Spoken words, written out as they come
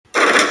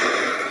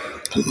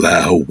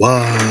Halal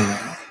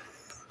HaWah.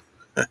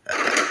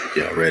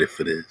 Y'all ready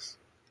for this?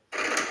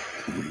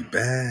 We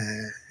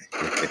back.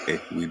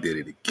 We did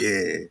it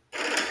again.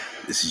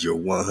 This is your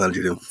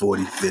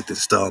 145th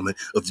installment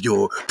of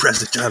your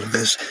Prester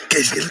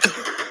investigation. Let's go.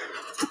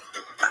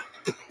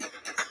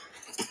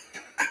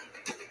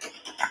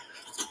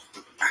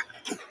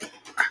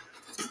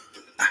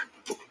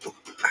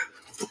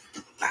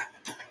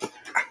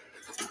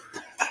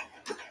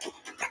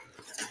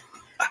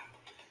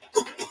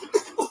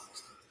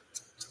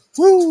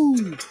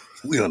 Woo!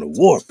 We on a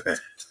warpath.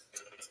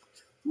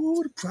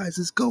 Woo, the price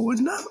is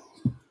going up.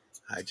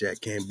 Hijack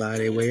can't buy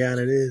their way out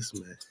of this,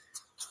 man.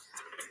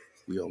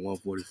 We on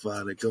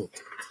 145. Let's go.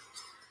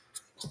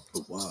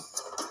 HaWah.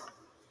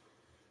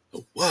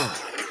 HaWah.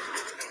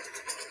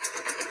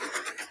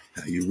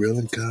 How you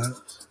reeling,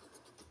 cuz?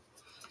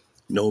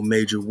 No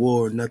major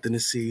war, nothing to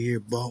see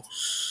here,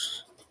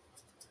 boss.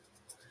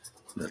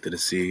 Nothing to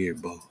see here,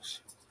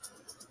 boss.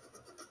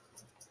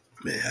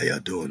 Man, how y'all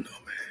doing, though, man?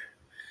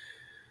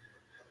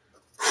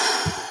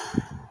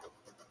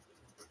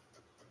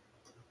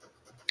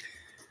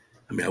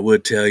 I mean, I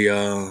would tell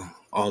y'all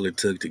all it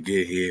took to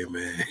get here,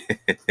 man.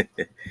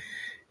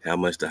 How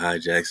much the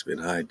hijack's been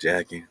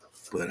hijacking.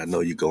 But I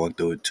know you're going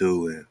through it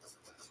too. And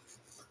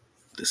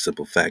the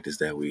simple fact is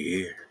that we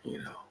here,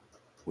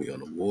 We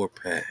on a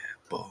warpath,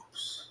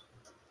 boss.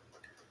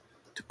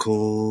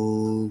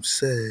 Tecum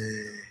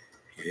say,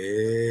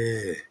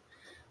 yeah.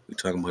 We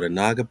talking about a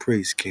Naga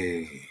priest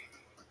king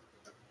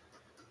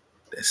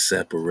that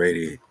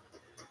separated,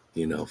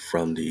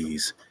 from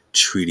these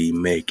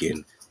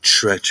treaty-making,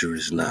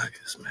 treacherous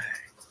Nagas, man.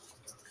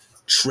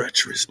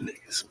 Treacherous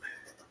niggas,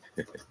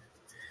 man.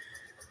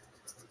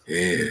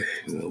 Yeah,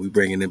 we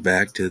bringing it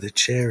back to the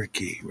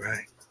Cherokee,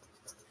 right?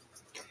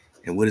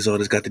 And what has all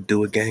this got to do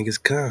with Genghis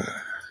Khan?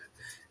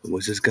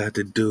 What's this got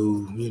to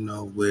do,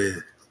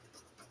 with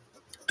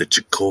the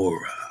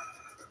CHICORA?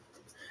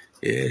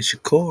 Yeah,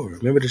 CHICORA.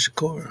 Remember the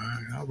CHICORA?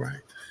 All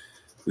right.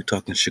 We're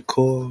talking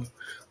CHICORA.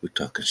 We're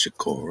talking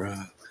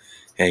CHICORA.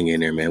 Hang in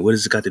there, man. What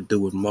has it got to do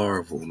with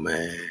Marvel,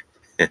 man?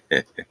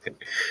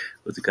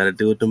 What's it got to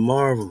do with the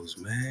Marvels,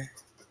 man?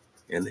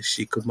 And the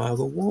CHICORA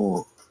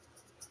War?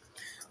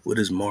 What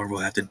does Marvel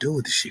have to do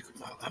with the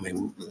CHICORA? I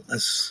mean,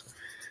 let's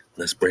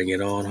bring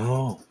it on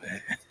home,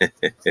 man.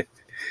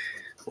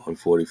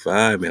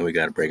 145, man. We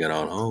got to bring it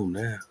on home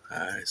now. All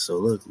right. So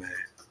look, man.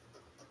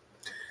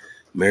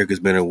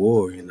 America's been at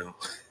war,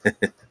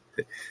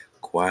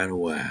 quite a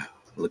while.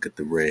 Look at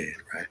the red,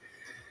 right?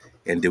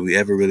 And did we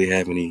ever really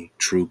have any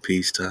true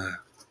peacetime?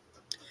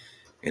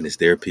 And is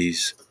their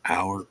peace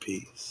our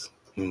peace?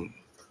 Right.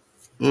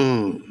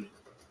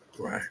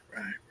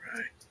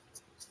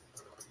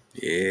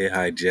 Yeah,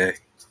 hijack.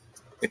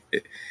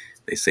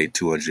 They say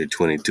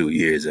 222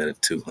 years out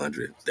of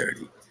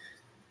 230.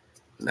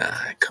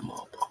 Nah, come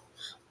on,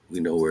 boss.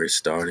 We know where it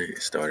started.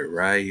 It started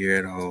right here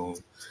at home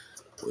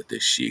with the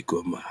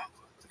CHICORA.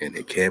 And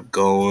it kept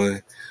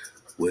going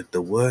with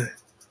the what?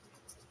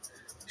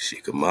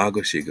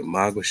 CHICORA.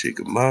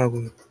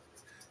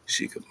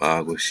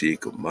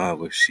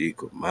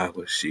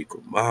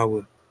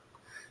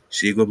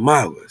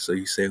 So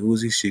you say,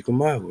 who's this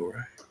CHICORA,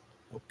 right?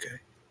 Okay.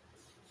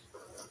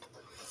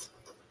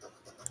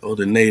 Oh,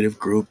 the native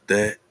group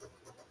that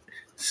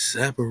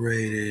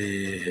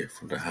separated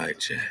from the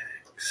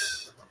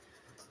hijacks,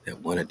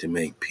 that wanted to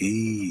make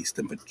peace.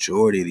 The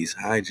majority of these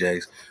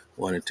hijacks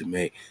wanted to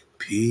make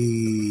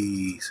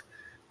peace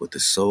with the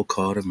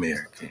so-called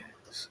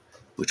Americans,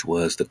 which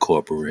was the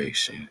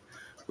corporation,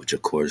 which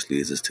of course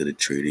leads us to the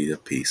Treaty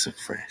of Peace and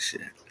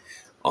Friendship,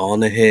 on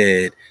the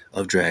head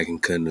of Dragon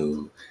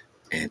Canoe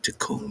and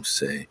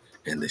Tecumseh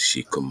and the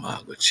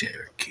CHICORA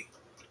Cherokee.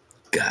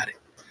 Got it.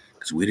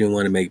 Because we didn't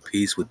want to make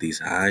peace with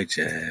these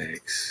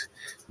hijacks.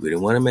 We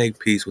didn't want to make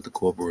peace with the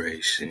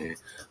corporation.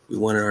 We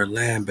wanted our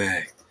land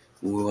back.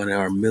 We wanted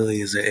our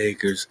millions of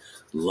acres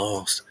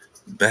lost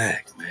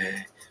back,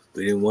 man.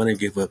 We didn't want to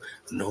give up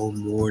no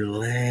more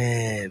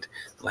land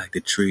like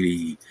the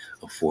Treaty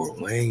of Fort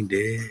Wayne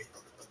did.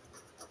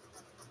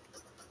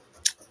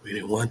 We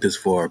didn't want this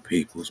for our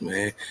peoples,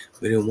 man.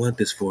 We didn't want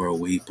this for our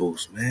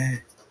weeples,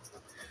 man.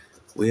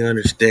 We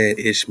understand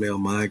Ishmael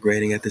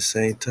migrating at the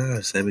same time,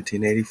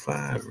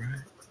 1785,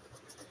 right?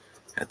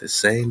 At the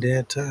same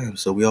damn time.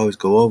 So we always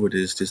go over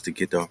this just to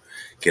get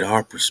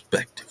our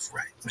perspective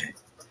right, man.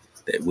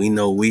 That we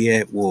know we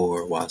at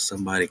war while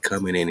somebody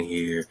coming in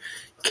here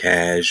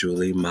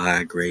casually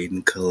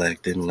migrating,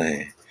 collecting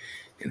land.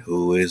 And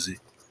who is it?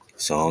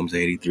 Psalms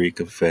 83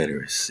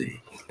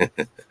 Confederacy.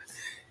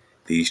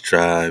 These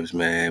tribes,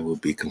 man, will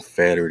be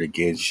confederate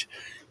against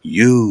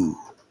you,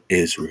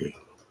 Israel,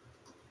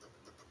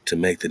 to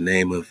make the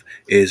name of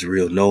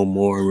Israel no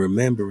more in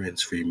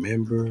remembrance.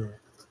 Remember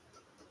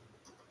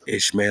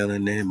Ishmael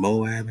and them,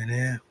 Moab and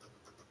them?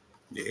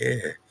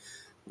 Yeah.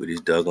 We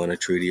just dug on the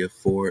Treaty of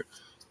Fort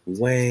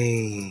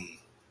Wayne.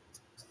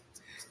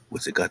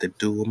 What's it got to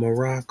do with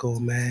Morocco,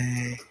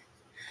 man?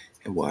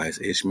 And why is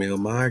Ishmael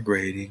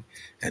migrating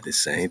at the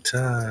same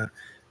time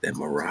that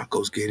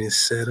Morocco's getting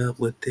set up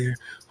with their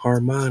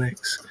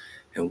harmonics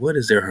And what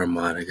does their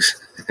harmonics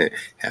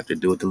have to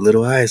do with the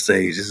Little Ice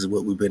Age? This is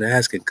what we've been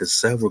asking because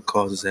several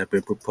causes have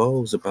been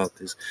proposed about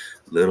this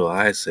Little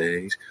Ice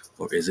Age.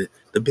 Or is it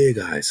the Big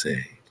Ice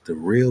Age? The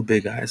real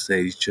Big Ice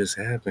Age just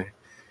happened.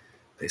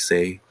 They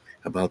say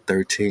about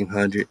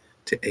 1300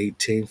 to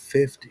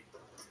 1850.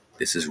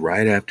 This is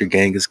right after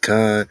Genghis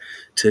Khan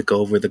took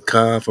over the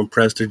Khan from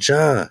Prester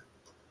John.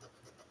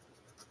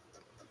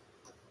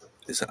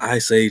 It's an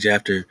ice age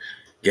after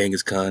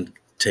Genghis Khan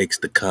takes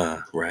the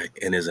Khan, right?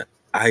 And there's an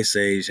ice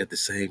age at the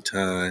same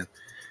time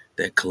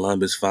that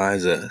Columbus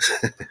finds us,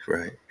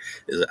 right?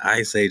 There's an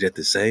ice age at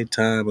the same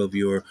time of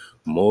your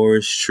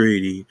Moorish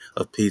Treaty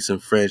of Peace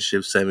and Friendship,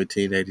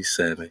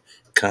 1787.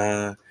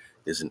 Khan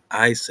is an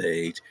ice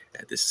age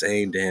at the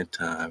same damn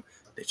time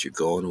that you're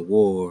going to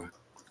war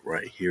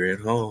right here at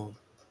home.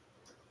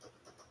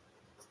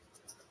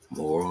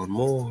 More on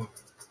more.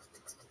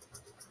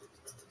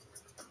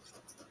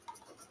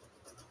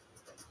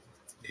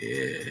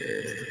 Yeah.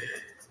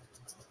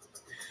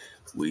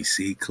 We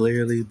see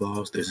clearly,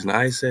 boss, there's an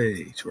ice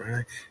age,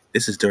 right?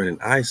 This is during an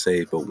ice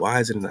age, but why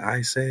is it an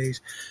ice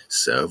age?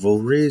 Several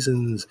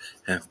reasons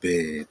have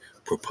been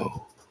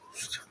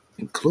proposed,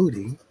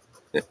 including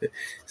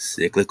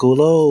cyclical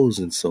lows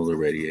in solar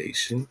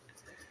radiation.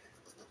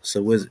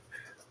 So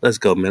let's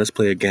go, man. Let's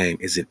play a game.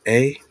 Is it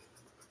A?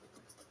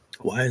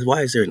 Why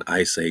is there an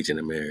ice age in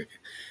America?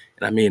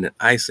 And I mean an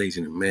ice age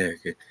in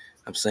America.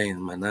 I'm saying,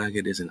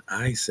 Managa, there's an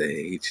ice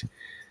age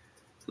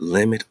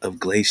limit of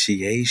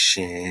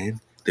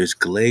glaciation. There's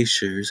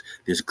glaciers,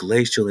 there's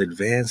glacial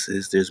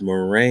advances, there's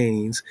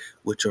moraines,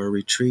 which are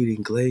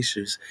retreating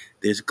glaciers.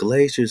 There's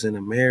glaciers in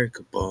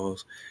America,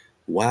 boss,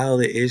 while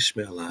the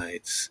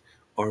Ishmaelites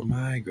are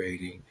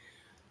migrating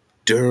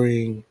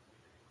during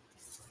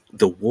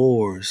the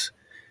wars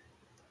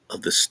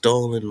of the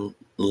stolen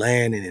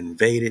land and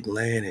invaded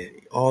land. And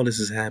all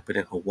this is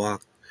happening. HaWah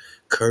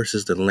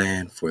curses the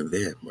land for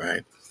them,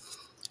 right?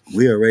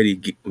 We already,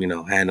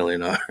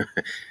 handling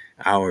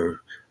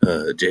our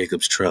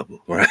Jacob's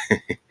trouble, right?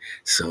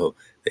 So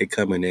they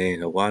coming in.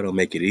 HaWah don't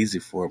make it easy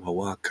for them.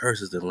 HaWah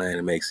curses the land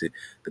and makes it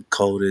the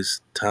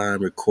coldest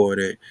time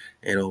recorded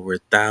in over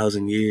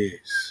 1,000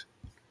 years.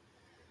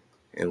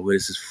 And what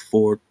is this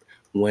Fort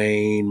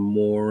Wayne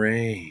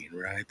moraine,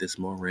 right? This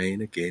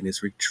moraine again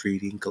is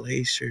retreating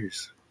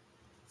glaciers.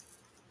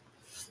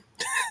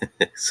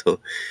 So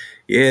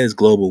yeah, it's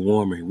global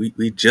warming.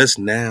 We just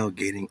now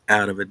getting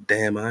out of a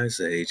damn ice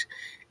age.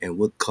 And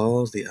what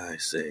caused the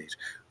ice age?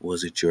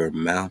 Was it your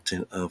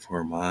mountain of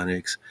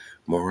harmonics,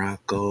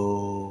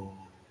 Morocco?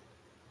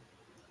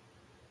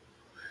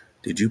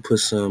 Did you put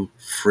some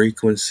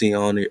frequency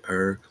on the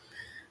earth?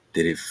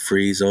 Did it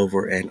freeze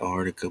over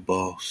Antarctica,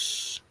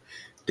 boss?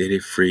 Did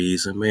it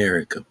freeze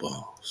America,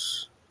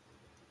 boss?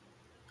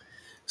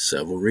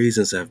 Several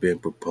reasons have been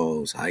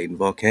proposed. Heightened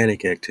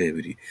volcanic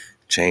activity,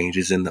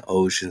 changes in the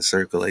ocean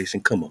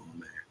circulation. Come on,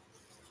 man.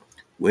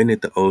 When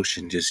did the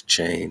ocean just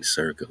change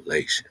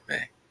circulation,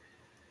 man?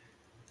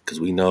 Because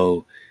we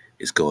know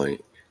it's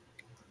going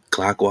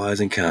clockwise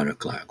and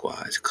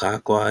counterclockwise,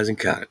 clockwise and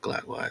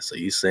counterclockwise. So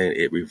you saying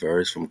it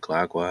reversed from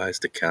clockwise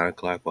to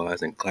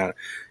counterclockwise and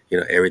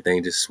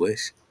everything just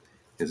switched?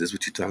 Is this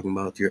what you're talking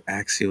about? Your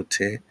axial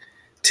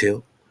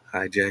tilt,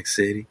 hijack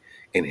city,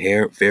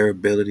 inherent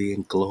variability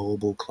in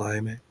global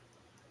climate?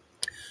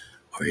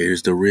 Or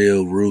here's the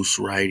real roost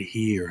right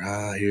here,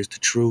 huh? Here's the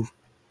truth.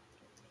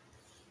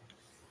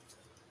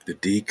 The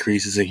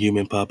decreases in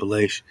human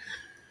population.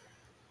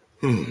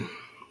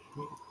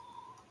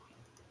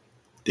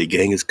 Did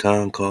Genghis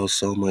Khan cause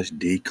so much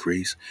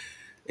decrease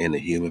in the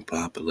human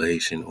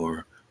population,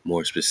 or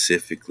more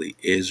specifically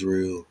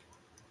Israel,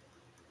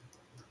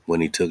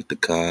 when he took the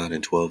Khan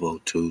in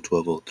 1202,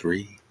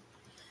 1203?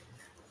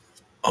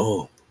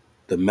 Oh,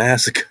 the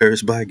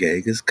massacres by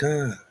Genghis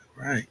Khan,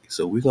 right?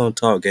 So we're going to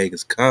talk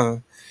Genghis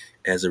Khan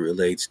as it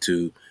relates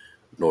to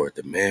North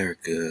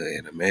America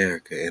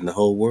and the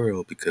whole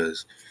world,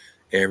 because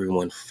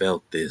everyone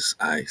felt this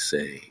ice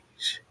age.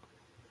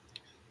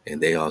 And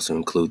they also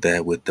include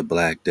that with the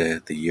Black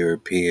Death, the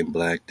European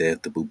Black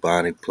Death, the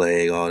bubonic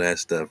plague, all that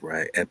stuff,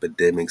 right?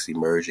 Epidemics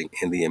emerging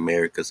in the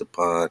Americas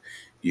upon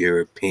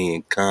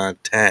European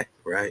contact,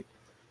 right?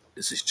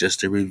 This is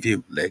just a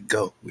review. Let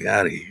go. We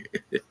out of here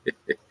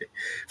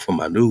for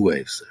my new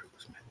wave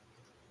service, man.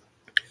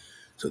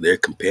 So they're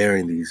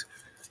comparing these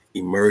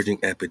emerging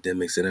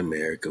epidemics in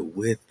America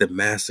with the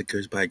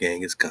massacres by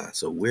Genghis Khan.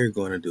 So we're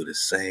going to do the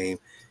same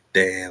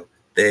damn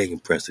thing in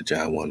Prester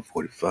John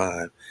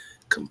 145.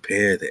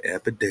 Compare the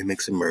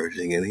epidemics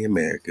emerging in the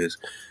Americas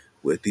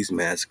with these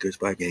massacres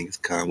by Genghis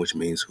Khan, which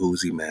means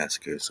who's he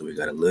massacred. So we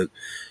got to look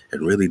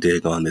and really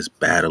dig on this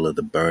battle of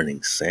the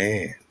burning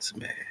sands,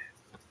 man.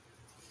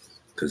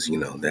 Because,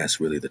 that's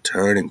really the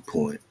turning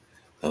point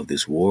of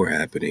this war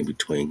happening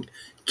between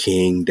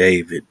King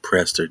David,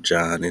 Prester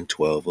John in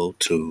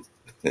 1202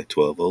 and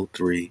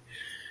 1203,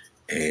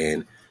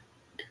 and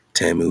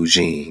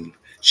Temujin,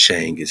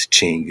 Shangus,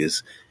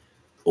 Chinggis,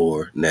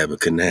 or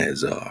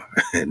Nebuchadnezzar.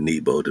 And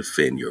Nebo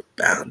defend your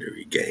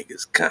boundary,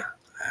 Genghis Khan.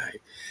 All right.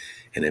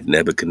 And if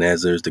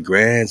Nebuchadnezzar is the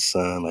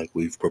grandson, like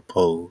we've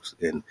proposed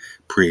in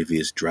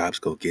previous drops,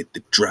 go get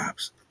the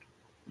drops.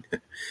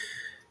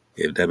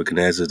 If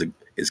Nebuchadnezzar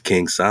is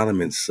King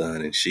Solomon's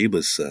son and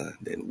Sheba's son,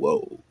 then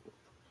whoa,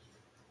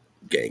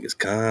 Genghis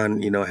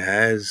Khan,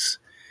 has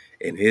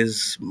in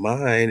his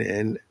mind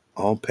and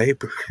on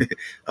paper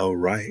a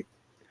right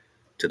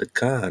to the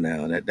Khan.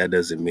 Now that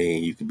doesn't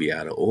mean you can be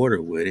out of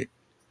order with it.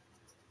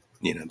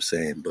 You know what I'm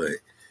saying? But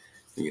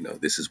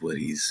this is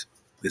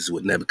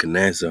what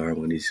Nebuchadnezzar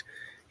when he's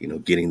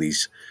getting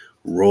these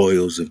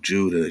royals of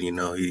Judah.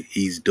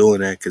 He's doing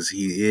that because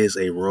he is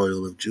a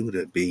royal of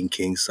Judah, being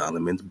King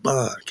Solomon's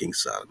bond, King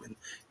Solomon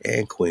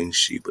and Queen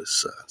Sheba's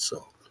son.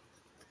 So,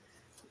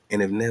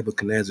 and if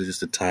Nebuchadnezzar is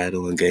just a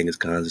title and Genghis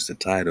Khan is just a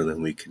title,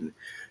 then we can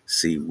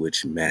see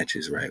which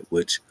matches, right?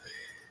 Which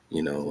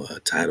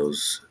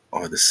titles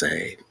are the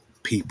same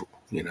people.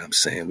 You know what I'm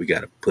saying? We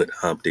got to put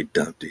Humpty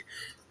Dumpty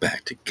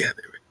back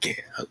together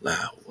again. Halal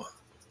HaWah.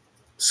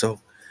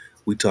 So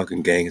we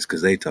talking Genghis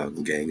because they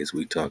talking Genghis.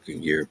 We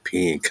talking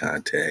European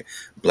contact,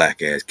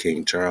 black ass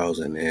King Charles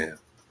and them,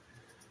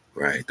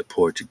 right? The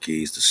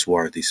Portuguese, the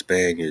swarthy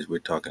Spaniards. We're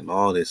talking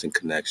all this in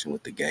connection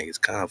with the Genghis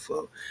Khan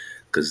flow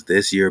because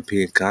this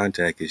European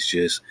contact is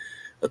just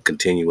a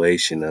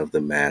continuation of the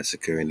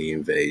massacre and the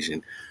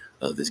invasion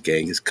of this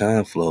Genghis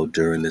Khan flow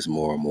during this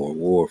more and more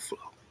war flow.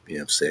 You know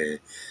what I'm saying?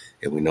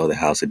 And we know the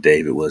House of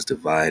David was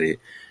divided,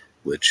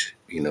 which,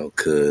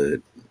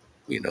 could,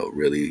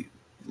 really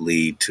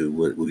lead to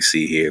what we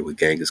see here with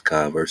Genghis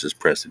Khan versus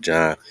Prester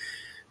John.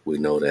 We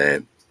know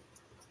that,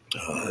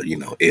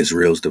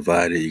 Israel's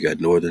divided. You got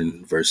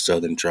northern versus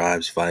southern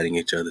tribes fighting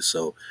each other.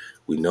 So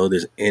we know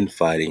there's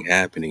infighting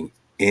happening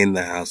in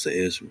the House of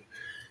Israel.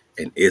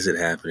 And is it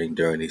happening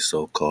during these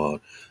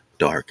so-called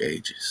Dark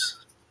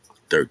Ages,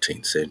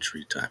 13th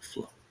century type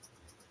flow?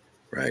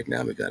 Right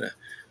now we got to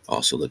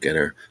also look at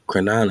our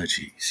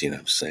chronologies. You know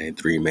what I'm saying?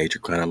 3 major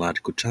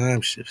chronological time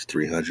shifts,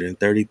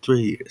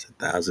 333 years,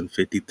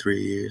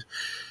 1,053 years,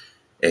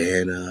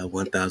 and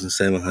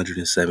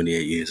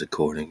 1,778 years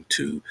according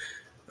to,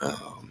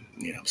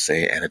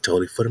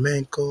 Anatoly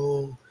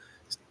Fomenko.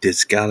 Did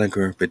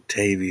Scaliger and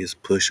Batavius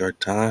push our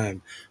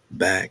time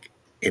back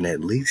in at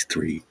least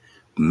 3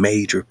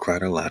 major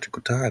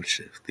chronological time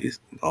shifts?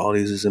 All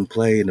these is in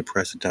play in the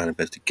Prester John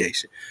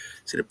investigation.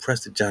 See, the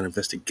Prester John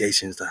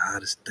investigation is the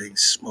hottest thing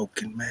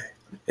smoking, man.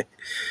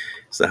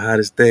 It's the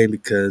hottest thing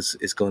because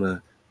it's going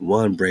to,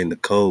 one, bring the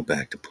code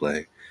back to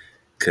play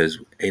because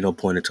ain't no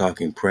point in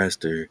talking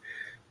Prester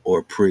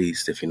or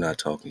priest if you're not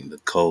talking the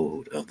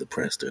code of the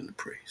Prester and the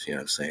priest. You know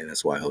what I'm saying?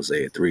 That's why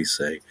Hosea 3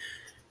 say,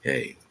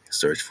 hey,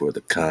 search for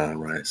the Khan,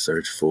 right?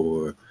 Search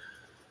for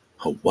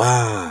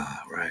HaWah,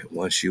 right?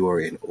 Once you are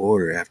in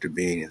order after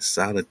being in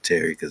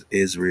solitary, because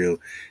Israel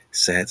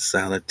sat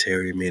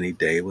solitary many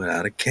days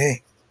without a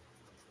king.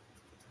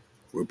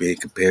 We're being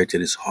compared to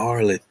this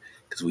harlot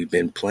because we've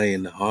been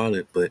playing the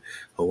harlot, but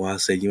HaWah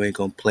said you ain't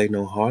going to play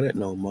no harlot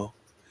no more.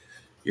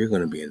 You're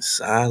going to be in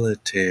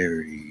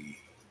solitary.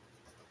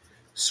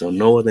 So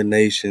no other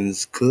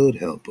nations could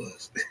help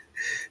us.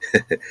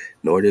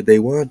 Nor did they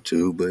want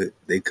to, but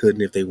they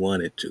couldn't if they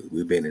wanted to.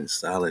 We've been in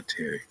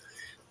solitary.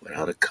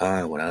 Without a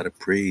Khan, without a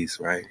priest,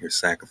 right? Your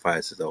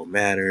sacrifices don't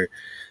matter.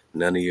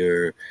 None of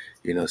your,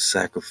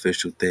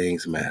 sacrificial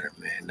things matter,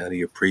 man. None of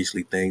your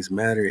priestly things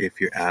matter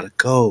if you're out of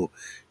code.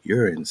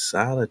 You're in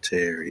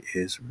solitary,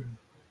 Israel.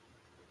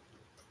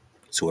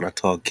 So when I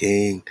talk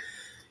king,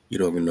 you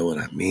don't even know what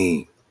I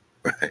mean,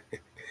 right?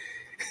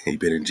 You've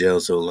been in jail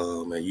so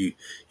long, man,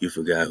 you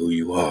forgot who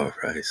you are,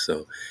 right?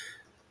 So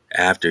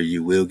after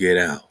you will get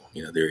out,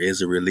 there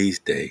is a release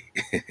date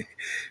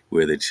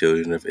where the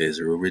children of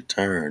Israel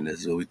return.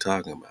 This is what we're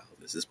talking about.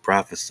 This is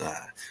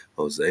prophesied.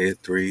 Hosea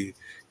 3,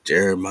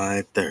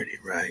 Jeremiah 30,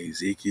 right?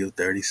 Ezekiel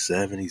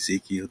 37,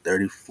 Ezekiel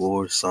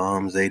 34,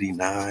 Psalms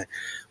 89.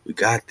 We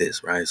got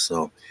this, right?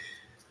 So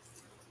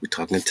we're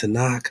talking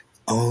Tanakh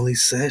only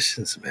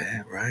sessions,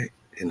 man, right?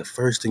 And the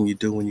first thing you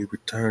do when you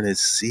return is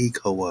seek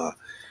HaWah.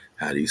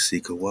 How do you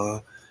seek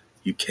HaWah?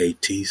 You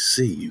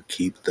KTC. You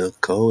keep the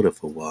code of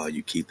HaWah.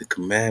 You keep the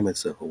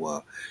commandments of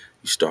HaWah.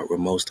 You start with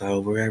Most High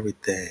over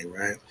everything,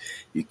 right?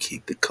 You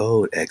keep the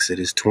code.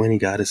 Exodus 20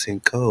 got us in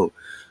code.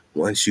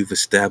 Once you've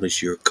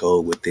established your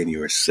code within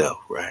yourself,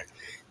 right?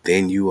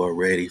 Then you are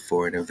ready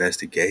for an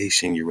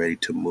investigation. You're ready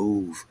to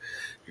move.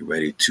 You're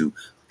ready to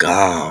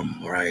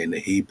gam, right? In the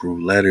Hebrew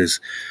letters,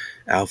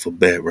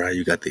 alphabet, right?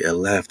 You got the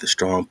Aleph, the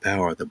strong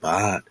power, the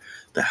Ba'at,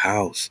 the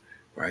house,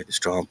 right? The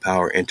strong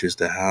power enters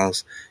the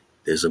house.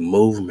 There's a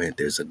movement.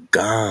 There's a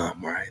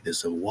gam, right?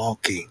 There's a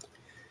walking.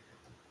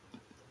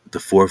 The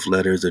 4th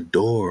letter is a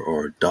door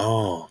or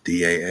dal,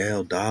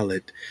 D-A-L,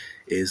 dalet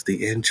is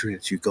the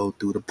entrance. You go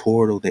through the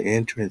portal, the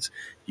entrance.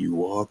 You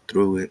walk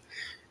through it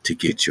to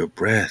get your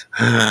breath,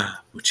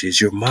 which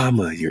is your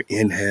mama. Your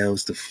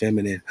inhales the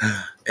feminine,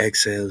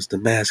 exhales the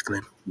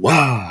masculine.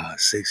 Wah,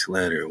 6th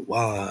letter,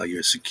 wah,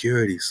 your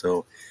security.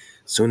 So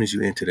as soon as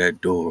you enter that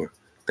door,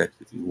 That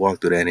you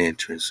walk through that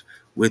entrance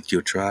with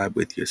your tribe,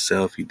 with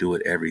yourself. You do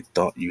it every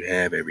thought you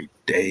have, every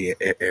day,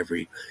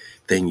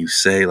 everything you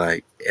say.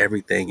 Like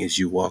everything is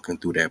you walking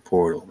through that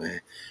portal,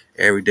 man.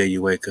 Every day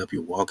you wake up,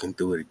 you're walking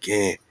through it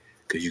again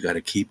because you got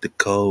to keep the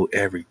code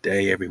every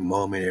day, every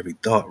moment, every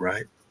thought,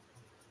 right?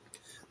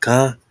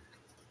 Con,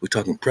 we're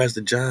talking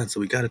Prester John, so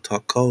we got to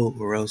talk code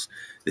or else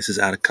this is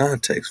out of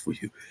context for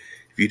you.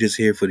 If you're just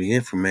here for the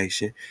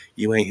information,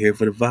 you ain't here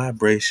for the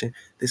vibration,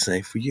 this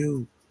ain't for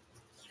you.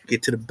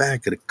 Get to the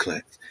back of the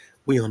class.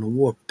 We on the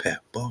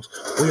warpath, boss.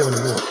 We on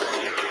the warpath.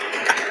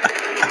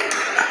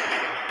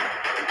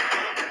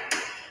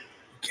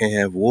 You can't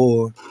have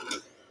war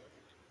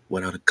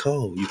without a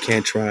code. You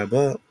can't tribe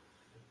up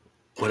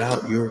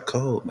without your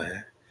code,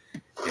 man.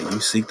 And you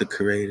seek the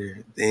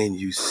creator, then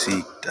you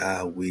seek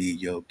Dawi,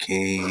 your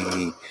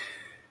king,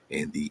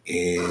 in the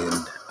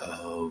end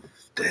of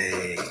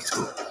days.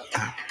 Ooh,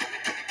 ah,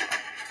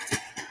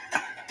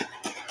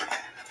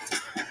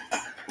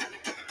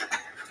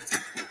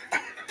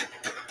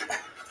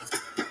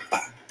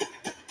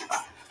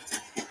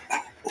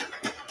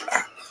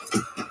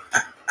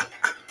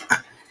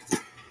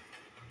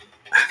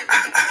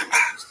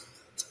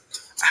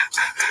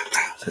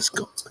 let's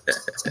go.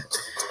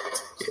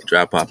 Yeah,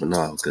 drop popping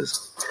off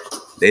because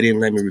they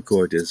didn't let me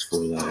record this for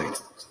like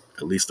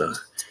at least a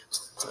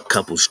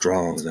couple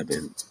strongs. I've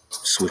been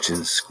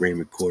switching screen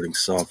recording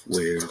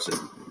softwares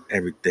and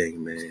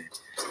everything, man.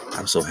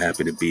 I'm so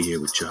happy to be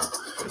here with y'all.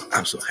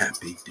 I'm so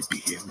happy to be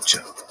here with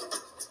y'all.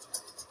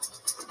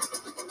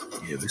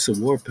 Yeah, it's a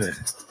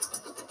warpath.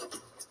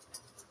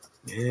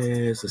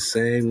 Yeah, it's the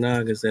same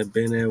Nagas that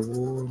been at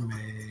war,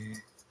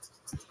 man.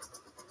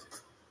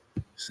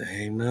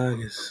 Same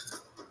Nagas.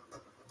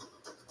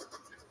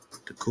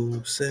 The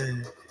cool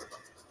said.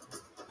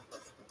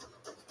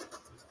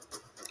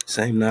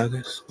 Same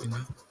Nagas, you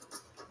know.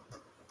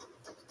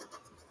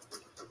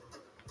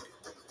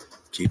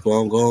 Keep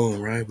on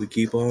going, right? We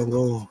keep on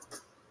going.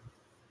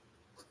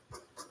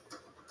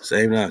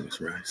 Same Nagas,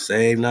 right?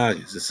 Same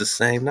Nagas. It's the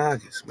same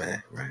Nagas,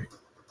 man, right?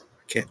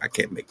 I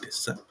can't make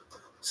this up.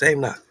 Same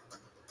Nagas.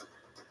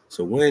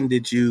 So when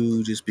did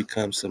you just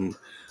become some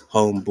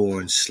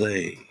homeborn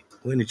slave?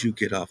 When did you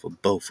get off a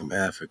boat from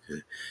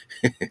Africa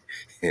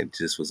and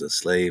just was a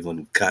slave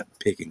on cotton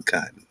picking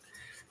cotton?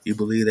 You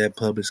believe that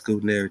public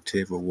school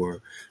narrative, or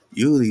were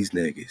you these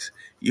niggas,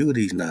 you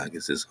these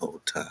Nagas this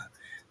whole time?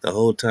 The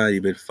whole time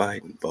you've been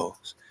fighting,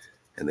 boss,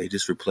 and they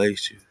just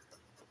replaced you.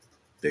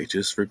 They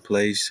just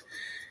replaced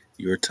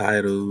your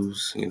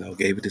titles, you know,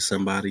 gave it to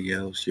somebody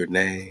else, your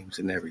names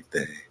and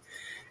everything,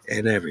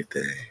 and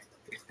everything.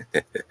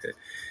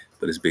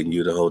 But it's been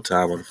you the whole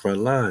time on the front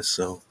lines.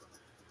 So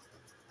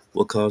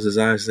what causes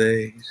Ice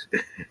Age?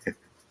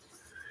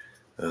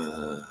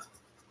 Uh,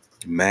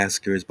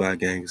 Massacres by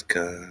Genghis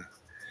Khan.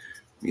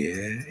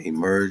 Yeah,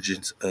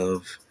 emergence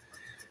of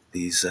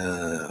these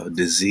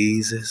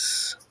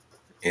diseases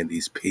and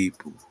these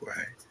people,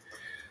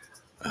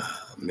 right?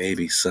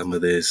 Maybe some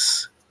of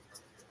this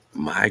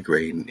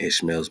migrating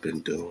Ishmael's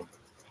been doing.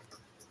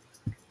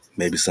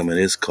 Maybe some of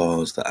this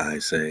caused the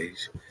Ice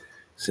Age,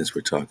 since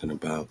we're talking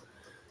about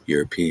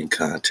European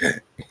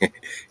contact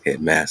and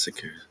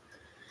massacres.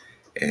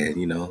 And,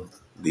 you know,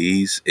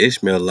 these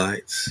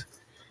Ishmaelites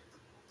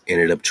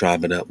ended up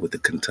tribing up with the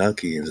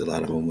Kentuckians. A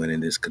lot of them went in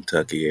this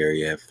Kentucky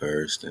area at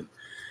first, and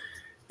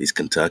these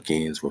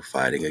Kentuckians were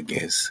fighting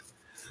against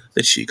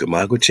the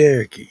Chickamauga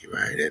Cherokee,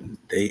 right? And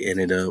they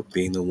ended up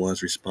being the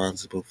ones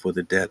responsible for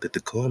the death of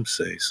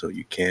Tecumseh. So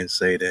you can't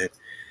say that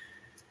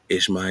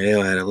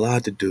Ishmael had a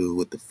lot to do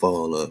with the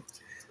fall of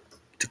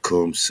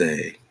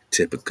Tecumseh,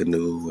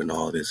 Tippecanoe, and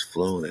all this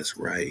flow that's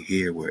right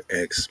here where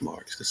X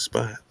marks the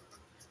spot.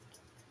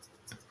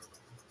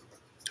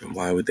 And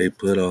why would they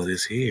put all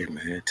this here,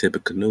 man?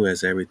 Tippecanoe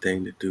has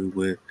everything to do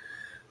with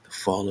the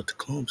fall of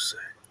Tecumseh,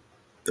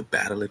 the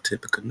Battle of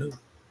Tippecanoe.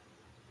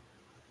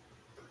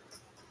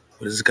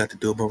 What does it got to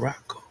do with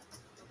Morocco?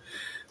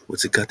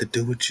 What's it got to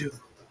do with you?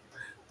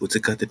 What's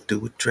it got to do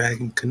with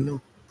Dragon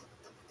Canoe?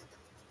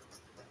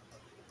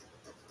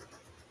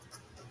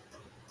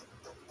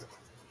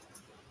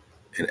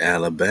 In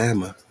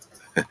Alabama,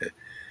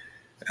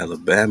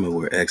 Alabama,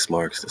 where X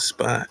marks the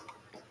spot.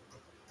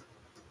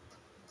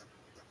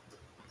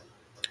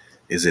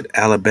 Is it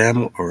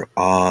Alabama or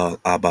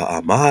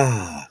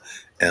Abba-Ama?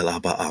 El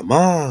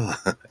Abba-Ama,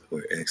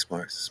 where X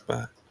marks the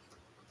spot?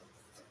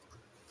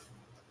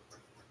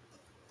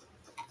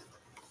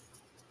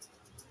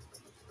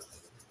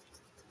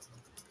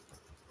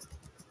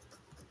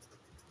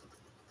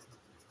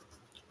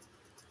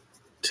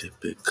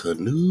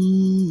 Tippecanoe.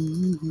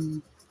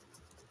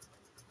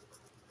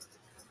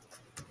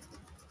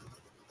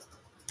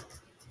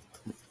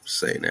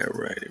 Saying that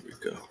right. Here we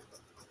go.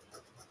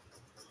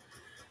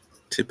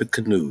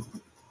 Tippecanoe.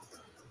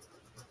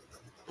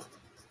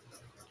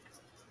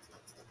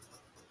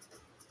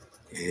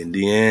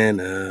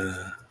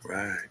 Indiana.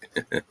 Right.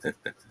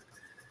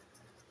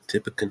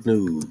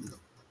 Tippecanoe.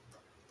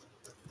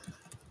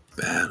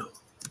 Battle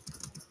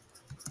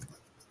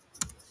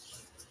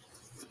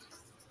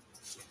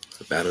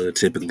Battle of the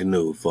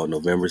Tippecanoe fought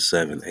November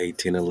 7,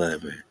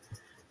 1811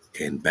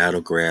 in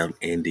Battleground,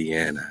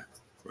 Indiana.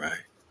 Right?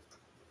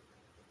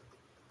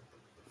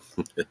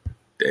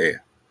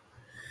 Damn.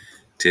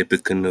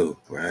 Tippecanoe,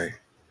 right?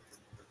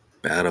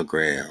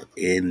 Battleground,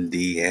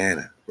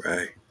 Indiana,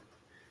 right?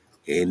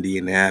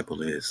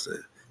 Indianapolis,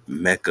 the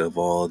mecca of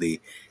all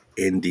the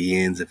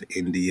Indians of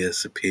India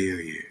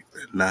Superior,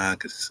 the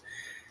Nagas,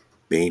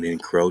 being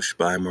encroached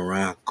by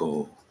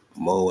Morocco,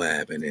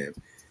 Moab, and them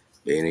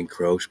being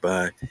encroached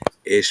by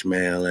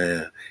Ishmael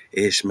in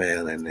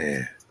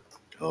there.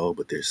 Oh,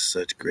 but there's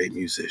such great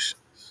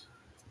musicians.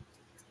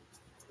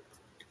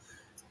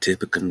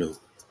 Tippecanoe.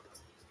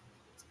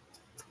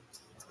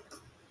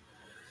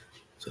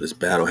 So this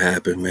battle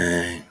happened,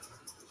 man,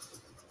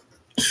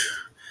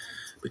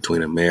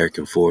 between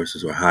American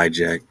forces or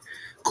hijacked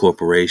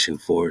corporation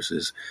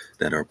forces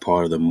that are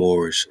part of the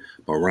Moorish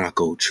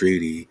Morocco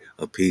Treaty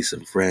of Peace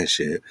and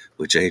Friendship,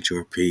 which ain't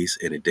your peace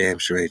and it damn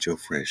sure ain't your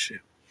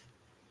friendship.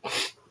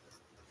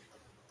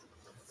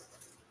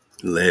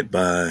 Led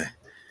by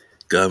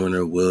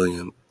Governor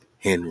William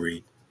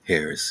Henry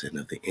Harrison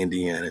of the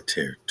Indiana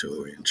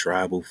Territory and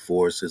tribal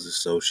forces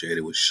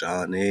associated with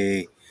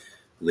Shawnee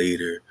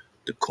leader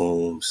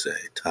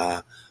Tecumseh.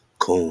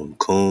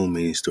 Kum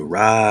means to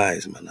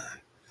rise, man.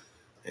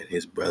 And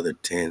his brother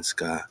Ten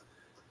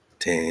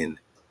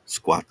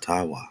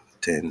Squatawa,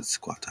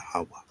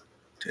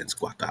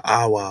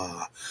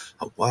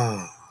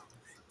 Hawa,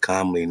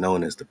 commonly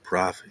known as the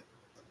Prophet.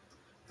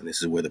 And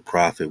this is where the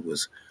Prophet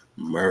was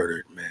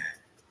murdered, man.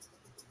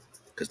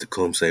 Because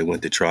Tecumseh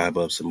went to tribe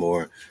up some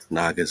more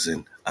Nagas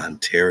in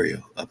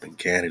Ontario, up in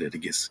Canada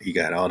he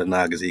got all the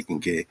Nagas he can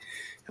get.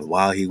 And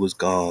while he was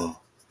gone,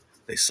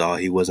 they saw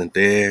he wasn't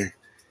there,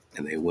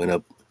 and they went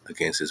up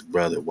against his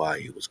brother while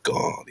he was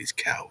gone. These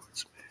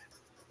cowards.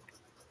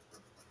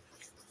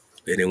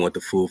 They didn't want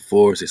the full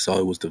force. They saw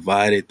it was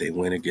divided. They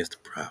went against the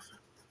Prophet.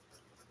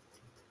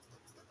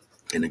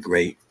 And a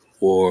great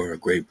war, a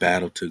great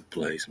battle took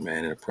place,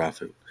 man. And the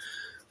Prophet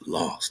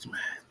lost,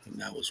 man. And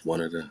that was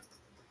one of the,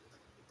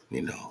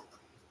 you know,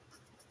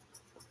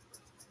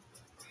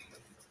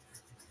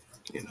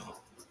 you know,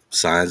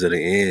 signs of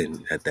the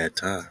end at that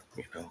time.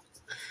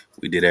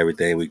 We did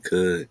everything we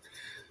could.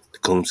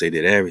 Tecumseh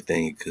did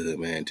everything he could,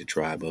 man, to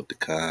tribe up the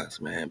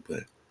cons, man.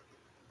 But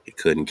he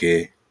couldn't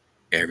get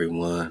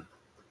everyone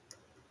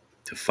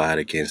to fight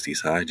against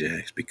these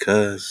hijacks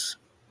because,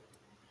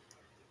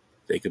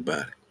 think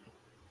about it,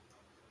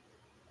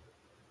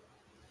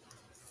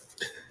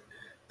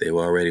 they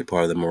were already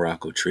part of the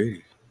Morocco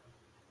Treaty.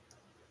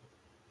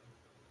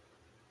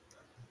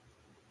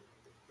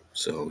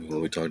 So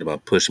when we talked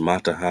about Push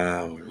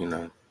Mataha, or,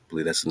 I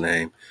believe that's the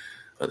name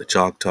of the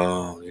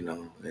Choctaw,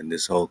 and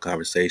this whole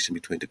conversation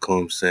between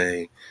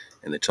Tecumseh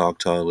and the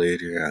Choctaw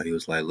leader, how he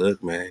was like,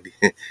 look, man,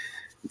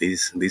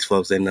 these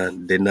folks did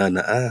nothing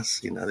to us.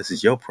 This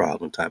is your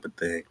problem type of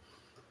thing.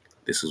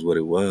 This is what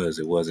it was.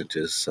 It wasn't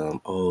just the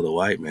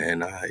white man.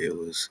 Nah, it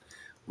was,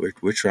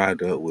 we're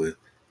tried up with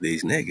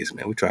these niggas,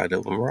 man. We tried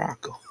up with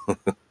Morocco.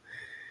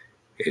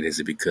 And is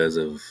it because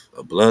of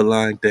a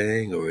bloodline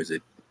thing, or is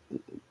it,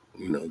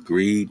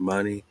 greed,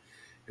 money?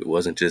 It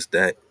wasn't just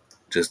that,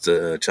 just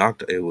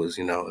Choctaw. It was,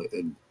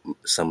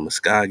 some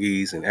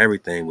Muskogees and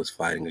everything was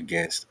fighting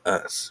against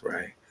us,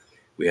 right?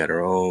 We had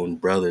our own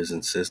brothers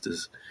and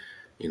sisters,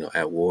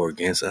 at war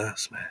against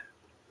us, man.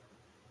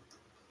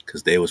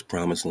 Because they was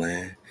promised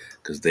land,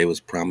 because they was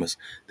promised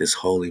this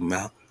holy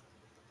mountain.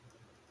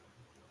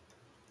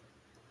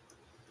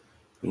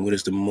 And what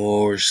does the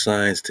Moorish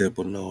Science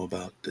Temple know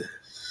about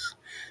this?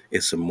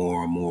 It's a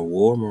more and more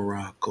war,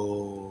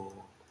 Morocco.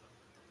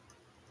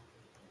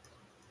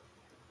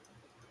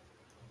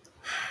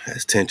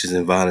 As tensions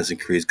and violence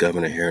increased,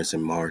 Governor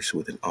Harrison marched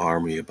with an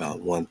army of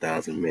about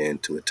 1,000 men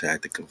to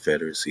attack the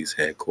Confederacy's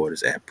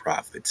headquarters at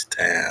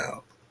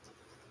Prophetstown,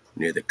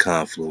 near the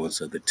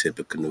confluence of the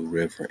Tippecanoe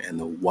River and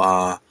the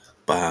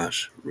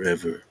Wabash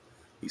River.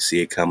 You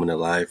see it coming to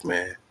life,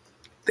 man.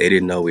 They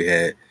didn't know we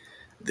had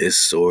this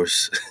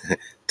source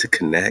to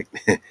connect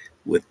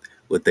with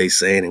what they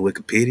saying in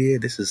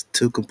Wikipedia. This is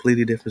two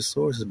completely different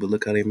sources, but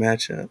look how they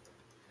match up.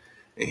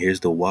 And here's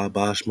the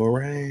Wabash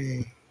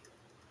Moraine.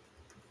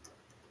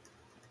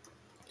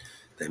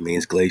 That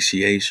means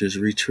glaciers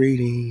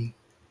retreating.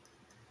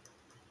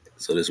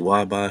 So this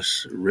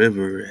Wabash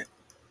River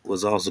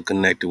was also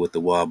connected with the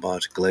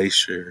Wabash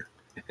Glacier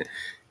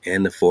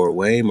and the Fort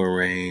Wayne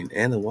Moraine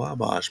and the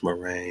Wabash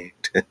Moraine.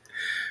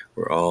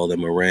 Were all the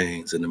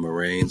moraines. And the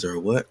moraines are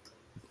what?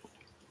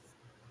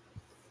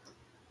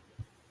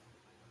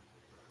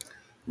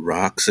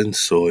 Rocks and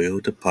soil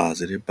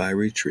deposited by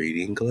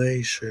retreating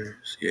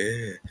glaciers.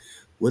 Yeah.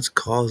 What's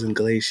causing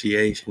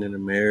glaciation in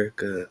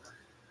America?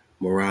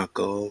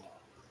 Morocco.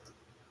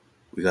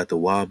 We got the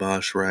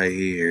Wabash right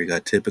here. We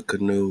got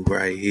Tippecanoe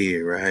right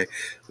here, right?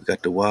 We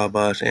got the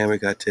Wabash and we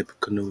got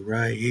Tippecanoe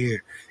right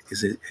here.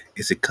 Is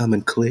it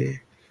coming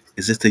clear?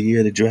 Is this the year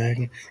of the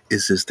dragon?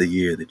 Is this the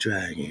year of the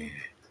dragon?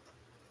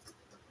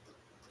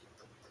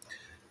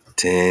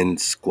 Ten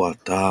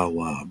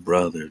Squatawa,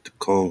 brother,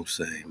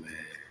 Tecumseh, man.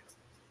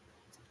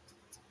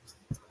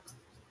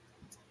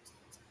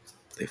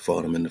 They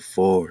fought him in the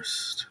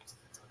forest,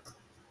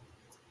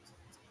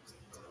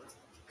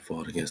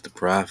 fought against the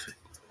prophet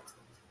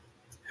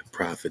in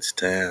Prophet's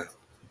Town.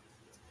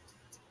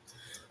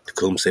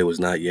 Tecumseh was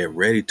not yet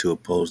ready to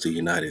oppose the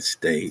United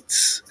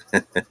States,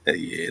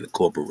 the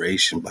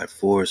corporation, by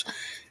force,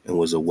 and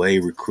was away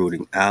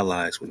recruiting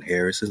allies when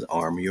Harrison's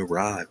army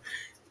arrived.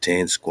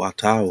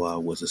 Squatawa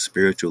was a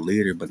spiritual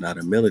leader but not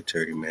a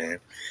military man,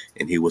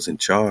 and he was in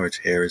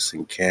charge.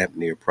 Harrison camped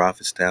near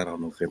Prophetstown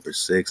on November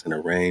 6 and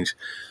arranged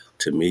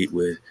to meet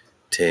with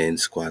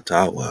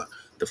Squatawa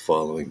the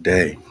following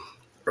day.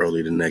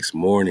 Early the next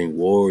morning,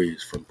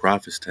 warriors from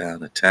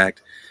Prophetstown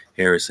attacked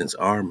Harrison's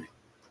army.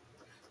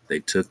 They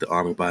took the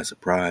army by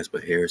surprise,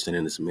 but Harrison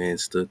and his men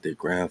stood their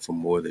ground for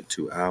more than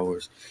 2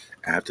 hours.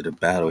 After the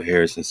battle,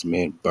 Harrison's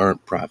men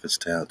burnt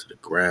Prophetstown to the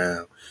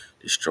ground,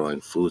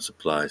 destroying food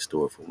supplies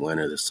stored for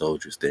winter. The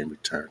soldiers then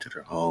returned to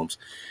their homes.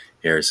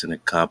 Harrison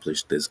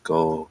accomplished his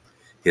goal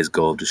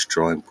of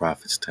destroying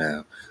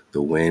Prophetstown.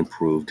 The win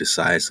proved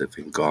decisive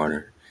and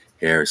garnered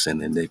Harrison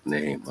the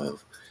nickname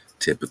of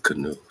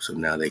Tippecanoe. So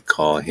now they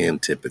call him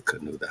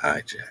Tippecanoe, the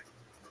hijack.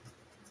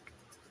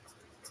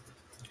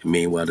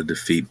 Meanwhile, the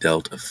defeat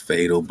dealt a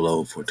fatal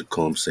blow for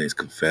Tecumseh's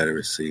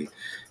Confederacy,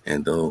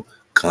 and though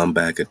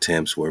comeback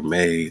attempts were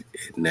made,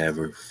 it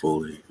never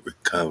fully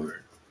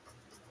recovered.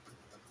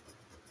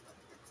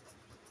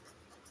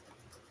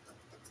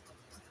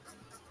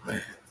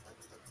 Man.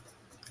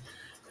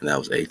 And that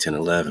was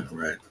 1811,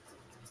 right?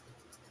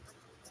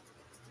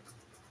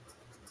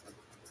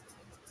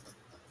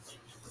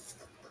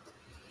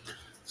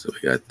 So we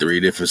got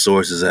 3 different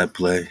sources at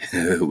play.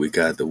 We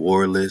got the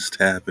war list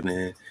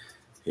happening,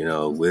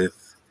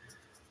 with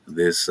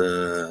this,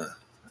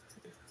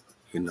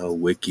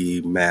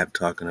 wiki map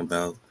talking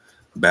about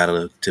Battle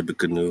of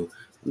Tippecanoe,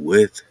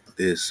 with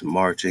this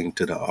marching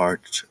to the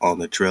arch on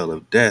the trail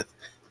of death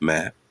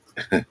map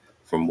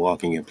from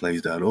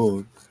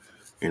walkinginplace.org,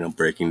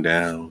 breaking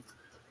down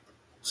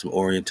some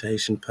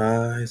orientation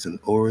pies and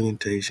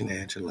orientation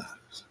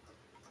enchiladas,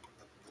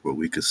 where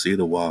we could see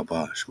the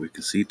Wabash, we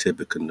could see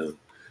Tippecanoe,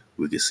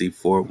 we could see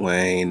Fort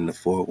Wayne and the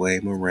Fort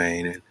Wayne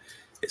Moraine and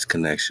its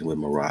connection with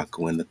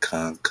Morocco and the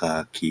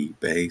Kankakee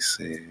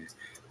Basin,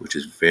 which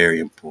is very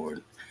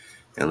important.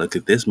 And look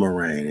at this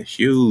moraine, a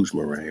huge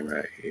moraine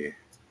right here.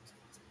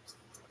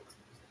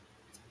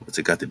 What's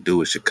it got to do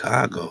with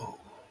Chicago?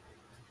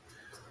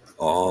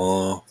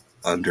 All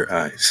under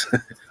ice,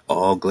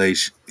 all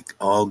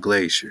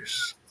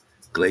glaciers,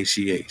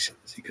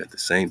 glaciations. You got the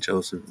St.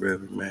 Joseph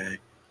River, man.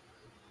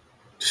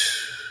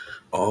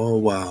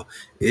 All while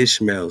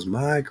Ishmael's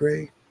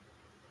migrate.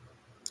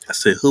 I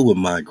said, who would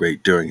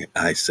migrate during an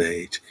ice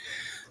age?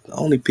 The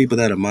only people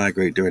that will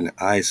migrate during the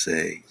ice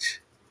age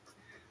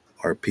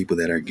are people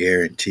that are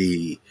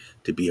guaranteed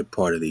to be a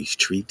part of these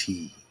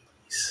treaties.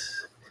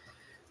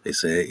 They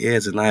say, yeah,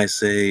 it's an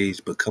ice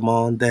age, but come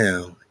on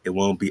down. It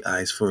won't be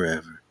ice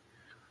forever.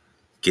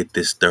 Get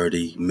this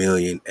 30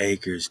 million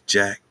acres,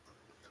 Jack.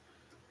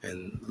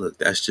 And look,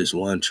 that's just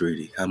one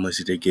treaty. How much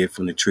did they get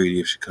from the Treaty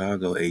of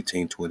Chicago,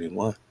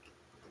 1821?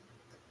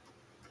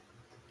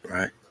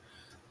 Right?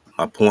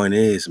 My point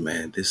is,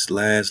 man, this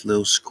last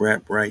little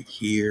scrap right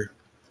here,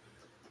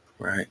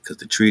 right? Because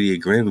the Treaty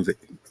of Grenville,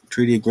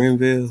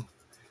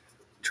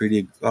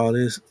 all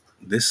this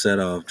set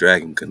off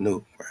Dragon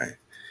Canoe, right?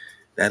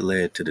 That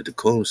led to the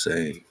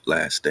Tecumseh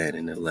last stand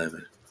in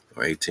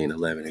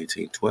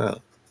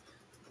 1812.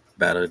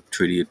 Battle of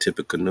Treaty of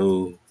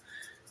Tippecanoe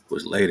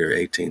was later,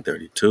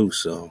 1832.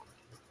 So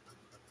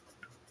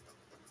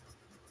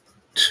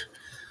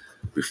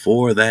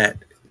before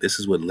that, this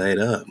is what led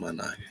up, my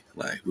nigga.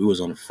 Like, we was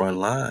on the front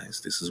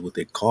lines. This is what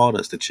they called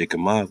us, the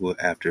Chickamauga,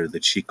 after the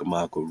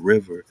Chickamauga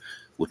River,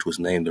 which was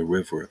named the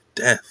River of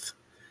Death.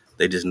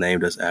 They just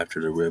named us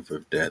after the River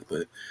of Death,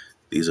 but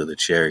these are the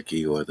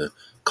Cherokee or the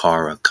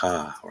Cara,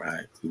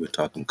 right? We were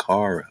talking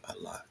Cara a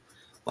lot,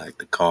 like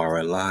the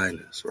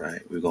Carolinas,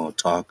 right? We're going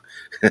to talk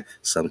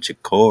some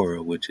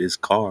CHICORA, which is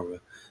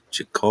Cara,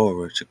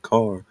 CHICORA,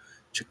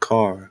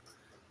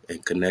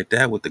 and connect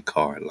that with the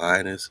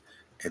Carolinas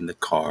and the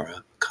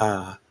Cara,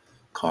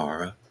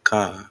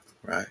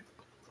 right?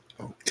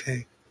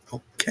 Okay.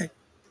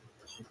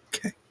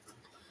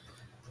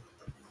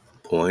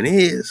 Point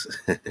is,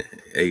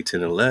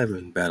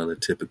 1811, Battle of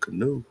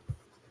Tippecanoe.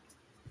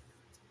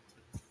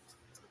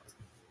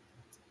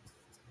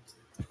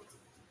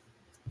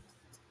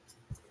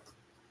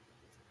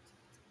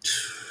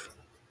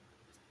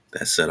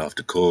 That set off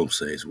the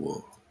Tecumseh's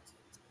War,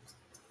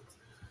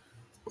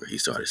 where he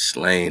started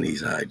slaying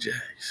these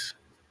hijacks.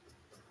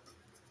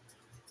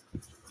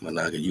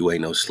 Managa, you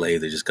ain't no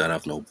slave that just got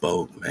off no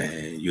boat,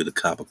 man. You're the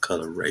copper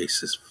color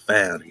race that's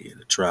found here,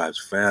 the tribes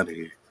found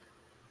here.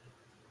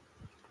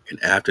 And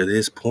after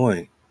this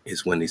point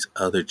is when these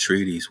other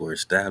treaties were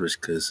established,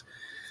 because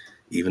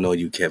even though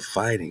you kept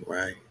fighting,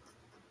 right,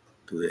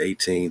 through the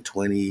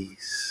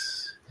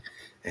 1820s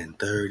and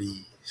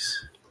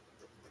 30s,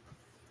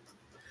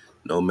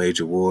 no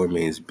major war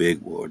means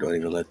big war. Don't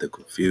even let them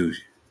confuse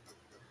you.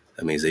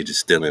 That means they just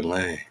still in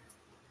land.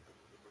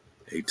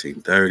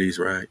 1830s,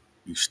 right?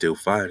 You still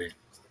fighting.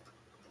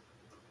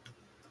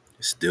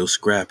 Still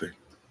scrapping.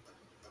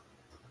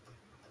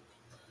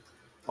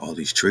 All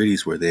these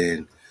treaties were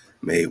then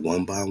made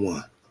one by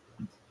one.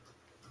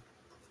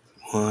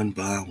 One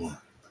by one.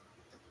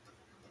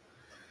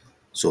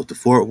 So if the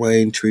Fort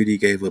Wayne Treaty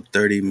gave up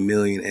 30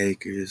 million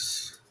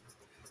acres,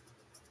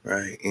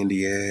 right?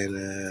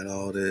 Indiana and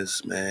all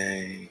this,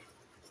 man.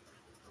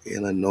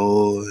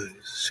 Illinois,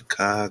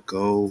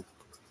 Chicago,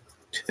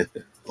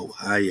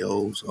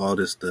 Ohio, all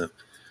this stuff.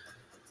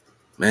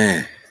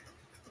 Man,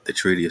 the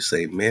Treaty of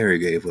St. Mary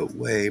gave up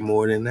way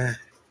more than that.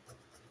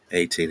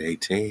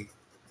 1818.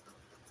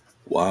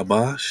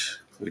 Wabash,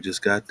 we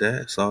just got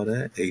that, saw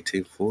that.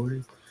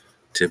 1840.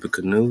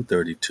 Tippecanoe,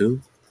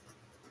 32.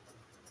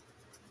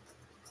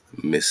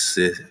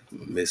 Mississippi,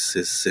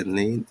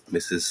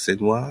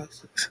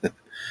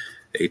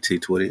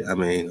 1820. I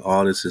mean,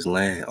 all this is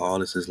land. All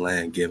this is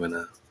land given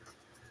up.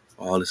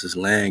 All this is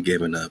land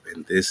given up.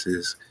 And this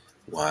is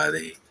why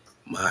they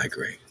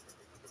migrate.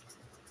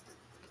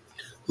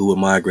 Who would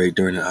migrate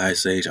during the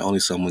Ice Age? Only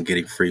someone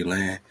getting free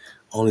land.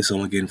 Only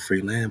someone getting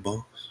free land,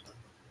 boss.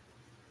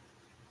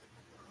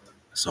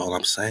 That's all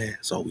I'm saying.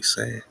 That's all we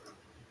saying.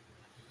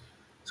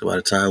 So by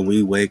the time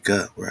we wake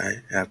up,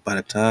 right? By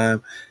the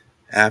time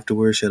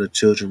afterwards shall the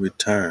children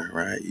return,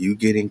 right? You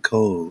get in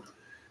code.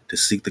 To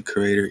seek the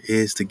Creator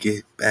is to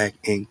get back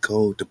in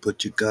code, to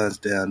put your guns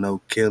down. No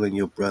killing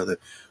your brother.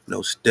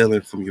 No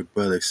stealing from your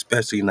brother,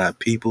 especially not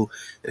people,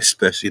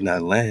 especially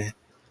not land.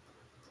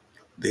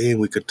 Then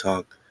we could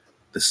talk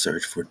the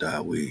search for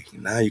Daweh.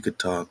 Now you could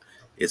talk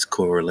its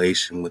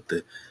correlation with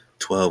the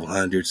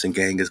 1200s and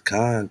Genghis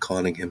Khan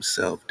calling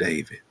himself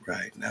David,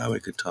 right? Now we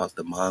could talk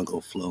the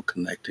Mongol flow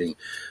connecting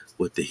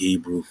with the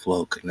Hebrew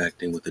flow,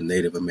 connecting with the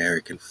Native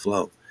American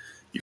flow.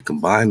 You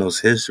combine those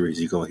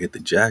histories, you're going to hit the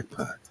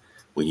jackpot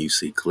when you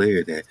see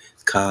clear that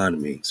Khan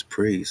means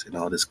priest, and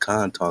all this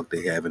Khan talk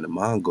they have in the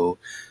Mongol.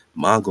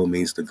 Mongol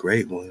means the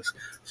great ones.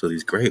 So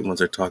these great ones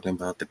are talking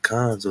about the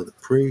Khans or the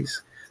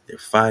priests. They're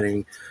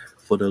fighting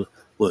for the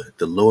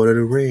Lord of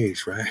the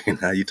Rings, right? And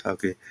now you're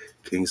talking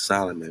King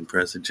Solomon,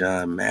 Prester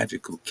John,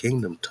 magical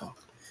kingdom talk.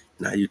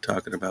 Now you're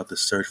talking about the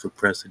search for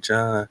Prester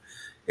John,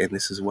 and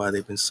this is why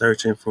they've been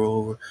searching for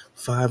over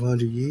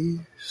 500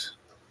 years.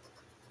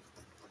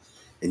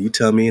 And you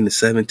tell me in the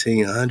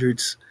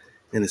 1700s,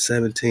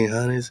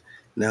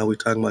 now we're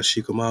talking about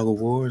CHICORA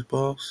wars,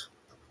 boss?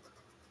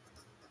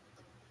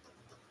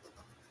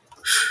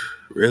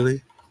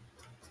 Really?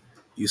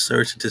 You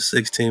search into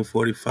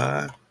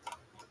 1645?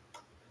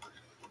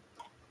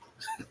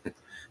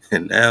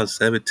 And now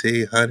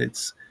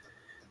 1700s,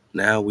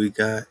 now we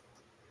got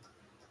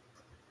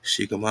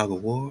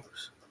CHICORA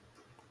wars?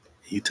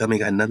 You tell me it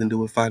got nothing to do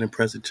with finding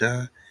President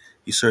John?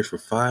 You search for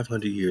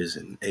 500 years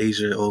in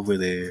Asia over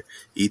there,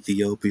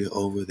 Ethiopia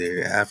over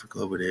there, Africa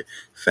over there,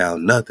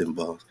 found nothing,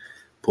 boss.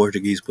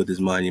 Portuguese put this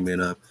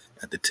monument up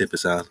at the tip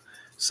of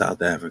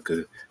South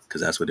Africa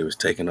because that's where they was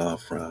taking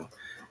off from.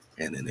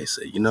 And then they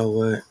said, you know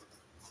what?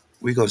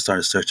 We're going to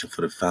start searching for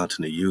the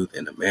Fountain of Youth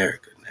in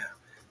America now.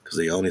 Because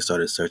they only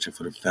started searching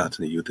for the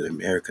Fountain of Youth in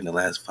America in the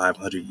last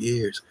 500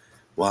 years.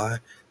 Why?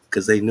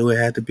 Because they knew it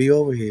had to be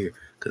over here.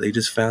 Because they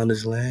just found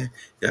this land,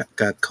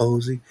 got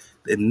cozy.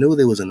 They knew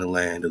they was in the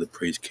land of the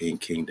priest king,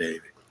 King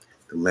David.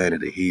 The land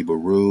of the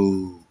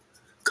Hebrew,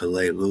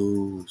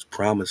 Kalelu's,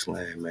 promised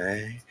land,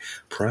 man.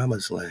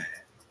 Promised land.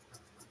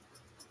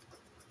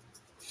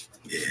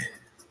 Yeah.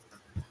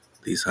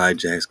 These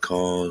hijacks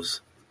caused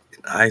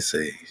an ice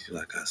age.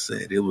 Like I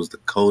said, it was the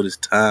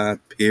coldest time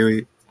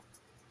period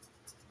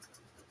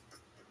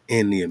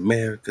in the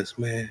Americas,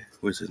 man,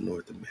 which is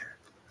North America.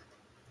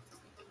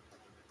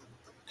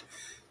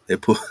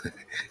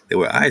 They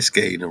were ice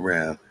skating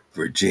around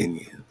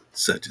Virginia,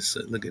 such and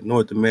such. Look at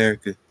North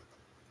America.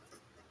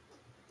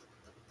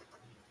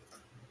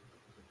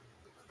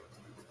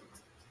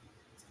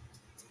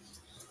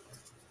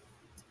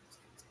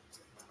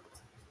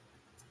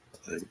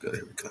 There we go.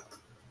 There we go.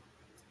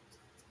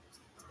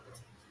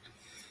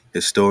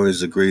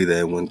 Historians agree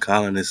that when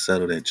colonists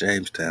settled at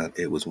Jamestown,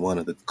 it was one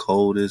of the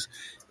coldest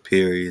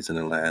periods in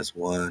the last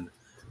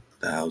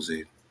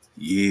 1,000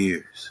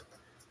 years.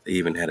 They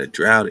even had a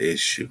drought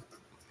issue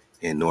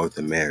in North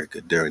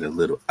America during the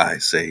Little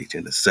Ice Age,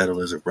 and the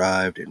settlers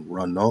arrived in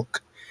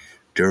Roanoke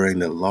during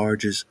the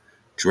largest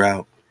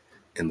drought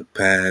in the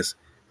past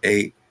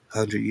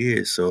 800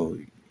 years. So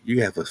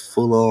you have a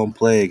full-on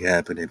plague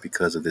happening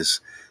because of this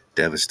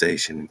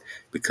devastation,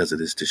 because of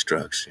this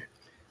destruction.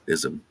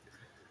 There's a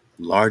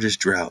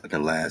largest drought in the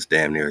last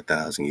damn near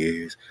 1,000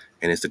 years,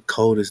 and it's the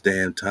coldest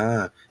damn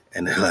time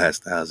in the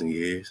last 1,000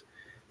 years.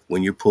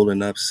 When you're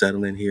pulling up,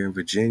 settling here in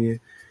Virginia,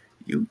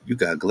 you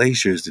got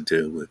glaciers to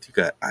deal with. You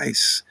got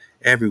ice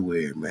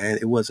everywhere, man.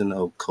 It wasn't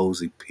no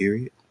cozy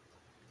period.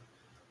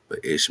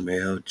 But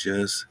Ishmael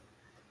just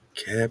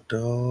kept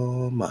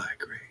on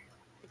migrating.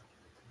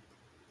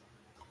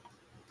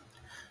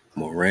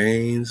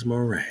 Moraines,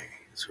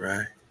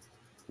 right?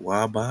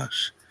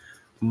 Wabash,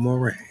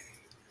 moraine.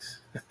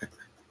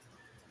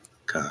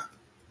 God,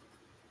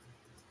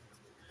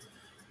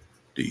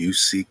 do you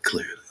see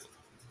clearly?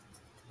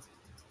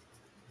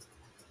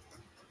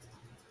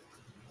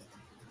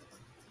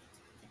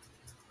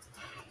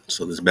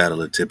 So this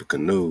battle of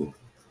Tippecanoe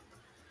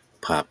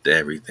popped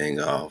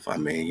everything off. I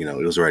mean, it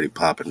was already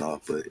popping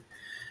off, but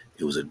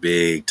it was a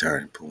big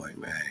turning point,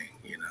 man.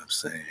 You know what I'm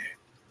saying?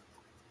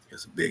 It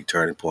was a big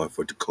turning point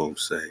for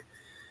Tecumseh.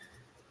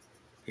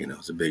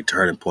 It's a big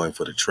turning point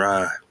for the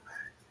tribe.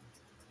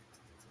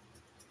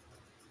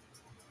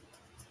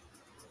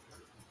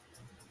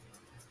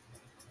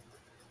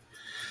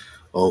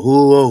 Oh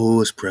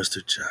who is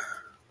Prester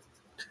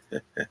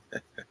John?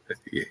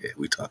 Yeah,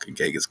 we talking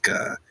Genghis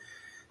Khan.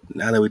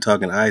 Now that we're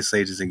talking Ice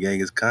Ages and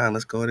Genghis Khan,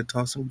 let's go ahead and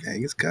talk some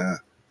Genghis Khan.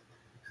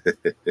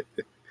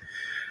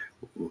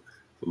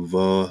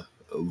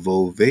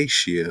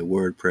 Vovacia,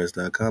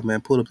 WordPress.com.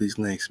 Man, pull up these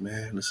links,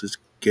 man. Let's just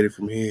get it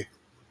from here.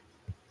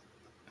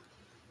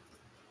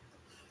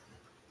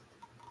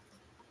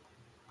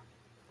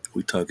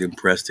 We talking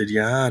Prester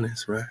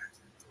Johannes, right?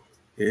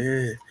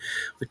 Yeah,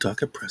 we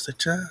talking Prester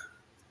John.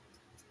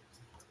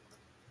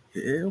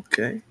 Yeah,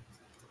 okay,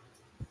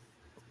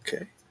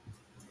 okay.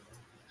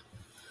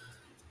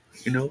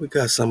 We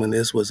got some of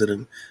this. Was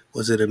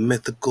it a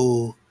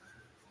mythical?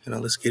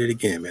 Let's get it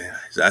again, man.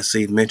 I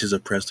seen mentions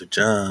of Prester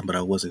John, but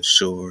I wasn't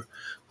sure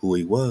who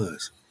he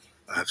was.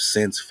 I've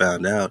since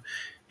found out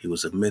he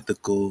was a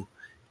mythical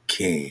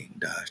king,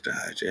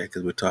 Dodge, yeah,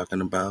 because we're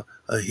talking about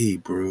a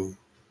Hebrew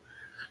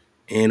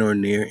in or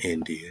near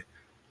India.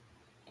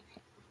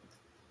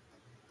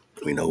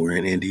 We know we're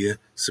in India,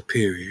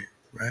 Superior,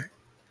 right?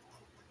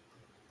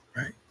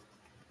 Right?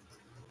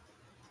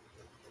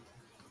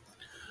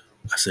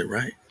 I said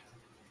right.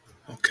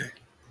 Okay.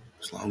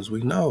 As long as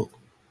we know.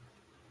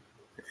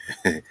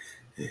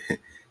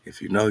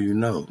 If you know, you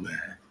know,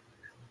 man.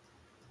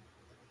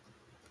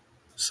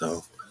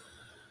 So,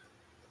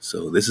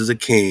 so this is a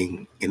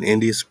king in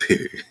India's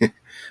period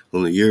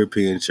whom the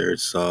European church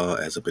saw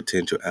as a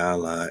potential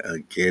ally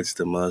against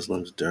the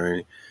Muslims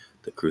during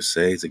the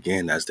Crusades.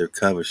 Again, that's their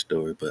cover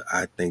story, but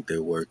I think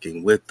they're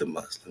working with the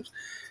Muslims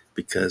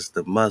because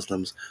the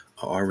Muslims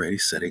are already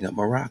setting up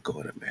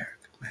Morocco in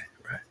America, man,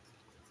 right?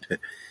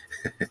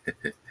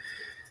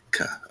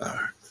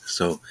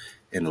 So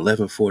in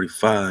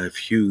 1145,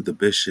 Hugh, the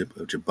bishop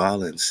of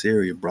Jabala in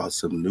Syria, brought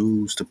some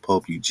news to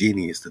Pope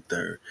Eugenius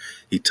III.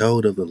 He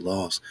told of the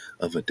loss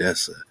of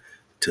Edessa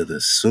to the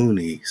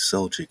Sunni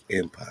Seljuk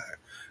Empire,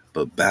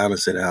 but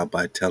balanced it out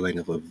by telling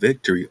of a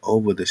victory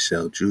over the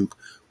Seljuk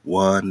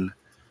won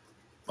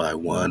by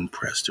one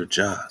Prester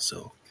John.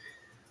 So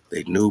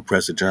they knew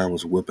Prester John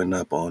was whipping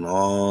up on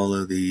all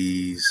of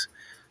these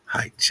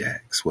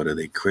hijacks, whether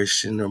they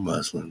Christian or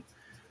Muslim,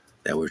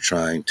 that were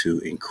trying to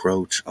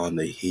encroach on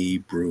the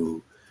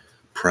Hebrew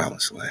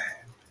promised land,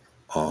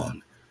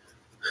 on,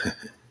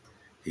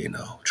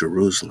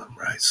 Jerusalem,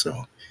 right?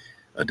 So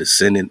a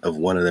descendant of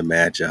one of the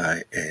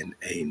Magi and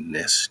a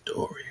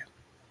Nestorian.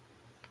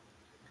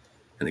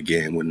 And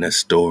again, with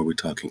Nestor, we're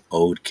talking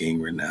old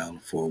king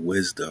renowned for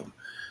wisdom.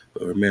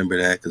 But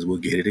remember that because we'll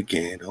get it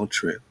again. Don't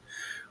trip.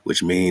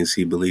 Which means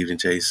he believed in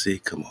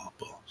JC. Come on,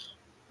 boss.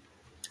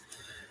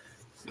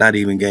 Not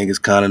even Genghis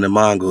Khan and the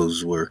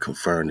Mongols were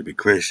confirmed to be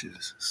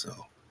Christians.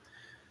 So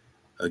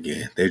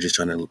again, they're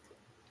trying to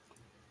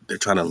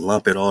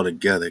lump it all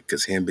together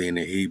because him being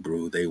a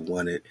Hebrew,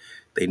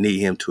 they need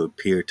him to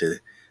appear to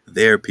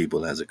their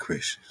people as a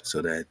Christian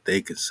so that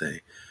they could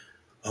say,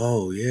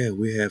 oh, yeah,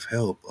 we have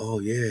help. Oh,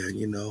 yeah,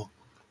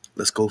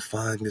 let's go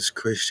find this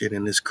Christian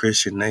in this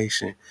Christian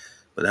nation.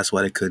 But that's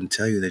why they couldn't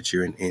tell you that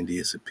you're in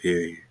India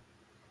Superior,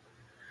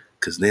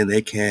 because then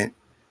they can't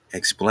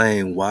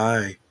explain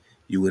why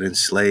you would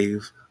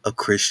enslave a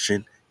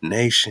Christian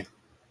nation.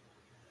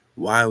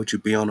 Why would you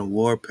be on a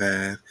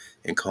warpath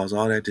and cause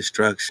all that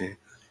destruction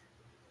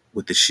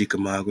with the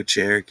Chickamauga,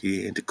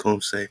 Cherokee, and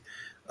Tecumseh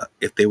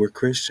if they were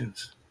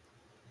Christians?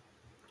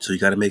 So you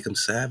got to make them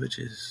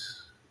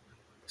savages,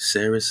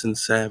 Saracen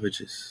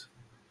savages.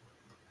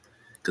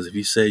 Because if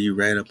you say you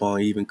ran up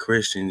on even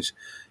Christians,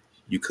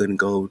 you couldn't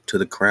go to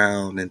the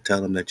crown and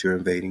tell them that you're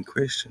invading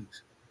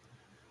Christians.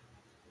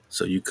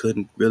 So you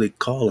couldn't really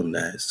call them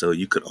that. So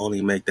you could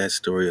only make that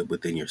story up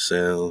within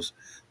yourselves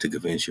to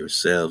convince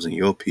yourselves and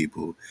your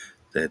people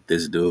that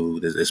this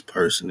dude, this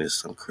person is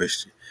some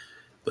Christian.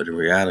 But in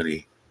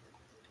reality,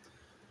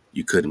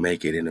 you couldn't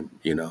make it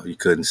you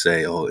couldn't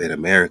say, oh, in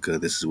America,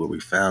 this is where we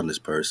found this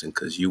person,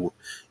 because you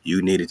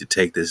needed to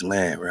take this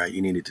land, right?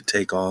 You needed to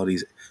take all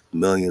these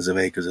millions of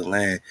acres of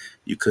land.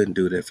 You couldn't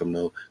do that from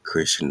no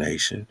Christian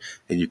nation,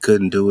 and you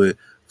couldn't do it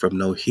from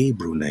no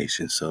Hebrew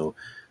nation. So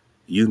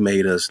you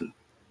made us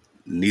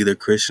neither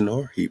Christian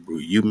or Hebrew.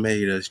 You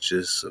made us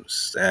just some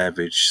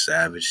savage,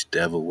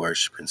 devil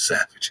worshiping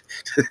savage,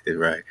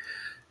 right?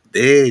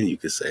 Then you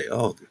could say,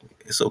 oh,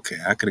 it's okay.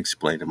 I can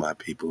explain to my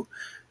people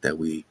that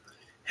we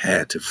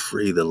had to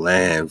free the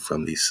land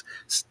from these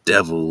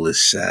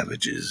devilish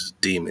savages,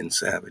 demon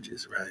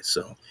savages, right?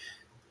 So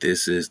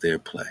this is their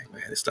play,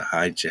 man. It's the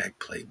hijack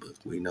playbook.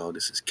 We know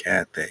this is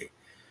Cathay.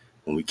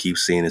 When we keep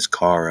seeing this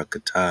Kara,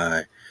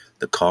 Katai,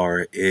 the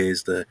Kara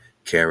is the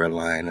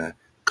Carolina.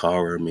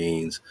 Kara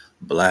means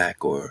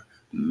black or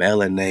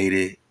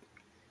melanated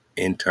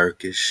in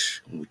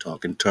Turkish. We're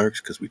talking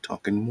Turks because we're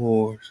talking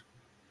Moors.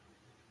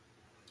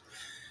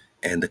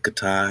 And the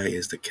Katai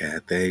is the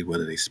Cathay,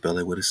 whether they spell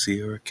it with a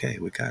C or a K.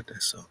 We got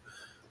that. So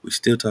we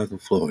still talking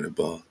Florida,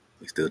 ball.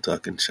 We still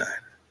talking China.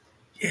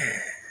 Yeah,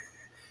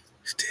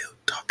 still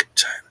talking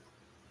China.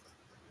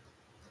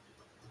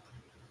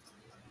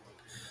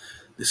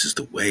 This is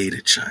the way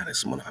to China.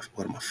 It's one of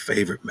my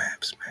favorite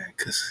maps, man,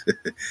 because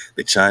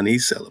the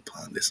Chinese sell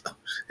upon this.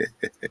 This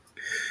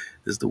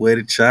is the way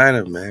to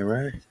China, man,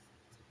 right?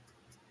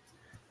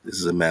 This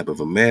is a map of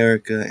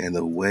America and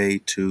the way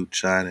to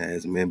China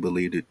as men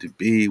believed it to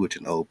be, which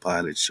an old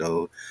pilot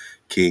showed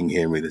King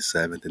Henry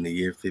VII in the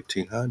year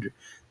 1500.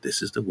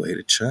 This is the way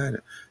to China.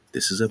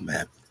 This is a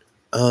map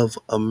of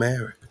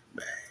America,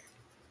 man.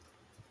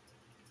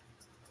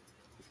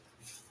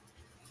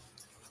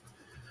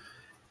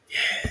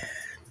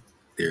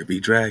 There be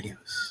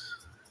dragons.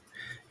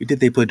 You think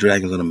they put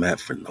dragons on a map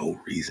for no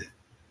reason?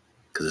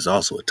 Because there's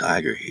also a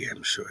tiger here.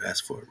 I'm sure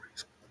that's for a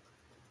reason.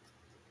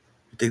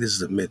 You think this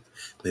is a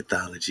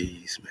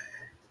mythologies, man?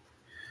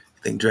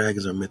 You think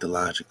dragons are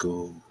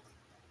mythological?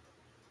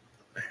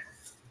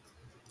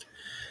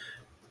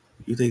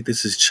 You think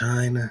this is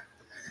China?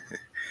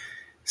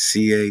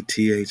 Cathay,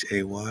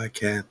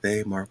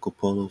 Cathay. Marco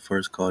Polo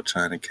first called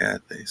China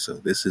Cathay. So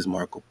this is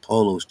Marco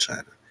Polo's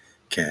China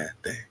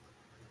Cathay.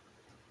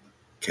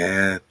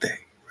 Cathay,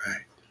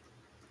 right?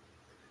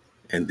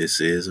 And this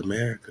is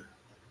America.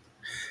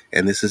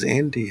 And this is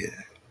India.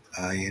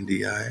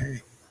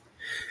 India.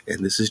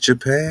 And this is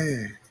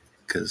Japan.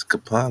 Because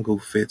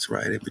Kapangu fits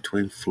right in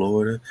between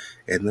Florida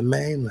and the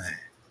mainland.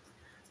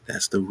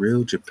 That's the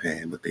real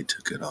Japan, but they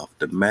took it off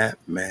the map,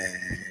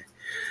 man.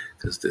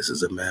 Because this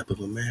is a map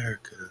of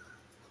America.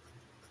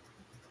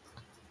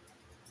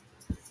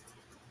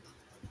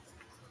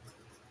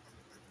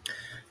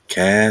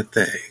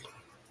 Cathay.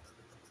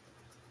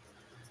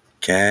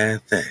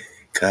 Cathay.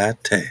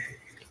 Cathay.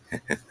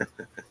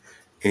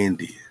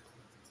 India.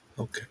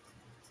 Okay.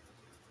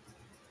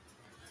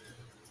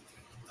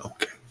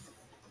 Okay.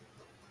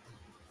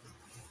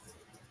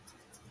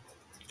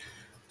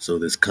 So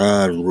this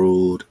Khan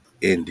ruled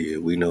India.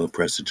 We know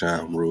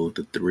Prester ruled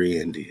the three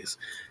Indias.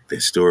 The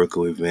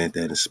historical event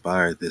that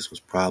inspired this was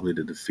probably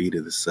the defeat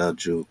of the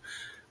Seljuk.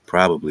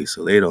 Probably.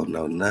 So they don't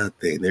know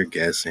nothing. They're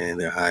guessing.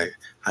 They're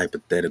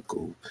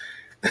hypothetical.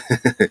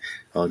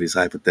 All these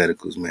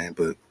hypotheticals, man.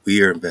 But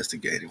we are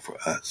investigating for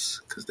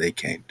us because they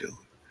can't do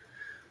it.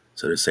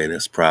 So they're saying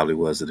this probably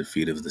was the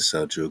defeat of the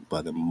Seljuk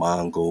by the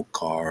Mongol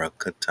Kara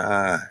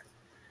Katai.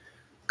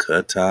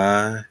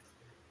 Katai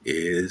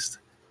is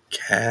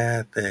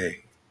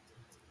Cathay.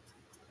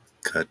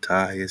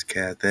 Katai is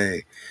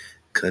Cathay.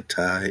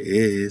 Katai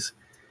is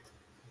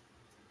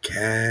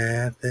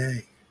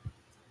Cathay.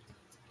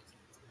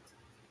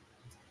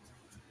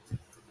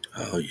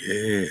 Oh,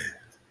 yeah.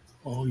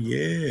 Oh,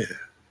 yeah.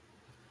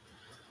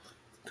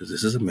 Because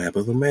this is a map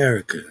of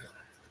America.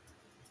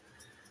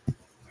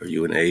 Are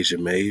you an Asia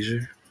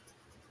Major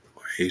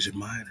or Asia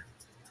Minor?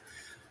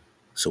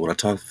 So when I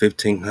talk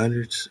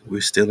 1500s,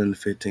 we're still in the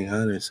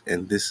 1500s,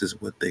 and this is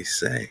what they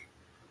say.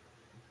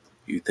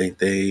 You think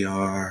they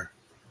are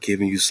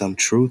giving you some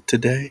truth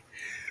today?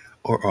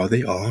 Or are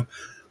they all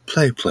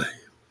play?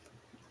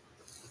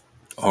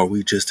 Are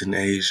we just in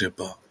Asia,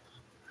 but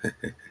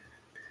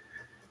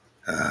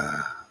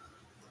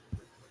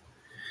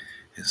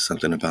it's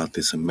something about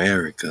this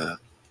America.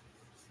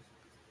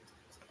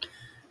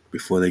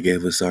 Before they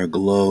gave us our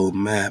globe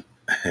map,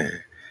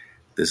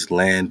 this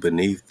land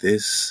beneath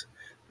this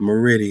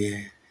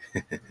meridian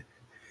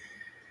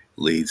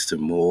leads to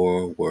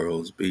more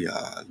worlds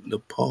beyond the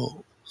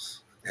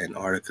poles.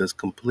 Antarctica's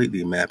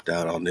completely mapped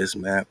out on this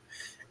map.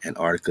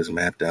 Antarctica's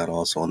mapped out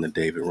also on the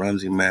David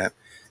Ramsey map.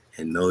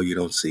 And no, you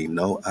don't see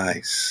no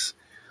ice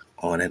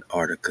on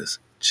Antarctica's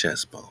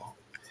chest bone.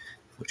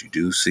 But you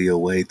do see a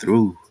way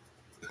through.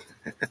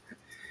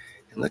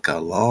 And look how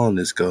long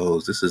this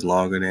goes. This is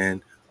longer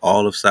than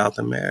all of South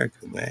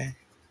America, man.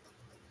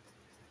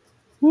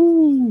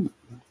 Woo!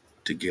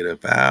 To get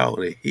up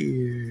out of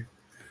here.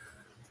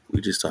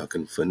 We just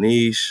talking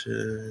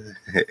Phoenicia.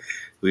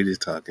 We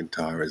just talking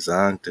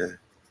Tarzanta.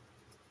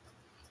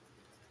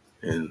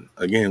 And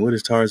again, what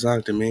does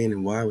Tarzanta mean,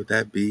 and why would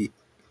that be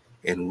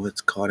in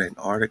what's called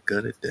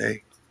Antarctica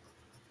today?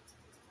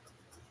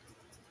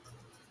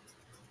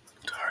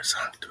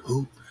 Tarzanta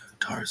who?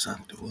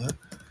 Tarzanta what?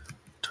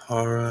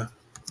 Tarzanta.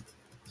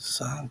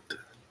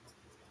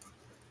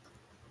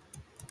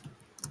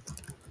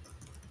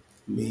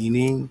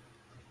 Meaning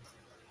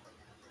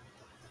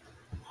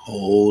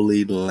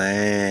holy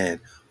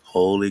land,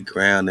 holy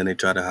ground. Then they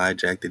try to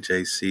hijack the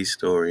JC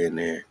story in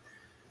there.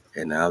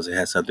 And now it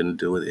has something to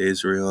do with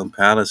Israel and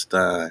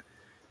Palestine.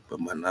 But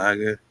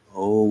Managa,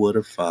 oh, what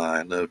a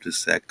find. Love to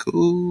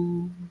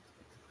Saku.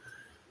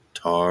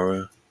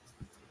 Tara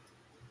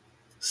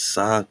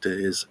Santa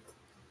is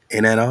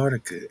in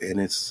Antarctica,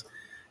 and it's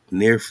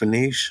near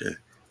Phoenicia.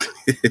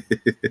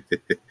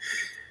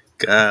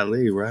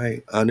 Golly,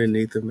 right?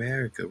 Underneath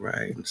America,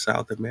 right? In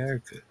South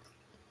America.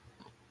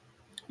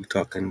 We're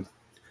talking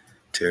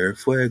Terra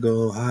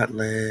Fuego,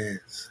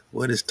 Hotlands.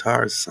 What is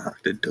Tara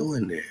Santa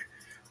doing there?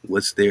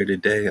 What's there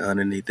today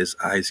underneath this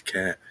ice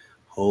cap?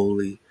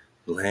 Holy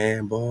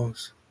Land,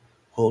 boss.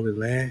 Holy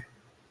Land.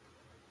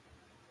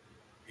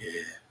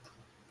 Yeah.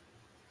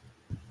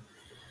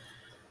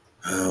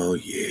 Oh,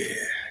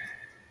 yeah.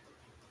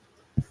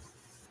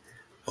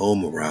 Oh,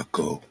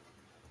 Morocco.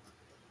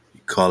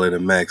 You call it a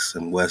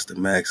Maxim,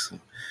 Western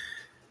Maxim.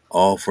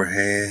 All for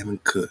ham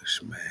and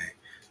kush, man.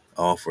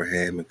 All for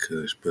ham and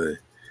kush. But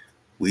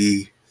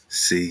we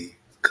see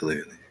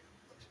clearly.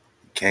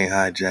 You can't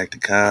hijack the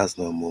cons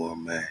no more,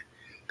 man.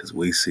 Because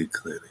we see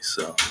clearly.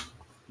 So,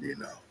 you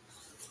know.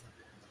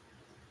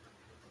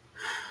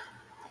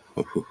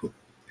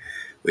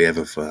 We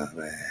having fun,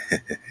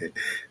 man.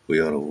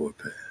 We on a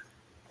warpath.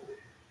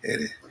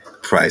 And the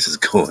price is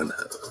going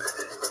up.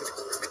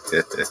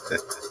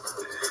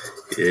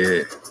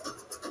 Yeah.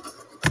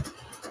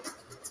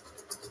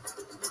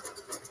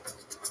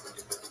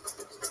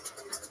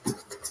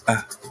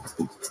 Ah,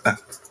 ooh, ah,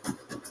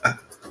 ah.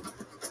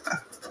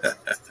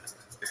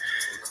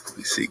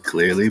 We see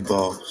clearly,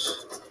 boss.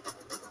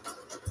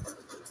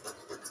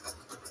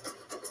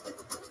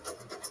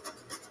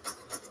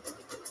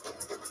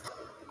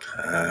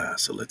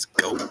 So let's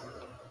go.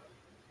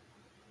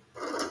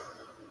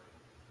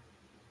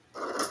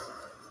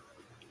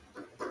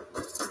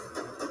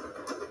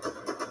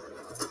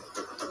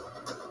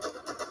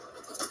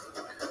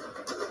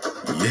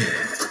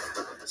 Yeah.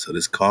 So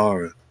this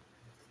car,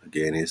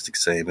 again, is the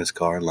same as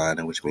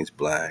Carolina, which means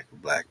black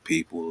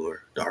people,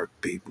 or dark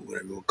people,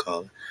 whatever you want to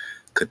call it.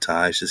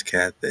 Katash is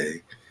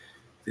Cathay.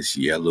 This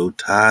yellow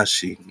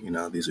Tashi,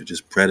 these are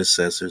just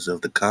predecessors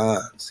of the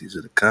Khans. These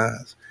are the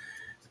Khans,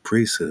 the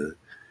priesthood,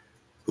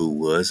 who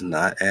was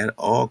not at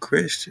all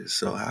Christian.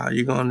 So how are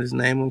you going to just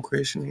name them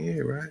Christian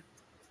here, right?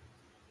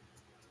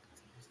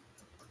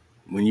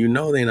 When you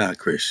know they're not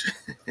Christian.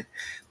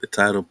 The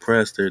title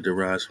Prester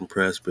derives from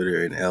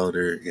presbyter and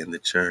elder in the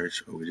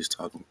church, or we're just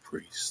talking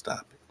priest.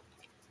 Stop it.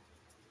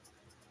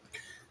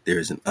 There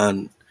is an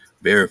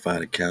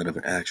unverified account of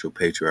an actual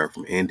patriarch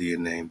from India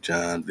named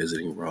John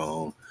visiting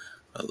Rome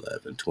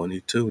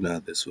 1122. Now,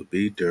 this would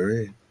be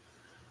during,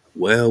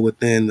 well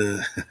within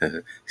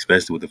the,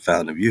 especially with the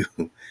Fountain of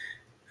Youth,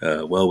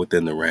 well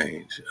within the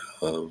range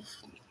of,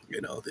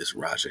 this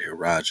Raja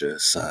Hiraja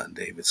son,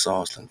 David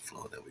Soslan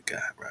flow that we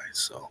got, right?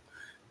 So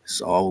it's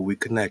all what we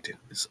connected.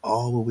 It's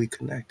all what we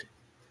connected.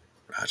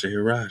 Raja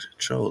Hiraja,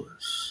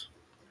 Cholas,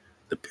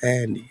 the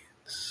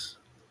Pandians,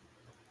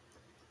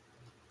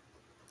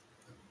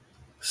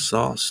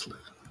 Soslan,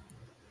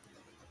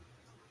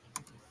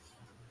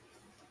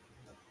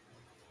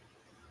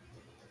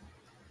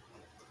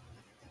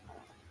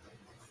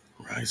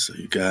 right? So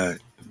you got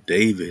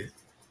David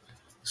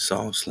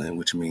Soslan,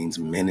 which means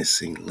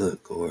menacing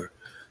look or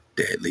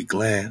deadly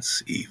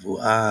glance,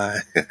 evil eye.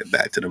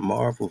 Back to the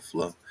Marvel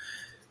flow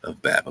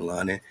of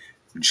Babylon and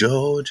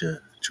Georgia.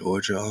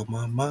 Georgia on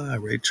my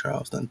mind. Ray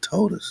Charles done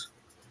told us.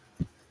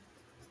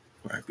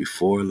 Right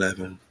before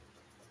 11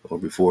 or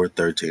before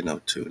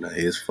 1302. Now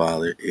his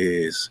father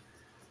is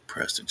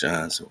Prester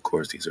John. So of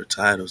course these are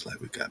titles like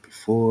we got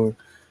before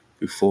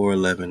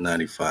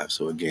 1195.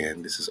 So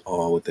again, this is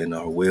all within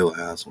our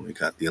wheelhouse. When we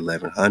got the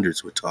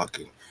 1100s, we're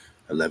talking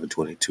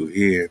 1122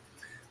 here,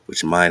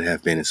 which might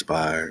have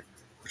inspired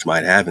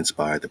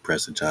the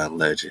Prester John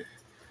legend,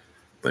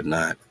 but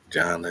not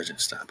John Legend.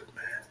 Stop it,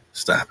 man.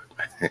 Stop it,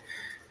 man.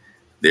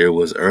 There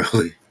was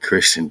early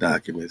Christian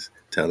documents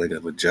telling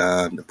of a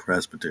John the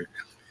Presbyter,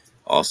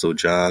 also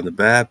John the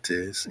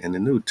Baptist in the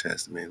New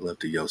Testament. Love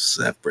to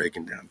Yosef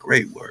breaking down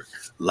great work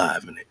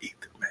live in the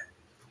ether, man.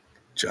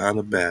 John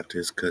the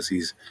Baptist, because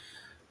he's,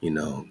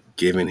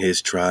 giving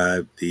his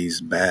tribe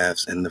these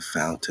baths in the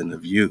fountain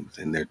of youth,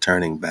 and they're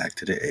turning back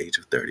to the age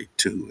of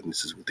 32. And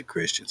this is what the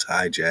Christians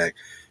hijacked,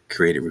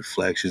 created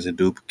reflections and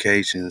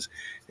duplications,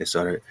 and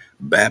started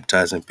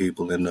baptizing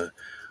people in the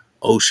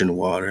ocean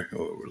water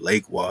or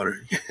lake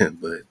water.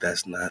 But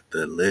that's not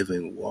the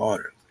living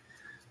water.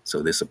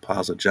 So this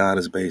Apostle John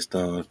is based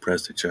on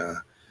Prester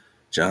John.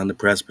 John the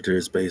Presbyter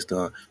is based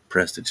on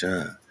Prester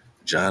John.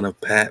 John of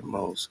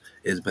Patmos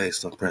is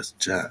based on Prester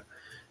John.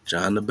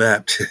 John the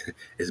Baptist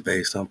is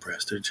based on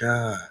Prester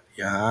John.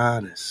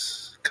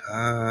 Johannes.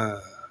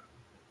 God.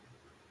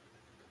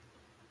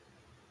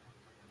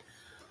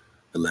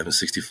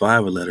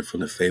 1165, a letter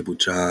from the fabled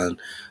John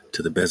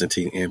to the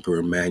Byzantine Emperor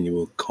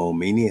Emmanuel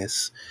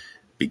Comnenus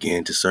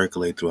began to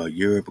circulate throughout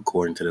Europe.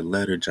 According to the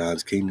letter,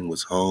 John's kingdom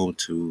was home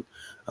to,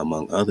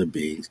 among other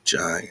beings,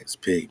 giants,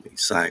 pygmies,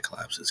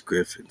 cyclopses,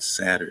 griffins,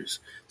 satyrs.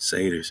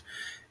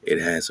 It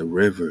has a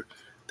river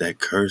that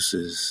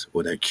cures,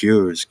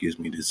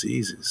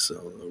 diseases.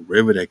 So a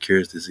river that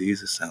cures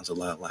diseases sounds a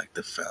lot like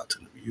the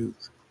fountain of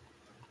youth.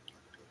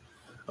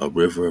 A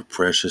river of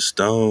precious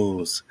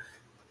stones,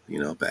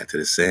 back to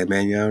the San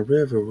Manuel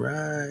River,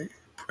 right?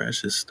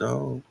 Precious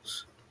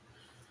stones.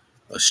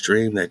 A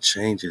stream that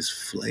changes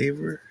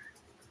flavor.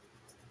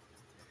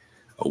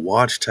 A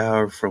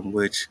watchtower from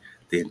which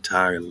the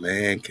entire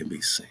land can be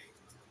seen.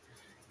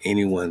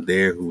 Anyone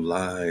there who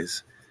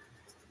lies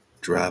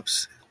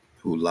drops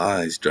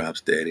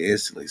dead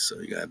instantly. So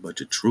you got a bunch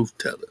of truth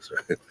tellers,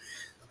 right?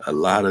 A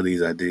lot of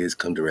these ideas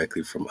come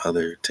directly from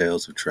other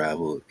tales of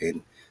travel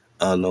in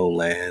unknown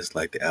lands,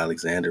 like the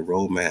Alexander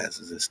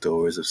romances and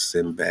stories of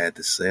Sinbad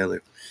the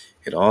Sailor.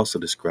 It also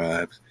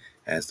describes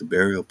as the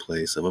burial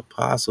place of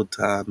Apostle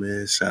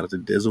Thomas. Shout out to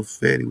Dizzle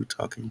Fetty, we're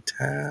talking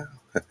town.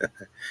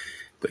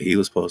 But he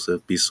was supposed to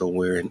be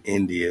somewhere in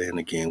India, and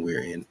again,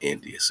 we're in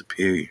India.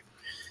 Superior,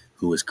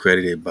 who is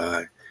credited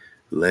by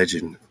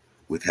legend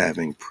with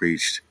having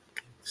preached,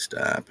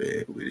 stop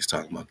it, we're just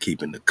talking about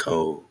keeping the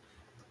code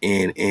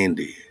in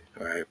India,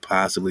 right?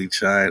 Possibly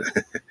China.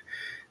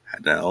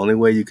 The only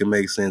way you can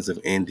make sense of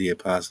India,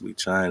 possibly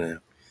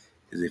China,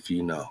 is if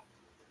you know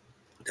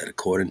that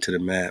according to the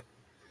map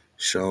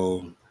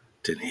shown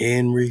to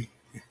Henry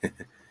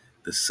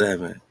the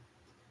Seventh,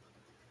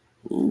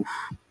 oof,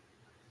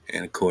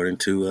 and according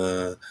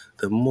to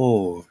the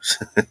Moors,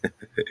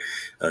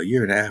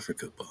 you're in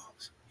Africa,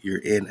 boss. You're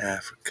in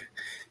Africa.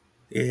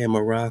 Yeah,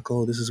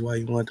 Morocco. This is why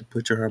you want to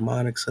put your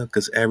harmonics up,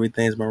 because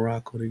everything's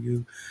Morocco to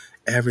you.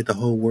 The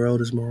whole world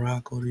is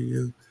Morocco to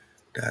you.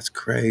 That's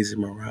crazy,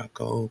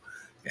 Morocco.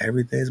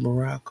 Everything's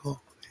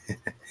Morocco.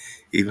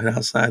 Even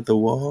outside the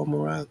wall,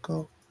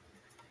 Morocco.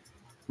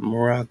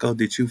 Morocco,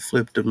 did you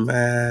flip the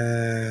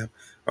map?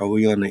 Are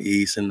we on the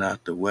east and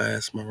not the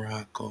west,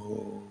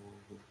 Morocco?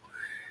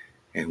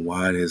 And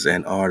why is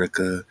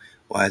Antarctica,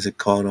 why is it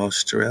called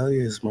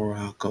Australia's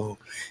Morocco?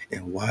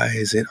 And why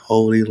is it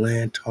Holy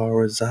Land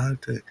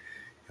Tarazanta?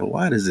 And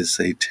why does it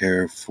say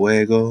Terra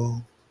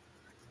Fuego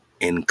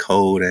in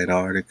cold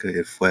Antarctica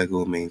if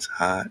fuego means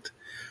hot?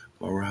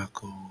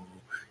 Morocco,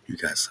 you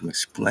got some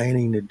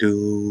explaining to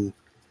do.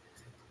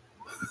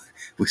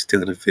 We're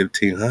still in the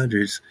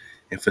 1500s.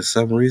 And for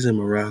some reason,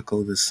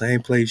 Morocco, the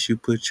same place you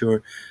put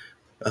your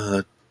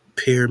uh,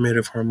 pyramid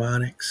of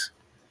harmonics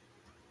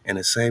and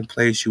the same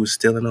place you were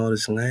stealing all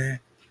this land,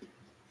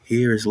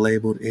 here is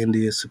labeled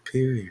India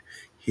Superior.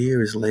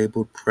 Here is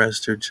labeled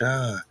Prester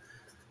John.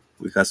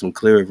 We got some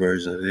clearer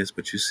version of this,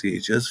 but you see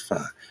it just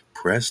fine.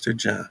 Prester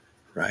John,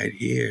 right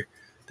here.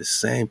 The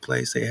same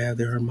place they have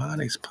their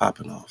harmonics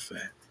popping off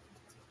at.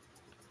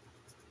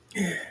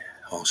 Yeah,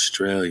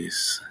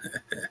 Australia's.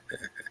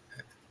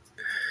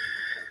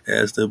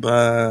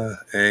 Esteban.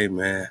 Hey,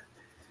 man.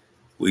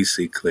 We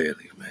see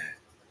clearly, man.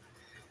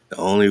 The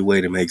only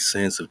way to make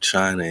sense of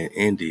China and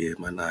India,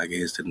 my naga,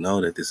 is to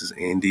know that this is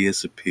India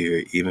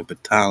Superior. Even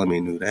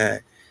Ptolemy knew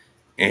that.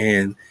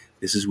 And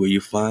this is where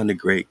you find the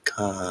great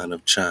Khan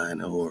of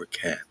China, or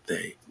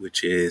Cathay,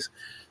 which is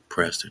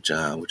Prester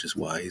John, which is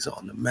why he's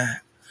on the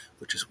map.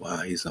 Which is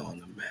why he's on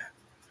the map.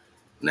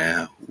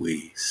 Now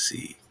we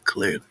see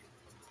clearly,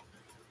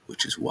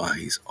 which is why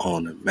he's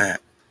on the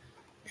map.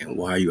 And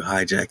why are you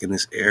hijacking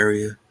this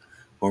area,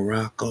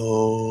 Morocco?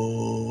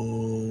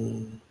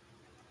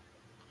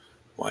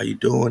 Why you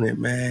doing it,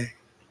 man?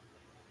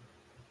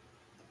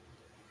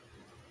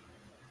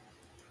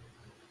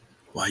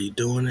 Why you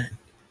doing it?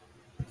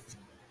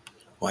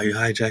 Why you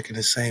hijacking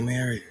the same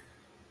area?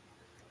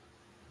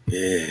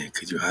 Yeah,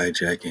 because you're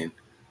hijacking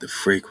the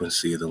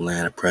frequency of the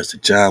land of Prester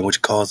John,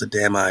 which caused the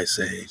damn ice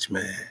age,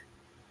 man.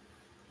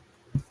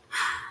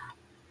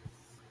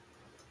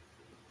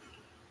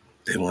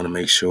 They want to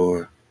make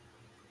sure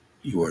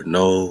you are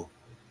no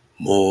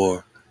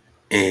more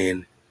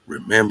in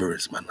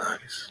remembrance, my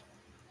niggas.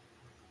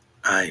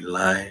 I ain't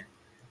lying.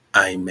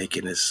 I ain't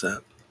making this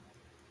up.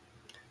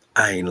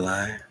 I ain't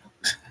lying.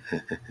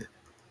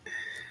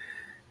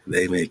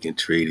 They making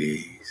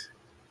treaties.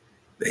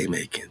 They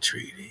making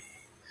treaties.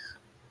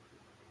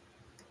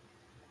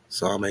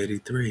 Psalm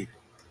 83.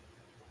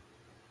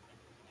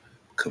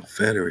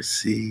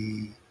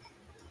 Confederacy.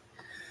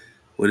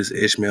 What does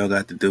Ishmael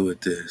got to do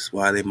with this?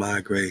 Why are they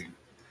migrating?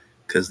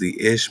 Because the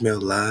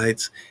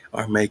Ishmaelites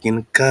are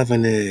making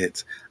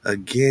covenants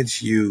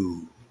against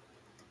you.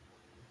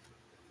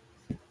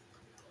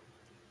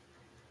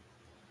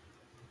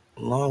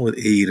 Along with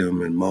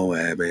Edom and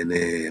Moab and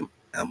them,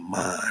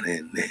 Ammon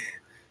and them,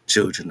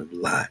 children of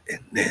Lot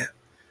and them,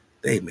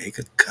 they make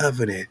a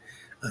covenant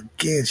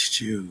against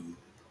you.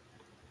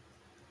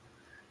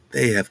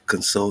 They have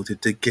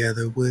consulted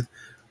together with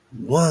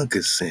one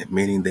consent,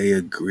 meaning they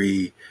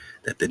agree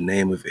that the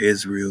name of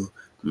Israel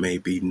may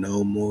be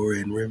no more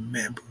in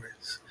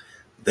remembrance.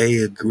 They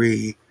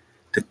agree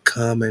to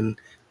come and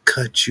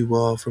cut you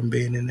off from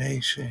being a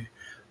nation.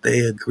 They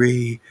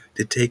agree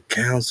to take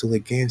counsel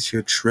against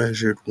your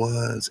treasured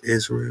ones,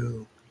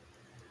 Israel.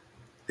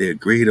 They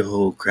agree to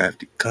hold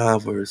crafty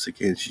converse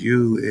against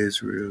you,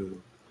 Israel.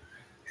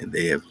 And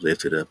they have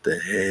lifted up the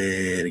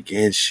head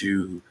against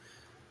you,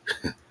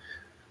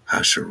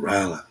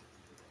 Hasharallah.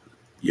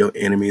 Your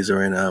enemies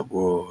are in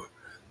uproar,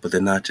 but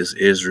they're not just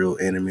Israel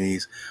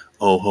enemies.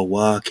 Oh,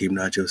 HaWah, keep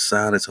not your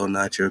silence, hold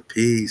not your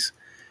peace.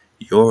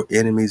 Your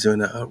enemies are in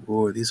the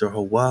uproar. These are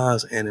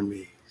HaWah's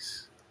enemies.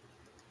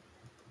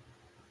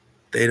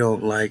 They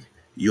don't like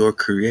your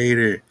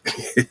creator.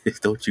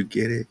 Don't you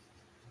get it?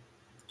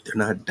 They're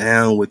not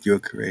down with your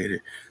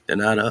creator. They're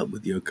not up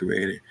with your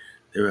creator.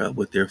 They're up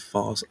with their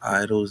false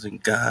idols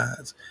and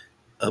gods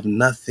of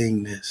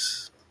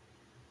nothingness.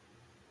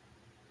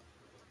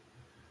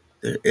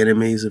 They're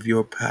enemies of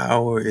your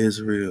power,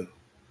 Israel,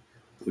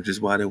 which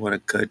is why they want to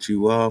cut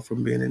you off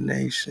from being a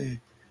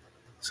nation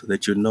so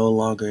that you're no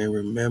longer in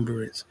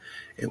remembrance.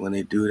 And when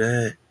they do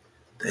that,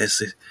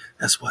 that's it.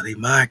 That's why they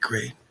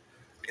migrate.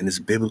 And this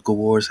biblical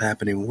war is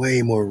happening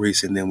way more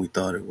recent than we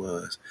thought it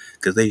was,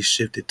 because they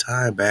shifted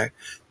time back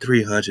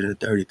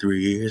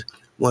 333 years,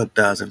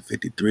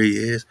 1,053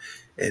 years,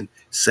 and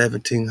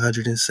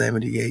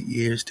 1,778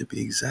 years to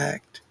be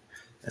exact.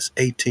 That's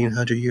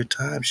 1,800-year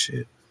time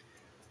shift.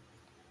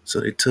 So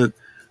they took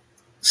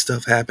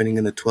stuff happening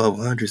in the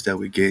 1200s that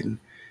we're getting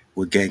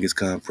with Genghis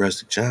Khan,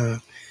 Prester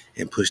John,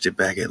 and pushed it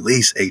back at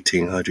least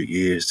 1,800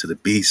 years to the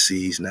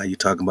BCs. Now you're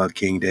talking about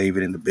King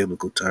David in the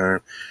biblical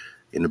term,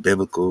 in the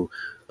biblical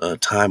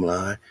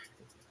timeline,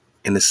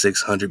 in the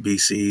 600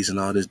 BCs and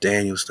all this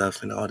Daniel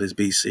stuff and all this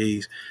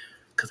BCs,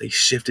 because they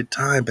shifted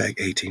time back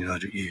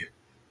 1,800 years.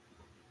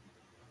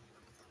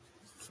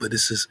 But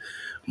this is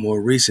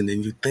more recent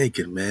than you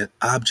thinking, man.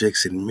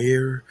 Objects in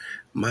mirror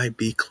might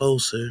be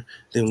closer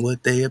than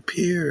what they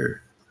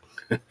appear.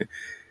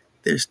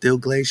 There's still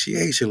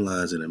glaciation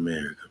lines in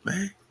America,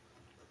 man.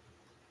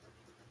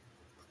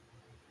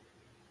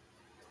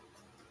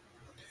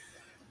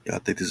 Y'all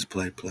think this is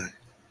play?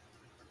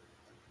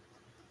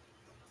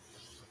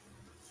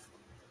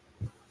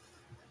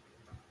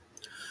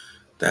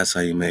 That's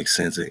how you make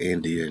sense of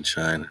India and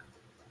China.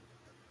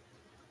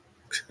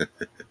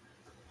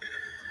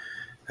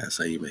 That's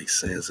how you make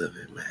sense of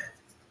it, man.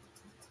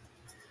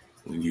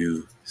 When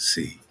you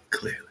see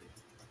clearly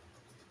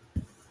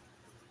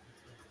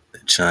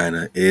that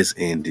China is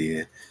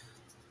India,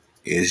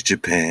 is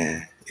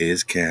Japan,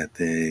 is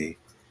Cathay,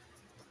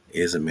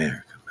 is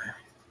America, man.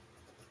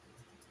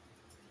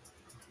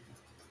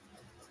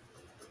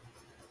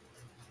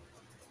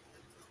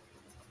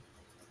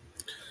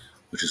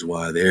 Which is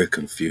why they're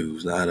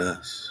confused, not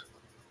us.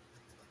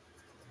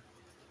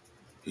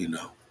 You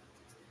know,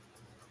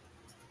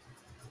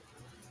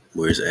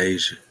 where's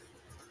Asia?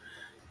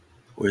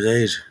 Where's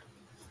Asia?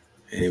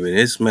 And even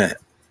this map,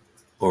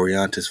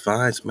 Orientis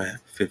finds map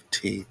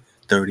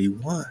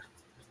 1531,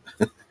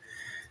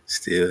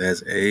 still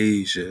has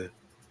Asia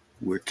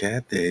where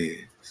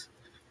Cathay is.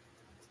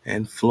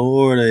 And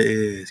Florida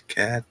is.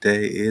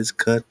 Cathay is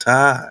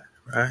Qatar,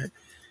 right?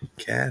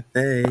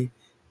 Cathay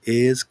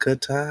is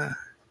Qatar.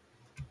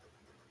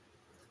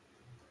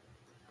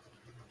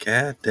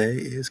 Cathay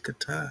is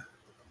Qatar.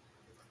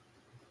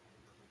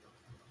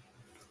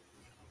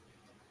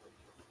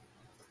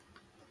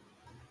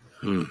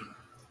 Hmm.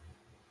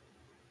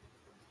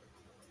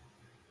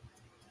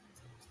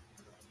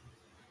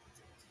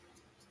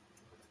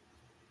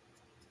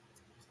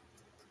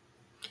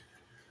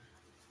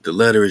 The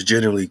letter is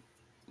generally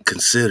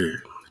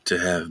considered to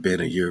have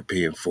been a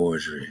European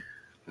forgery.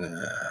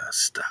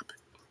 Stop it.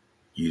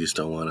 You just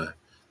don't want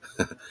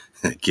to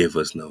give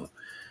us no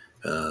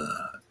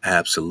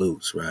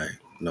absolutes, right?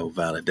 No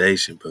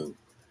validation, but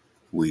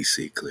we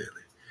see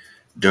clearly.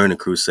 During the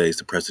Crusades,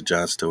 the Prester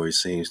John story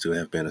seems to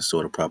have been a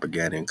sort of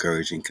propaganda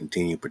encouraging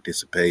continued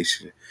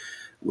participation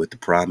with the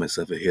promise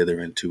of a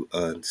hitherto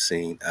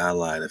unseen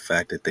ally. The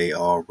fact that they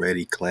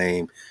already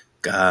claimed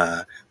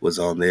God was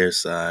on their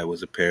side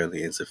was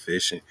apparently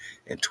insufficient.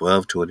 In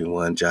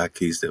 1221, Jacques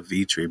de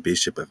Vitry,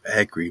 Bishop of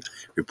Acre,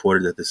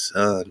 reported that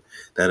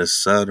a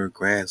son or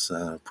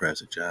grandson of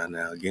Prester John,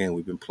 now again,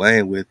 we've been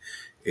playing with,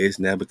 is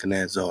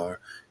Nebuchadnezzar,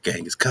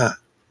 Genghis Khan.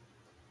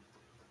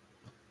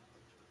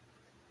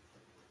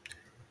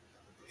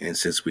 And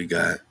since we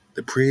got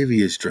the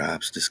previous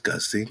drops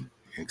discussing,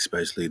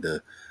 especially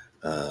the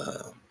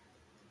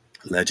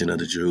Legend of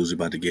the Jews, we're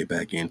about to get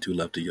back into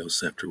Love to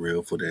Yosef the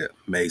Real for the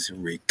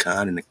amazing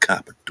recon and the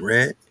copper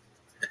thread.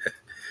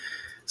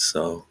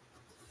 So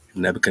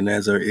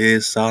Nebuchadnezzar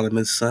is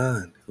Solomon's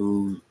son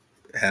who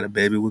had a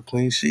baby with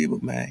Queen Sheba,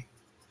 man,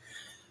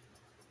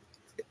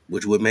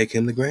 which would make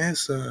him the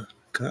grandson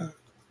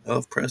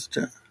of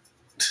Prester,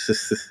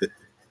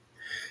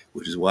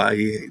 which is why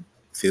he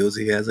feels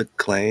he has a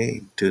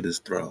claim to this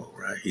throne,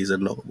 right? He's a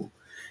noble.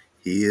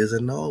 He is a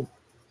noble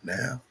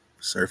now,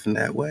 surfing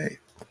that wave.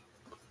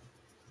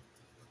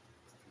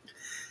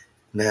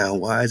 Now,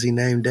 why is he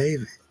named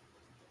David?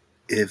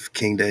 If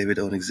King David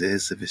don't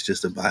exist, if it's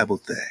just a Bible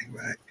thing,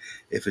 right?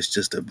 If it's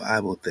just a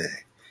Bible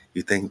thing,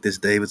 you think this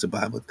David's a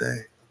Bible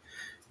thing?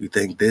 You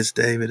think this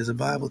David is a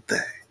Bible thing?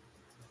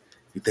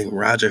 You think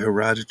Raja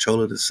Haraja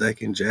Chola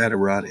II,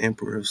 Jadaron,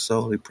 Emperor of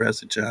Soli,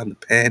 Prester John the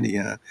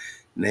Pantheon,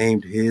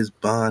 named his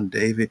bond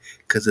David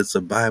because it's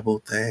a Bible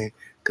thing,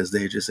 because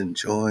they're just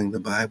enjoying the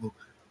Bible?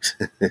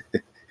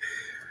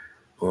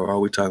 Or are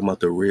we talking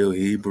about the real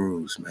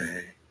Hebrews,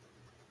 man,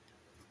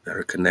 that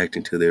are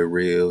connecting to their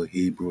real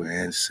Hebrew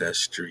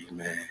ancestry,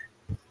 man?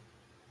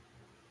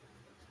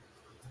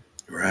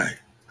 Right.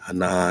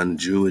 Hanan,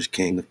 Jewish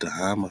king of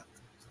Tehama.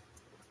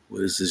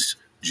 What is this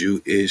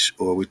Jewish,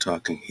 or are we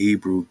talking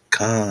Hebrew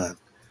Khan?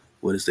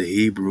 What does the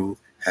Hebrew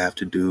have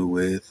to do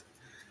with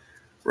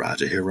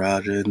Raja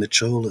Hiraja and the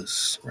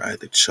Cholas, right?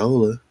 The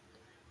Chola,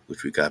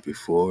 which we got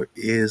before,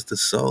 is the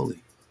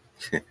Soli.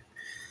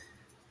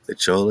 The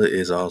Chola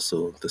is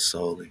also the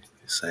Soli,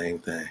 same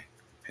thing.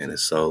 And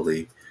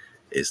Asoli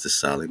is the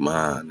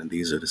Soliman. And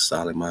these are the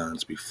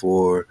Solimans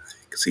before,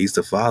 because he's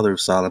the father of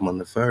Solomon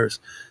the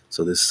first.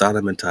 So this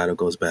Solomon title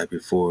goes back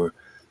before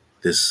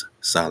this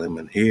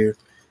Solomon here.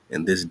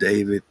 And this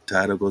David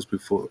title goes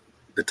before,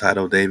 the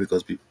title David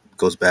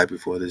goes back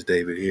before this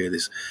David here.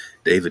 This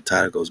David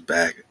title goes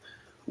back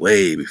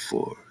way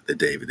before the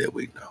David that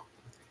we know,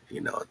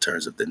 in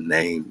terms of the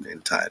name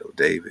and title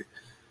David.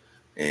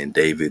 And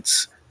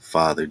David's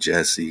father,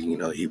 Jesse,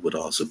 he would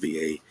also be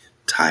a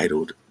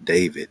titled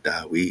David,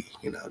 Dawi,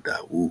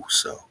 Dawu.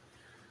 So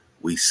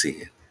we see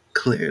it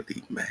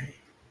clearly, man.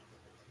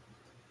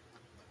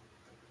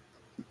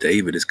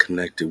 David is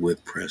connected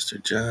with Prester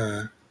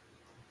John.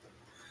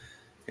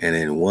 And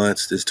then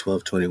once this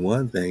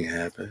 1221 thing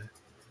happened,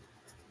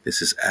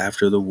 this is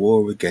after the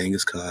war with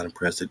Genghis Khan and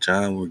Prester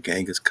John, where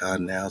Genghis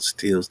Khan now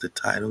steals the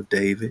title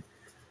David.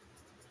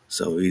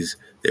 So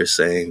they're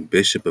saying,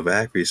 Bishop of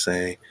Acre is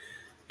saying,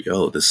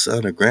 yo, the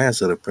son or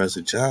grandson of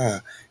Prester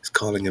John is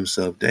calling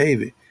himself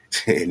David,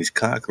 and he's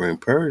conquering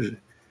Persia.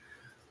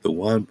 The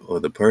one,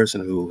 or the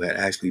person who had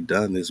actually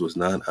done this, was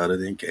none other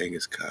than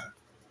Genghis Khan.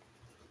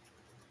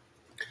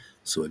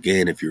 So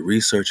again, if you're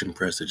researching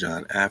Prester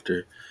John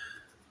after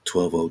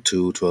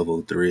 1202,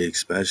 1203,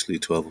 especially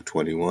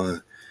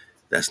 1221,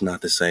 that's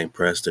not the same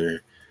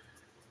Prester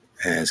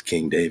as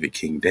King David.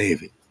 King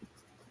David,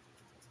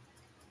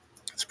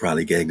 it's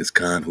probably Genghis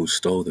Khan who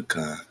stole the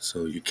Khan.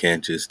 So you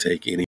can't just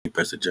take any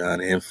Prester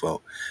John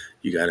info.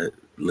 You got to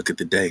look at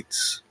the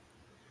dates.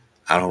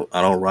 I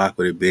don't rock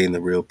with it being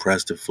the real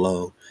Prester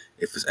flow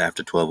if it's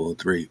after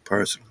 1203,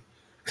 personally.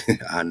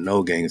 I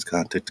know Genghis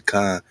Khan took the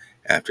Khan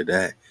after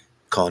that,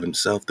 called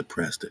himself the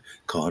Prester,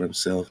 called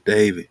himself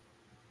David,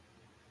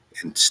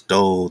 and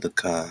stole the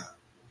Khan,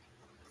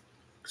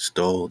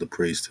 stole the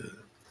priesthood,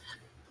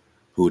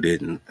 who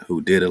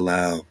did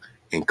allow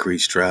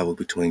increased travel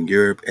between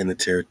Europe and the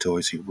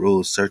territories he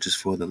ruled. Searches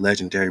for the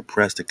legendary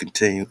Prester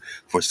continue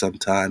for some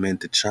time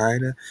into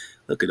China.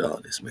 Look at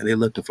all this, man. They're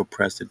looking for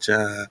Prester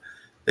John.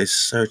 They're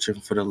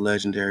searching for the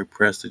legendary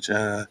Prester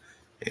John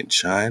in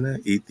China,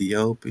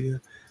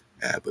 Ethiopia,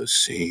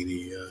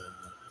 Abyssinia.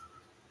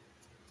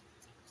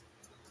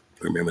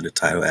 Remember, the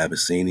title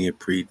Abyssinia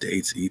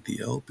predates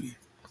Ethiopia.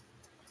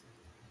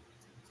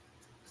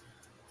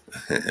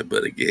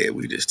 But again,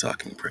 we just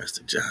talking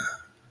Prester John.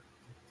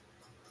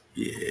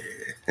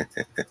 Yeah.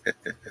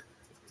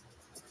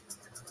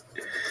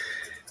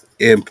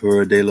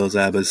 Emperor de los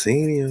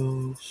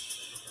Abyssinios.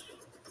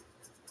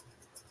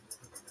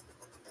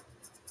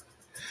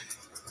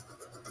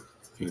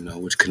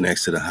 Which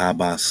connects to the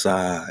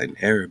Habasa in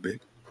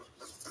Arabic,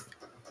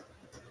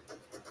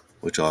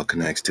 which all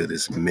connects to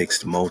this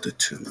mixed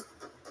multitude.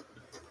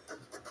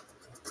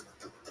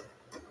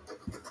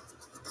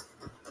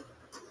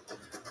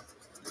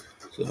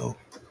 So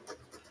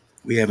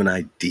we have an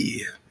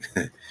idea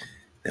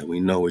that we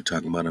know we're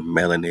talking about a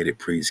melanated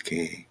priest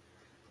king,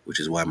 which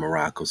is why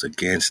Morocco's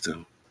against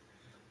him.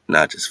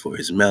 Not just for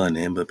his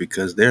melanin, but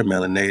because they're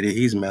melanated,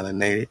 he's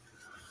melanated.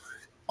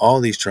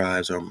 All these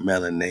tribes are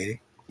melanated,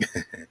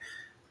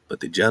 but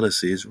the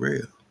jealousy is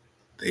real.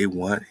 They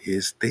want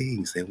his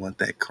things. They want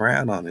that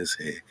crown on his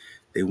head.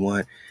 They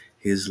want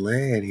his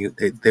land.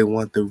 They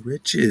want the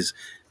riches.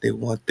 They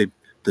want the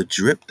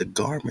drip, the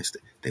garments.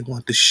 They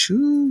want the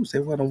shoes. They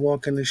want to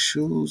walk in the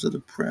shoes of the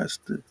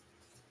Prester.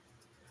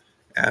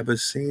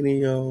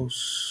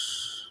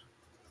 Abyssinios.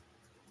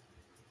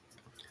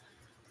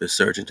 They're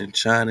searching in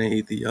China,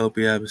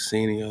 Ethiopia,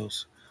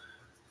 Abyssinios.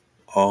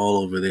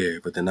 All over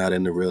there, but they're not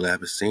in the real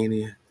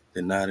Abyssinia.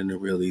 They're not in the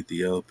real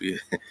Ethiopia.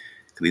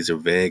 These are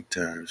vague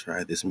terms,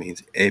 right? This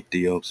means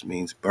Ethiops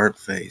means burnt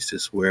face.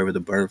 Just wherever the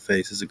burnt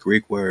face is a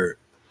Greek word.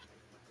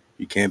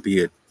 You can't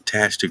be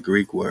attached to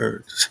Greek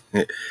words.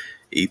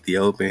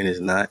 Ethiopian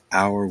is not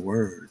our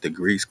word. The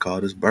Greeks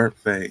called us burnt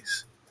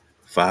face,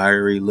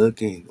 fiery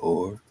looking,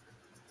 or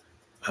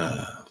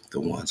the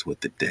ones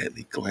with the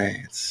deadly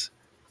glance,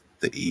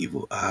 the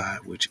evil eye,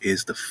 which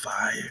is the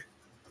fire,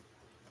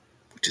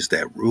 which is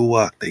that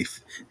ruach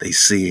they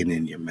seeing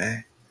in you,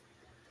 man.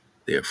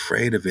 They're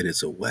afraid of it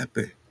as a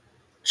weapon.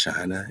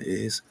 China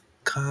is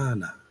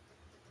Kana.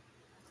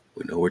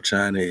 We know where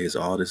China is.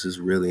 All this is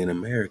really in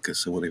America.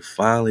 So when they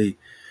finally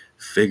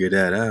figured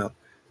that out,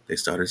 they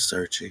started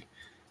searching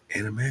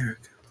in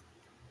America.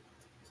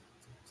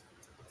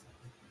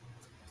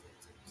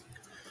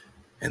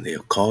 And they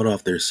called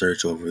off their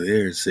search over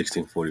there in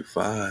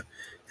 1645,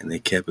 and they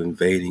kept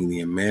invading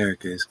the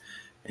Americas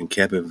and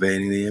kept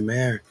invading the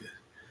Americas.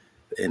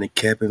 And it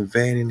kept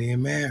invading the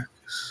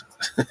Americas.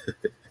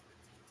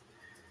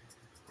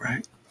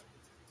 Right?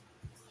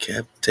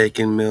 Kept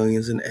taking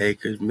millions of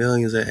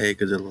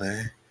acres of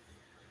land.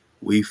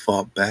 We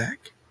fought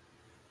back.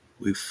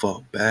 We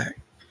fought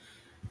back.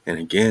 And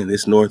again,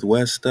 this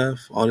Northwest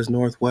stuff, all this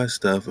Northwest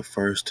stuff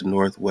refers to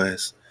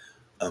Northwest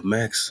of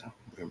Maxim.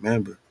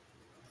 Remember,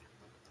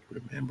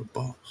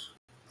 boss.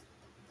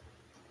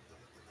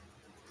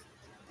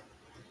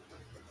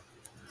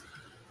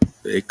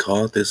 They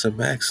called this a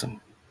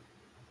Maxim.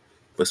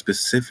 But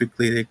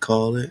specifically, they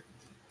call it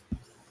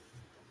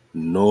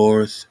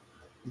Northwest.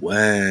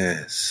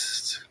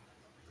 West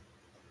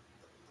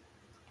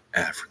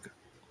Africa.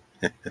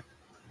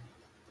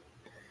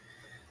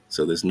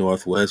 So this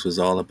Northwest was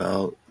all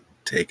about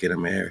taking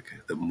America,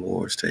 the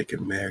Moors taking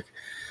America,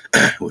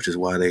 which is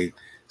why they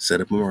set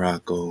up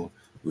Morocco,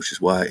 which is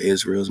why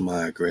Israel's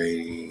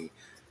migrating.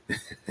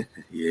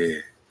 Yeah,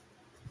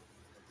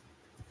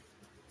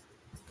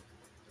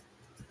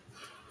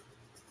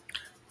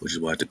 which is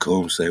why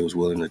Tecumseh was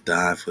willing to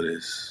die for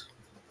this,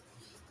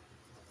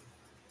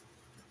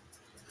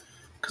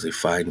 because they're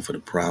fighting for the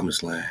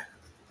promised land.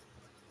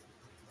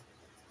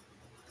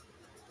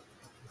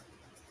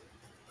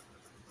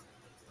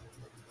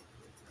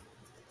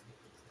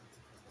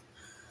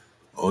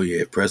 Oh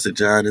yeah, Prester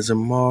John is a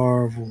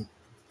marvel.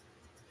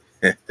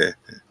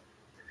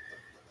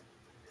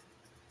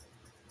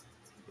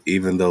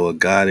 Even though a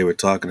guy they were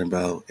talking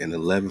about in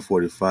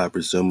 1145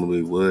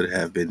 presumably would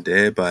have been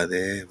dead by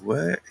then.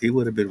 What? He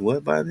would have been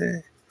what by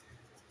then?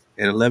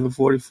 In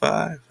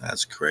 1145?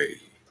 That's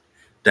crazy.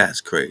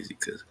 That's crazy,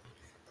 because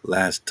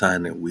last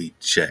time that we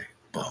checked,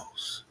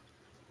 boss,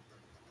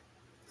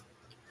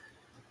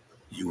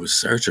 you were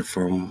searching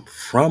from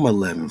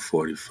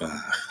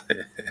 1145.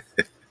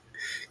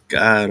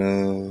 Got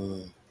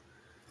to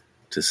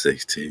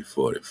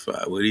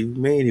 1645. What do you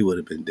mean he would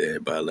have been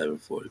dead by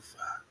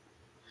 1145?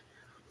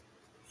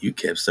 You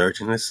kept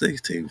searching at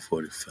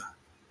 1645.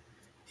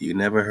 You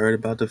never heard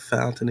about the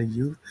fountain of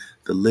youth,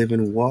 the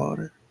living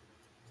water,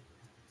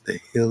 the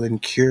healing,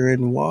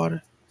 curing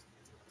water?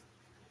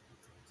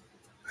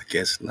 I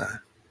guess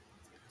not.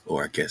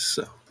 Or I guess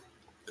so.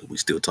 We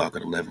still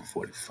talking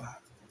 1145.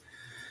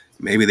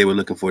 Maybe they were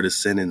looking for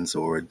descendants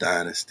or a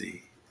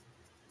dynasty.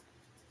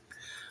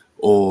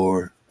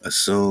 Or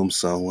assume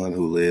someone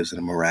who lives in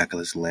a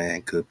miraculous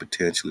land could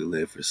potentially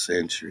live for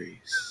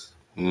centuries.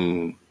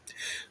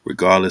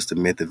 Regardless, the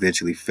myth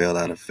eventually fell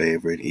out of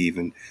favor, and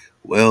even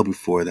well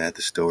before that,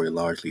 the story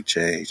largely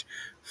changed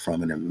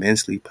from an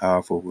immensely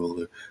powerful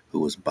ruler who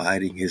was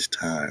biding his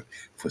time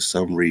for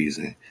some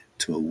reason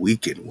to a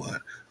weakened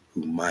one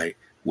who might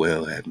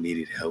well have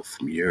needed help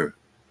from Europe.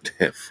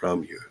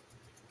 from Europe.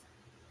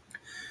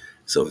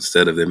 So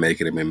instead of them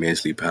making him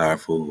immensely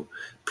powerful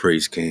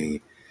priest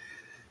king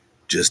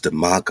just to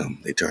mock him,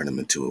 they turned him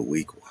into a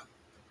weak one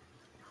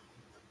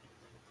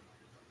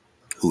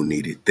who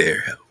needed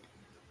their help.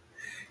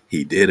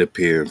 He did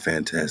appear in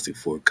Fantastic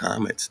Four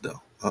comics,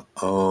 though.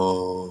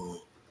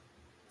 Uh-oh.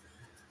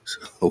 So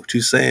what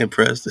you saying,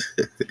 Preston?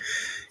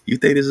 You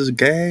think this is a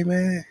game,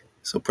 man?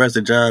 So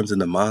Prester John's in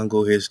the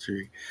Mongol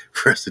history.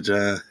 Prester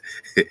John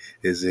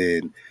is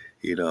in,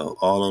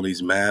 all on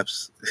these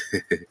maps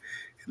in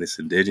this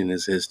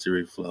indigenous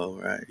history flow,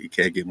 right? You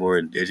can't get more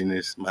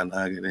indigenous, my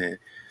noggin, than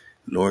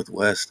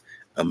Northwest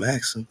a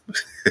maxim.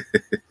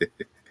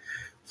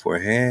 For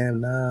a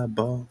hand, nah,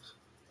 boss.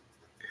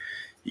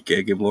 You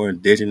can't get more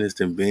indigenous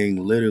than being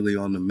literally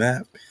on the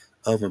map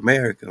of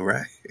America,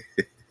 right?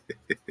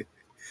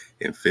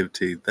 In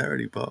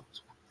 1530, boss.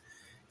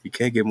 You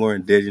can't get more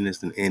indigenous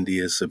than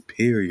India's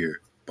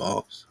superior,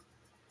 boss.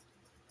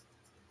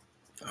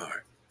 All right.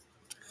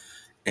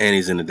 And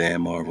he's in the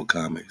damn Marvel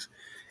comics.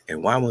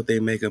 And why won't they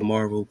make a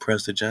Marvel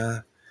Prester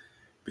John?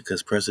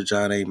 Because Prester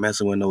John ain't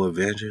messing with no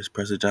Avengers.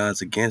 Prester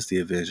John's against the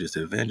Avengers.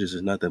 The Avengers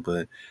is nothing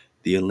but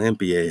the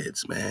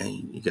Olympiads,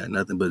 man. You got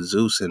nothing but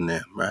Zeus in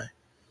them, right?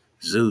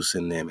 Zeus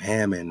in them,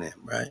 Ham in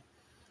them, right?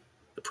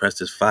 The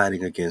Prester's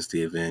fighting against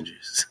the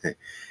Avengers.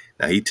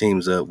 Now he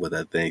teams up with,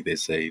 I think they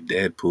say,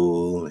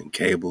 Deadpool and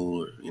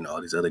Cable, or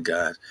all these other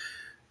guys.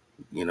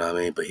 You know what I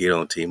mean? But he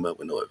don't team up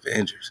with no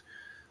Avengers.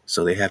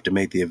 So they have to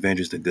make the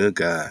Avengers the good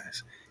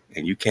guys.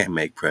 And you can't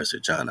make Prester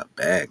John a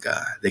bad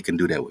guy. They can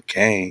do that with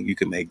Kang. You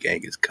can make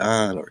Genghis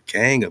Khan or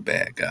Kang a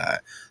bad guy,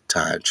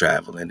 time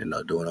traveling and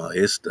doing all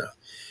his stuff.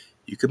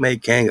 You can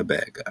make Kang a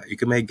bad guy. You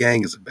can make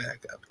Genghis a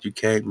bad guy. But you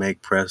can't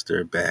make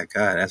Prester a bad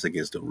guy. That's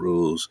against the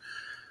rules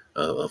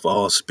of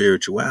all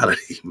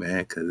spirituality, man,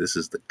 because this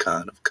is the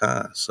Khan of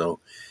Khans. So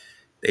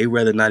they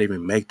rather not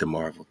even make the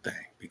Marvel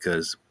thing,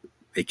 because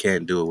they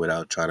can't do it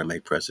without trying to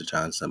make Prester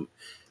John some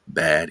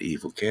bad,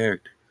 evil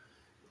character.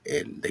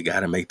 And they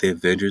got to make the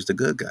Avengers the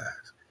good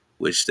guys,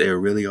 which they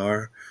really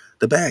are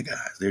the bad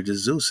guys. They're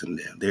just Zeus in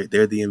them.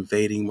 They're the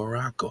invading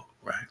Morocco,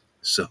 right?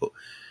 So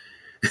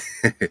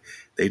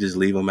they just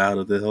leave him out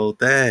of the whole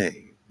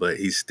thing. But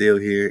he's still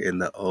here in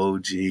the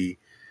OG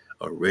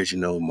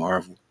original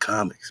Marvel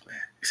comics,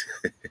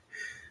 man.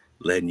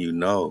 Letting you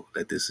know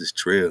that this is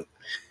true.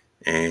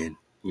 And,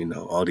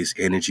 all these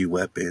energy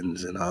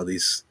weapons and all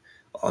this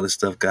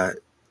stuff got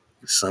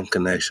some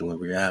connection with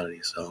reality.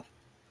 So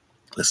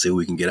let's see what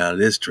we can get out of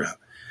this drop.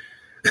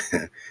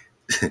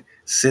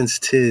 Since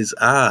 'tis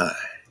I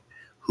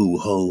who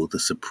hold the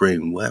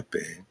supreme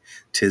weapon,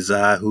 'tis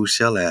I who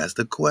shall ask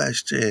the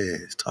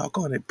questions. Talk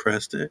on it,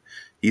 Prester.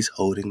 He's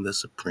holding the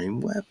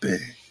supreme weapon.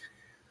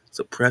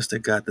 So Prester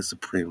got the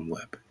supreme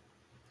weapon.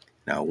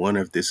 Now I wonder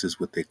if this is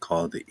what they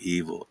call the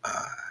evil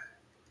eye,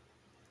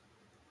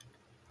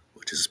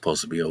 which is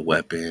supposed to be a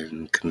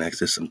weapon, connects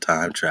to some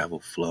time travel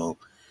flow.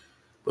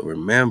 But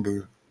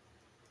remember,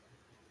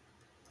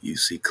 You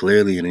see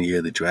clearly in the year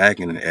of the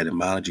dragon, and the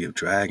etymology of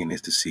dragon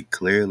is to see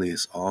clearly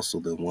is also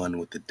the one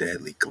with the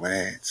deadly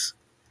glance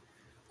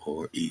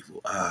or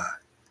evil eye.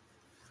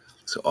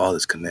 So all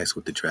this connects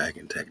with the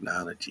dragon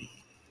technology.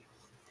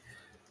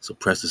 So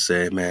Prester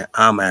said, man,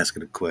 I'm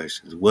asking the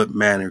questions. What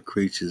manner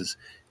creatures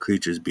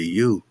be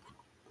you?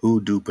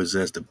 Who do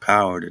possess the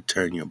power to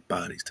turn your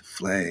bodies to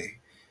flame?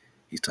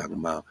 He's talking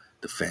about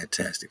the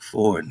Fantastic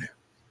Four in there.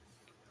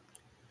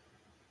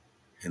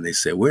 And they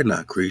said, we're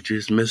not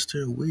creatures,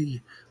 mister.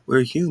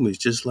 We're humans,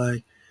 just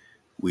like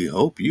we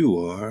hope you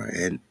are.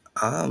 And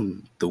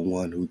I'm the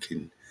one who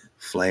can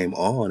flame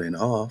on and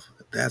off.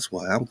 That's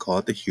why I'm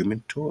called the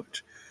Human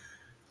Torch.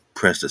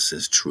 Prester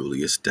says,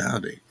 truly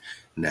astounding.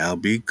 Now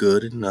be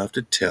good enough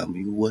to tell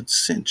me what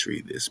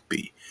century this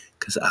be,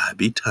 'cause I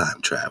be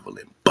time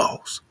traveling,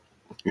 boss.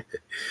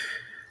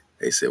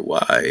 They said,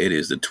 why, it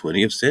is the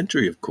 20th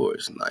century, of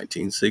course,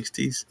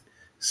 1966.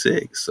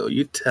 So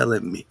you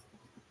telling me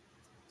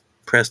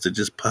Prester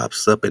just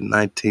pops up in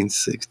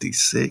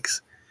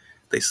 1966?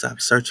 They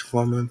stopped searching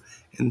for him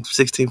in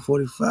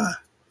 1645.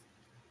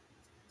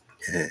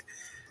 Yeah,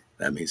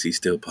 that means he's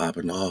still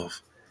popping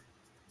off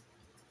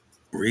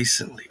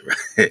recently,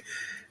 right?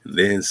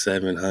 Then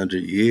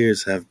 700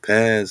 years have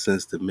passed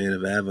since the men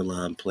of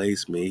Avalon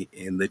placed me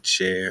in the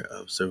chair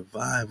of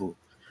survival.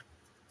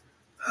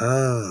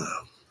 Huh.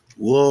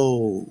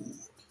 Whoa.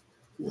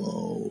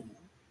 Whoa.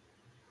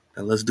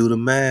 Now let's do the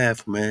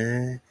math,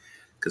 man.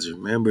 Because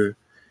remember,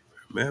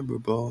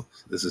 boss,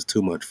 this is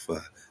too much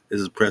fun.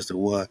 This is Prester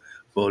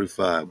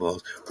 145,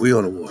 boss. We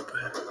on the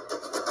warpath.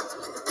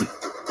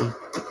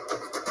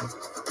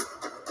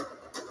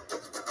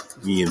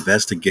 We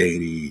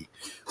investigating.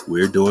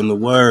 We're doing the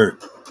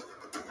work.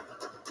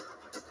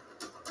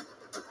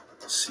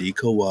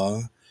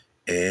 CHICORA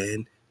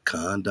and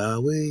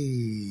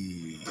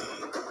Kondawi.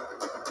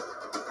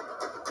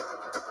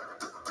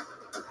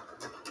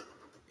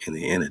 In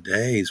the end of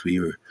days, we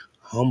were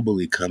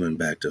humbly coming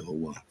back to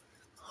Hawaii,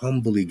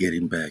 humbly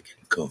getting back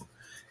in go.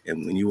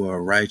 And when you are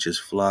a righteous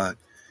flock,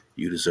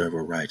 you deserve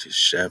a righteous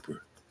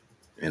shepherd.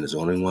 And there's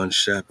only one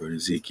shepherd,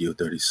 Ezekiel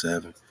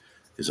 37.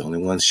 There's only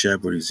one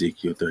shepherd,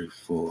 Ezekiel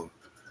 34.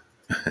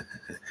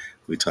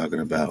 We're talking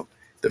about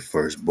the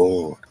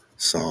firstborn,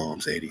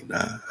 Psalms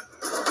 89.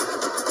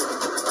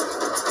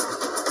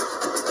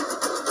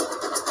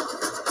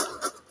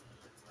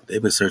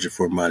 They've been searching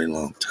for a mighty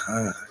long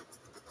time.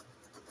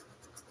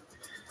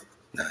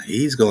 Now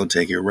he's going to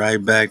take it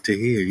right back to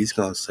here. He's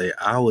going to say,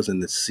 I was in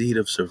the seat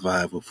of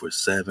survival for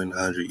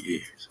 700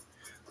 years.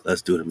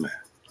 Let's do the math.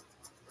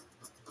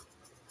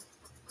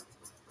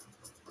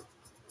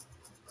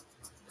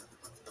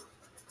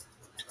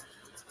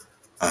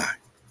 All right.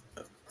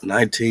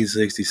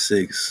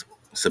 1966,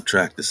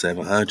 subtract the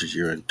 700,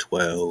 you're in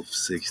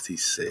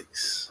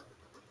 1266.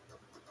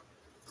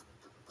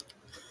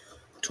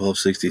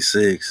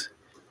 1266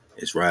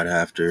 is right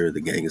after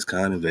the Genghis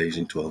Khan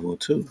invasion,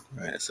 1202.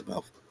 Right, it's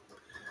about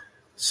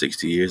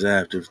 60 years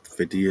after,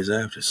 50 years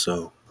after.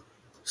 So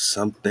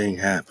something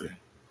happened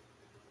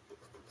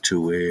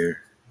to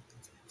where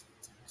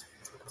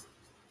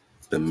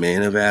the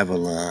men of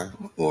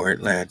Avalon or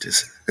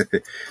Atlantis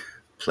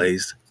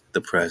placed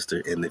the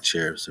Prester in the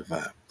chair of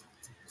survival.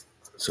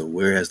 So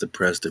where has the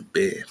Prester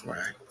been,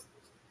 right?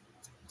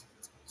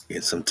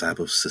 In some type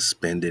of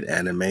suspended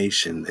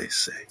animation, they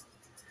say.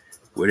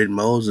 Where did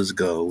Moses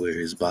go where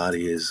his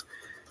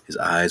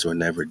eyes were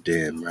never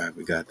dim, right?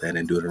 We got that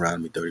in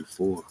Deuteronomy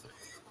 34.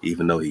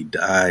 Even though he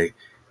died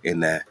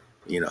in that,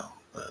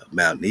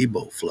 Mount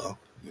Nebo flow,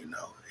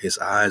 his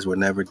eyes were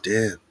never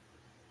dim.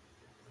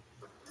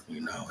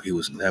 He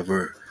was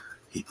never,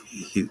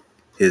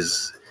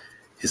 his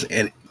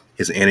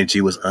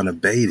energy was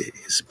unabated.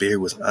 His spirit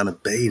was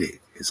unabated.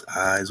 His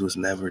eyes was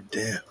never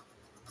dim.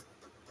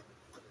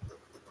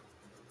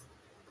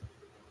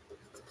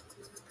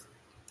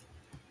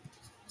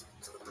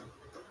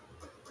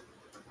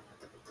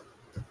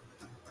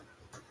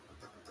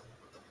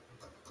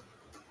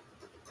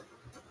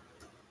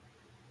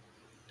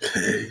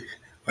 Hey,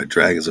 my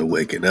dragons are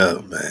waking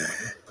up, man.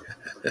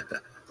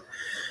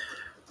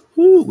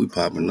 Woo, we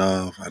popping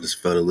off. I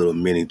just felt a little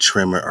mini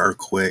tremor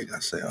earthquake. I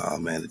say, oh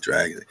man, the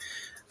dragon.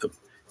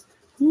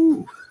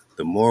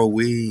 The more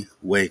we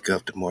wake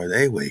up, the more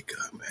they wake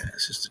up, man.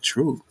 It's just the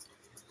truth.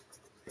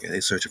 Yeah, they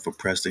searching for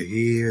Prester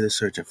here. They're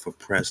searching for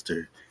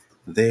Prester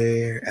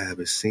there.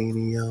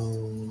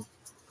 Abyssinio.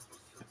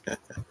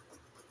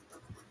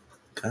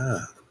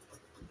 God.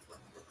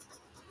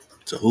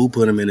 So who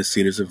put him in the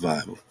seat of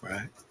survival,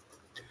 right?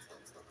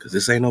 Because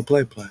this ain't no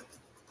play. It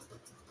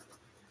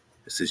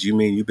says, you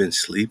mean you've been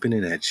sleeping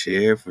in that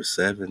chair for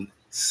 7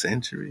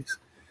 centuries?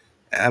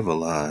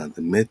 Avalon,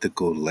 the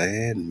mythical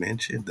land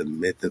mentioned, the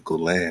mythical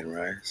land,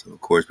 right? So,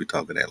 of course, we're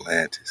talking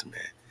Atlantis,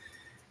 man.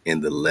 In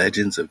the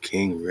legends of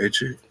King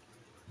Richard,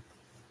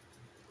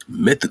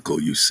 mythical,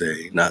 you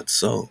say, not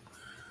so.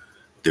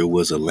 There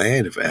was a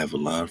land of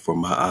Avalon, for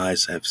my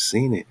eyes have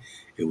seen it.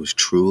 It was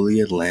truly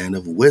a land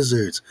of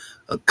wizards,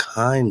 a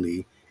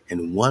kindly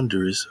and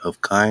wondrous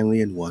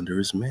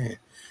man.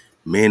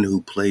 Men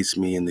who placed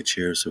me in the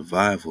chair of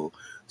survival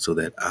so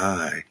that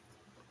I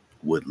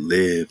would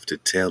live to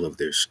tell of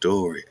their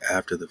story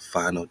after the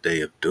final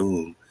day of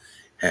doom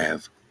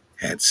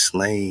had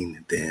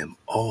slain them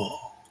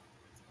all.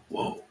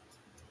 Whoa.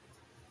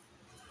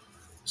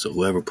 So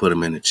whoever put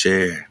him in the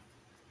chair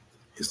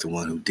is the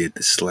one who did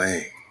the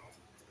slaying.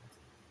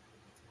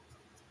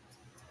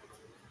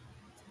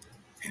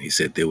 And he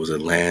said there was a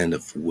land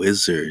of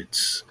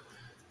wizards,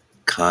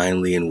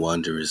 kindly and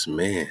wondrous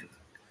men,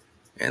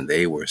 and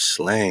they were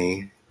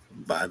slain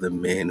by the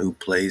men who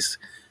placed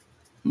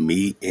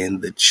me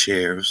in the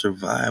chair of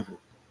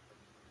survival.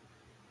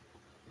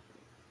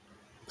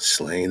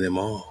 Slain them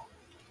all.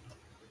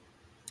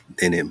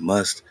 Then it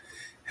must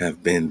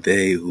have been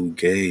they who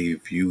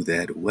gave you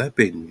that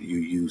weapon you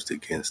used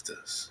against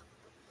us.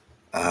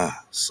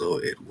 Ah, so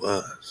it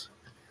was.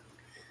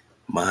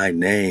 My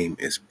name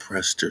is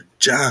Prester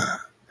John,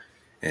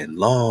 and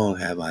long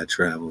have I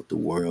traveled the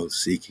world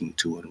seeking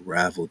to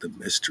unravel the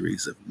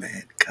mysteries of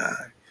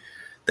mankind.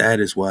 That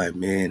is why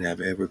men have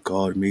ever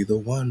called me the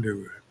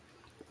Wanderer.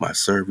 My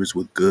service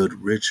with good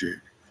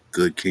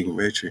King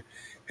Richard,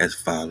 has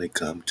finally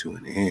come to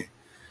an end.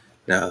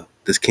 Now,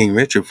 this King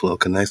Richard flow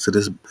connects to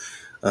this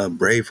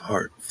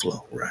Braveheart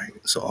flow, right?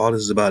 So all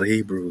this is about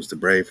Hebrews, the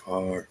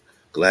Braveheart,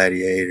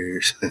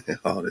 gladiators,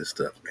 all this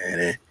stuff, man.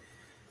 And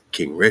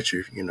King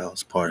Richard,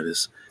 is part of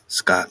this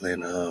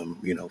Scotland,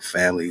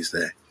 families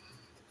that,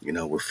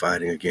 were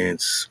fighting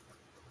against,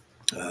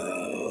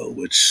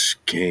 which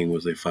king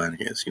was they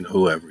fighting against?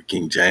 Whoever,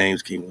 King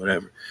James, King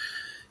whatever.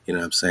 You know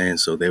what I'm saying?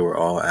 So they were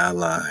all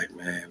allied,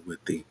 man,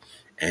 with the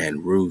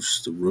and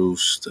Roos,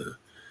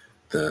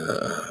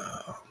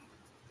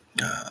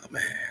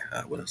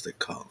 what else they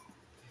call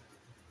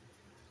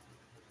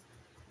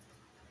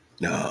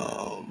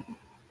them?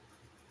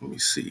 Let me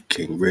see,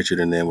 King Richard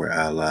and them were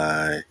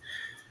allied.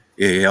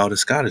 Yeah, all the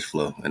Scottish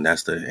flow, and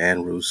that's the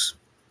Andrews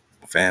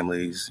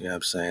families. You know what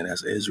I'm saying?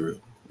 That's Israel.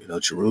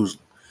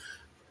 Jerusalem.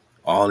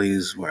 All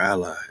these were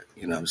allied.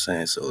 You know what I'm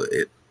saying? So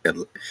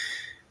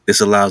this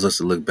allows us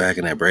to look back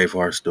in that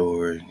Braveheart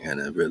story and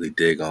to really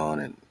dig on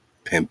and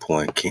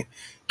pinpoint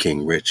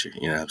King Richard.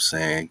 You know what I'm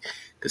saying?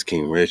 Because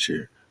King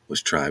Richard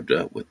was tribed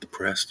up with the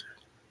Prester.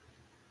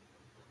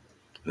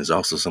 And there's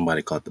also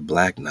somebody called the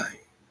Black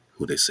Knight,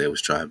 who they say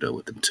was tribed up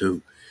with them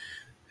too.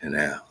 And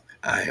now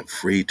I am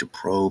free to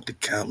probe the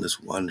countless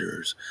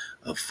wonders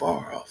of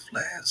far-off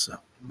lands. So,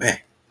 man,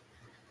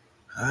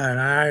 all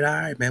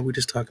right, man. We're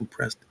just talking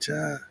Prester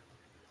John.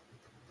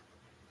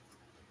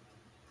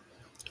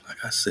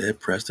 Like I said,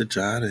 Prester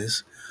John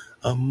is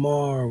a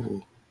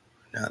marvel.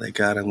 Now they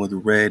got him with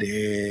red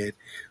hair,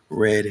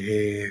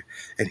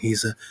 and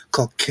he's a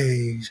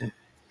Caucasian.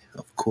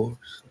 Of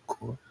course.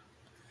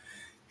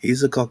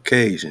 He's a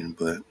Caucasian,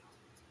 but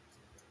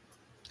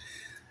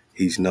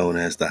he's known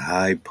as the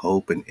High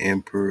Pope and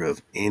Emperor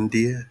of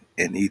India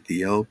and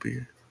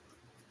Ethiopia.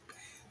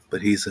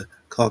 But he's a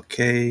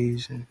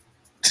Caucasian.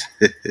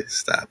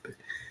 Stop it.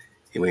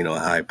 He ain't no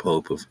High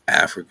Pope of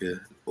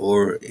Africa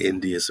or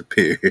India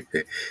Superior.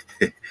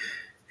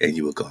 And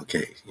you a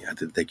Caucasian. I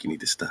didn't think you need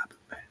to stop it,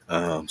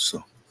 man.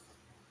 So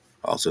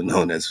also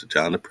known as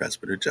John the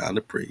Presbyter, John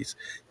the Priest,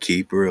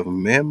 keeper of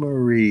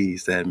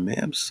memories, that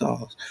mem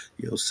sauce.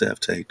 Yosef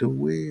take the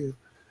wheel.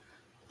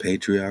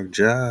 Patriarch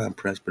John,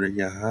 Presbyter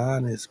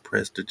Johannes,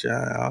 Prester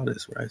John, all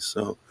this, right?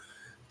 So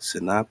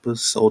Sinapa,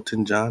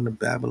 Sultan John of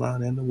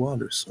Babylon and the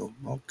Wonders. So,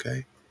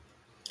 okay.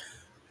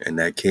 And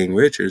that King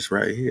Richard's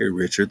right here,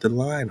 Richard the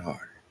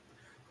Lionheart.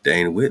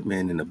 Dane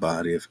Whitman in the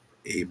body of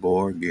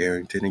Abor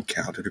Garrington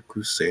encountered a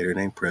crusader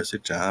named Prester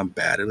John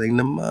battling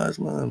the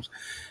Muslims,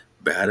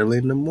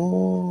 battling the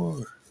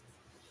Moor.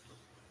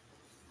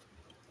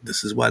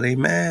 This is why they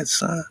mad,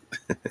 son.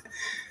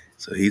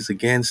 So he's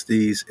against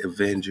these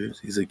Avengers.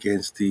 He's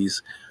against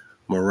these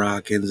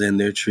Moroccans and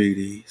their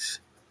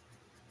treaties.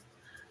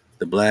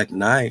 The Black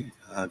Knight,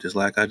 just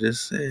like I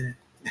just said,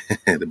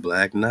 the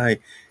Black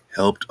Knight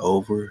helped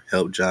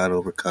John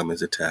overcome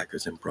his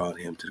attackers and brought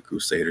him to the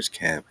Crusaders'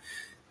 camp.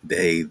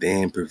 They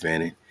then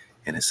prevented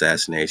an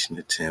assassination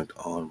attempt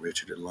on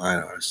Richard the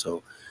Lionheart.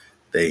 So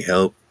they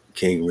helped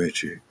King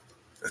Richard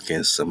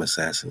against some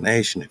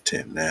assassination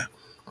attempt. Now,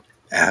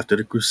 after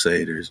the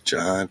Crusaders,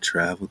 John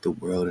traveled the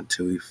world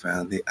until he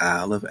found the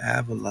Isle of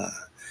Avalon.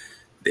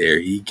 There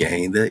he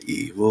gained the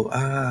evil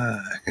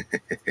eye.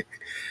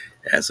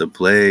 As a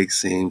plague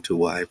seemed to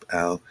wipe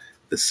out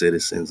the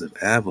citizens of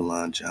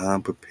Avalon,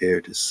 John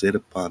prepared to sit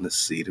upon the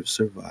seat of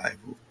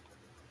survival.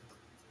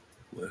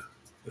 Well,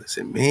 what does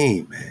it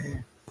mean,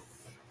 man?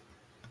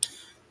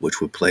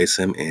 Which would place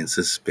him in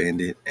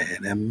suspended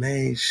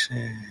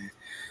animation.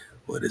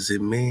 What does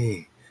it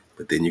mean?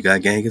 But then you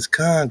got Genghis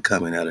Khan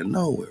coming out of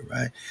nowhere,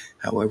 right?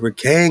 However,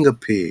 Kang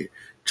appeared,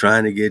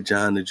 trying to get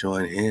John to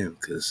join him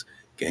because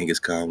Genghis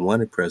Khan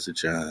wanted Prester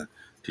John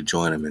to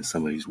join him in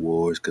some of these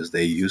wars because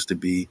they used to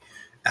be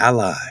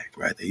allied,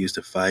 right? They used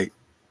to fight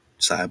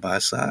side by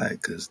side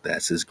because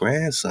that's his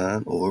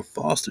grandson or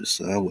foster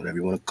son, whatever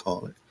you want to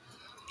call it.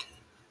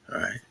 All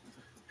right.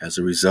 As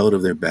a result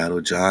of their battle,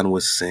 John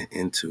was sent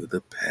into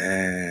the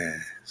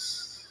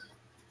past.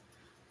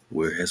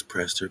 Where has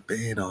Prester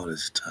been all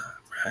this time,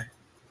 right?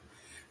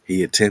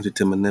 He attempted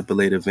to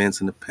manipulate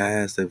events in the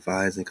past,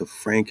 advising a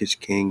Frankish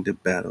king to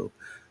battle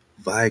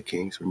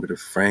Vikings. Remember, the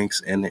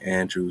Franks and the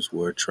Andrews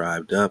were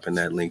tribed up in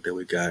that link that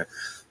we got.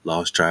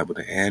 Lost tribe of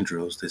the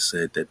Andros that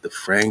said that the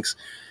Franks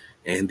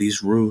and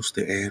these Rus,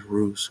 the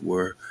Andrews,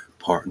 were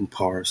part and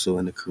parcel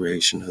in the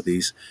creation of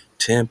these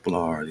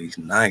Templar, these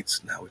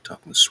knights. Now we're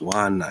talking the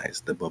Swan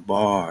Knights, the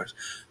Barbars,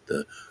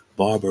 the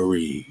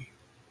Barbary.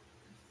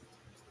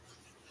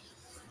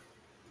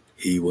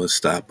 He was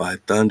stopped by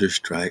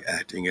Thunderstrike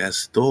acting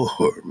as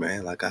Thor,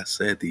 man. Like I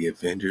said, the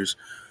Avengers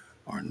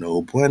are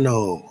no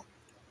bueno.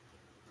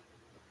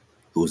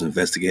 Who was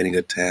investigating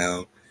a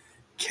town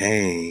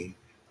Cain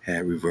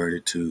had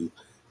reverted to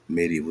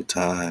medieval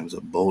times.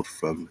 A bolt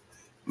from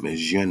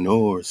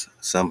Mjolnir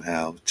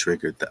somehow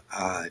triggered the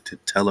eye to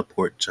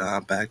teleport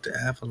John back to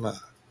Avalon.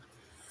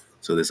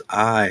 So this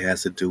eye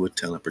has to do with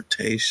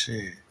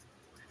teleportation.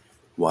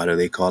 Why do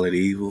they call it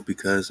evil?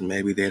 Because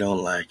maybe they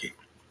don't like it.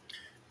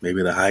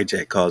 Maybe the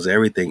hijack calls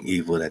everything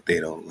evil that they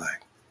don't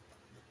like.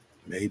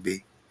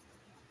 Maybe.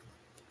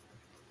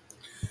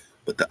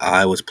 But the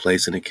eye was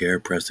placed in the care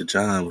of Prester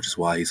John, which is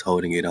why he's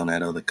holding it on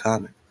that other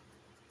comic.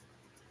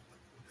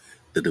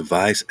 The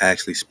device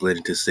actually split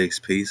into 6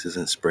 pieces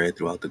and spread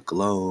throughout the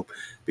globe,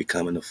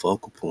 becoming the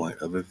focal point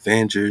of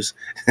Avengers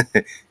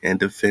and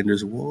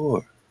Defenders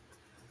War,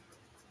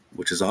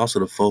 which is also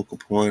the focal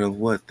point of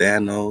what?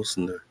 Thanos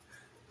and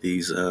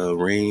these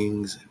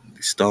rings, and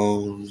these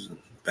stones, and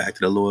back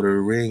to the Lord of the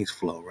Rings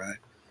flow, right?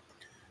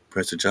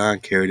 Prester John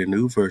carried a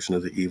new version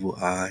of the evil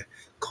eye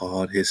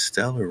called his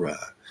Stellar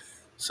Rod.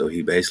 So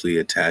he basically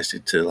attached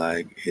it to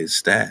like his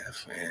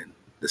staff, and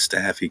the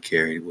staff he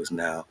carried was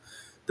now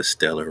the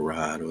Stellar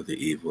Rod or the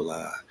Evil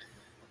Eye.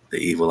 The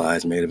Evil Eye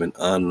is made of an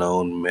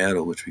unknown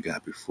metal, which we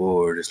got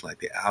before. Just like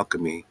the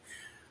alchemy,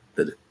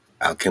 the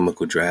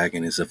alchemical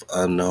dragon is of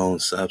unknown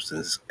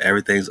substance.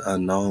 Everything's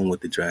unknown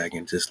with the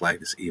dragon, just like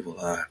this Evil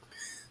Eye.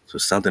 So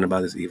something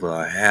about this Evil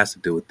Eye has to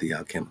do with the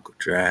alchemical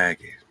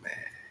dragon, man.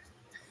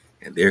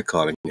 And they're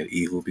calling it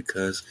evil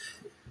because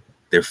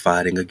they're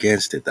fighting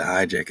against it. The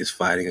hijack is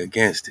fighting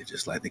against it,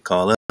 just like they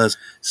call us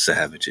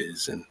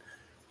savages and,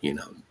 you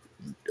know,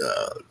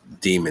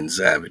 demon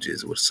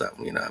savages or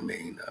something, you know what I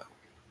mean?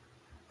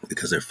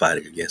 Because they're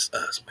fighting against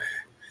us, man.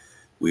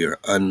 We are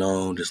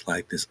unknown, just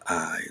like this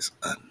eye is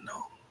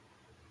unknown.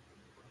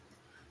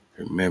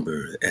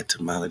 Remember, the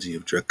etymology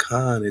of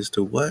Dracan is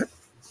to what?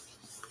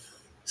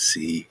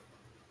 See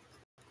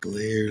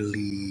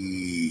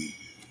clearly.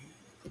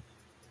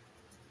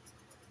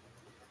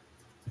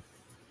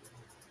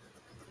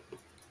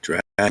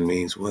 Dragon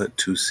means what?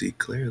 To see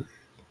clearly.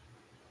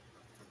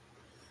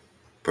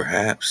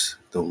 Perhaps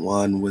the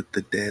one with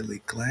the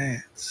deadly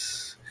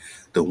glance,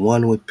 the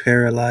one with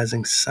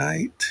paralyzing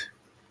sight,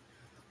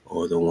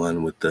 or the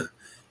one with the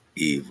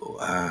evil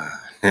eye.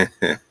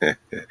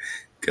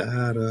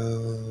 Got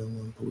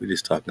him. We're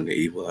just talking the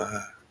evil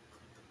eye.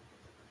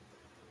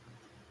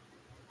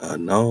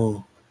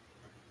 Unknown.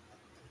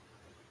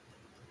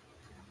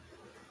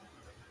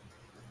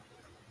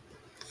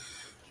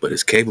 But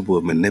is capable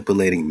of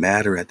manipulating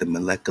matter at the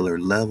molecular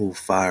level,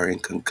 firing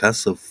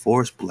concussive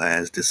force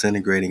blasts,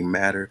 disintegrating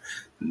matter,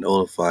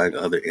 nullifying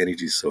other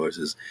energy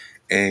sources,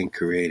 and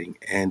creating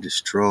and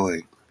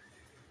destroying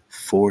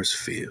force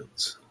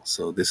fields.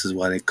 So this is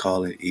why they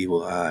call it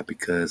evil eye,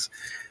 because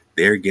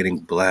they're getting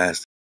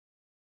blasted,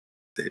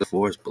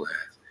 force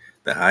blast.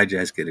 The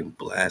hijack's getting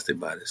blasted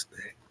by this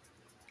thing.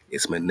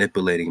 It's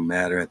manipulating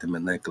matter at the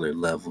molecular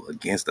level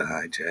against the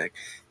hijack.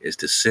 It's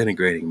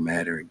disintegrating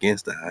matter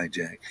against the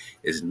hijack.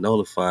 It's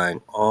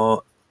nullifying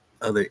all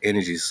other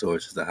energy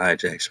sources the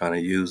hijack's trying to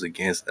use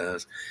against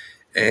us,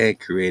 and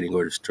creating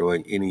or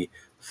destroying any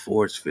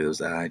force fields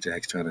the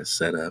hijack's trying to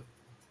set up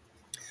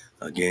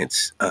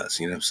against us.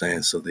 You know what I'm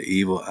saying? So the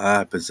evil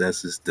eye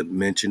possesses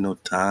dimensional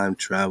time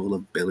travel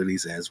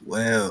abilities as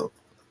well.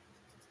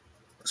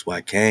 That's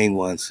why Kane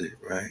wants it,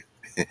 right?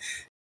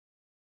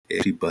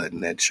 Empty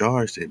button that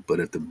charged it, but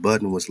if the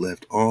button was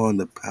left on,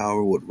 the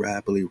power would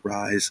rapidly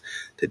rise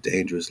to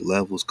dangerous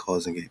levels,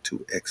 causing it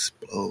to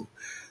explode.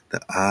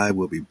 The eye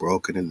would be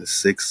broken into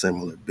 6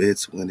 similar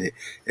bits when it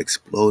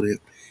exploded,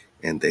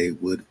 and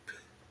it would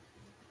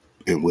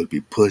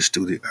be pushed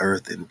through the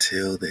earth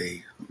until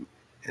they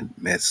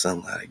met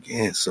sunlight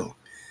again. So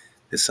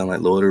it sounded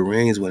like Lord of the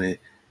Rings when it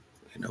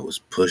was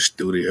pushed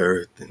through the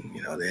earth, and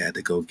they had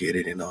to go get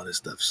it and all this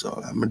stuff. So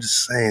I'm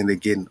just saying they're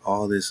getting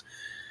all this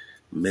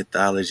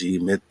mythology,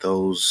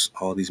 mythos,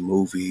 all these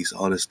movies,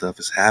 all this stuff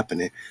is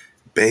happening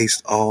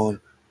based on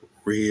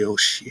real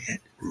shit,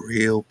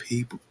 real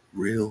people,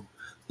 real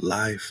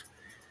life,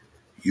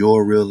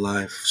 your real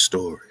life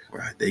story,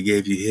 right? They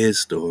gave you his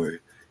story.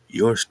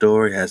 Your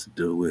story has to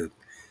do with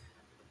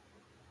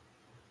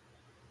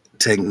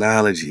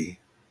technology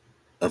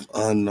of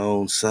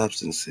unknown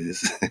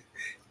substances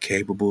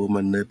capable of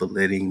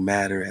manipulating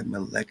matter at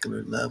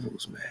molecular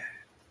levels, man.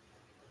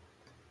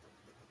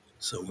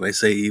 So when they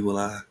say evil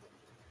eye,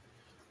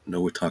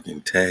 we're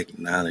talking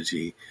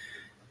technology,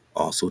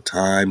 also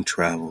time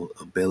travel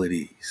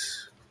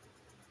abilities.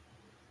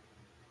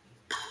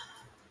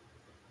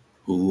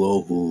 Who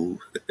oh who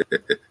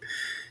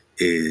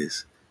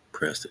is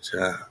Prester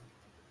John?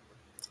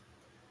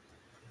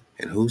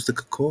 And who's the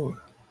CHICORA?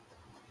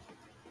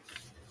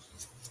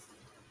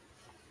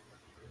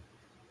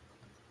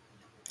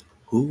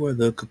 Who are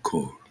the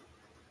CHICORA?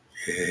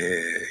 Yeah,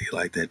 you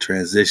like that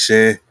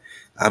transition?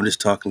 I'm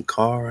just talking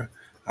Cara.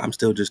 I'm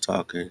still just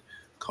talking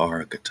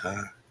Cara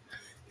guitar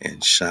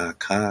and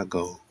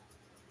Chicago.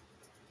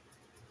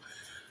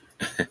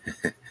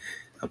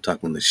 I'm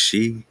talking the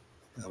she.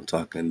 I'm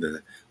talking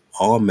the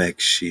Olmec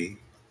she.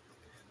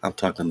 I'm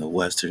talking the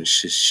Western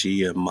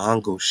Shishia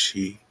Mongol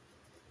she.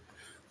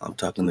 I'm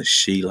talking the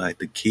she like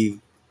the key,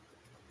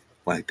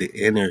 like the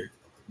inner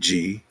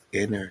G,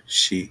 inner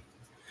she.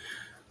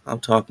 I'm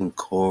talking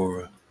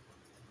Cora.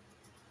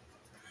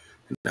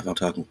 And if I'm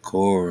talking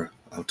Cora,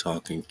 I'm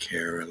talking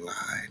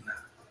Carolina.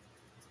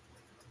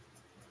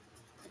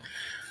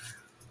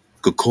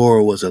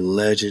 CHICORA was a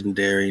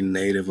legendary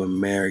Native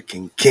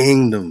American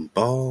kingdom,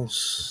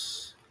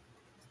 boss.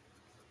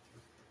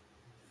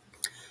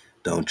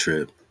 Don't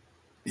trip.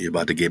 You're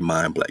about to get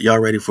mind blasted. Y'all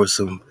ready for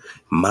some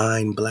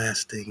mind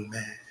blasting,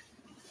 man?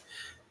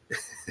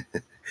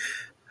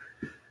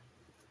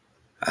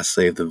 I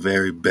saved the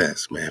very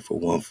best, man, for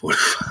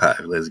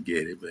 145. Let's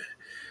get it, man.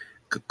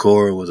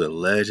 CHICORA was a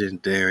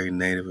legendary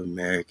Native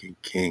American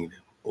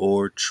kingdom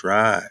or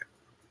tribe.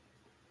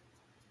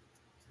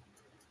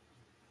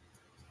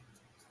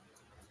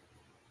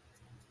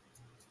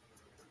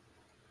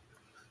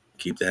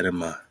 Keep that in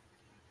mind.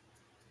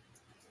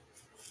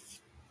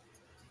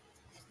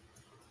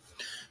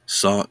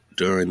 Sought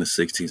during the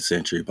 16th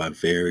century by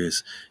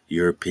various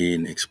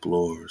European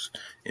explorers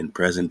in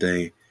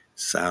present-day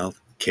South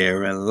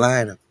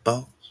Carolina,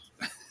 boss.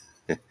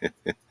 The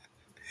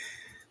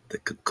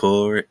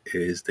CHICORA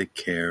is the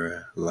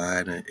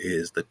Carolina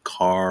is the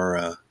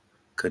Cara.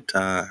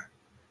 Qatar.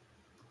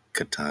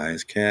 Qatar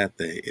is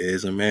Cathay,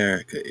 is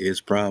America, is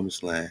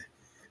Promised Land,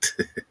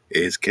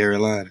 is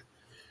Carolina.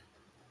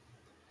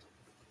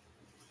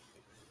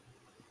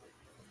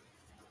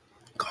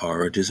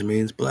 Cara just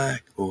means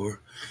black or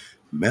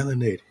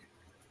melanated.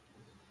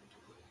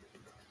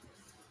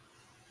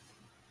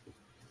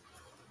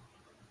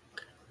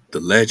 The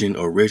legend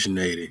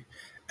originated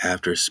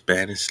after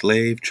Spanish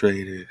slave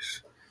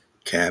traders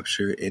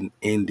captured an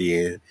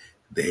Indian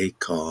they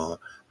called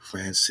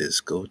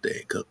Francisco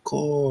de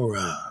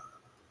CHICORA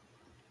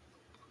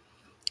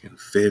in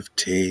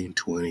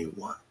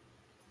 1521.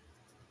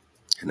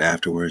 And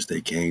afterwards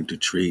they came to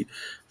treat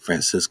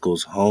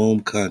Francisco's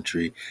home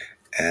country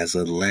as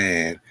a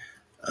land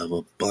of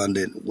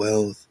abundant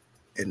wealth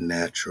and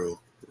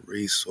natural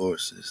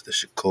resources. The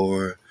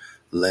CHICORA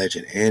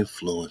legend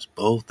influenced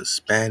both the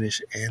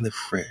Spanish and the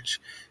French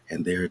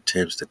in their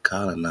attempts to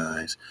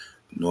colonize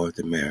North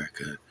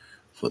America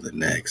for the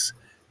next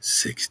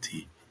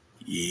 60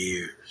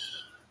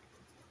 years.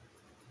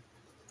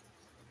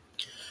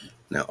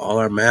 Now, all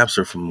our maps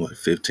are from what,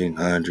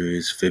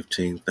 1500s,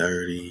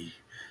 1530.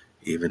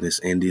 Even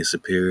this India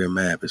Superior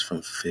map is from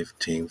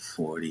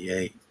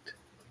 1548.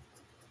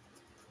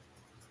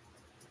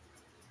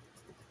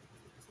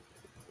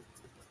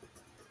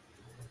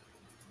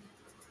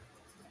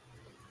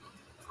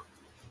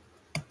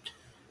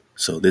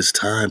 So this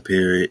time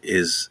period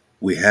is,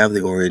 we have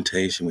the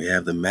orientation, we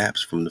have the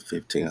maps from the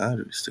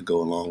 1500s to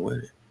go along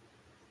with it.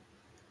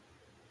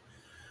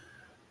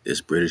 This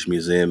British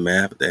Museum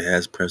map that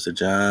has Prester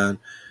John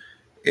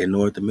in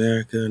North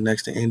America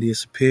next to India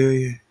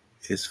Superior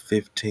is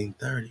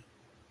 1530.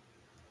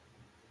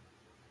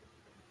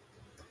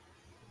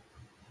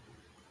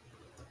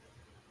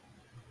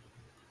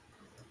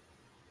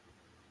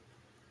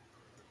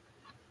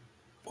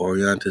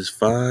 Orientis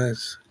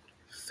Fives,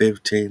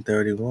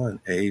 1531,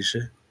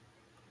 Asia,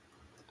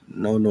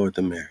 no North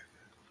America.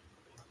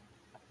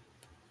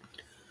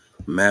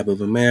 Map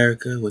of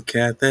America with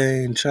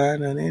Cathay and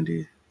China and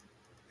India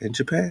and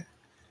Japan,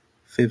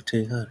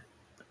 1500.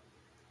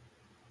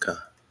 God.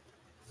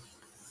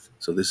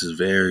 So this is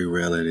very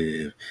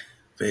relative,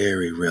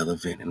 very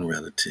relevant and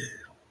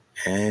relative.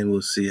 And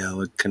we'll see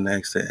how it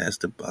connects to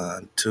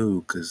Esteban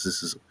too, because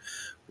this is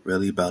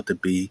really about to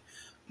be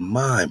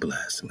mind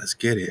blasting. Let's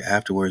get it.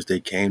 Afterwards, they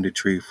came to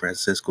treat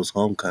Francisco's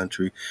home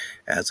country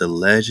as a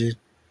legend.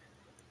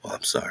 Oh,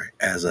 I'm sorry,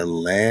 as a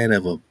land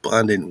of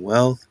abundant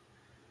wealth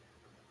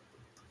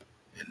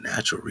and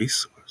natural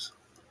resource.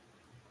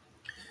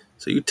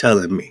 So you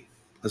telling me?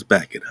 Let's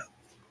back it up.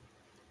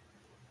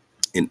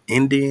 An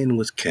Indian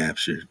was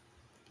captured,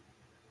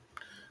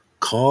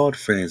 called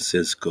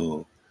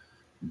Francisco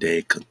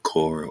de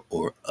CHICORA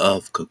or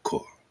of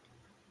CHICORA.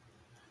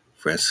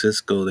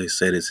 Francisco, they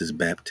said, is his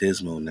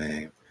baptismal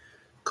name.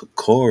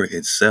 CHICORA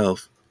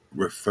itself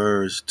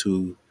refers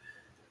to,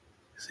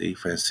 see,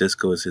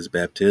 Francisco is his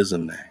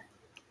baptism name,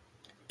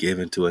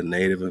 given to a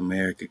Native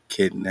American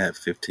kidnapped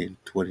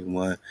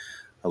 1521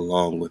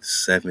 along with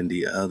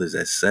 70 others.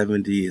 That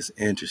 70 is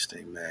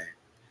interesting, man.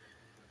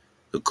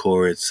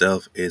 CHICORA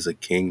itself is a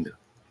kingdom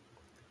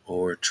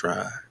or a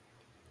tribe.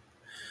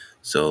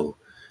 So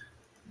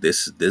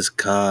this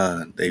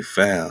Khan they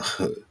found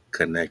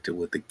connected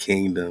with the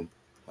kingdom,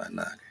 why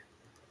not?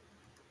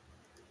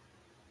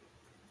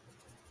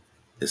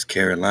 This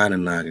Carolina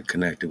Naga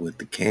connected with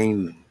the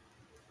kingdom.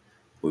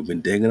 We've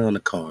been digging on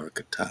the CHICORA,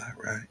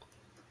 right?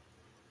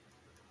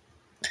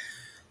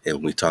 And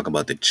when we talk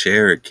about the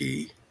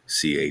Cherokee,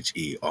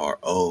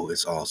 CHERO,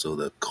 it's also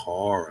the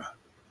CORA,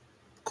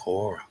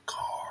 CORA,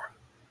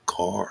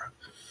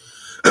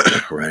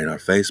 right in our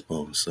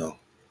Facebook. So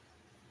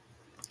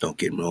don't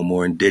get no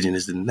more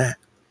indigenous than that.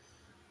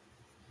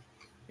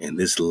 And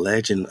this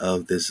legend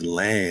of this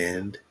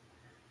land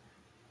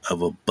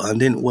of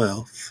abundant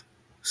wealth,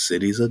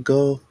 cities of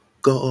go,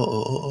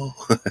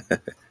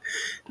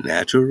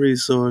 natural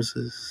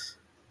resources,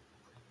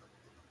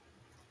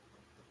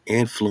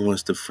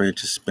 influenced the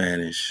French and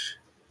Spanish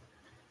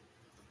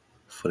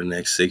for the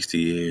next 60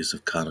 years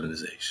of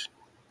colonization.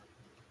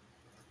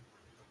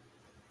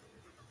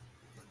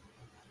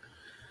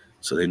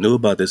 So they knew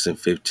about this in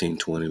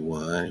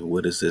 1521.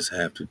 What does this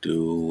have to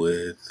do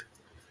with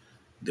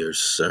their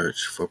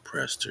search for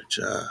Prester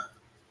John?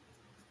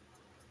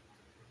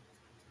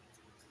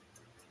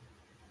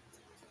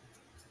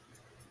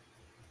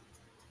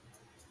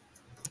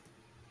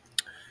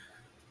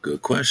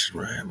 Good question,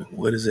 right? I mean,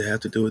 what does it have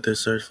to do with their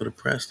search for the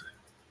Prester?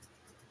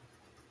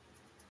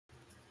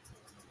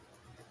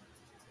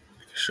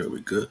 Sure, we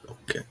good.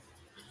 Okay.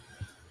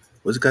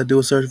 What's it got to do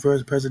with searching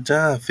for Prester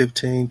John?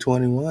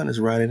 1521 is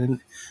right in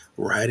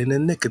the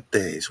nick of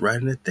things,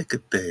 right in the thick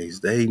of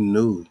things. They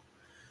knew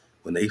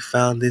when they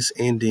found this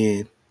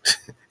Indian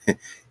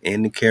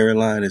in the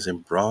Carolinas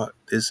and brought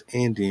this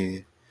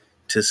Indian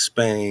to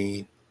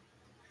Spain,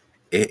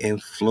 it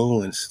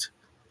influenced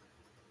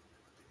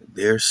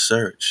their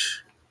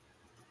search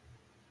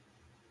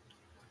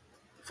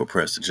for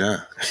Prester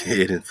John.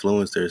 It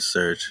influenced their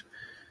search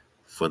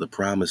for the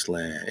promised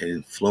land. It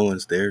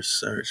influenced their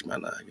search, my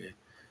nigga,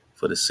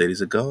 for the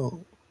cities of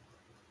gold.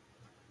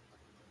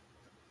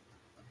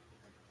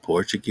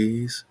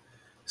 Portuguese,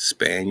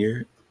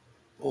 Spaniard,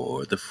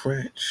 or the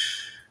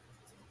French.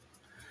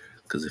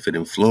 Because if it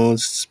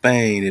influenced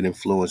Spain, it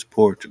influenced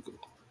Portugal.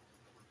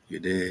 You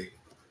dig?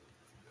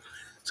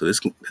 So this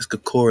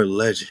CHICORA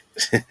legend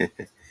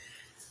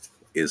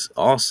is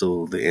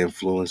also the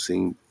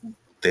influencing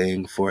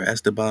thing for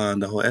Esteban,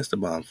 the whole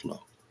Esteban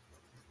flow.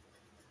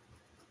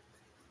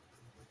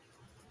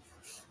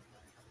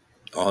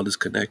 All this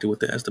connected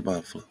with the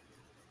Esteban flow.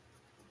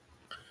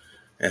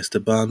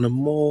 Esteban the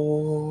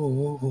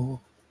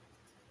Moor,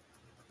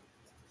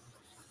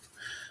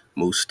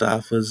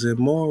 Mustafa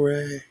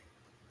Zamore,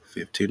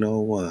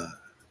 1501,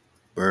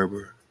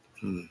 Berber.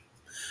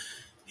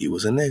 He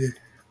was a nigga.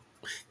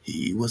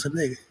 He was a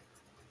nigga.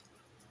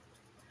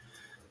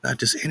 Not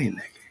just any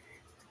nigga.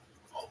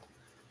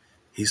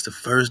 He's the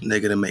first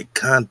nigga to make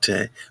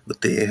contact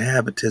with the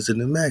inhabitants of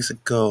New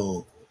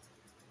Mexico.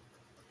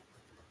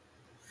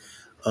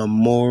 A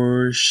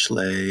Moorish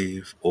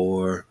slave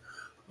or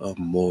a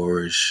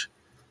Moorish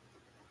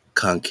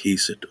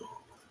conquistador.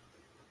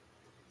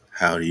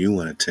 How do you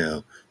want to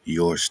tell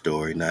your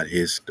story, not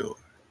his story?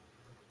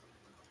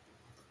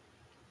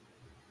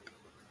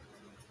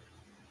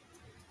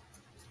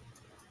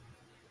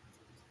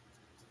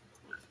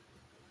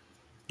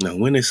 Now,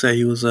 when they say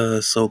he was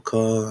a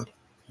so-called,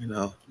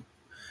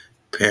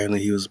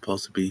 apparently he was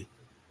supposed to be,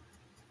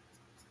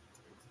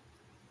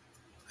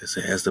 they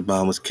say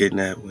Esteban was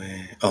kidnapped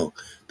when,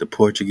 the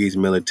Portuguese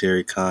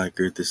military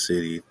conquered the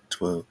city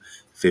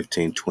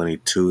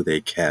 1522. They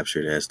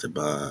captured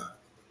Esteban.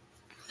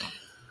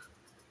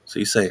 So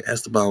you say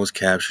Esteban was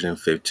captured in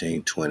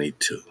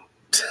 1522.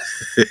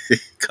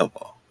 Come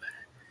on.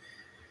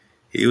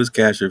 He was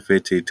captured in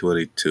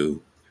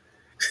 1522.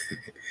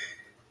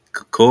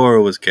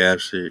 CHICORA was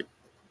captured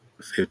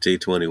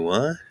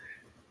 1521.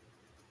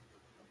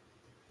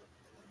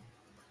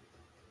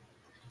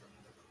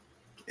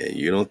 And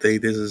you don't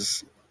think this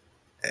is,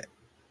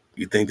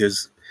 you think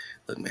there's,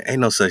 look, man,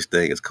 ain't no such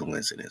thing as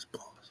coincidence,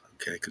 boss.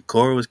 Okay,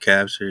 CHICORA was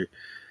captured.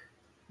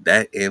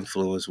 That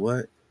influenced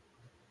what?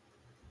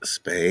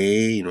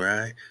 Spain,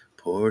 right?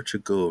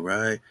 Portugal,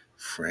 right?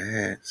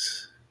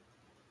 France.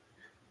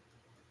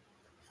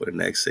 For the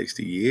next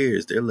 60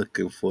 years, they're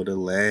looking for the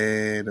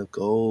land of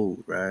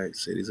gold, right?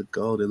 Cities of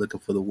gold. They're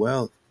looking for the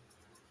wealth.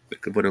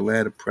 Looking for the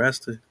land of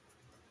Prester.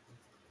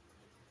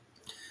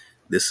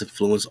 This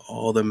influenced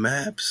all the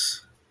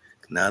maps.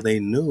 Now they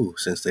knew,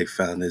 since they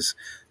found this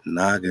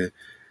Naga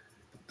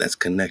that's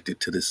connected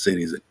to the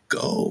cities of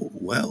gold,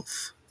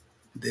 wealth.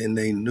 Then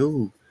they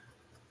knew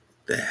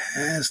there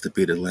has to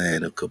be the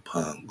land of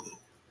Kapangu,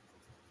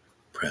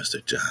 Prester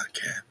John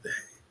Cathay.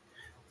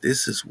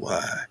 This is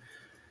why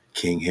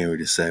King Henry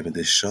VII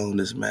is shown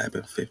this map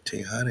in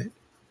 1500.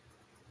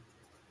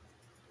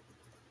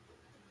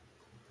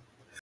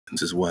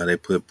 This is why they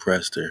put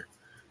Prester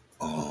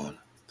on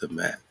the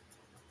map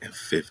in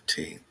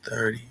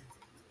 1530.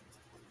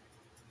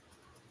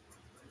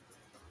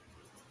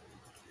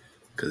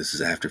 Because this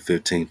is after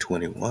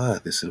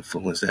 1521. This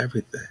influenced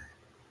everything.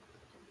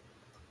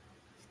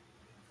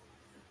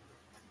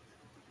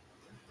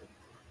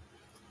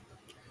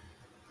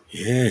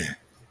 Yeah,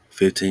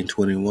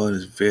 1521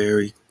 is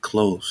very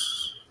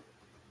close.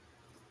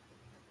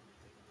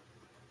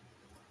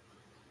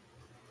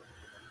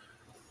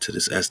 to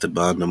this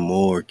Esteban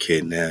Namor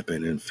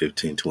kidnapping in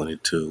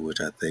 1522,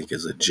 which I think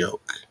is a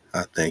joke.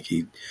 I think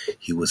he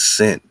was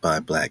sent by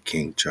Black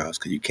King Charles,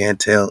 because you can't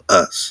tell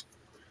us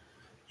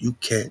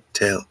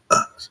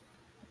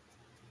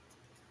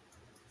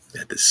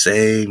at the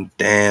same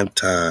damn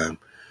time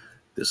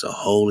there's a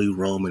Holy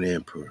Roman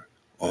Emperor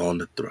on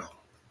the throne.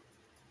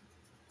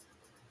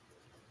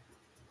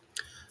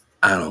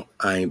 I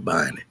ain't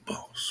buying it,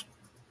 boss.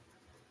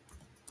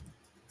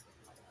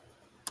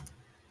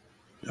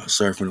 Y'all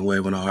surfing the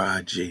wave on our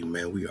IG,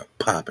 man. We are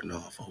popping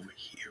off over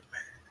here,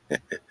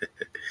 man.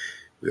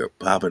 We are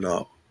popping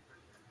off.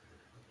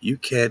 You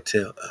can't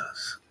tell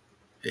us.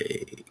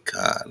 Hey,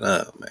 God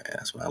up, man.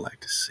 That's what I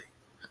like to see.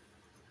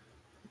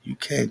 You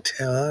can't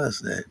tell us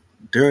that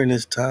during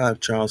this time,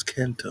 Charles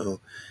Kento,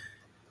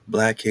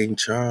 Black King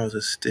Charles,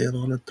 is still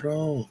on the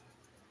throne.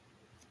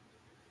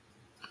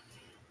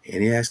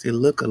 And he actually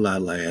look a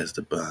lot like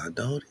Esteban,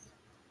 don't he?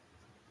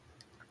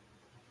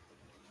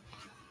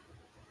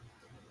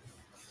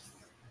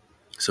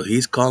 So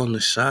he's calling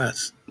the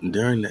shots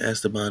during the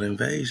Esteban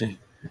invasion.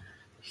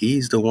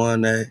 He's the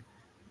one that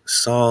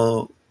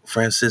saw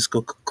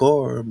Francisco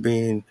CHICORA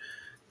being,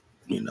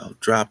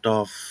 dropped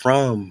off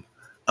from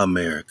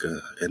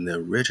America. And the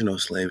original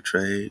slave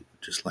trade,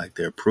 just like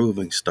they're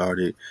proving,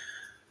 started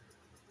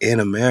in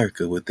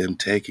America with them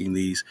taking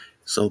these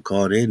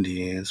so-called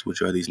Indians,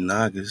 which are these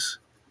Nagas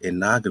in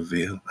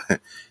Nagaville,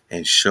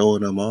 and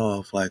showing them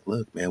off like,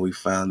 look, man, we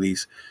found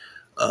these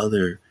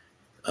other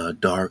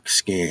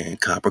dark-skinned,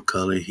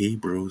 copper-colored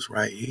Hebrews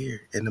right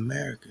here in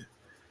America.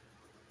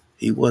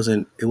 It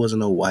wasn't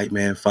a white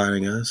man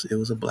finding us. It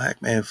was a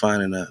black man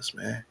finding us,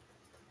 man.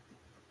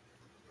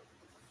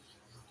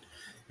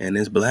 And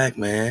this black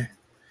man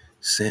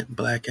sent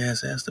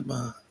black-ass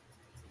Esteban.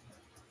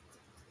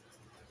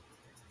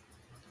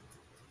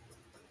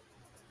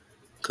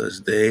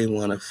 Because they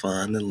want to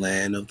find the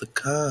land of the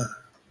Khan,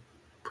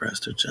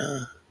 Prester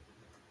John.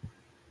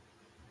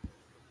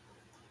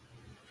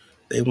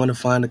 They want to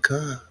find the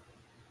Khan.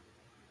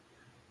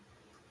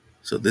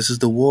 So this is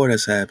the war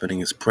that's happening.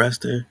 It's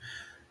Prester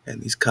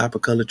and these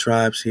copper-colored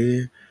tribes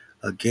here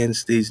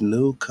against these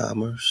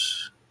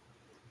newcomers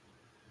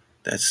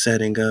that's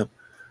setting up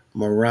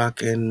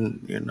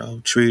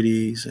Moroccan,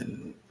 treaties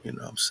and,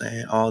 what I'm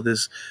saying, all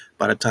this.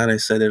 By the time they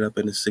set it up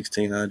in the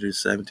 1600s,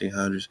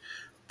 1700s,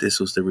 this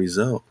was the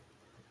result.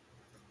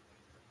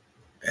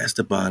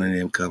 Esteban and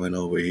them coming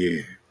over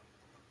here,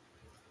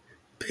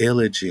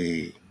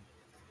 pillaging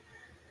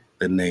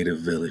the native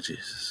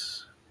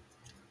villages.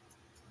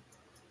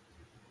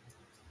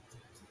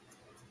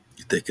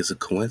 You think it's a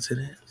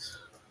coincidence?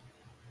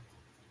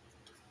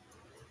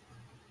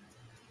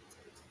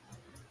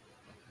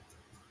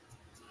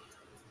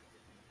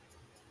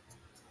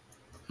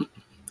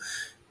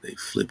 They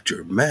flipped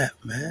your map,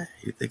 man.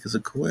 You think it's a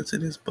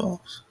coincidence,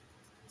 boss?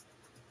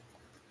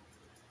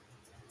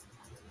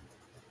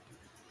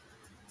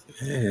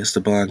 Yeah,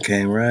 Esteban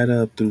came right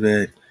up through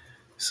that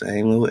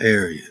same little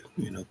area.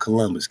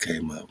 Columbus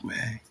came up,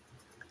 man.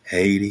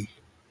 Haiti,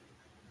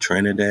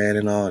 Trinidad,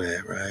 and all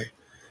that, right?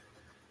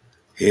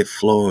 Hit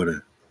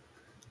Florida,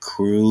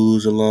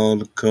 cruise along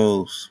the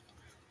coast,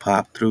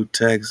 pop through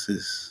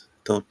Texas,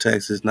 thought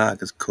Texas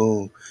knocked us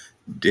cool,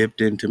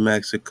 dipped into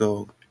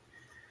Mexico,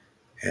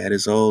 had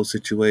his whole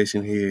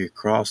situation here,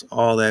 crossed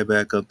all that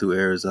back up through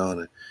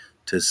Arizona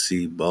to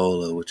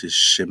Cibola, which is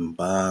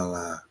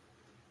Shimbala,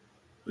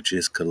 which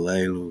is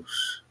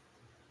Calelus.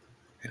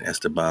 And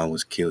Esteban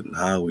was killed in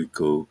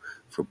Hawiku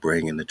for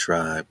bringing the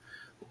tribe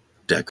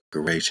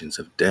decorations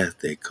of death,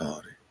 they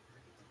called it.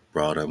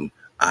 Brought them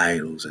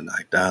idols and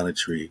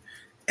idolatry,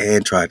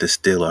 and tried to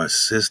steal our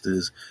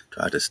sisters,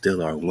 tried to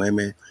steal our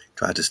women,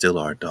 tried to steal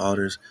our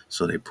daughters,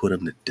 so they put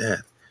them to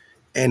death.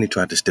 And they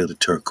tried to steal the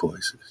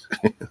turquoises.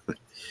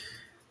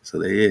 So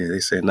they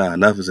said, nah,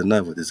 enough is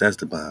enough with this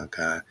Esteban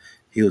guy.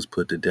 He was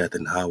put to death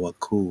in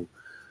Hawaku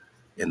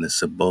in the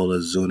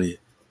Cibola Zuni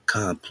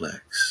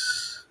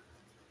complex,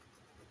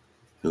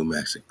 New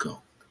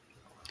Mexico.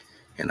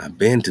 And I've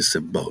been to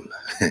Cibola,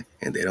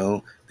 and they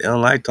don't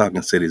like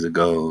talking cities of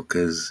gold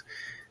because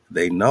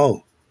they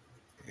know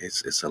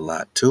it's a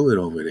lot to it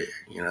over there.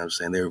 You know what I'm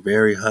saying? They're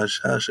very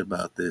hush-hush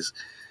about this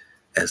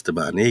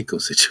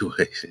Estebanico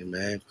situation,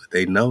 man. But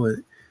they know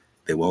it.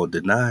 They won't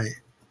deny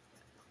it.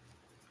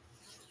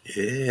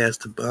 Yeah,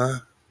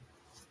 Esteban.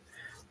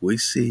 We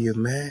see you,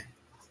 man.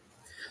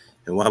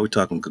 And while we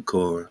talking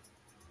CHICORA,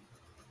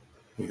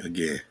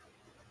 again,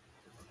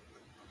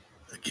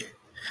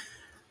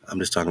 I'm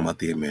just talking about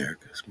the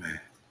Americas, man.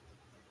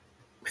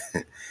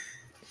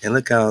 And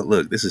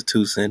look, this is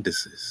 2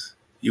 sentences.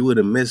 You would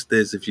have missed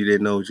this if you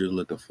didn't know what you were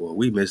looking for.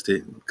 We missed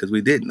it because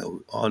we didn't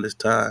know all this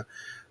time.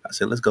 I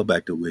said, let's go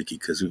back to Wiki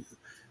because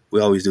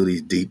we always do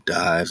these deep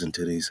dives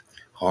into these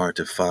hard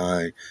to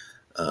find,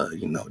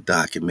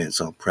 documents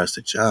on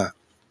Prester John.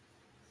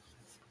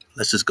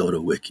 Let's just go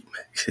to Wiki,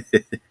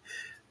 man.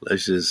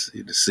 Let's just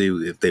see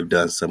if they've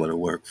done some of the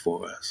work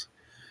for us.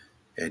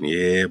 And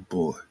yeah,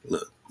 boy,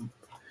 look,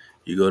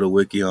 you go to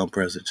Wiki on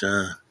Prester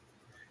John,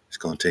 it's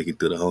going to take you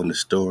through the whole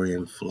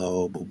Nestorian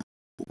flow, boom,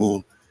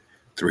 boom,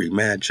 three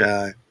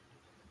magi.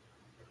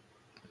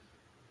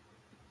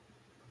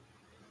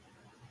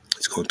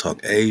 It's going to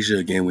talk Asia.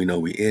 Again, we know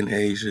we in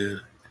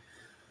Asia.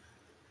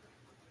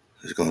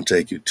 It's going to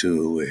take you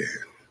to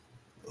where?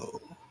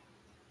 Oh,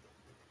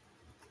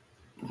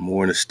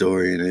 more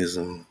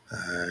Nestorianism.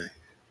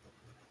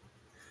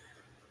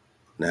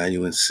 Now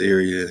you in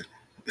Syria.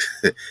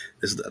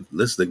 This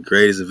is the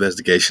greatest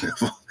investigation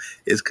of all.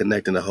 It's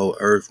connecting the whole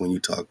earth when you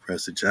talk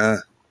Prester John.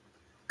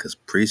 Because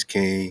Priest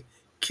King,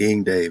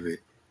 King David,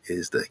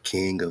 is the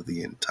king of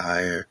the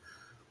entire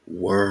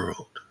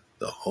world.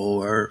 The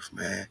whole earth,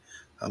 man.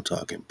 I'm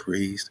talking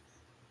priest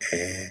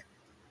and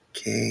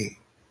king.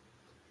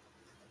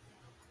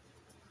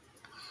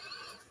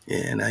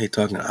 Yeah, now you're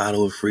talking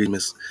Otto of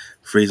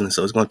Friesland.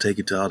 So it's going to take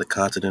you to all the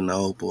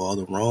Constantinople, all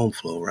the Rome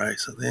flow, right?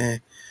 So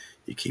then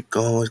you keep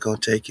going. It's going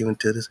to take you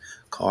into this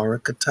Kara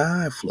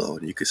flow.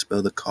 And you can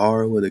spell the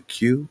Kara with a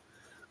Q,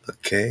 a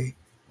K,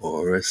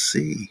 or a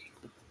C.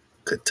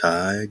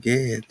 Katai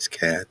again. It's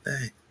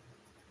Cathay.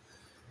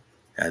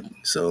 And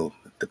so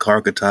the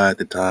Kara at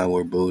the time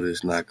were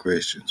Buddhists, not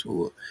Christians.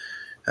 Well,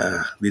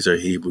 these are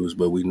Hebrews,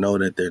 but we know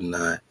that they're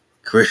not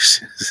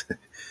Christians.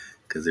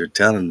 Because they're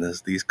telling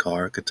us these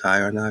Kara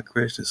are not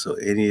Christians. So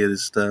any of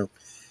this stuff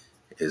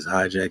is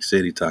Hijack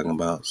City talking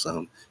about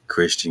some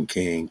Christian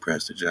king,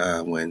 Prester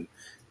John, when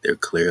they're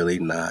clearly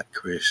not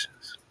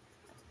Christians.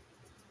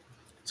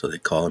 So they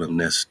called him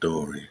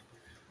Nestorian,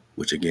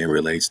 which again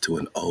relates to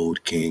an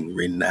old king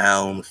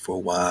renowned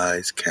for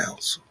wise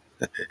counsel.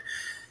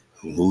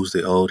 Who's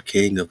the old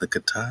king of the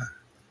Qatar?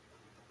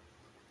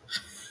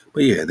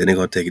 But yeah, then they're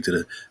going to take you to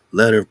the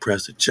letter of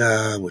Prester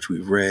John, which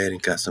we've read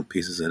and got some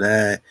pieces of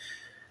that.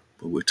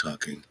 But we're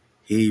talking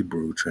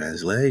Hebrew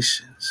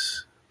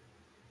translations.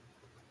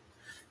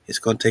 It's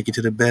going to take you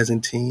to the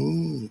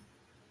Byzantine.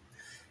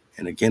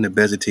 And again, the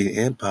Byzantine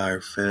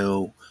Empire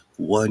fell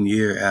 1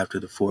 year after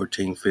the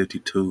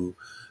 1452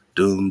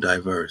 Doom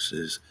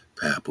Diverses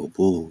Papal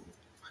Bull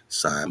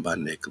signed by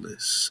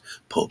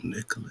Pope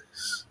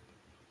Nicholas.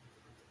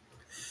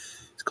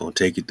 It's going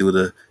to take you through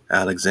the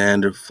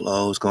Alexander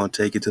flow. It's going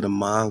to take you to the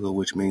Mongol,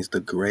 which means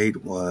the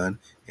Great One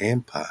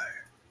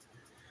Empire.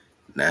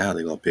 Now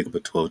they're going to pick up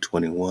a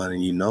 1221,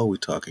 and you know we're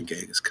talking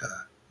Genghis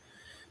Khan.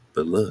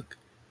 But look,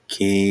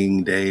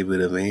 King David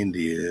of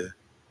India,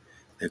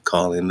 they're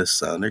calling the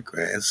son or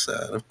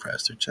grandson of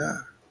Prester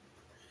John.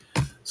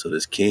 So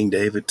this King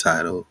David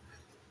title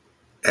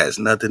has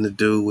nothing to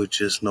do with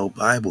just no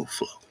Bible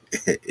flow.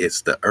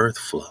 It's the earth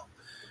flow.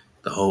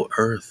 The whole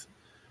earth,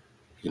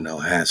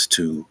 has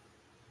to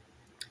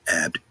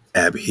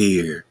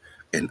adhere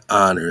and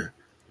honor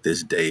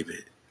this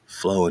David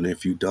flow. And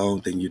if you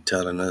don't, then you're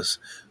telling us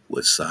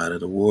what side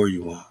of the war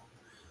you on.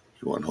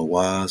 You on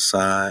HaWah's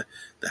side,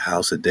 the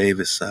House of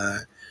David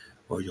side,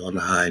 or you on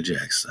the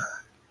hijack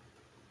side.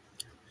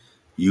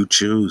 You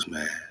choose,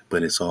 man,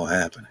 but it's all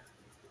happening.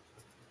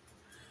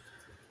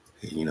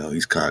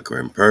 He's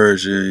conquering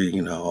Persia,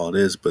 all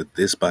this, but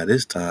by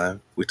this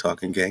time, we're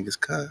talking Genghis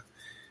Khan.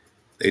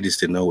 They just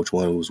didn't know which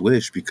one was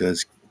which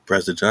because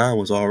Prester John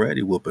was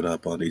already whooping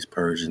up on these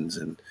Persians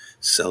and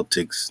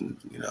Celtics and,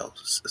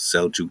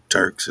 Seljuk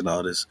Turks and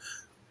all this.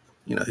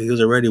 He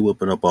was already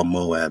whooping up on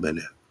Moab and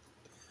them.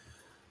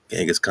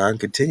 Genghis Khan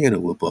continued to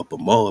whoop up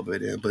on Moab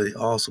and them, but he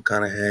also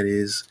kind of had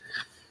his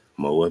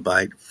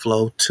Moabite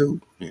flow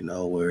too,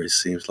 where it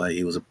seems like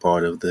he was a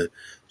part of the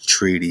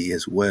treaty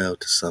as well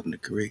to some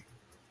degree.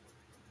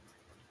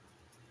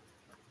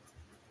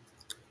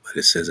 But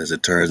it says, as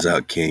it turns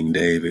out, King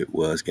David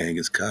was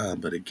Genghis Khan,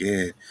 but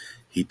again,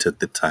 he took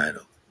the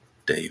title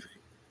David,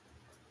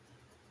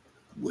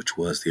 which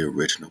was the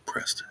original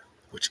Prester,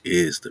 which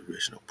is the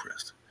original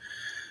Prester.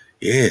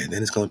 Yeah, and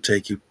then it's going to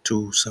take you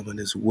to some of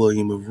this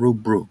William of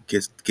Rubruck.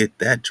 Get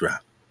that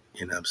drop.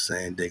 You know what I'm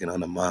saying? Digging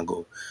on the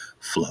Mongol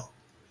flow.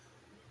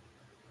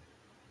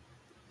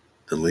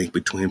 The link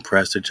between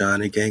Prester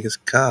John and Genghis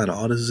Khan.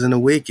 All this is in the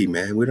wiki,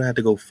 man. We don't have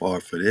to go far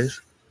for this.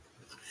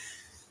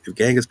 If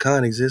Genghis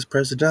Khan exists,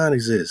 Prester John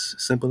exists.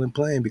 Simple and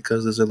plain,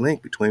 because there's a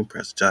link between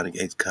Prester John and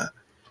Genghis Khan.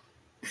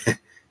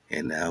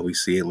 And now we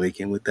see it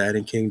linking with that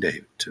in King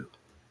David, too.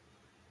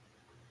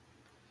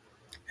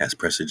 As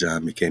Prester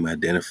John became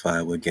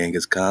identified with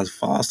Genghis Khan's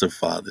foster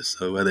father.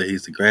 So whether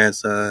he's the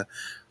grandson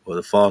or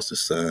the foster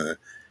son,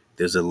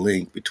 there's a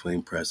link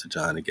between Prester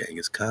John and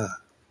Genghis Khan.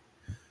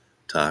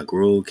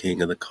 Togrul,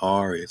 king of the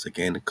Karians.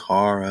 Again, the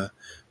Kara,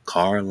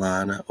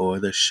 Carolina, or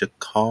the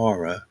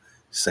CHICORA.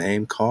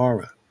 Same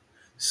Kara.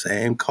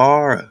 Same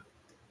Kara.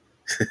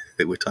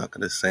 We're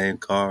talking the same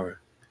Kara.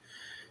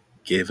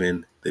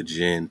 Given the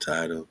Jin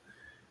title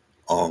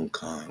Ong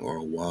Kong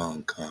or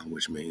Wang Kong,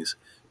 which means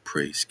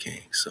priest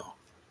king. So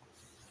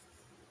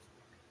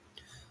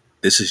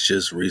this is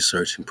just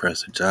researching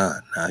Prester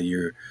John. Now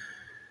you're,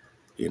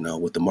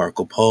 with the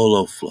Marco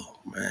Polo flow,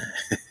 man.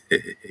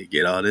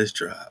 Get all this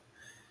drop.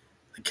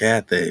 The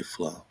Cathay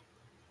flow.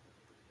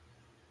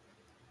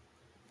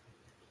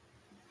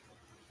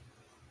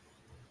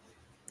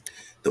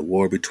 The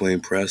war between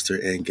Prester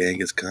and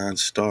Genghis Khan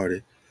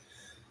started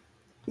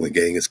when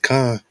Genghis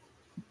Khan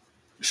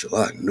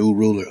Shalak, new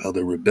ruler of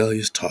the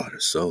rebellious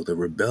Tartars. So the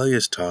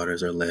rebellious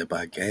Tartars are led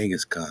by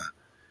Genghis Khan.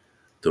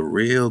 The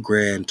real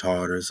grand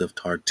Tartars of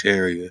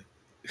Tartaria,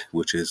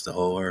 which is the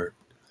whole earth,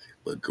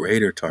 but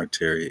greater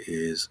Tartaria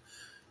is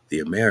the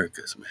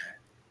Americas, man.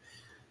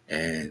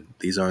 And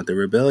these aren't the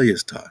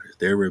rebellious Tartars.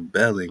 They're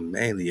rebelling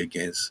mainly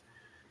against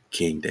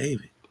King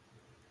David,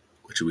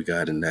 which we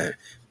got in that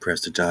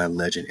Prester John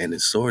Legend and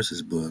his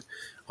sources book.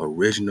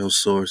 Original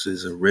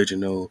sources,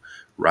 original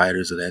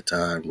writers of that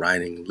time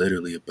writing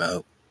literally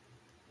about,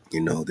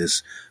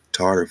 this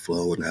Tartar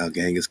flow and how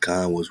Genghis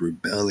Khan was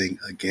rebelling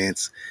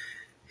against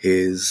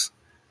his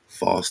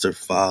foster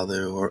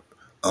father or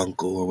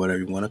uncle or whatever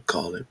you want to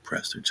call it,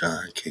 Prester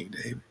John, King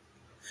David.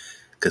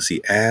 Because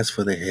he asked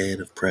for the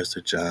hand of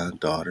Prester John's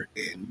daughter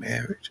in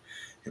marriage.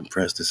 And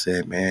Prester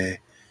said, man,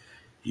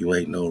 you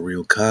ain't no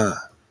real Khan.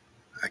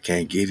 I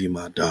can't give you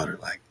my daughter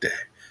like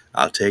that.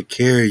 I'll take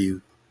care of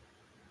you.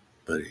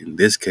 But in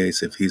this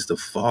case, if he's the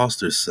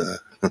foster son,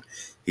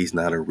 he's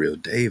not a real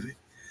David.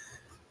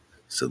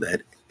 So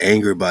that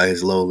anger by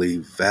his lowly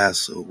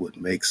vassal would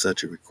make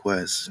such a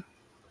request.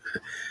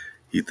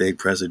 You think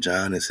Prester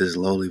John is his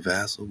lowly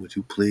vassal? Would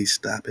you please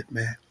stop it,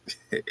 man?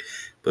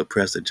 But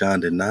Prester John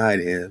denied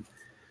him,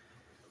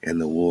 and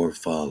the war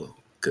followed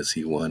because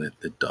he wanted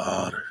the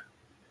daughter.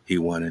 He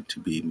wanted to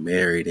be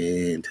married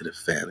into the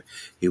family.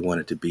 He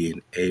wanted to be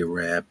an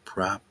Arab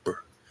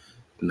proper,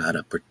 not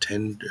a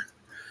pretender.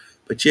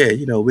 But yeah,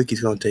 Wiki's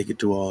going to take it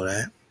through all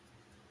that.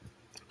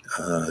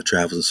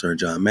 Travels of Sir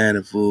John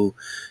Manifold.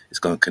 It's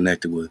going to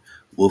connect it with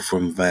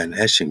Wolfram van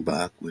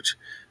Eschenbach, which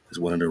is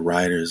one of the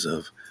writers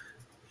of,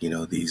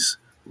 these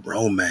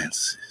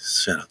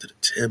romances. Shout out to the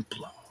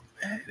Templar,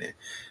 man. And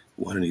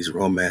one of these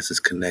romances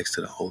connects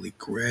to the Holy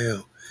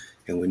Grail.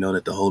 And we know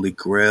that the Holy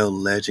Grail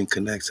legend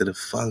connects to the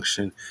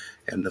function.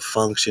 And the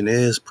function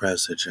is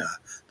Prester John.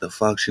 The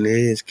function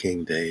is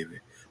King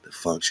David. The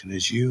function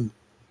is you.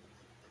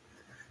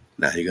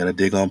 Now you got to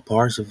dig on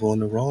Parsifal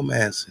and the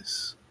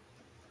romances.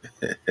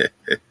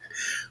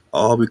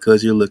 All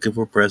because you're looking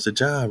for Prester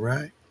John,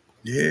 right?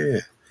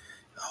 Yeah.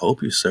 I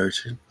hope you're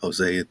searching.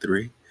 Hosea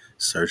 3.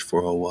 Search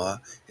for HaWah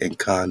and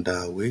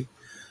Kandawi.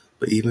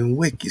 But even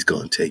Wiki's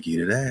going to take you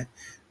to that.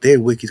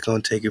 Then Wiki's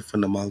going to take it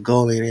from the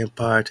Mongolian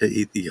Empire to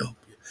Ethiopia.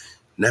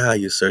 Now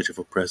you're searching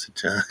for Prester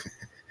John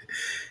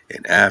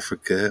in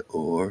Africa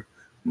or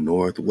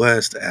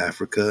Northwest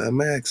Africa and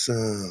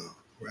Maxim,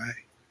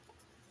 right?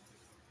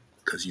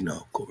 Because,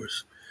 of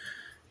course,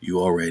 you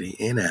already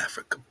in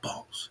Africa,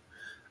 boss.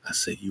 I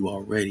said you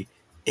already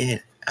in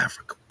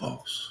Africa,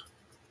 boss,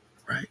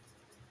 right?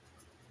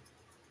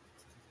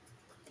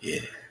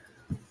 Yeah.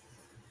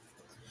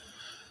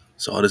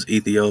 So all this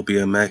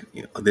Ethiopia,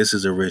 this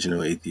is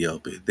original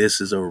Ethiopia.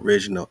 This is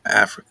original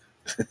Africa,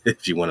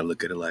 if you want to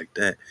look at it like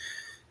that.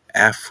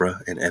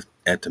 Afra in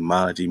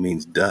etymology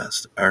means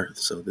dust, earth.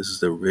 So this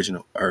is the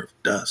original earth,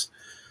 dust.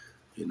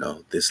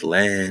 This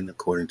land,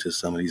 according to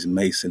some of these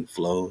Mason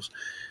flows,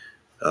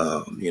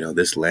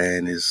 this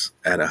land is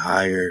at a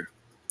higher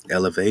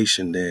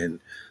elevation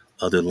than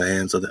other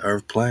lands of the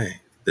earth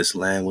plane. This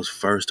land was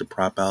first to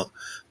pop out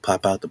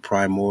the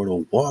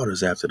primordial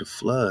waters after the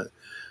flood.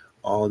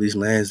 All these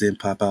lands didn't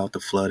pop out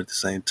the flood at the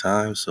same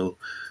time, so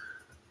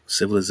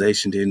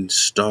civilization didn't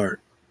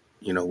start,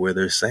 where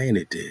they're saying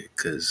it did,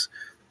 because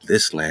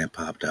this land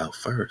popped out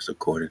first,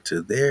 according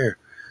to their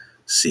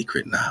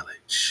secret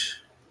knowledge.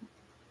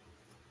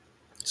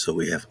 So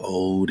we have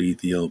old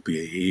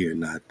Ethiopia here,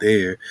 not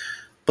there,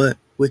 but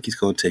Wiki's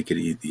going to take you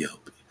to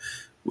Ethiopia.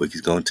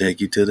 Wiki's going to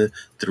take you to the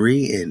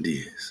 3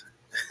 Indias.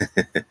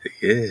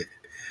 Yeah.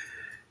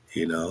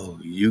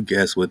 You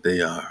guess what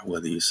they are,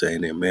 whether you're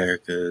saying the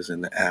Americas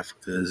and the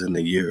Africas and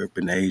the Europe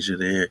and Asia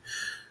there.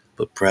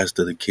 But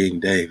Prester, the King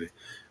David,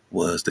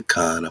 was the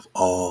Khan of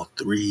all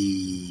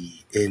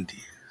 3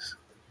 Indias.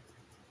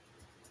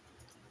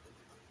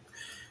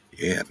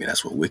 Yeah,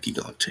 that's what Wiki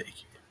gonna take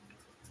you.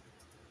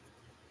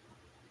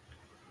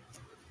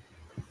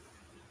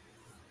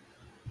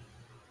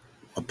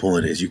 My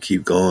point is, you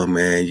keep going,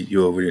 man.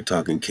 You over there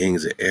talking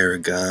kings of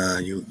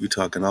Aragon. You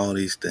talking all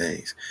these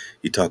things.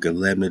 You talking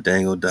Lebna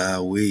Dango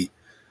Dawi.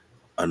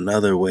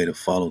 Another way to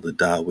follow the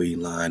Dawi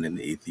line in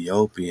the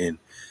Ethiopian,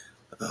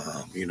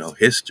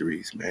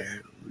 histories,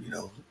 man.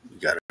 You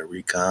got to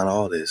recon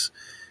all this.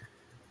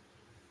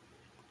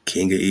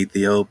 King of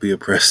Ethiopia,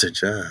 Prester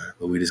John.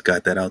 But we just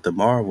got that out the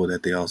Marvel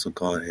that they also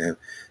called him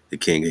the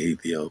King of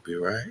Ethiopia,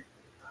 right?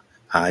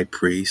 High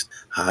Priest,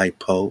 High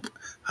Pope,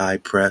 High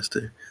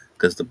Prester.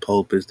 Because the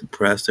Pope is the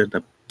Prester.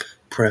 The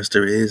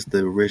Prester is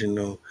the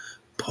original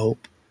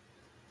Pope,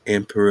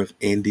 Emperor of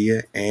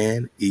India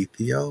and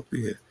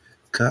Ethiopia.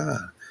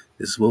 God,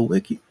 this is what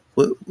Wiki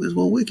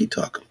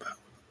talking about.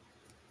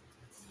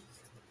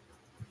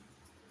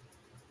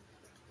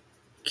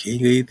 King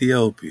of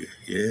Ethiopia.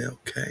 Yeah,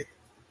 okay.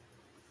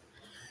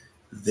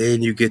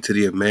 Then you get to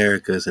the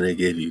Americas and they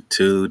give you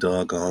 2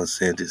 doggone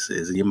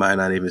sentences. And you might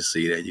not even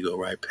see that. You go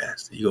right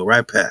past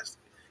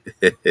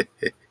it.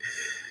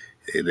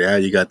 And now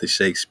you got the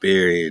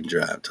Shakespearean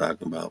drop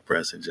talking about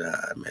Prester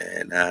John,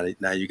 man.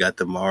 Now you got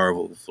the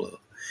Marvel flow.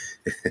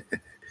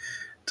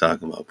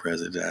 Talking about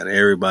Prester John.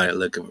 Everybody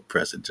looking for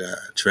Prester John.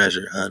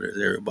 Treasure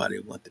hunters. Everybody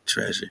want the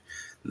treasure.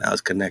 Now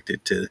it's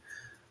connected to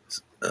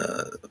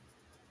uh,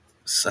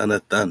 Son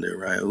of Thunder,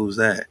 right? Who's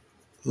that?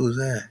 Who's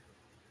that?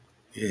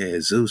 Yeah,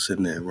 Zeus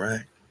and them,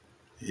 right?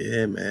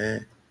 Yeah,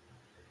 man.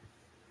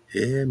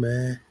 Yeah,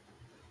 man.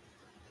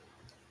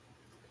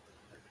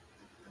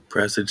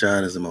 Prester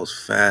John is the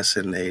most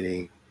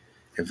fascinating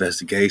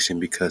investigation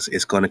because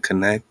it's going to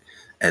connect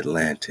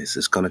Atlantis.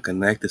 It's going to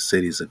connect the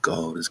cities of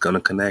gold. It's going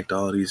to connect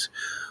all these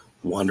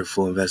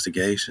wonderful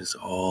investigations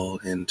all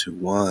into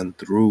one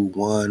through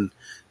one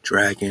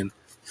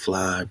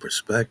dragonfly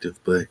perspective.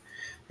 But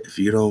if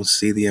you don't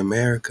see the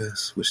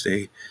Americas, which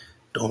they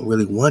don't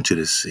really want you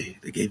to see,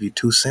 they gave you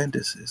two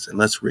sentences, and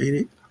let's read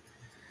it.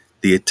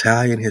 The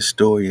Italian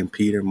historian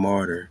Peter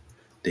Martyr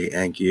de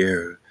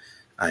Anghiera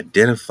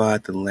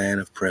identified the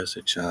land of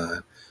Prester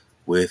John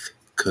with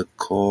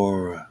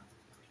CHICORA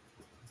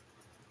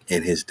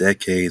in his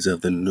Decades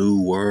of the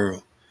New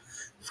World.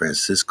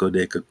 Francisco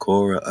de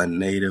CHICORA, a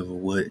native of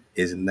what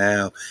is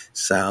now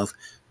South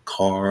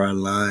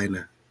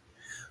Carolina,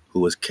 who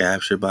was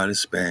captured by the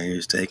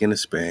Spaniards, taken to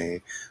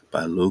Spain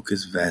by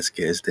Lucas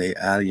Vasquez de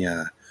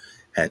Ayllon,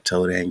 had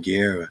told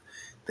Anghiera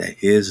that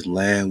his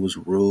land was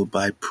ruled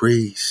by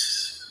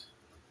priests.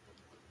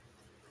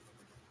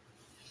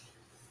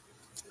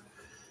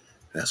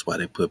 That's why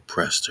they put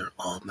Prester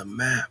on the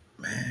map,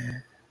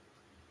 man.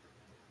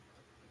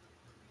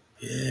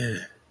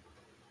 Yeah.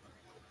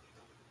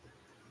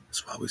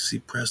 That's why we see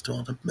Prester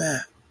on the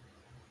map.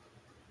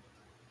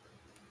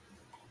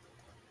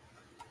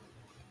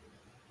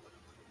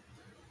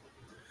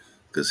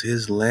 Because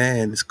his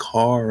land, his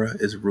Cara,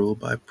 is ruled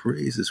by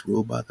priests. It's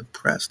ruled by the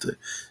Prester.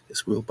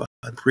 It's ruled by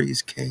the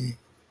priest king.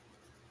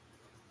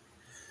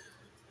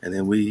 And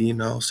then we,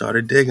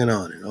 started digging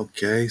on it.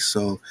 Okay,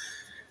 so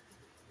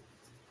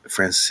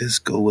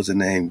Francisco was a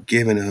name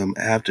given to him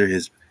after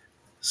his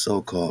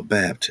so-called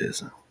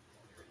baptism,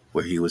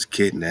 where he was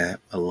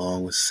kidnapped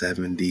along with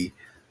 70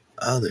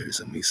 others.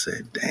 And we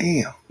said,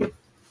 damn,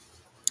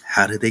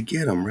 how did they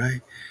get him,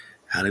 right?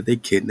 How did they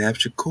kidnap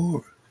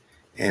CHICORA?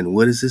 And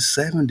what is this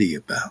 70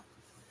 about?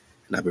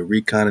 And I've been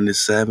reconning this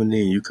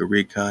 70, and you could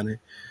recon it.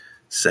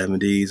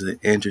 70 is an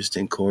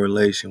interesting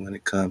correlation when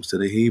it comes to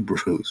the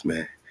Hebrews,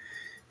 man.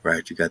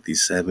 Right, you got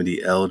these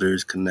 70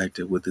 elders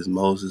connected with this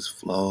Moses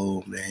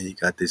flow, man. You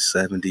got this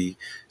 70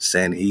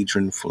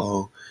 Sanhedrin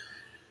flow.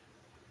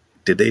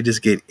 Did they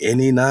just get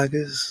any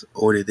Nagas,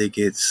 or did they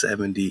get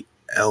 70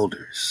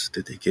 elders?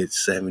 Did they get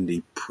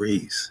 70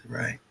 priests,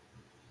 right?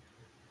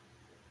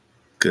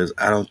 Because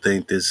I don't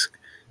think this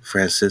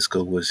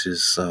Francisco was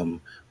just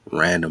some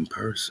random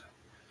person.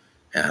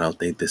 And I don't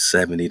think the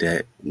 70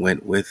 that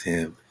went with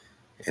him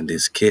in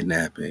this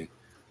kidnapping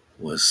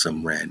was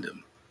some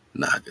random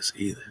Nagas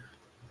either.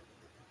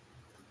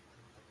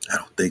 I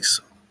don't think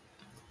so.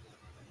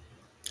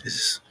 It's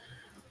just,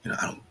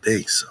 I don't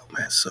think so,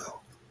 man.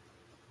 So,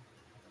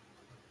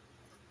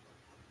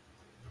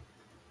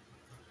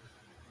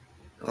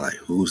 like,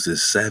 who's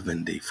this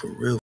 70 for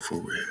real, for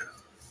real?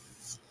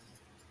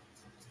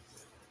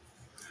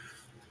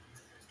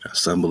 Now,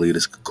 some believe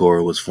this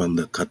CHICORA was from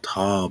the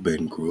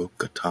Catawban group.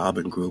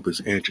 Catawban group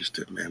is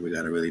interesting, man. We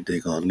got to really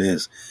dig on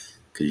this.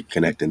 Because you're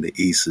connecting the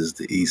Easts,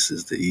 the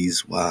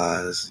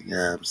East-Wise. You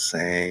know what I'm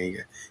saying?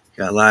 You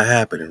got a lot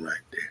happening right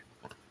there.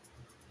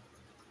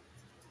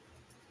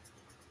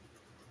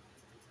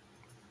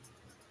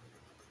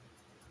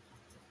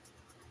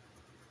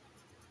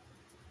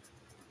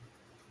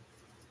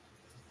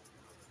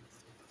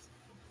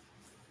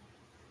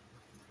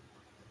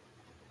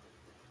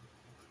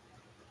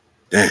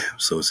 Damn.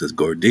 So it says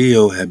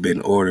Gordillo had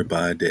been ordered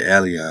by de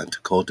Ayllon to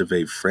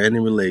cultivate friendly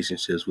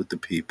relationships with the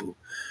people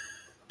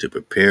to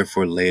prepare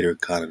for later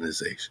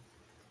colonization.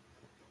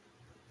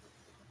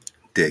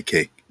 De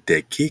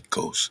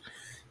Quicos,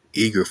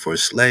 eager for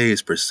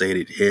slaves,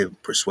 persuaded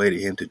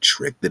him to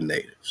trick the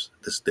natives.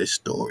 This is their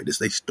story.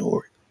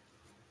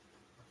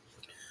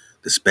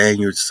 The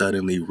Spaniards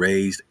suddenly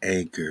raised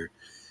anchor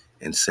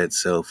and set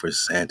sail for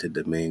Santo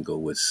Domingo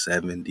with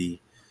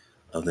 70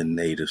 of the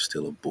natives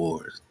still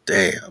aboard.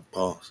 Damn,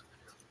 boss.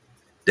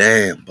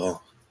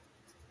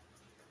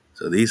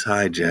 So these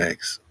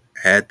hijacks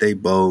had their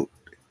boat,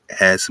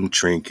 had some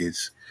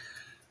trinkets,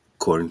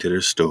 according to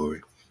their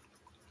story.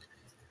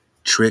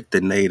 Tricked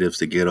the natives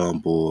to get on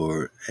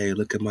board. Hey,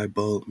 look at my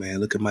boat, man.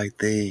 Look at my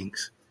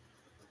things.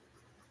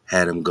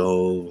 Had them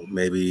go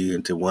maybe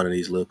into one of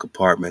these little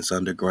compartments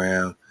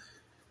underground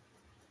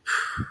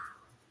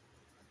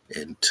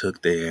and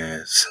took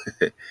their ass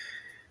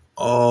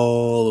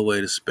all the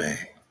way to Spain.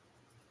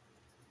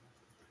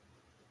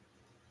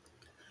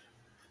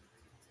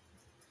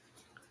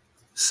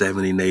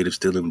 70 natives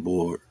still on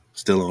board,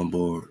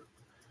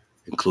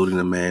 including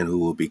the man who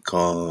will be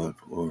called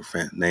or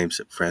named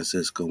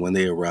Francisco. When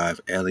they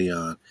arrived,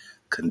 Ayllon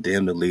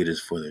condemned the leaders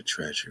for their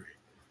treachery.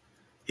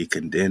 He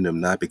condemned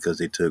them not because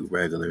they took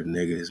regular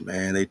niggas,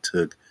 man. They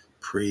took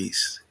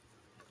priests.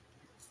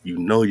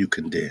 You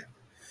condemn.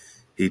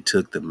 He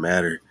took the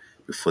matter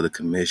before the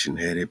commission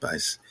headed by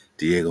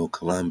Diego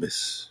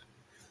Columbus.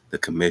 The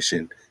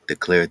commission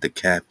declared the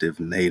captive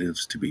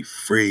natives to be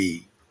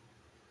free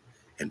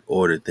and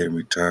ordered them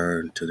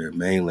returned to their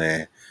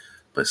mainland,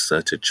 but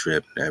such a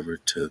trip never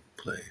took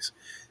place,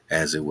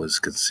 as it was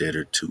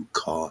considered too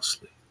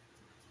costly.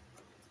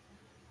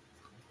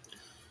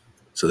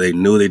 So they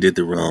knew they did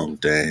the wrong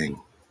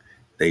thing.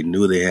 They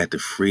knew they had to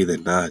free the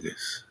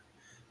Nagas.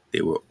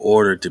 They were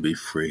ordered to be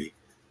free,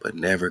 but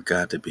never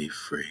got to be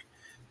free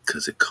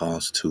because it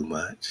cost too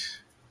much.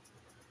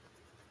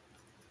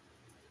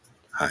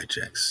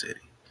 Hijack City.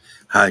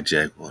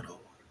 Hijack 101.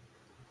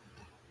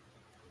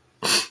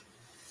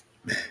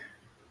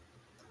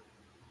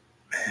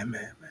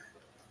 Man.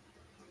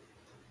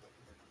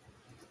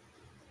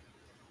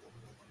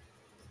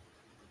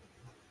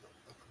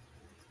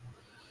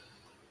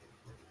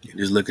 You're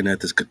just looking at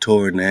this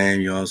CHICORA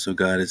name. You also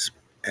got it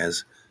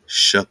as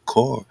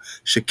CHICORA.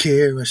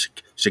 Shakira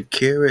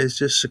is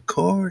just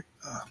CHICORA.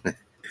 Oh, man.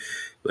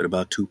 What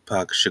about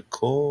Tupac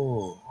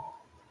Shakur?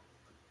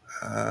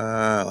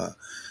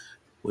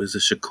 What does the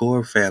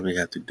Shakur family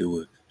have to do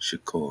with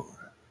Shakur?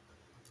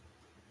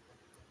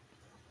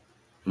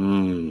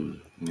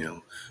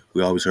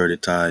 We always heard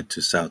it tied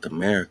to South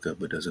America,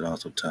 but does it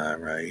also tie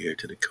right here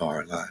to the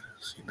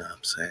Carolinas? You know what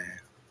I'm saying?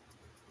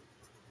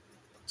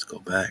 Let's go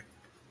back.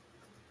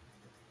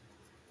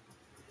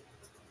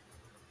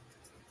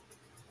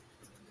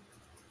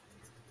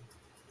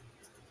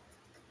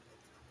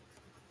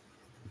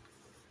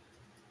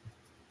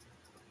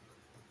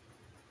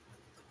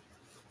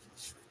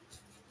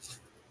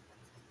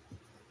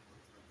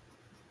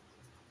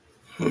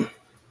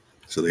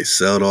 So they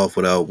sailed off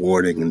without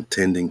warning,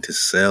 intending to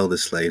sell the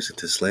slaves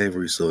into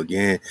slavery. So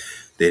again,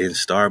 they didn't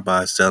start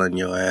by selling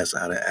your ass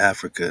out of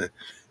Africa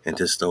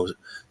into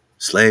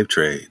slave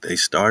trade. They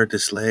started the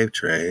slave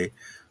trade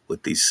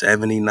with these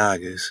 70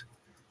 Nagas.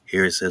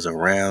 Here it says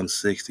around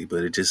 60,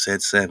 but it just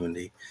said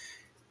 70.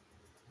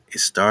 It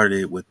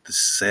started with the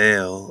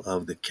sale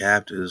of the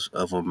captives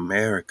of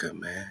America,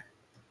 man.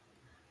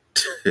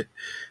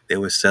 They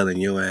were selling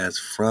your ass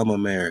from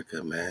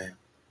America, man,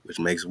 which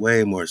makes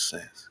way more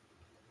sense.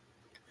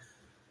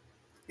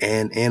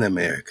 And in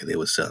America, they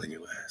were selling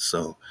your ass.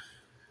 So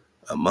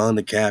among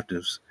the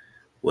captives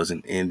was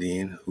an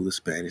Indian who the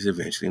Spanish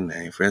eventually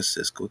named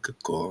Francisco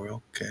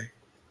CHICORA. Okay.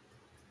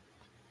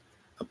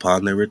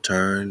 Upon their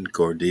return,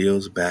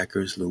 Gordillo's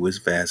backers, Luis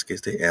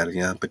Vasquez de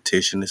Ayllón,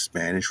 petitioned the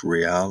Spanish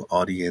Real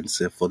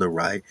Audiencia for the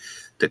right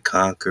to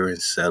conquer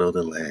and settle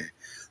the land.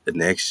 The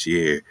next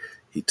year,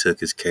 he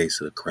took his case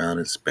to the crown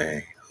in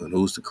Spain. And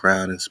who's the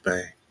crown in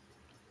Spain?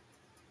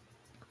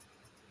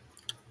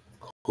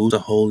 Who's the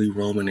Holy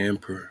Roman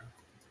Emperor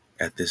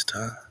at this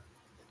time?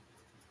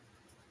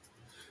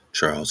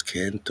 Charles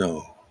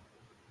Quinto.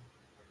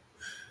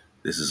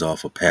 This is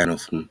off a panel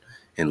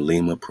in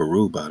Lima,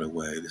 Peru, by the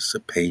way. This is a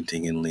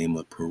painting in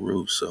Lima,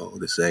 Peru. So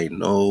this ain't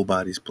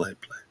nobody's play.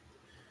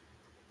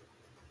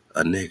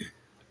 A nigga.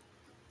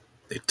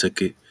 They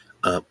took it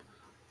up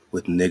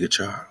with nigga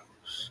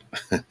Charles.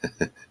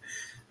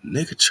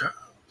 Nigga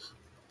Charles.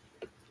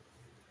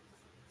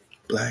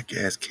 Black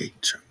ass King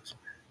Charles.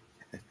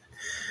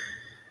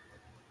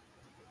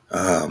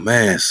 Oh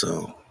man,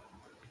 so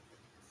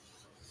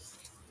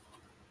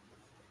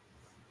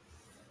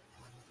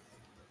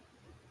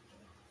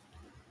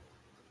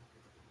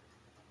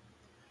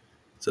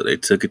they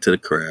took it to the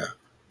crowd,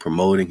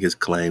 promoting his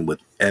claim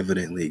with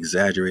evidently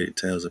exaggerated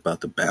tales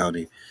about the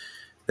bounty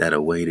that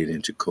awaited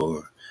in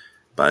CHICORA.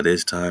 By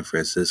this time,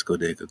 Francisco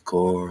de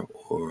CHICORA,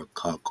 or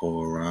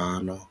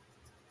Cacorano,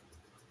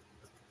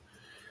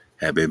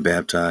 had been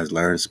baptized,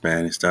 learned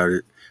Spanish,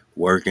 started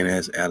working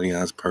as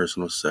Ayllón's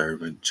personal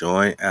servant,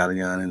 joined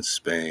Ayllón in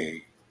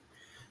Spain,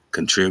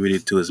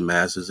 contributed to his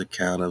master's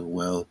account of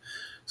wealth.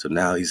 So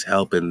now he's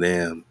helping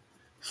them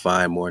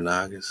find more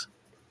Nagas.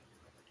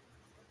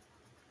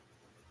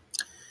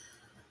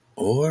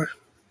 Or,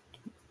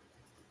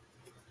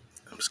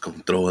 I'm just going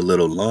to throw a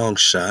little long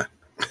shot,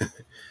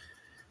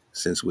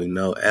 since we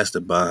know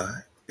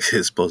Esteban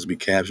is supposed to be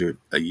captured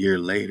a year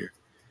later.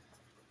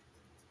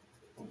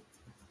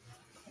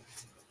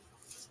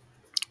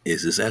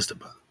 Is this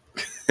Esteban?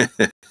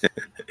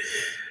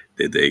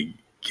 Did they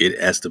get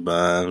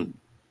Esteban,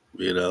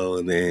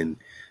 and then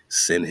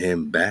send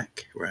him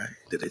back, right?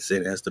 Did they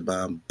send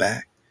Esteban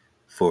back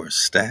for a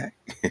stack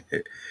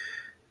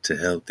to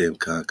help them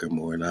conquer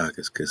more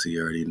Nagas because he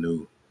already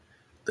knew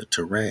the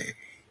terrain?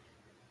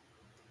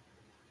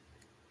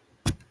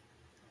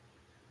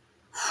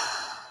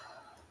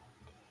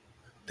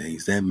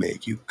 Things that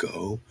make you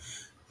go,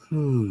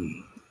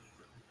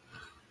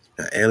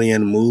 Now,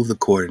 Ayllón moved the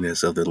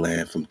coordinates of the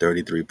land from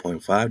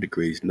 33.5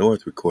 degrees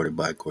north, recorded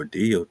by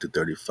Gordillo, to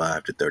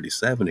 35 to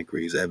 37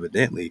 degrees.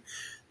 Evidently,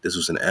 this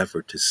was an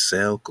effort to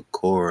sell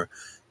CHICORA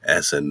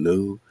as a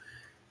new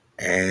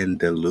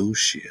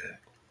Andalusia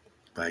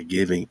by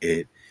giving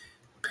it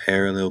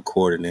parallel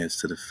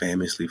coordinates to the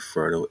famously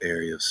fertile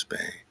area of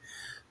Spain.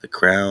 The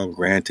crown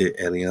granted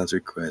Ayllón's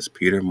request.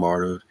 Peter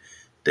Marto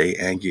de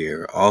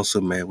Anghiera also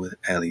met with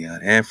Ayllón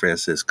and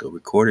Francisco,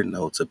 recorded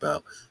notes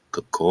about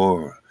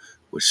CHICORA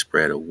which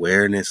spread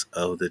awareness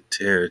of the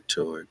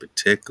territory,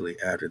 particularly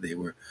after they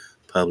were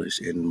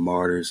published in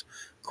Martyr's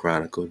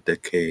Chronicle,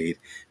 decade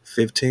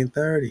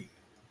 1530.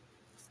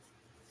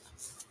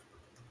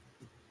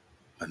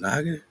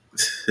 Monogamy?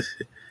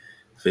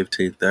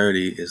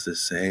 1530 is the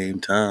same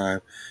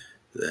time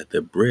that the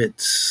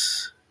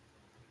Brits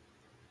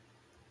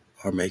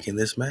are making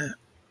this map.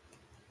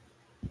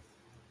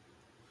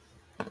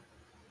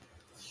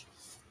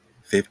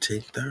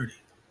 1530.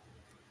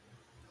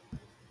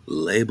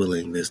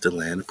 Labeling this the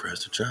land of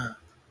Prester John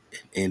in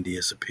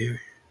India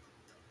Superior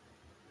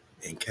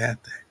in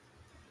Cathay.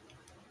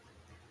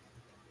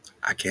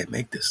 I can't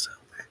make this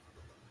stuff, man.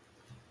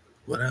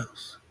 What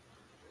else?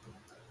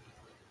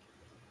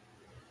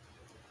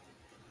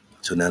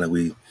 So now that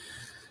we,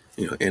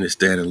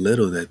 understand a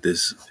little that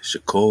this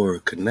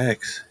CHICORA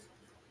connects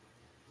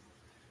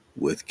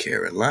with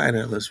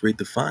Carolina, let's read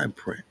the fine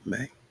print,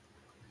 man.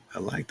 I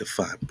like the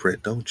fine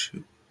print, don't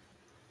you?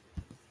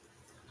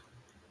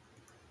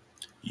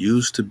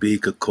 Used to be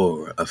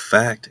CHICORA, a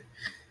fact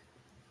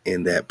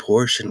in that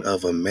portion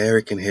of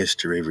American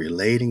history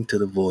relating to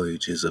the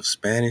voyages of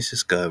Spanish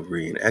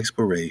discovery and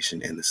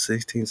exploration in the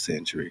 16th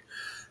century,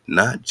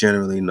 not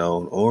generally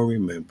known or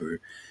remembered,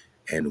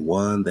 and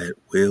one that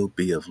will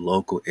be of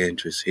local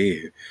interest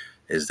here,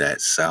 is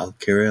that South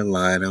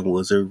Carolina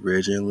was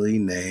originally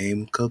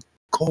named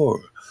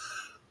CHICORA.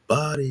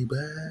 Body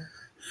bag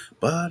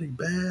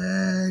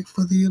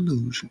for the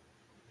illusion.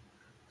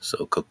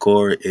 So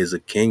CHICORA is a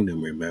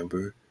kingdom,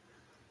 remember?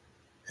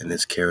 And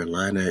this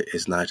Carolina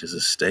is not just a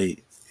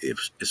state.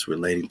 It's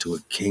relating to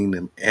a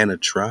kingdom and a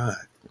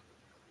tribe.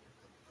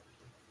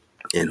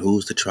 And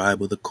who's the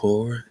tribe of the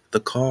Cora? The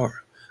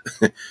Cara.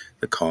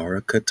 The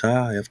Cara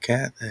Katai of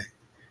Cathay.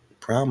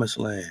 Promised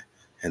land.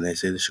 And they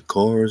say the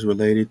CHICORA is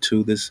related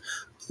to this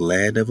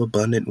land of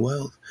abundant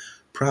wealth.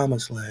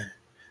 Promised land.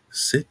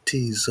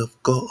 Cities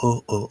of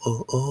gold.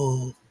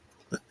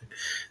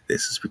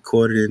 This is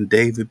recorded in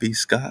David B.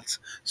 Scott's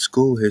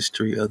School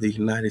History of the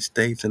United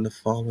States in the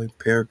following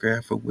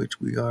paragraph, for which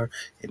we are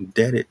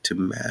indebted to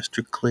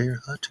Master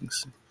Claire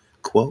Hutchinson.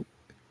 Quote,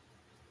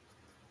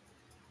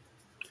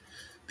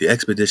 the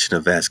expedition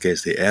of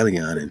Vasquez de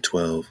Ayllon in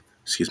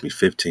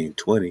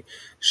 1520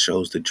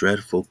 shows the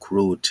dreadful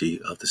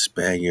cruelty of the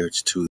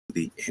Spaniards to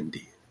the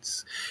Indians.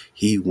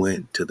 He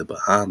went to the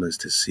Bahamas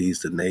to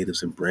seize the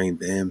natives and bring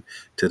them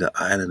to the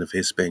island of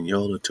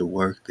Hispaniola to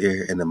work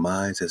there in the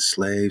mines as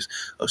slaves.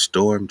 A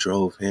storm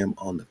drove him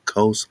on the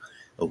coast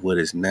of what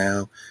is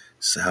now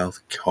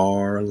South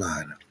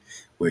Carolina,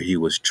 where he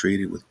was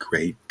treated with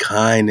great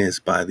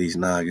kindness by these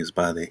Nagas,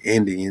 by the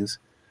Indians.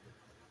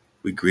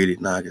 We greeted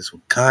Nagas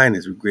with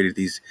kindness. We greeted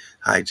these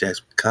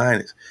hijacks with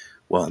kindness.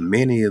 While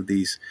many of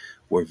these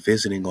were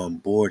visiting on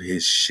board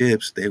his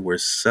ships, they were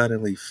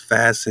suddenly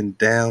fastened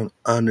down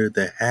under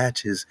the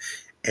hatches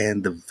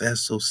and the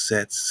vessel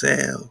set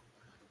sail.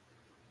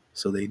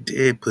 So they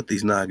did put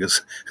these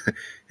Nagas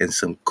in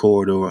some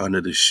corridor under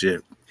the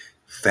ship,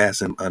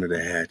 fastened them under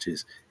the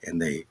hatches,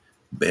 and they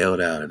bailed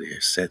out of there,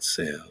 set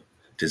sail.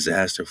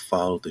 Disaster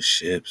followed the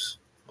ships,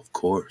 of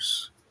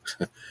course.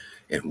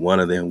 And one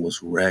of them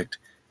was wrecked,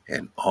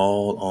 and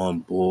all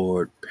on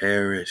board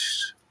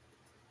perished.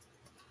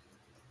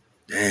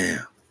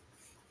 Damn.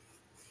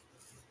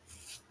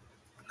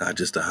 Not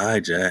just the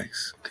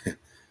hijacks,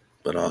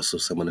 but also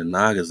some of the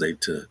Nagas they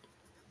took.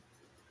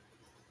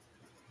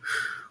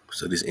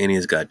 So these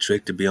Indians got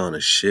tricked to be on a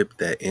ship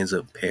that ends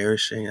up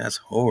perishing. That's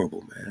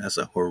horrible, man. That's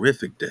a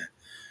horrific death.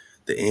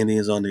 The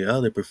Indians, on the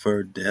other,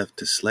 preferred death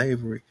to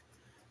slavery.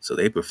 So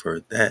they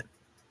preferred that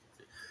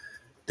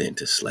than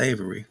to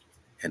slavery.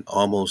 And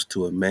almost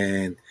to a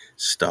man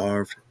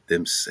starved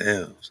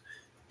themselves.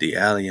 De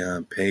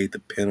Ayllon paid the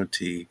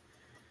penalty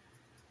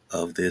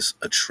of this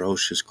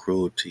atrocious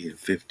cruelty in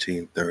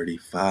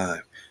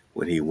 1535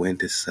 when he went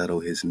to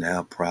settle his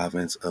now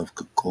province of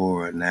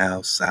CHICORA,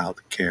 now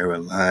South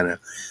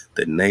Carolina.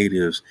 The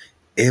natives,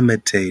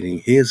 imitating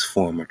his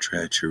former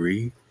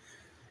treachery,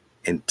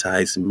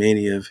 enticed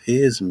many of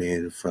his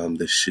men from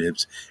the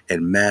ships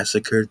and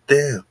massacred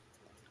them.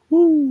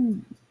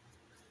 Woo!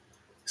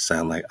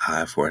 Sound like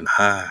eye for an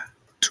eye,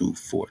 tooth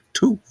for a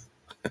tooth.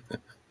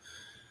 That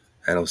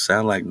don't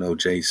sound like no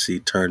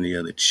JC turn the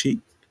other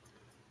cheek.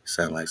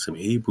 Sound like some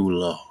Hebrew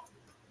law.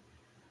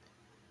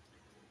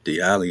 De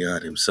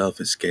Ayllon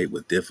himself escaped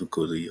with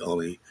difficulty,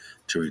 only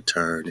to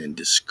return in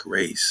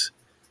disgrace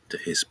to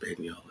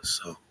Hispaniola.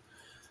 So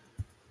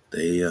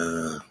they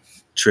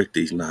tricked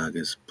these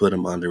Nagas, put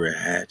them under a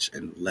hatch,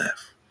 and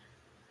left.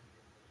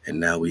 And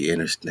now we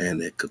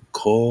understand that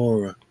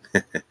CHICORA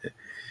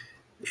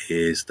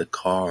is the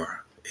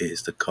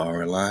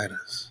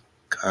Carolinas.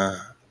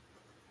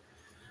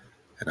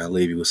 And I'll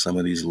leave you with some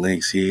of these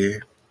links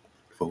here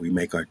before we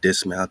make our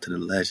dismount to the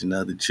legend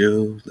of the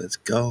Jews. Let's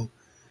go.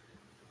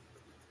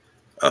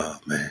 Oh,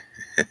 man.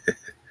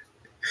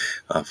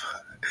 I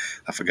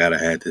forgot I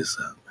had this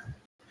up.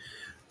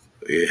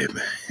 Yeah,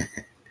 man.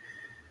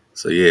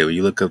 So, yeah, when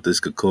you look up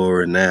this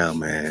CHICORA now,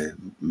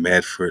 man,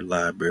 Medford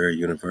Library,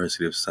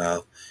 University of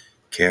South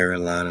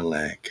Carolina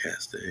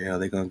Lancaster. You know,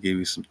 they're going to give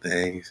you some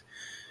things,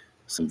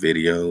 some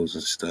videos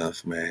and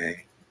stuff, man.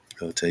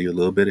 They'll tell you a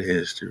little bit of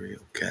history,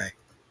 okay?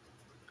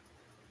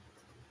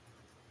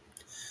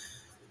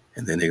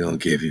 And then they're going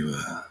to give you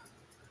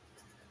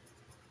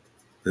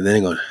then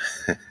they're going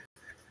to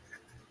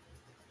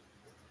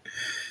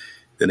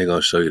then they're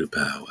going to show you the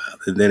powwow.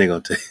 And then they're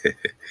going to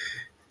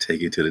take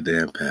you to the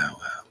damn powwow,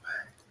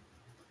 man.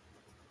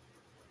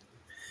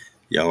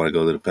 Y'all want to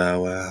go to the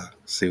powwow?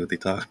 See what they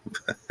talking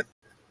about?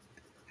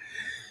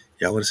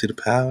 Y'all want to see the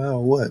powwow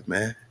or what,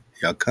 man?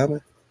 Y'all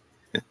coming?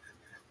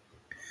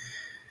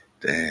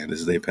 Damn, this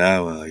is their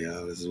powwow,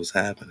 y'all. This is what's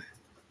happening.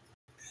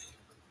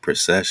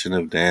 Procession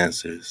of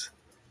dancers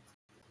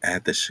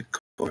at the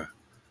CHICORA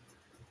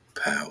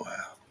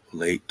powwow.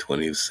 Late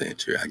 20th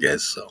century, I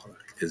guess so.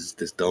 This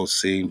don't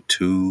seem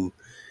too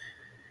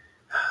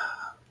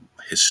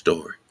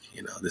historic.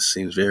 You know, this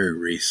seems very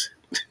recent.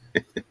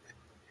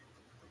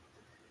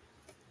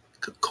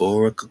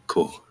 CHICORA.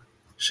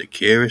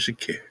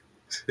 CHICORA.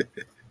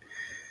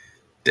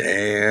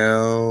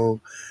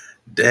 Damn.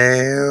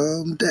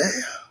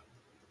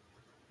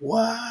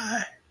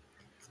 Why?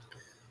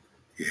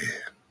 Yeah.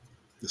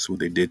 This is what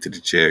they did to the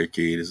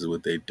Cherokee. This is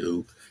what they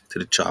do to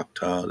the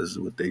Choctaw. This is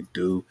what they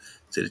do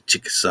to the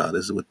Chickasaw.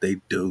 This is what they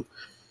do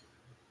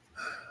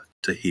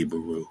to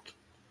Hebrew.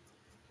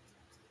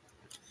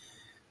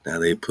 Now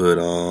they put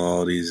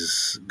all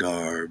these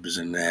garbs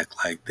and act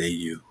like they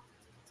you.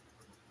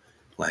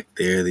 Like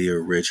they're the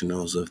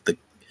originals of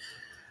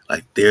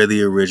they're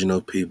the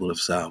original people of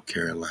South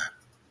Carolina.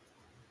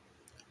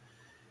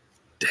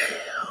 Damn.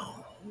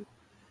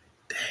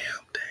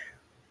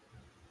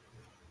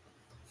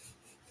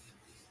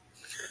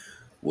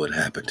 What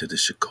happened to the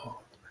CHICORA?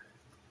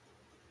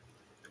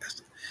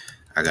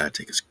 I gotta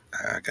get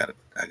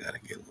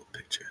a little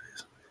picture of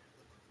this.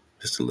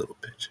 Just a little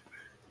picture.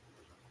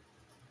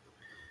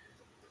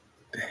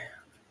 Damn.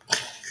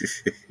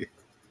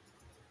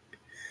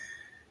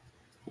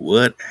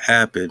 What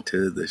happened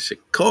to the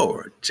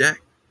CHICORA,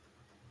 Jack?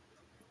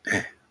 Damn.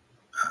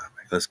 All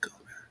right, let's go,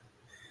 man.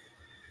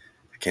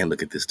 I can't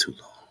look at this too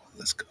long.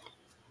 Let's go.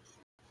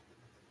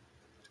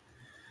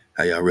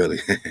 How y'all really?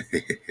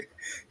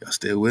 Y'all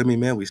still with me,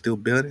 man? We still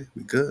building?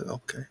 We good?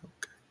 Okay.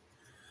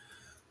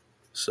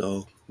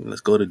 So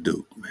let's go to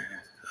Duke, man.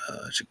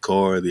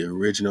 CHICORA, the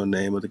original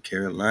name of the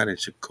Carolina.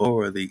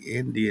 CHICORA, the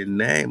Indian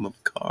name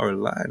of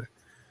Carolina.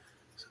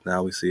 So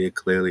now we see it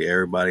clearly.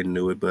 Everybody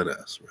knew it but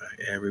us, right?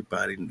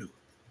 Everybody knew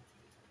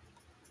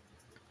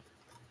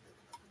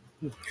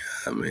it.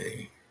 I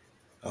mean,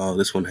 oh,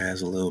 this one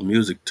has a little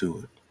music to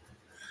it.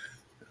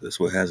 This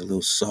one has a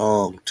little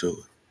song to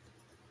it.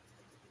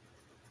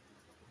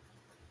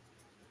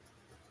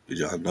 Did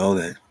y'all know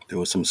that there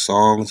were some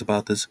songs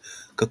about this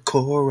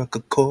CHICORA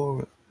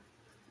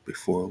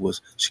before it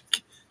was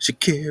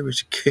CHICORA?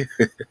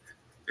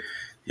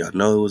 Y'all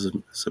know it was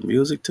some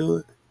music to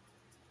it?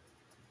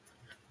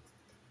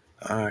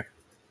 All right.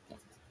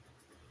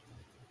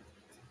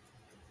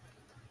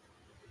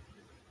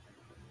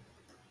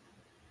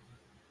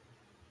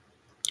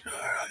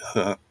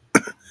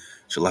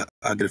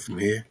 I'll get it from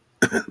here.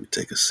 Let me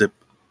take a sip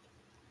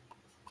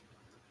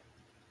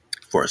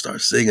before I start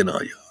singing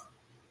on y'all.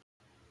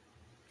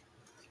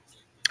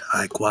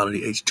 High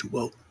quality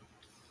H2O.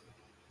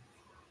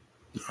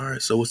 All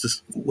right, so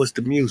what's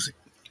the music?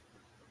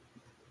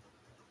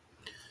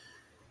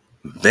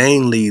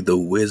 Vainly the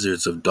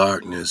wizards of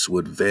darkness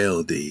would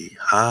veil thee.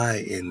 High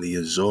in the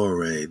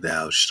azure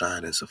thou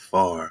shinest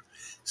afar.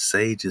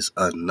 Sages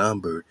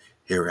unnumbered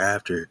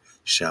hereafter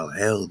shall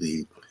hail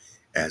thee,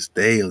 as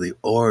they of the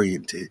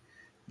Orient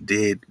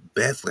did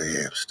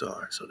Bethlehem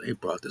star. So they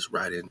brought this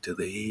right into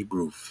the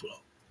Hebrew flow.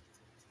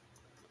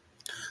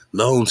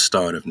 Lone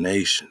Star of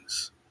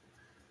Nations.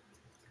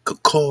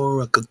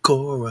 CHICORA,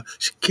 CHICORA.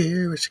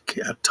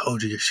 I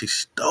told you she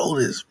stole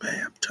this,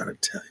 man. I'm trying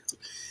to tell you.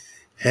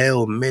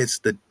 Hell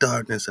midst the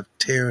darkness of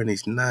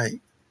tyranny's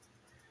night.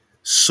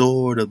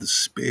 Sword of the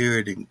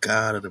Spirit and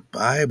God of the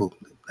Bible.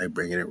 They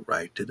bringing it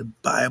right to the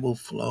Bible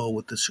flow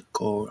with the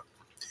CHICORA.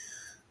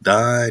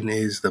 Thine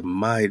is the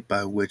might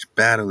by which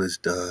battle is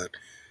done.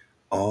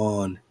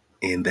 On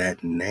in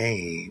that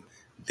name,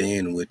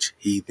 then which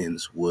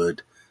heathens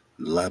would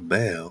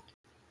label.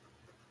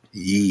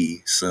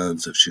 Ye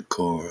sons of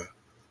CHICORA,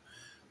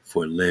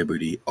 for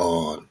liberty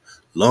on.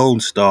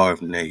 Lone Star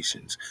of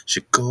Nations,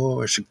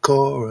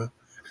 CHICORA.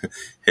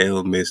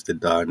 Hell midst the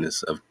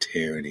darkness of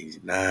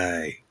tyranny's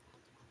night.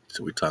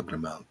 So we're talking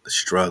about the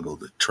struggle,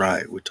 the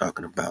tribe. We're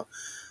talking about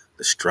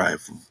the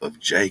strife of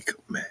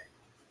Jacob, man.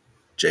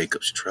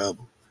 Jacob's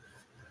trouble.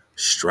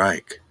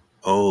 Strike,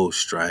 oh,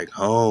 strike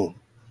home.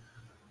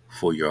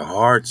 For your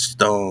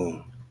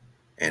heartstone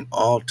and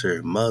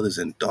altar, mothers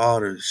and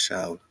daughters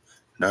shall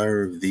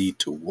nerve thee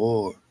to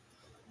war.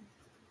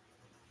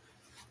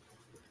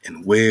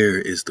 And where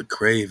is the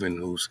craven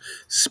whose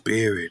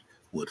spirit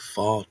would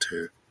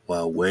falter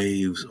while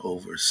waves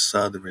over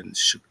southern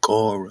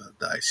CHICORA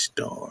thy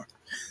star?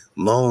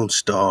 Lone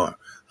Star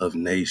of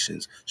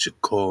Nations,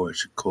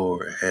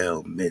 CHICORA,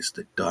 hell midst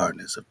the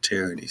darkness of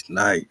tyranny's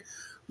night.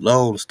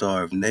 Lone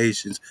Star of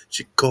Nations,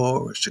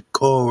 CHICORA,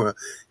 CHICORA,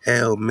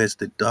 hail midst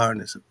the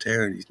darkness of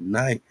tyranny's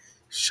night,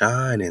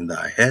 shine in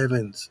thy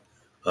heavens,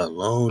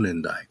 alone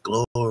in thy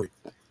glory,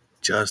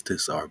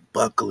 justice our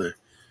buckler,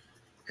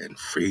 and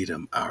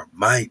freedom our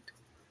might.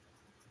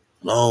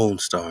 Lone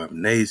Star of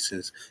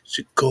Nations,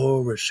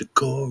 CHICORA,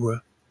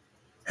 CHICORA,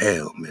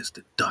 hail midst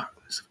the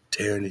darkness of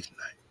tyranny's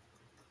night.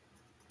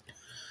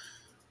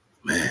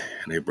 Man,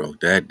 they broke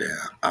that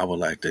down. I would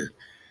like to,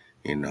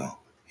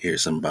 hear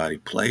somebody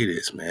play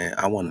this, man.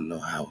 I want to know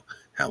how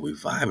we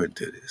vibing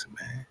to this,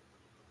 man.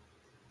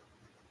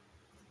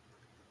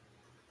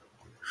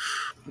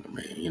 I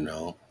mean,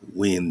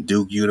 we in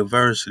Duke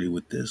University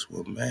with this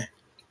one, man.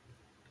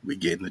 We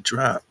getting the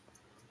drop.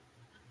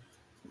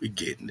 We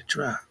getting the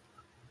drop.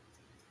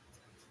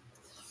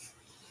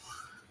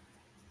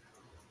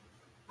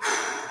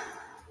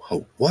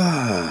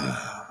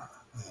 HaWah.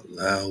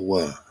 Halal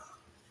HaWah.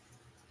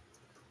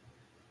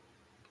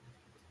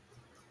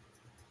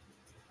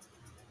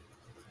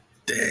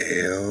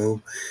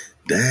 Damn.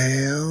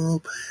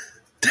 Damn.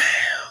 Damn.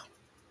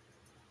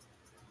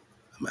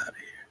 I'm out of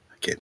here. I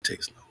can't take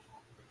this no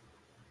more.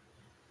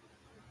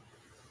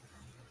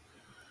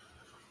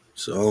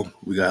 So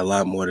we got a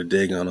lot more to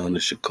dig on the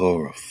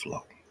CHICORA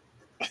flow.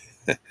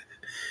 A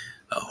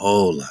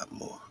whole lot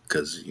more.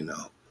 Because,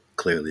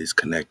 clearly it's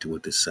connected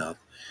with the South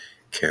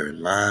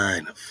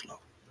Carolina flow.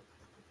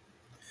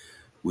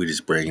 We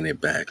just bringing it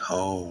back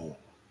home.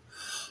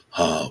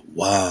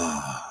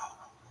 HaWah.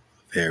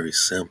 Very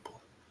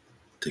simple.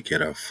 To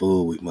get our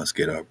food, we must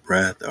get our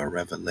breath, our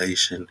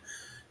revelation,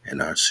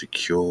 and our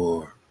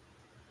secure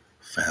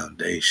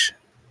foundation.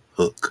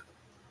 Hook.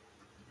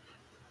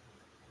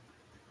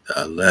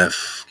 The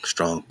Aleph,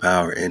 strong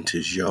power,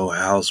 enters your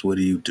house. What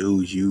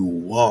do? You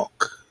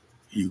walk.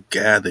 You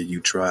gather,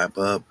 you tribe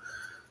up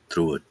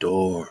through a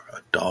door, a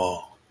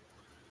door.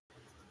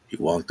 You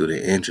walk through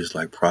the entrance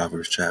like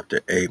Proverbs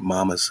chapter 8.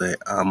 Mama say,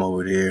 I'm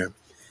over there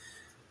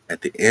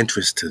at the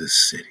entrance to the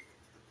city,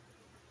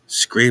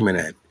 screaming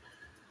at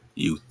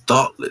you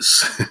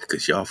thoughtless,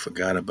 because y'all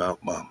forgot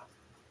about mama.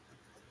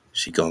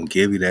 She gonna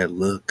give you that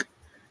look.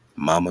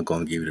 Mama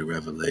gonna give you the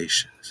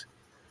revelations.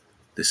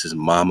 This is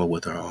mama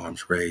with her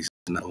arms raised.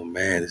 Oh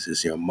man, this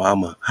is your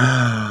mama.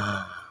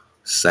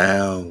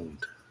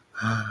 Sound.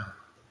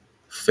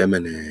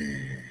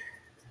 Feminine.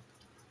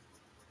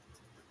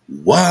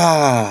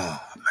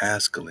 Wow.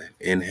 Masculine.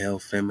 Inhale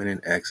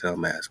feminine, exhale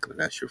masculine.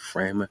 That's your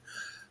framer.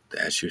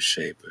 That's your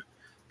shaper.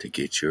 To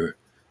get your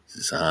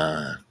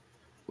zan,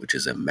 which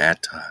is a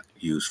mattock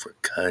used for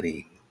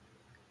cutting.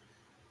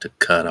 To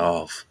cut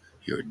off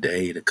your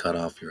day, to cut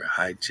off your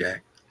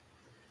hijack,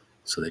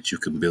 so that you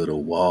can build a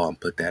wall and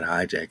put that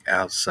hijack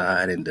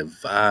outside and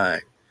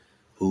divide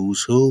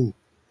who's who.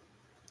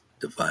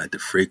 Divide the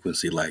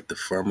frequency like the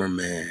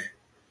firmament,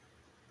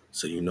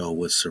 so you know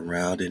what's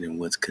surrounded and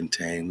what's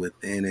contained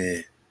within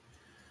it.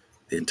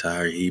 The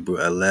entire Hebrew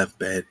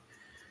alphabet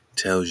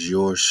tells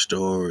your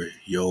story,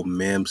 your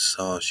mem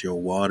sauce, your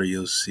water,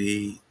 your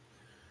seed,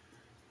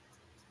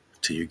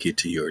 till you get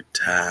to your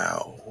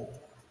Tau.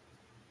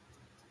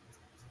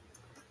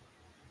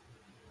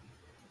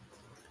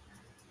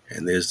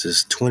 And there's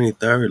this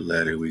 23rd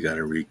letter we got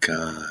to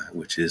recon,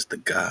 which is the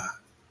God.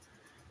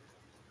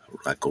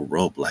 Like a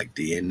rope, like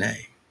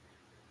DNA.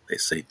 They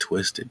say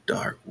twisted,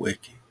 dark,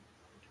 wicked.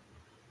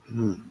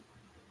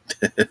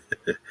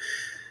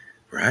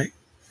 Right?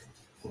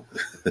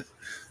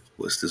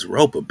 What's this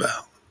rope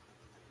about?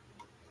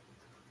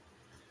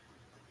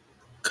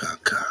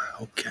 Okay.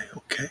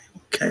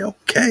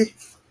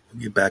 We'll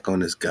get back on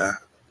this guy.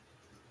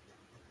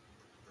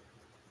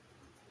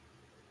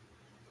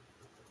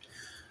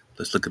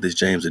 Let's look at this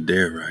James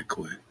Adair right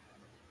quick,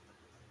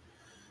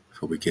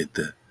 before we get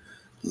the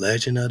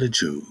Legend of the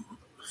Jews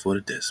for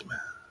the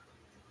dismount.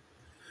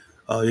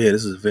 Oh yeah,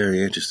 this is a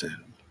very interesting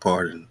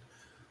part in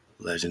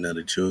Legend of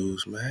the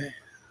Jews, man.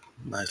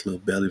 Nice little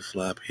belly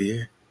flop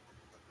here.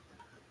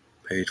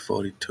 Page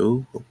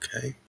 42,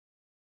 okay.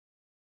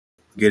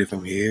 Get it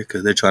from here,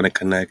 because they're trying to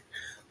connect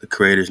the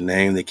creator's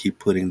name. They keep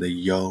putting the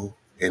yo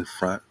in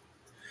front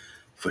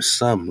for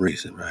some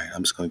reason, right?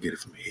 I'm just going to get it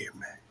from here,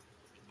 man.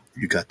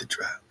 You got the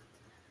drop.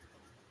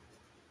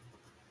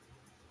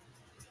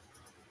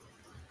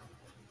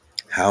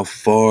 How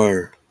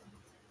far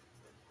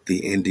the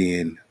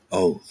Indian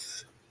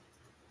oath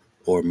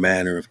or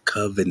manner of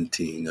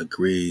covenanting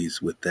agrees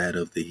with that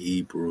of the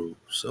Hebrews.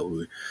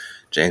 So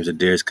James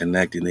Adair is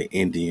connecting the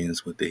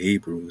Indians with the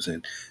Hebrews,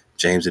 and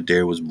James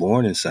Adair was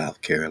born in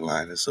South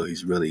Carolina, so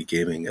he's really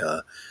giving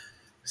a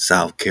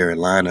South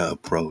Carolina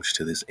approach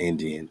to this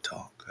Indian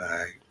talk, all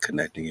right?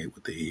 Connecting it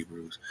with the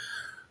Hebrews.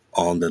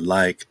 On the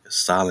like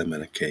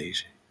Solomon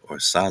occasion,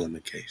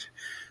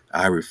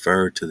 I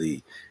refer to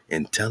the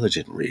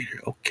intelligent reader,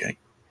 okay.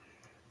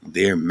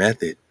 Their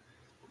method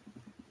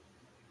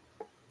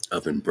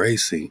of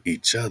embracing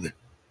each other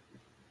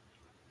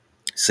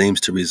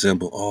seems to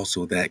resemble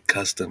also that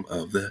custom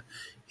of the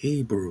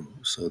Hebrews.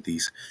 So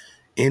these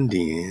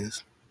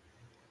Indians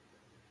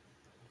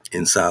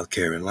in South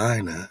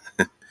Carolina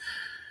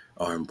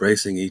are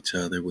embracing each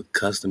other with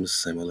customs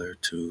similar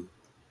to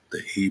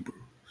the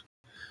Hebrew.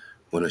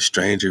 When a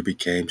stranger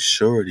became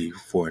surety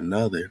for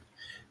another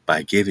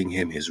by giving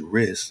him his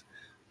wrist,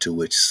 to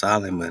which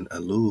Solomon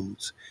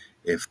alludes,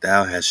 if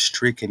thou hast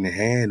stricken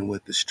hand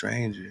with the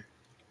stranger,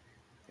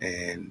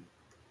 and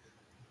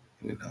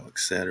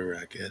etc.,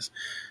 I guess.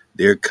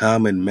 Their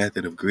common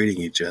method of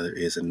greeting each other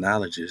is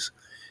analogous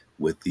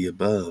with the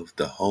above.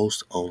 The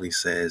host only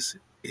says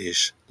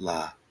Ish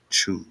La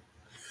Chu,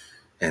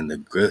 and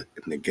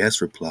the guest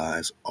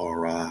replies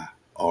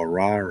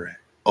Orare.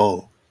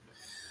 Oh,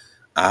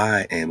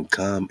 I am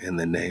come in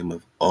the name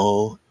of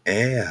O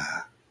Ea,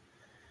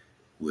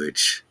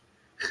 which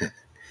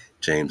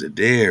James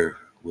Adair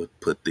would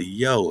put the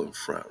yo in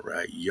front,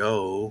 right?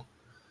 Yo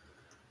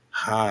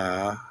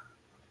Ha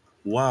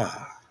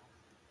Wah.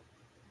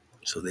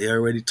 So they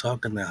already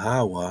talking the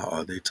Hawa.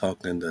 Are they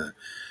talking the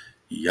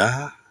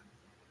Yah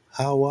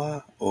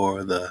Hawa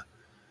or the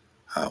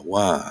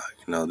Hawa?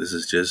 This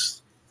is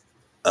just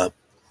up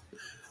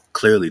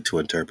clearly to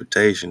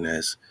interpretation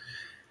as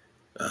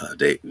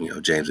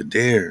James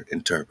Adair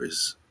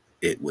interprets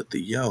it with the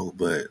yo.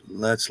 But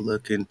let's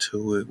look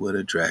into it with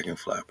a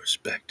dragonfly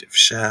perspective,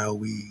 shall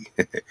we?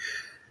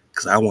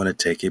 Because I want to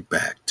take it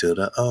back to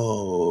the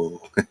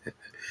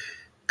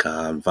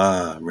Khan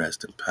Von,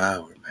 rest in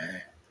power,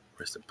 man.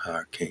 Rest in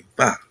power, King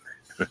Von.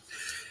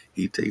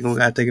 You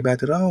gotta take it back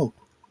to the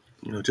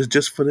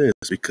just for this,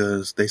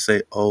 because they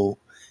say,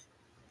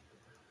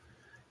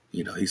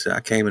 he said,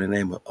 I came in the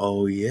name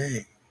of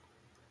yeah.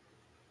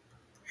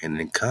 And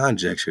in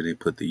conjecture, they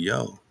put the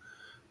yo.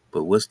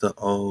 But what's the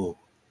O?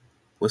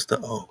 What's the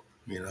O?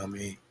 You know what I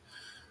mean?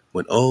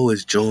 When O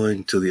is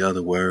joined to the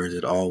other words,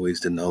 it always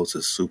denotes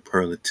a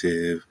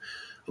superlative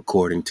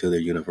according to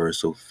the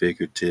universal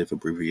figurative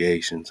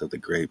abbreviations of the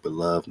great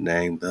beloved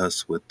name.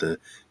 Thus, with the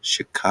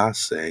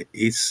Shikase,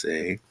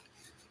 Ise,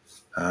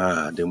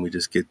 then we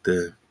just get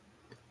the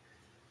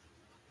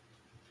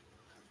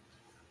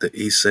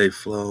Ise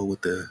flow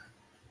with the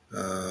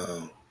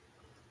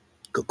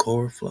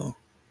CHICORA flow.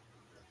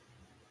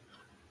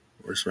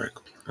 Where's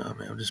Record? Oh,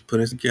 man, I'm just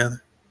putting it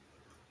together.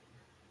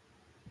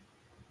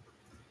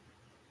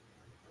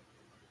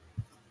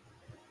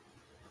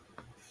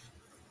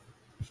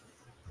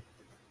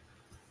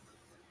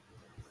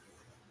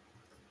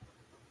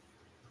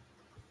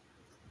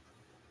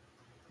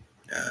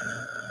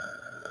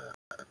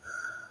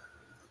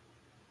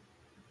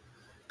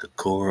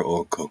 CHICORA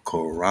or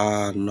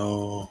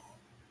CHICORANO.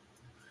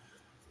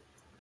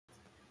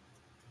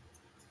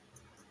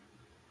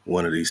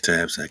 One of these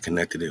tabs I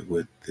connected it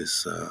with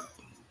this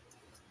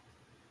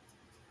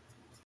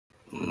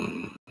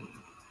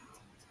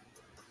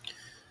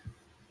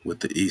with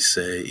the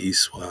Issei,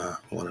 Iswa,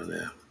 one of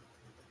them.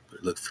 But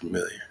it looked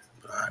familiar.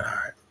 All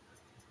right.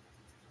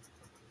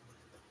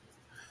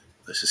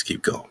 Let's just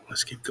keep going.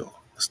 Let's keep going.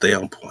 Stay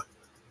on point.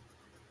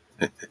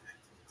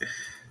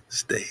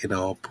 Staying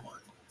on point.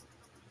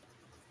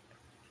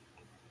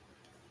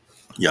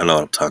 Y'all know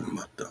what I'm talking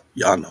about, though.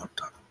 Y'all know what I'm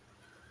talking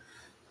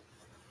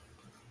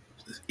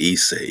about.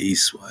 Issei,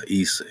 Iswa,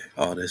 Issei,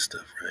 all that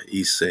stuff, right?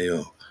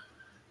 Issei,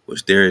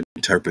 which they're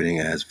interpreting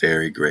as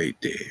very great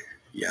deer.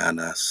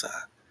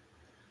 Yanasa,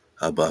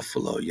 a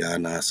buffalo.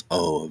 Yanas,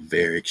 a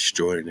very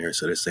extraordinary.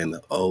 So they're saying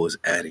the O is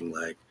adding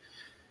like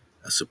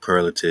a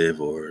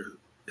superlative, or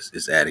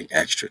is adding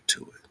extra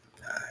to it.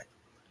 All right.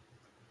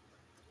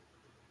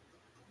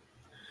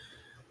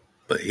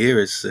 But here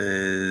it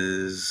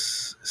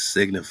says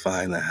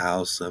signifying the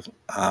house of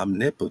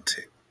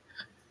omnipotent.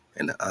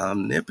 And the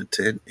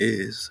omnipotent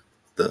is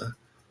the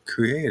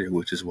creator,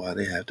 which is why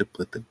they have to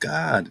put the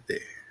God there,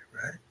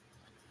 right?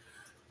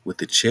 With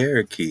the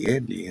Cherokee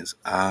Indians,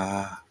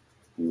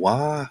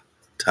 Wata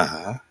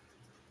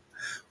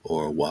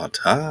or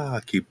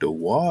Wata, keep the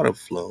water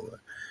flowing.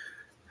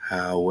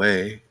 How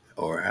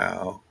or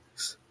how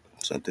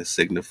something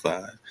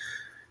signifies.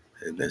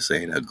 And they're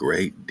saying a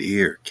great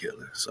deer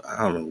killer. So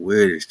I don't know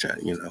where they're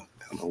trying, I don't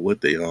know what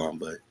they are,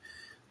 but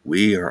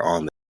we are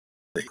on the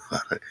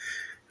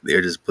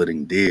they're just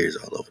putting deers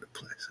all over the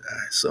place. All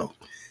right, so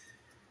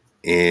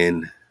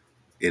it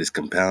is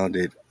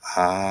compounded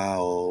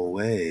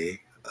Aowe,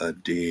 a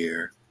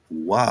deer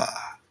Wa.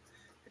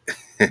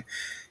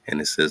 And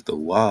it says the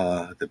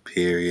Wa, the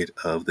period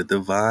of the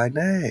divine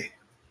name.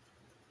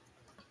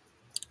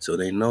 So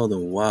they know the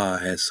Wa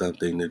has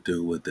something to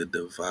do with the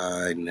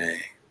divine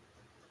name.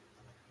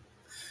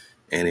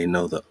 And they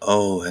know the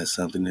O has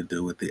something to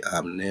do with the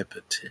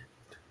omnipotent.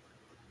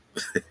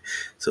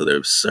 So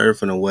they're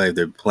surfing away.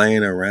 They're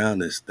playing around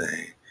this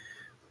thing.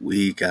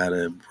 We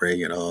gotta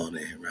bring it on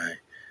in, right?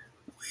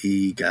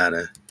 We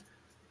gotta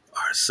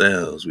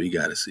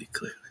see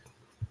clearly.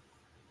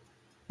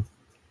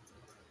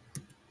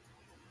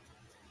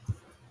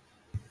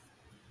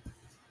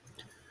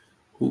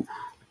 Ooh,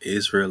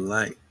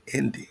 Israelite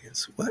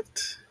Indians.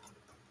 What?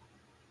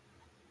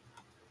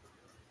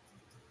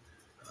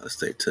 This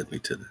thing took me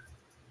to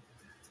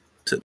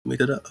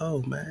the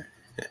O, man.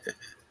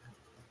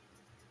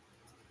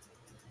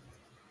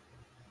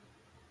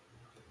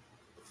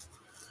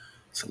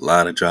 It's a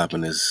lot of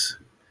dropping this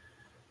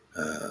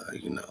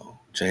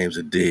James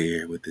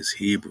Adair with this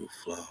Hebrew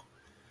flow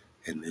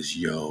and this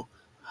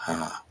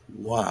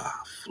HaWah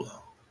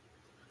flow.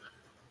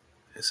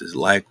 This is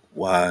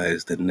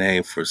likewise the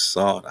name for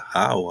salt,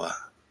 HaWah.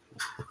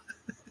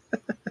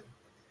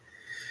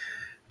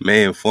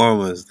 May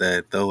inform us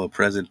that though at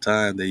present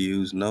time they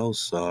use no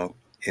salt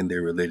in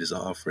their religious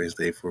offerings,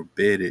 they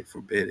forbid it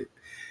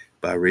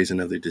by reason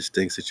of their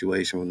distinct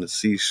situation on the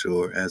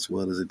seashore, as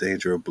well as the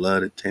danger of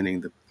blood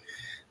attending the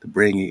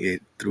bringing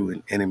it through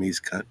an enemy's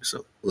country.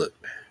 So look,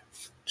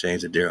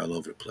 James Adair all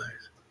over the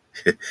place.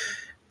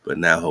 But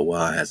now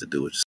Hawaii has to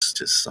do with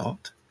just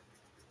salt,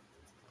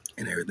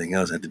 and everything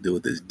else had to do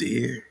with this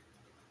deer.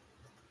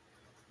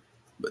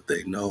 But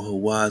they know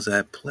Hawaii's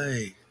at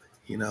play.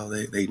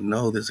 They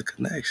know there's a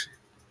connection.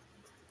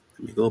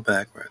 Let me go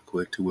back right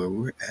quick to where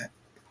we're at.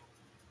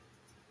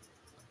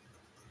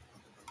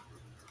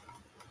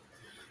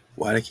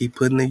 Why they keep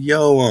putting the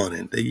yo on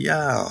it, the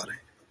ya on it?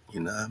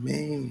 You know what I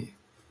mean?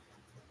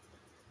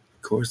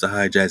 Of course, the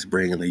hijack's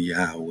bringing the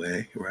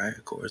Yahweh, right?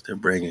 Of course, they're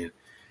bringing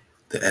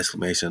the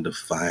exclamation of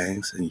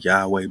defiance, and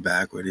Yahweh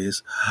backward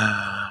is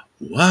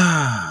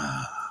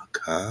wow,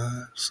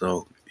 God.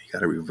 So you got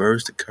to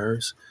reverse the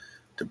curse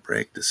to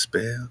break the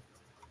spell.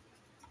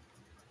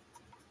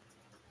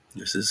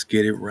 Let's just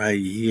get it right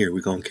here.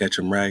 We're going to catch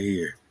them right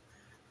here.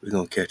 We're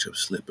going to catch them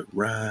slipping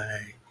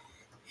right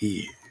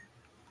here.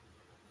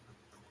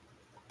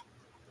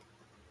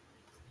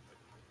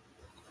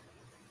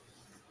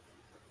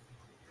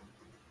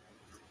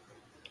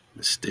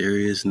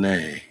 Mysterious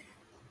name.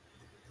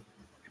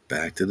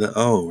 Back to the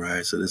O,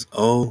 right? So this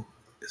O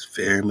is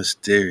very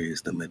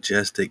mysterious. The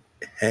majestic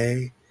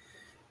Hey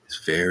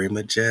is very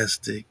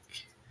majestic.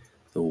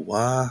 The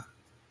Wah,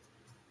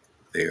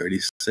 they already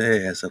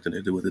said, has something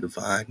to do with the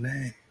divine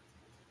name.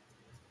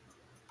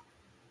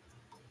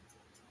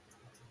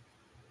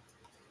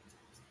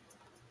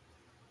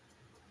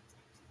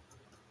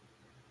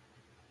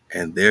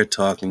 And they're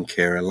talking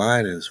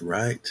Carolinas,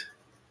 right?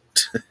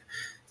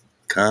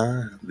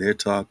 Con, they're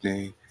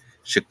talking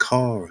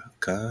CHICORA,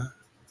 Con.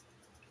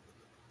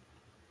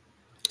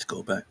 Let's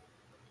go back.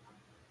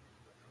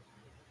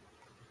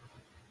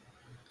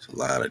 It's a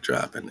lot of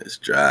drop in this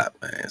drop,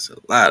 man. It's a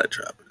lot of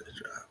drop in this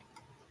drop.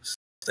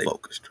 Stay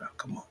focused, drop.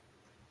 Come on.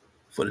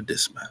 For the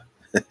dismount.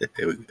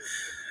 Here we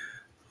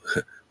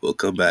go. We'll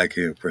come back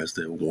here and press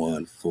the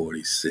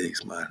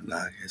 146. My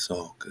knock. It's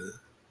all good.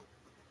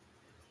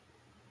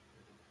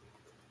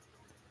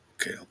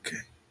 Okay.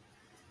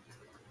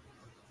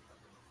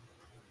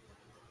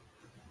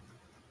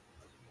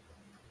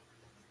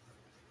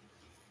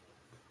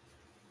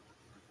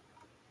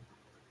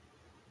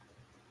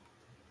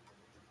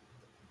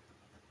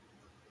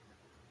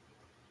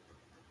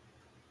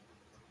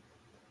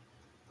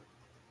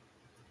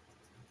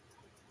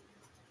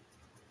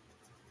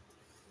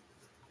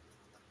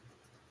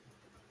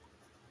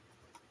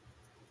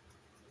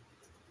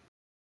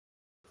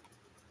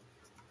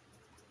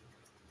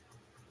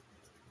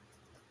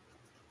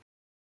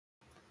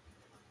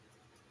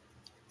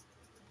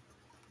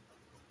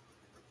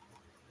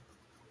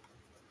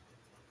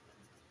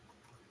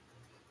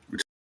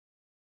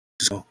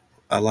 So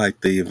I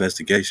like the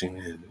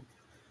investigation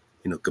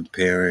and,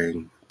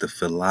 comparing the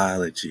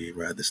philology,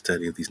 right, the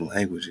study of these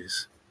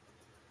languages,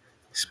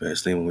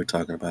 especially when we're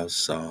talking about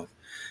South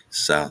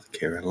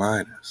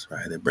Carolinas,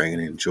 right? They're bringing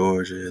in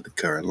Georgia, the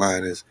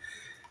Carolinas,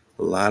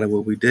 a lot of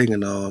what we're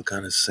digging on,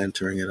 kind of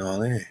centering it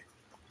all in.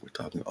 We're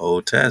talking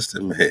Old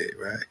Testament,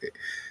 right?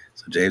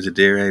 So James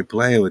Adair ain't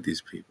playing with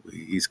these people.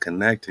 He's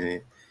connecting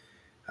it.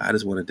 I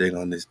just want to dig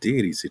on this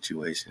deity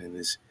situation and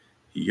this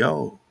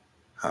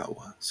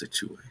HaWah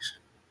situation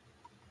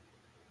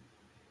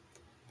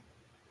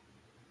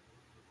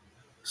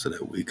so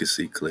that we can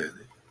see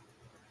clearly.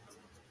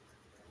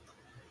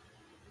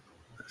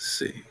 Let's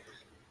see.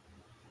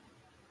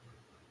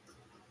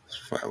 Let's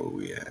find where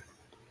we at.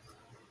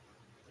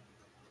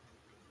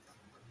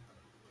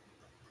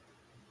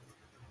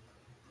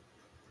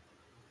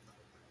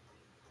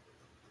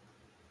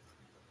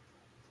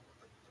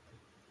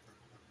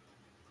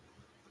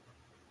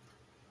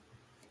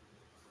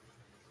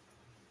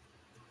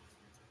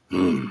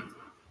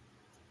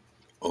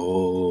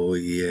 Oh,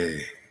 yeah.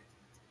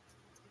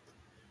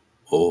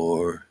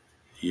 Or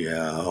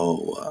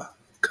Yahweh.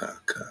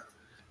 Kaka.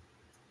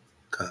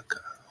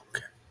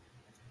 Okay.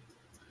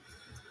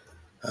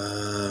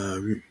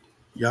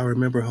 Y'all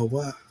remember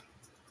Hawaii?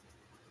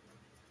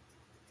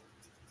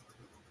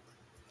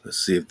 Let's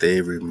see if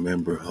they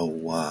remember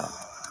Hawaii.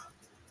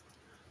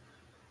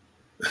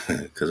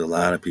 Because a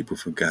lot of people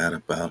forgot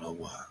about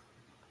Hawaii.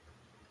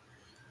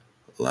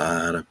 A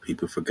lot of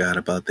people forgot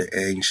about the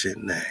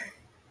ancient name.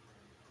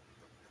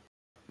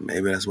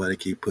 Maybe that's why they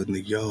keep putting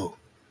the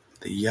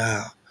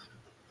Yah,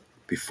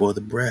 before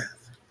the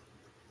breath.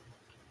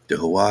 Did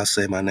Hawaii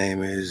say my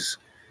name is,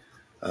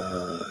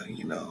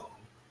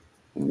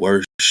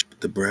 worship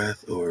the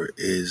breath, or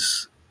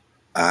is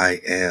I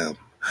am?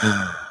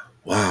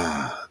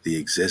 Wow, the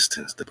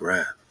existence, the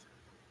breath,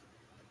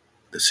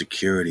 the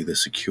security, the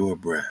secure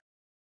breath.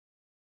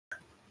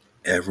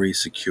 Every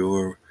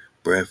secure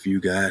breath you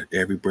got,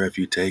 every breath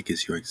you take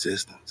is your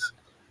existence.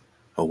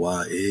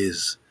 HaWah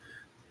is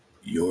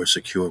your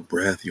secure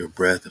breath, your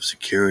breath of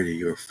security,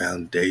 your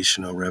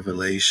foundational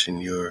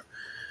revelation, your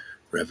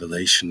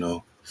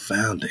revelational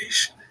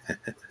foundation.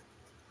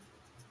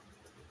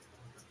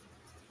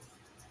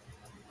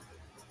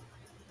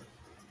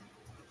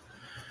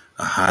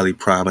 A highly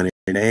prominent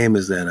name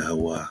is that of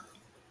HaWah.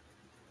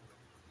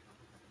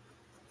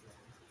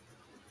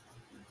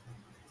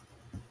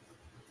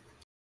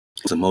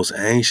 It's the most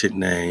ancient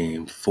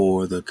name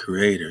for the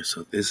Creator.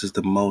 So this is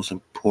the most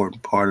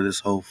important part of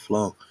this whole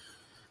flow.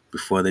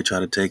 Before they try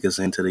to take us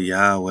into the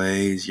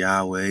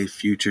Yahweh,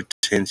 future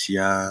tense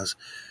Yahs.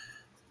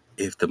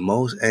 If the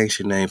most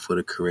ancient name for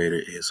the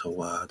Creator is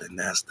HaWah, then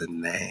that's the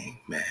name,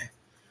 man.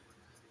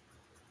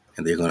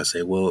 And they're going to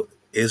say, well,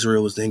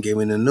 Israel was then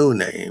given a new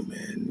name,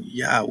 and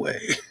Yahweh.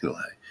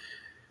 Like,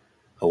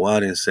 HaWah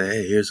didn't say,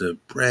 hey, here's a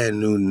brand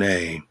new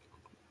name.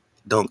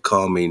 Don't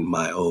call me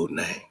my old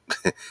name.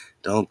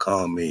 Don't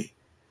call me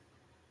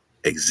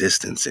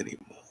existence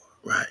anymore,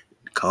 right?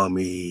 Call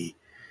me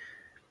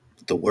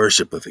the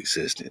worship of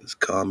existence.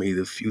 Call me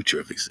the future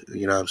of existence.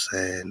 You know what I'm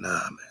saying?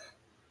 Nah, man.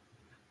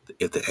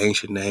 If the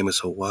ancient name is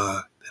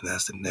HaWah, then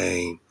that's the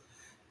name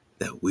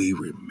that we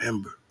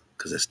remember.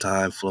 Because as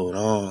time flowed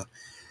on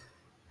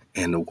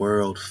and the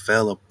world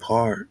fell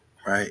apart,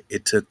 right?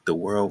 It took the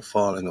world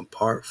falling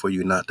apart for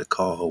you not to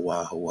call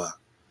HaWah HaWah.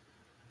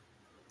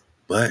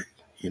 But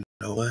you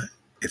know what?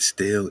 It's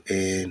still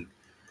in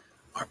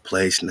our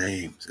place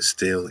names. It's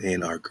still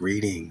in our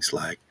greetings.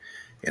 Like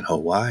in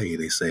Hawaii,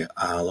 they say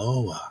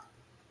Aloha,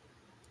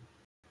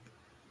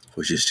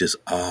 which is just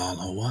Al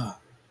HaWah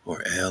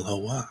or El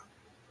HaWah.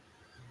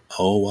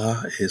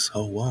 HaWah is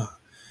HaWah.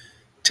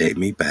 Take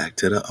me back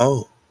to the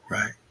O,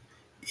 right?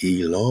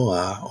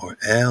 Eloah or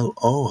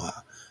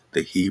El-Oah,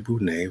 the Hebrew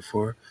name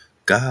for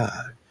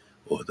God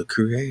or the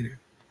Creator.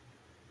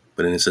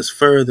 But then it says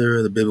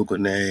further, the biblical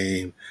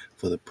name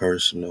for the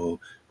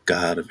personal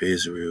God of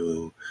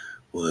Israel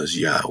was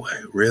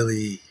Yahweh.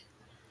 Really?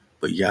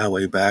 But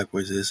Yahweh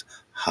backwards is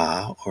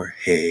Ha or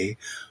Hey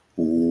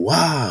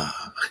Wah.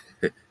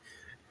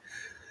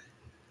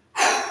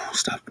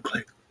 Stop the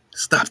play.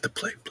 Stop the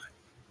play.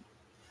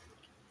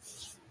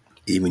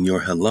 Even your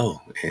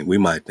hello. And we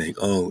might think,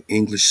 oh,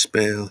 English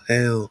spell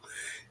hell.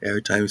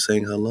 Every time you're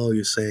saying hello,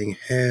 you're saying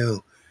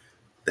hell.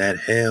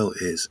 That hell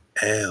is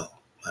L,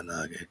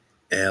 Manage,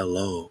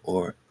 L-O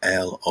or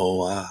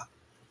L-O-I.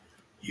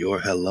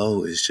 Your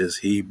hello is just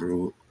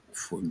Hebrew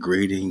for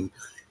greeting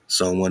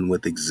someone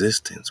with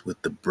existence,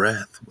 with the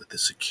breath, with the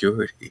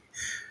security.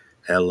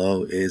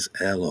 Hello is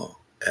Elo,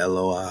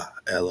 Eloah,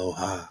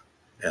 Eloha,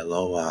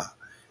 Eloah,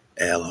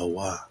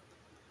 Eloah.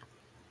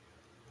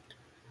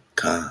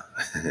 Khan.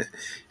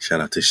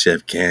 Shout out to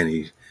Chef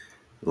Candy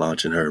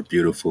launching her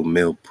beautiful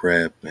meal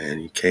prep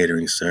and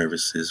catering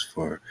services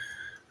for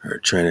her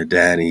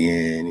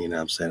Trinidadian, you know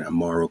what I'm saying, her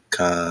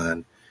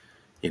Moroccan,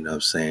 you know what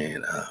I'm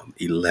saying,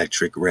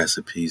 electric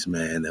recipes,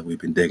 man, that we've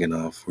been digging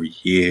on for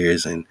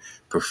years and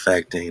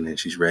perfecting. And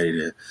she's ready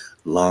to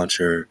launch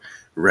her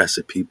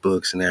recipe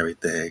books and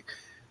everything.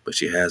 But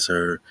she has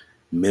her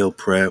meal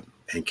prep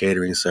and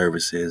catering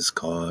services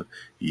called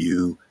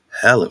You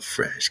Hella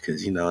Fresh,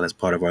 because, you know, that's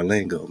part of our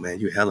lingo, man.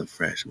 You hella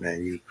fresh,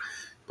 man.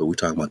 But we're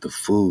talking about the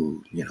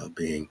food, you know,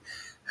 being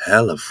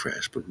hella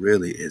fresh, but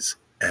really it's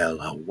El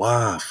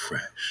HaWah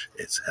fresh.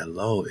 It's El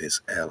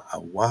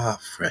HaWah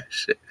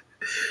fresh.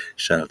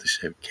 Shout out to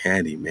Chef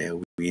Candy,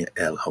 man. We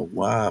El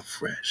HaWah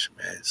fresh,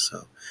 man.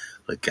 So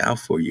look out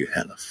for you,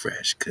 hella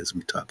fresh, because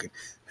we talking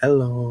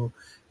hello,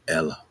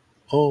 El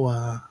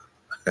HaWah,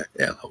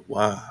 El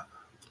HaWah.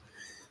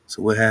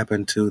 So what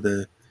happened to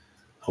the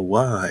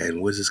HaWah,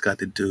 and what's this got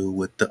to do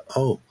with the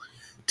O?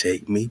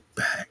 Take me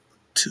back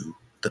to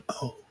the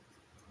O.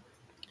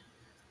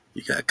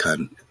 You got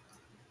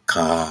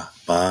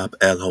Bob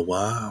El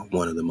HaWah,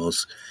 one of the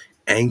most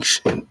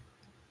ancient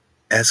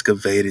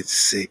excavated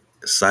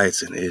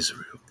sites in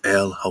Israel.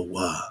 El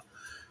HaWah,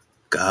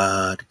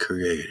 God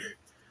Creator,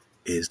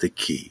 is the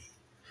key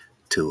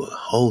to a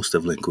host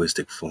of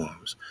linguistic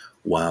forms,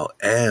 while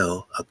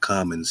El, a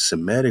common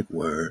Semitic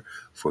word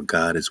for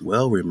God, is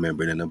well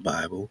remembered in the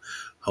Bible.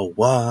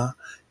 HaWah,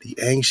 the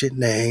ancient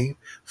name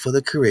for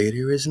the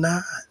Creator, is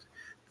not.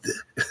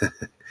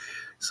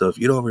 So if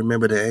you don't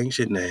remember the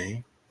ancient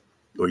name,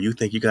 or you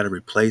think you got to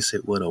replace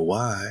it with a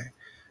Y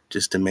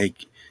just to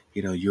make,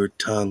 you know, your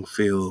tongue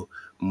feel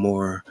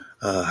more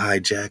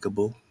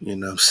hijackable, you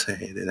know what I'm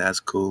saying, then that's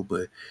cool.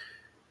 But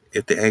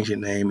if the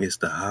ancient name is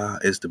the Ha,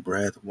 is the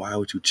breath, why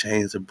would you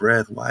change the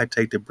breath? Why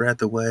take the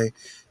breath away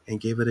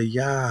and give it a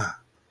Yah?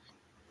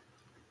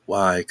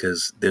 Why?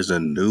 Because there's a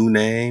new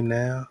name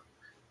now?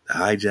 The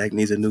hijack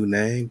needs a new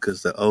name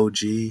because the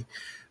OG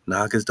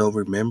knockers don't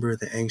remember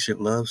the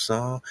ancient love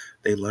song.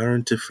 They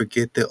learned to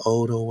forget the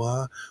old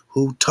HaWah.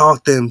 Who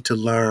taught them to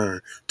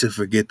learn to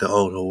forget the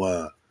old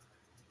HaWah?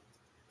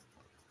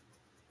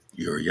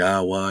 Your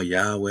Yahweh,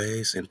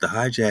 Yahwehs. And if the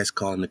hijack's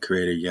calling the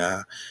Creator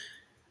Yah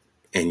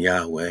and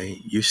Yahweh,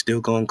 you're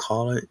still going to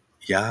call it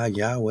Yah,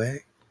 Yahweh?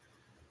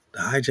 The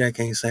hijack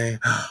ain't saying,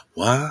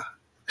 why?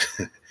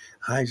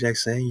 Hijack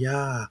saying,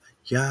 yeah,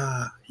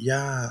 yeah,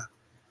 yeah.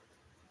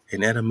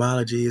 And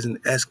etymology is an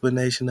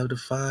explanation of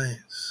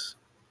defiance.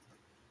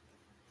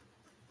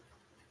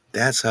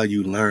 That's how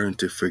you learn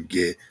to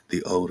forget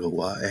the old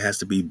HaWah. It has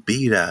to be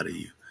beat out of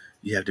you.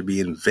 You have to be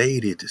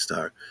invaded to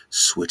start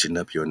switching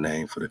up your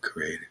name for the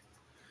Creator.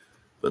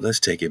 But let's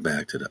take it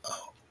back to the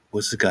O.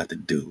 What's it got to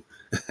do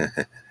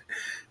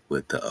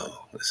with the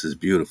O? This is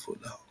beautiful,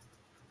 though.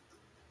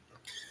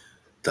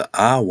 The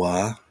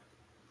Awa,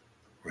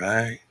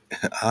 right?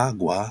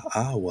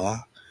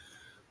 Awa,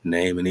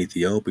 name in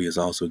Ethiopia is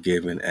also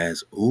given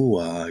as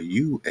Ua,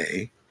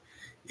 Ua.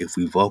 If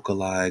we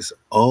vocalize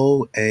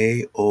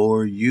O-A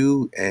or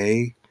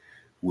U-A,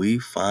 we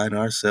find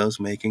ourselves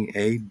making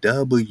a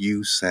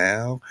W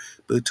sound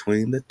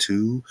between the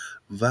two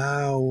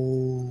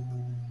vowels.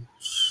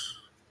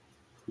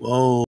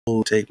 Whoa,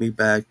 take me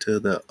back to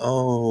the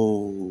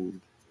O.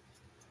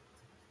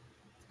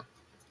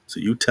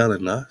 So you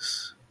telling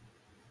us?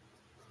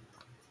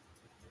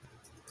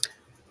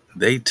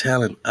 They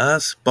telling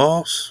us,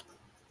 boss?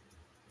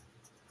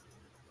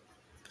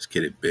 Let's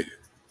get it bigger.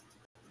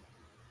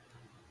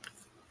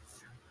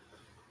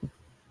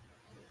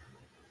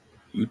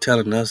 You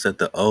telling us that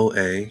the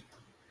OA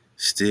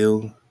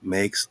still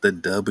makes the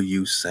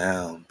W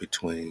sound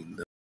between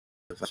the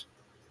vowels?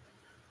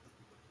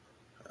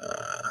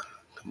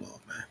 Come on,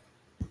 man.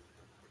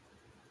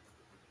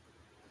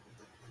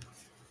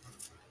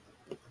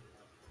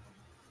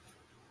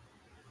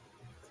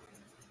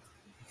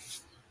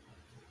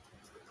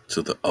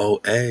 So the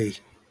OA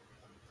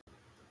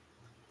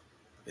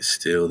is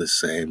still the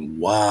same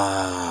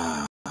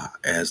wah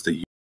as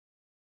the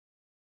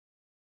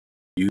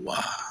U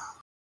wah.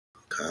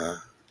 Okay?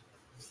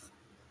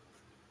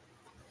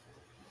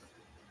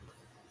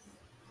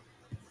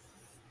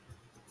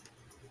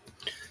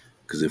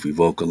 Because if we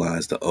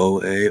vocalize the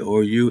OA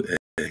or UA,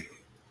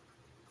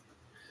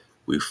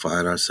 we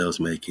find ourselves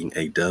making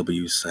a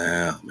W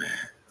sound, man.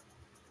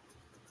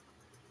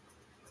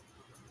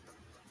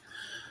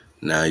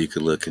 Now you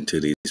can look into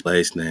these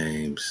place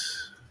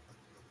names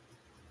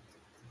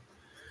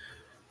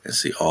and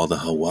see all the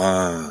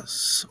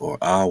HaWahs or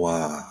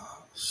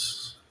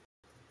Awas.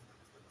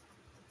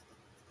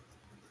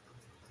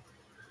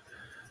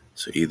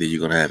 So either you're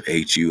going to have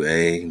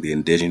HUA, the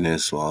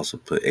indigenous will also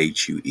put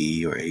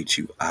HUE or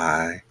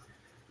HUI,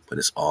 but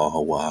it's all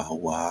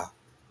HaWah.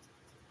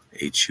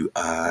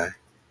 HUI,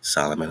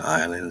 Solomon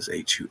Islands,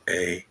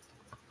 HUA.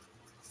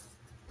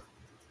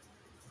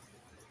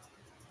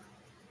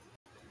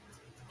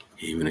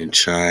 Even in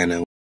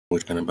China,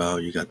 which talking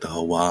about, you got the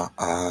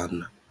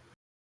Hawa'an,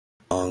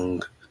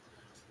 Ong,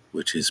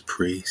 which is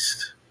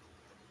priest,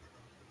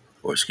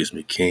 or excuse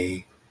me,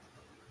 king.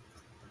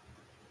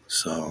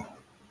 So,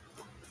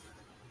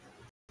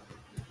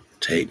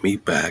 take me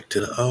back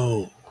to the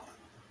O.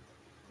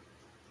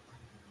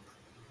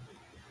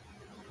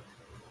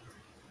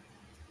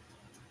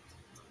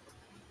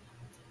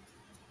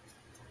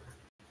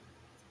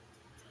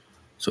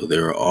 So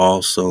there are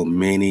also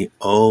many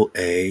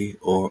OA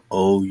or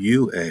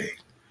OUA.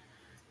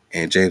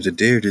 And James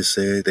Adair just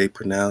said they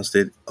pronounced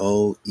it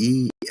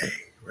OEA,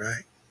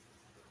 right?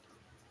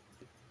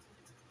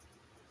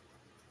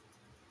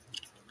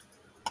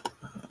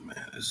 Oh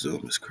man, the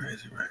Zoom is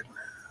crazy right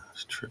now.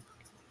 It's tripping.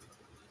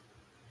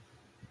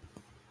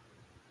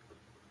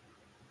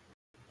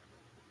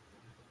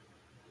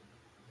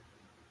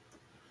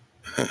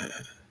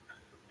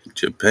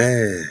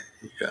 Japan,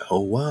 you got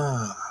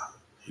HaWah.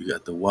 You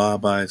got the Wa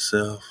by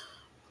itself.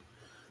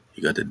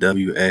 You got the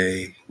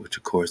WA, which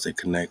of course they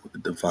connect with the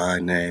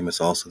divine name.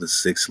 It's also the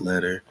sixth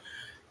letter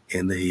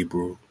in the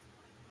Hebrew.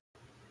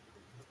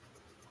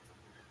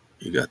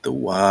 You got the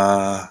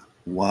Wa,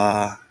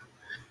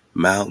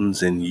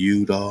 mountains in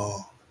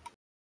Udall.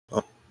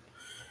 Oh,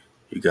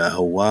 you got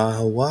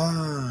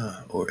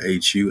HaWah, or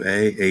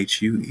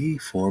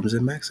HUA, forms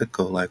in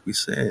Mexico, like we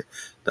said.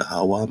 The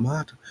HaWah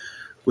motto.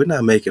 We're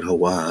not making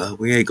HaWah.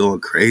 We ain't going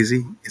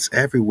crazy. It's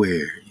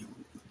everywhere.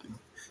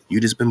 You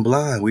just been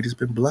blind. We just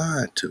been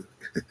blind to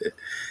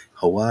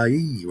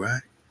Hawaii,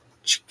 right?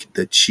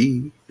 The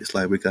Chi. It's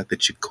like we got the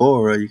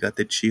CHICORA. You got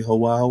the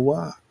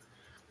HaWah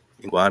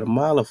in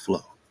Guatemala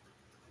flow.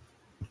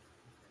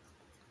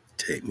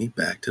 Take me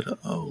back to the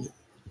O.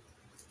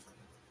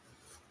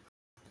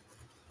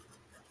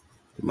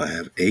 You might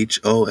have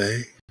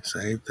HOA.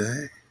 Same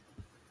thing.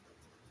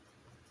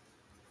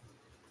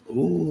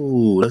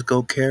 Ooh, let's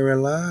go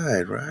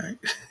Caroline, right?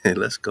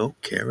 Let's go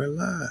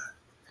Caroline.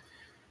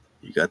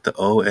 You got the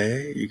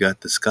OA. You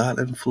got the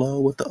Scotland flow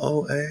with the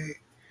OA.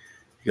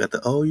 You got the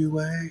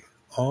OUA.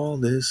 All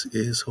this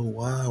is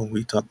Hawaii when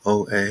we talk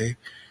OA.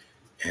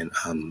 And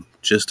I'm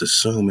just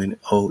assuming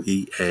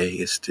OEA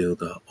is still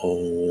the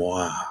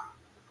OWA.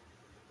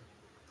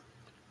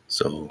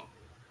 So,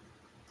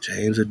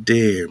 James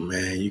Adair,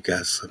 man, you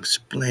got some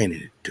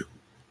explaining to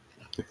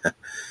do.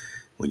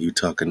 When you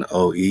talking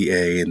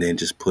OEA and then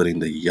just putting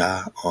the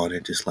Yah on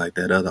it, just like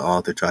that other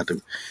author tried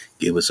to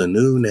give us a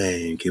new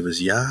name, give us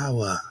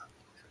Yahweh.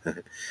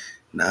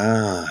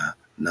 Nah,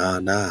 Nah.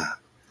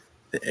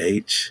 The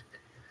H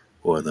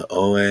or the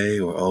OA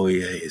or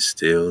OEA is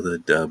still the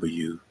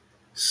W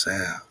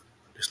sound.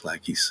 Just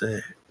like he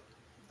said.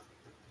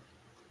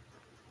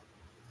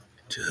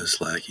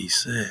 Just like he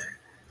said.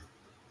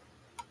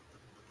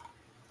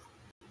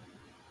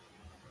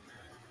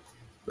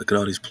 Look at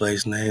all these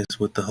place names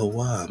with the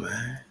HaWah,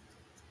 man.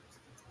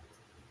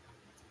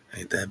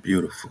 Ain't that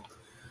beautiful?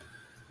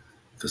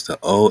 Because the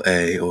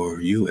OA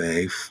or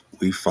UA,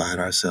 we find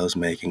ourselves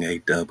making a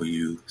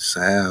W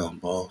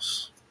sound,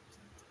 boss.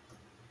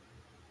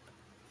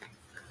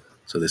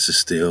 So this is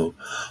still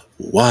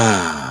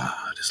Wah.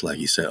 Just like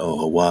you said,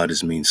 oh, HaWah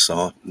just means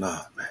salt.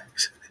 Nah, man.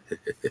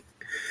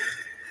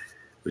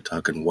 We're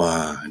talking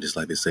Wah. And just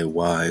like they say,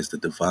 Wah is the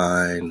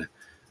divine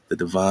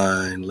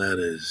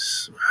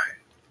letters, right?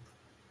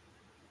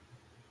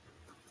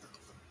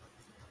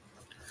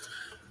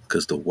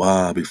 Because the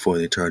Wah, before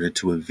they turned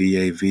into a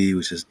VAV,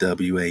 which is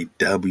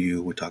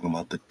WAW, we're talking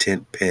about the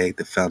tent peg,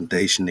 the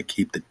foundation to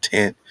keep the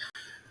tent.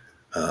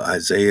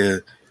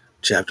 Isaiah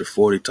chapter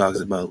 40 talks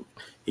about,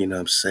 you know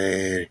what I'm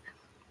saying,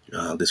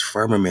 this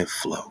firmament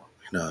flow,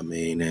 you know what I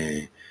mean?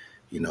 And,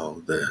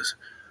 the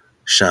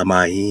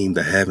Shamayim,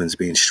 the heavens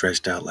being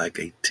stretched out like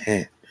a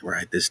tent,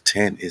 right? This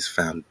tent is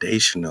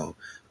foundational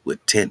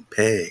with tent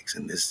pegs.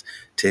 And this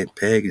tent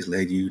peg is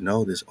letting you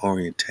know this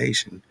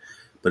orientation,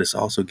 but it's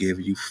also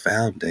giving you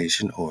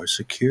foundation or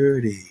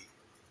security.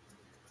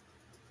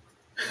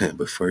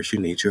 But first you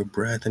need your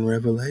breath and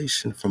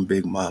revelation from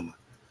Big Mama.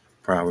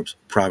 Proverbs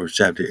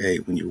chapter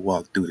 8, when you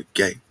walk through the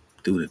gate,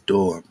 through the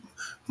door,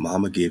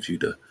 Mama gives you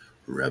the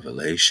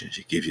revelation.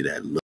 She gives you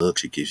that look.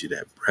 She gives you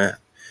that breath.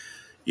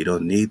 You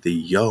don't need the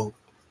yo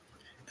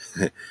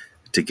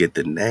to get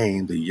the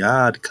name. The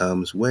yod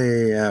comes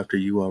way after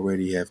you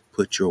already have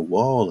put your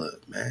wall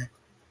up, man.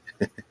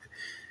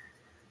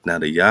 Now,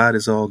 the yod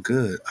is all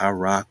good. I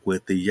rock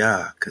with the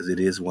yah because it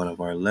is one of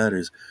our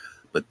letters,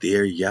 but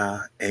their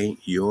yah ain't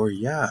your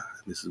yah.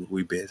 This is what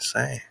we've been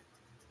saying.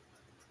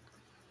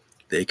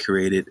 They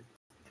created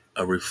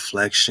a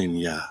reflection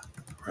yah,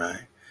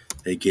 right?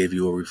 They gave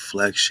you a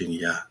reflection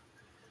yah.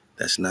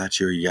 That's not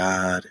your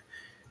yod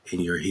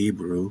in your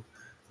Hebrew.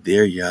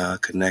 Their yah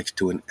connects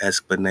to an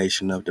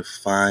explanation of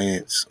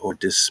defiance or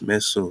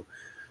dismissal.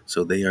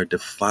 So they are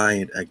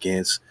defiant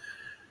against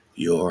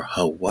your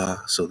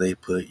HaWah. So they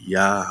put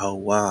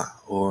Yahweh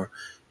or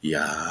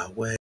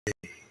Yahweh.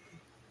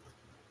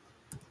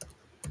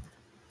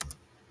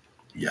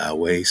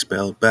 Yahweh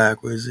spelled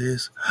backwards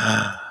is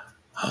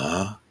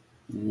HaWah.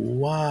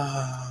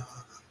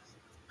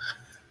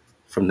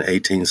 From the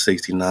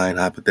 1869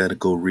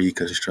 hypothetical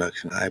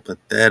reconstruction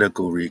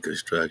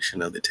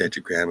of the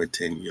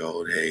Tetragrammaton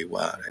Yod Hey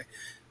Wah.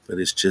 But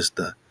it's just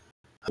the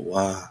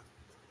HaWah.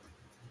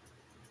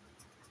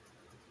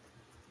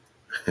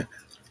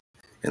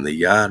 And the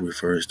Yod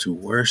refers to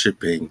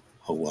worshiping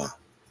HaWah.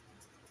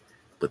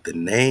 But the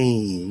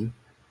name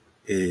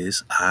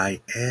is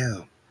I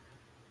am.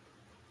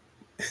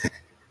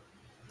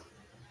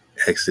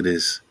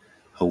 Exodus,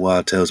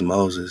 HaWah tells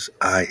Moses,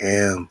 I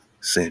am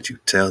sent you.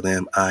 Tell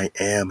them I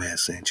am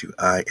has sent you.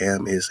 I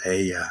am is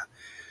Heya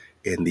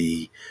in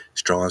the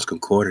Strong's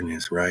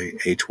Concordance, right?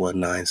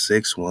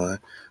 H1961.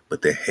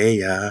 But the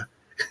Heya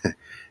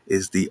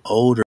is the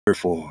older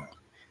form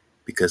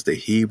because the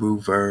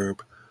Hebrew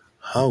verb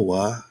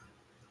HaWah,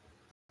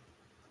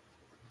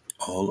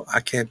 I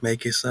can't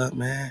make this up,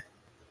 man.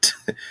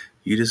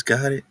 You just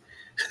got it.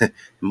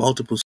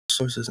 Multiple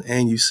sources,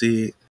 and you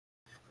see it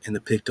in the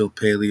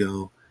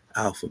Picto-Paleo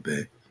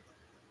alphabet.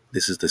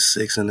 This is the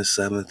 6th and the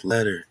 7th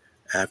letter.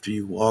 After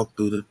you walk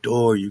through the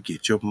door, you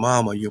get your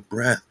mama, your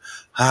breath.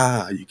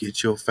 Ha, you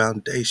get your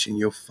foundation,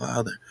 your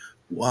father.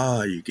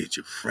 Wah, you get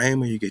your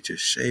framer, you get your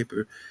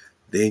shaper.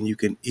 Then you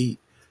can eat.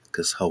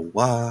 Because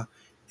HaWah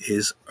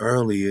is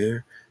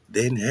earlier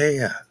than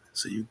Heya.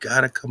 So you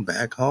got to come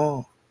back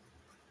home.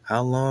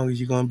 How long are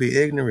you going to be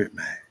ignorant,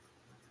 man?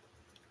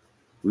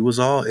 We was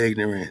all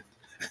ignorant.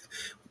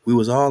 We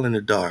was all in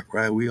the dark,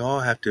 right? We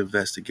all have to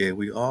investigate.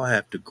 We all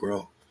have to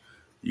grow.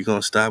 You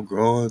gonna stop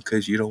growing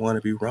because you don't want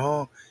to be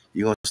wrong?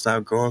 You gonna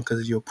stop growing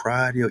because of your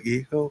pride, your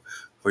ego?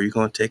 Or you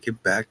gonna take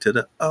it back to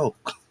the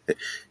oak?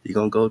 You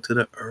gonna go to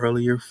the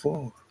earlier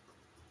form?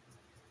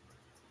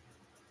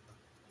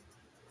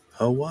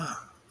 HaWah.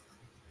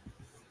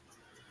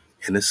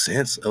 In the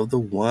sense of the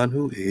one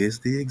who is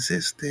the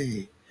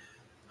existing.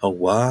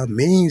 HaWah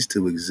means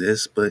to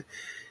exist, but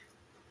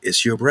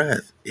it's your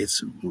breath.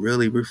 It's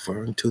really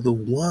referring to the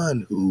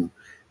one who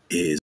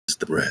is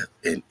the breath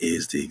and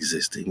is the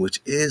existing,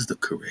 which is the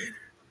creator.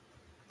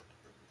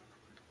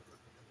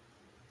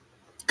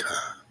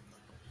 God.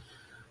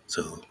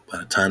 So by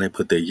the time they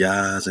put their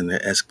yahs and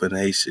their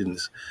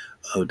explanations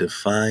of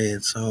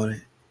defiance on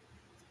it,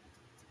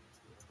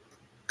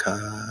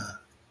 God,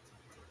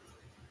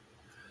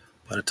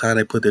 by the time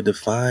they put their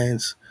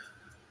defiance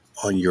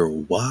on your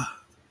wah,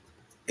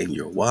 and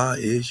your wah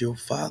is your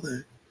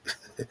father,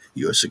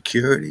 your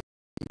security,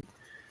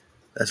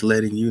 that's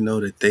letting you know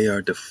that they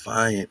are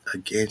defiant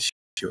against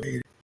your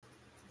creator,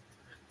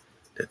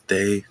 that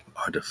they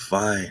are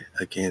defiant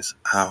against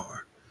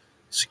our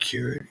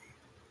security.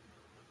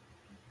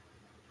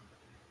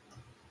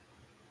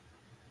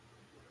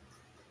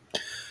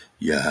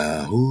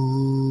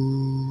 Yahoo!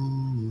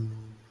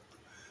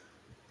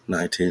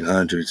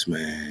 1900s,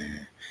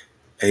 man.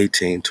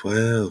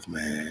 1812,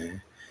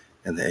 man.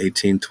 And the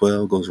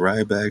 1812 goes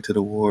right back to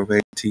the War of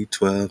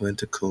 1812 and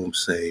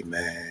Tecumseh,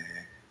 man.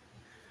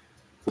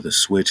 The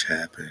switch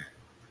happened.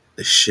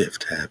 The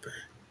shift happened.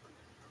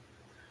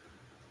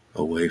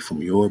 Away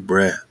from your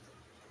breath.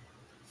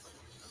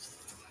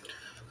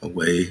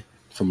 Away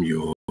from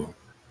your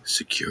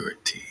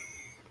security.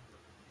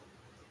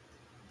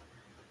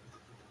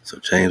 So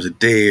James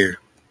Adair,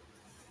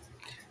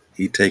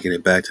 he taking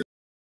it back to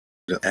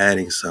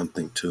adding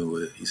something to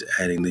it. He's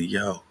adding the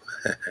yo.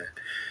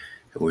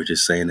 And we're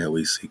just saying that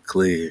we see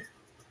clear.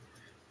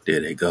 There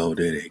they go,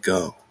 there they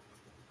go.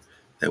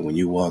 That when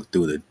you walk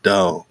through the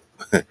door,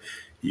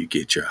 you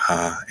get your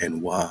ha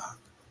and wah,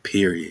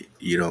 period.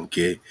 You don't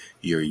get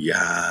your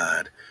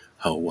yad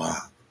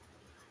HaWah.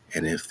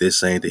 And if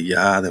this ain't the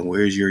yah, then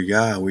where's your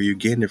yah? Where you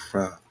getting it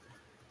from?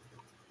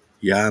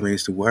 Yah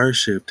means to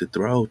worship, to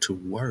throw, to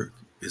work.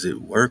 Is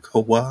it work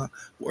HaWah?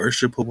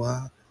 Worship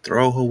HaWah?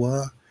 Throw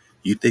HaWah?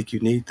 You think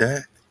you need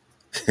that?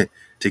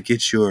 To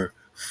get your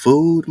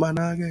food, my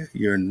naga,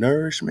 your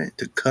nourishment,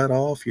 to cut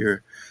off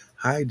your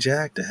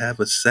hijack, to have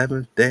a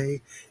seventh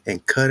day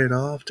and cut it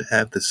off, to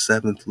have the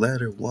seventh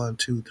letter, 1,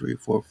 2, 3,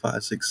 4,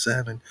 5, 6,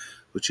 7,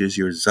 which is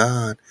your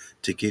Zan,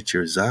 to get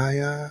your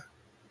Zaya,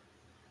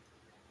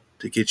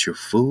 to get your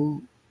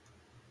food.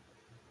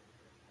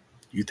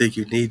 You think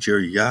you need your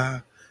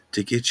Yah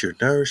to get your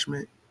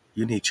nourishment?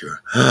 You need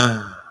your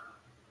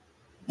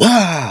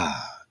Wah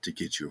to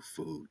get your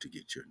food, to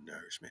get your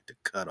nourishment, to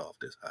cut off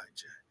this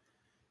hijack.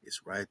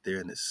 It's right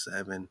there in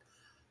the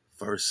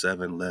first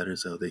 7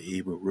 letters of the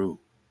Hebrew root.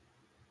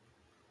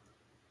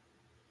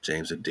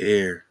 James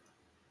Adair,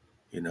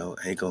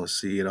 ain't going to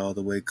see it all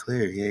the way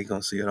clear. He ain't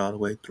going to see it all the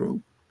way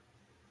through.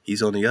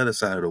 He's on the other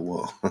side of the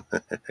wall.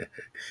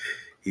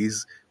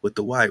 He's with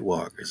the White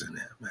Walkers in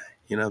there, man.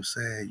 You know what I'm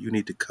saying? You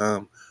need to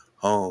come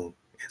home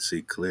and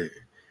see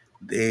clear.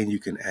 Then you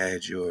can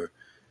add your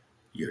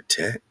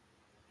tet,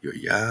 your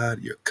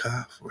yad, your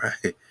kaf,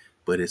 right?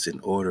 But it's in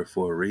order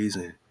for a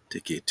reason to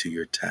get to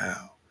your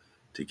towel,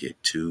 to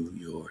get to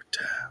your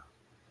towel.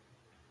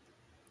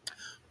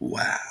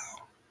 Wow.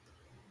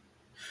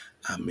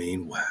 I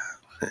mean, wow.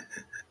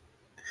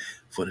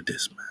 For the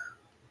dismount.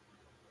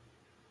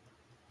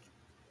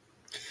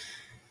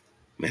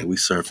 Man, we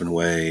surfing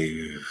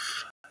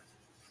wave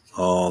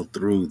all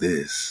through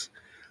this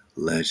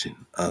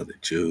Legend of the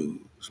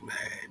Jews,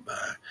 man,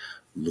 by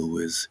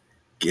Louis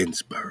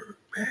Ginsburg,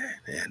 man.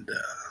 And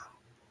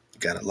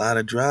got a lot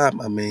of drop.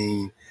 I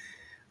mean,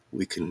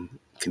 we can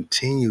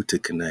continue to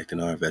connect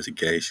in our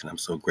investigation. I'm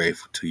so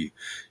grateful to you,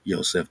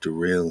 Yosef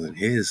DeReal, and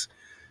his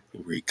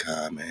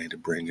recon, man, to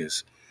bring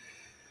us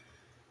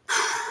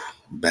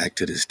back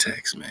to this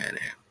text, man.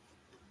 And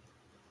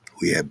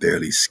we had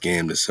barely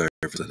skimmed the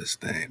surface of this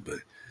thing, but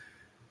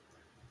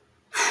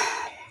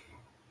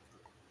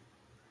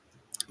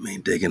I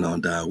mean, digging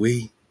on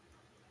Dawi.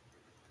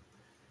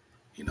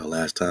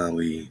 Last time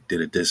we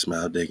did a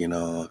dismount digging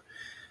on,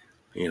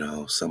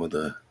 some of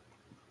the,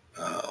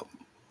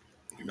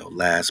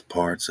 last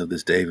parts of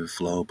this David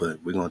flow,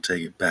 but we're going to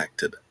take it back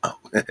to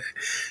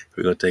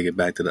we're going to take it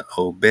back to the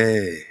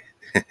Obed.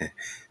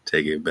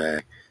 Take it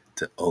back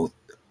to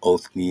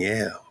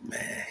Othniel,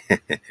 man.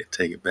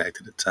 Take it back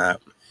to the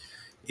top.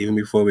 Even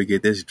before we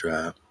get this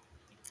drop,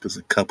 there's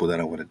a couple that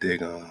I want to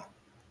dig on.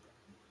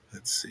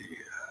 Let's see.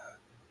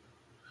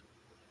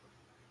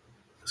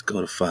 Let's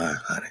go to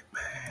 500,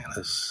 man.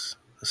 Let's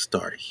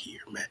start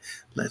here, man.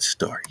 Let's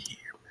start here.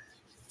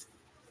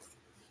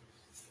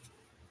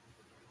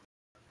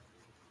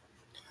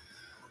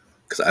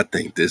 Because I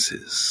think this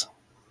is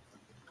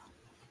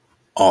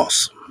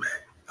awesome, man.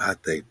 I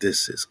think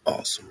this is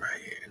awesome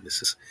right here. And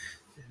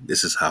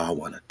this is how I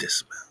want to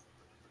dismount.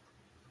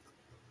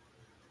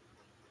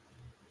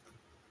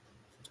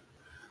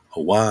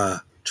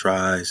 HaWah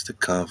tries to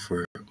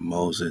comfort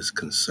Moses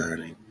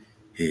concerning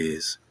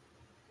his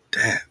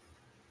death.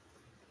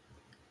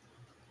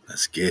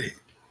 Let's get it.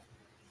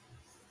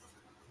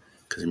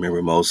 Because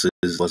remember, Moses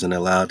wasn't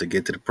allowed to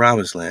get to the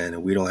promised land,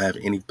 and we don't have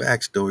any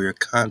backstory or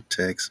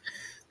context.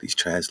 These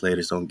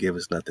translators don't give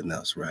us nothing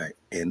else, right?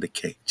 In the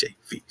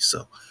KJV.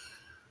 So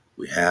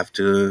we have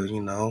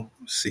to,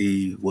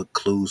 see what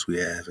clues we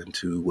have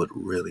into what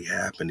really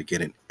happened to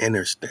get an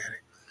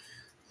understanding.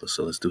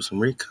 So let's do some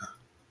recon.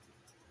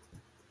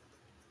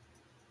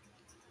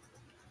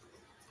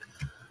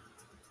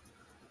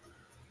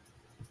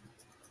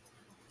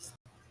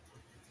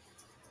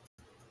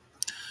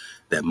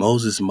 That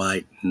Moses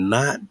might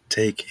not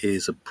take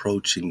his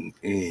approaching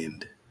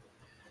end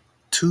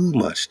too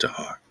much to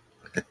heart.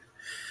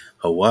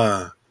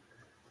 HaWah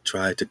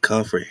tried to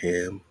comfort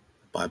him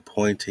by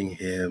pointing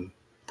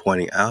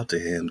out to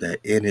him that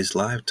in his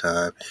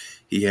lifetime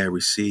he had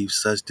received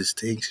such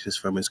distinctions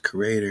from his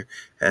Creator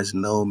as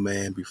no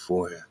man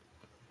before him,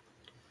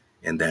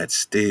 and that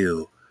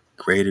still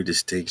greater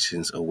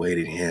distinctions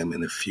awaited him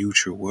in the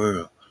future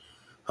world.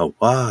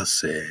 HaWah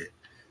said,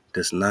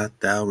 "Does not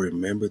thou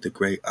remember the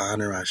great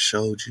honor I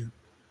showed you?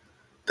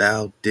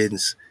 Thou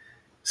didn't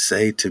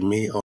say to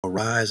me,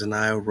 arise, and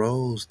I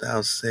arose.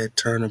 Thou said,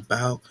 turn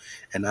about,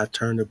 and I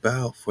turned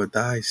about. For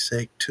thy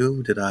sake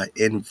too did I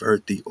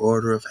invert the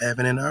order of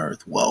heaven and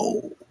earth."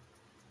 Whoa.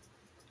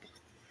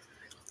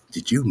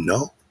 Did you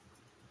know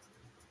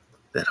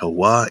that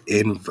HaWah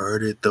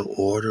inverted the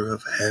order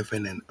of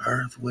heaven and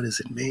earth? What does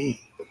it mean?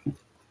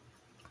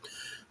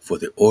 For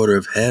the order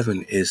of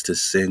heaven is to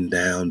send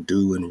down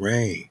dew and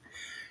rain,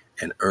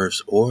 and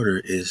earth's order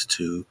is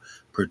to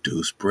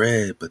produce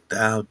bread. But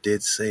thou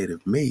didst say to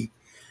me,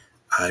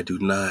 I do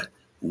not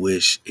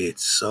wish it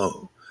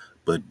so,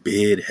 but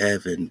bid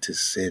heaven to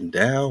send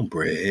down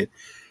bread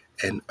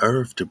and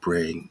earth to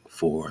bring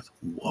forth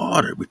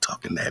water. We're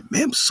talking that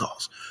mem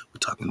sauce. We're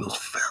talking those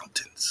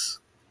fountains,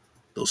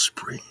 those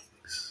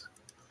springs.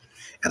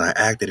 And I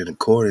acted in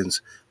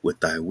accordance with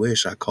thy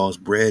wish. I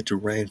caused bread to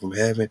rain from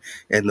heaven,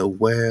 and the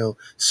well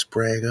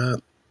sprang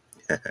up.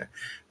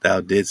 Thou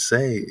didst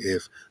say,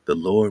 if the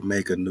Lord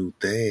make a new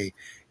thing,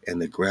 and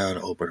the ground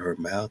open her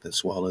mouth and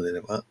swallow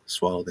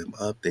them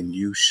up, then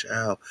you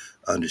shall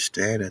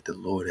understand that the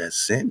Lord has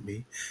sent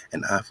me,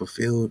 and I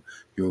fulfilled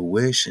your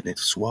wish, and it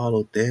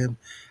swallowed them.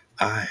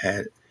 I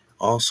had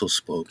also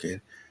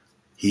spoken,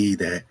 he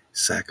that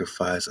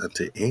sacrifice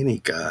unto any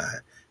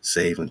god,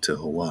 save unto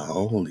HaWah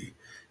only,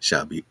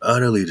 shall be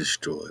utterly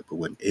destroyed. But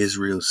when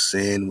Israel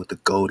sinned with the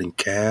golden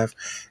calf,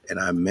 and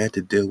I meant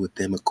to deal with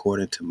them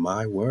according to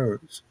my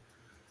words,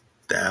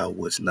 thou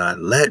wouldst not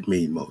let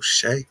me,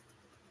 Moshe,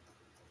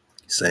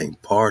 saying,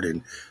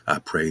 pardon, I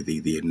pray thee,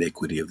 the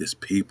iniquity of this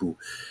people,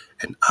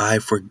 and I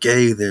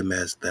forgave them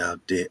as thou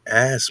did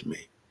ask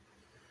me.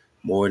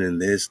 More than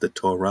this, the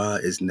Torah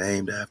is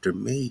named after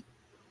me.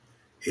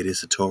 It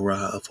is the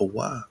Torah of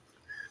HaWah.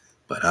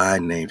 But I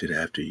named it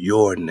after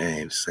your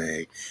name,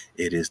 saying,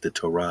 it is the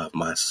Torah of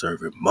my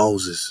servant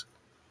Moses.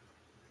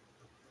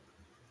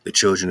 The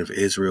children of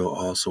Israel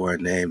also are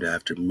named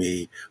after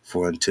me,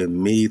 for unto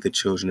me the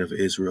children of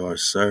Israel are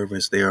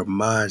servants. They are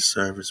my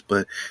servants,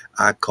 but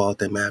I called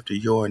them after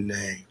your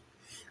name.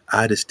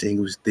 I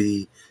distinguish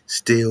thee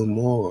still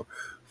more,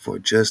 for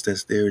just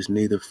as there is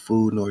neither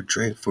food nor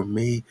drink for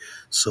me,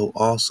 so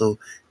also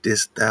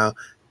didst thou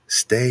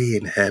stay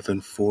in heaven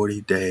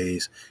 40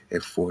 days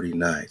and 40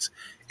 nights,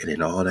 and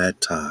in all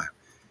that time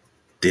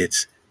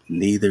didst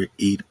neither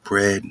eat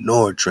bread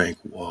nor drink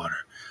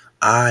water.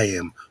 I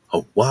am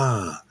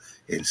HaWah,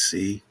 and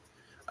see,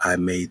 I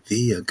made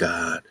thee a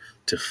god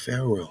to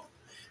Pharaoh.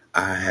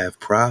 I have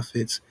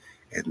prophets,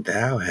 and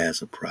thou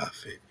hast a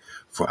prophet.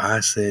 For I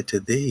said to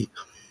thee,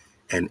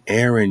 and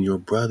Aaron your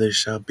brother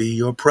shall be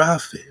your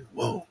prophet.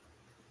 Whoa.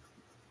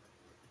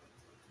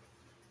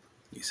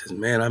 He says,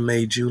 man, I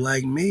made you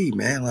like me,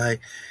 man.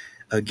 Like,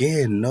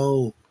 again,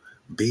 no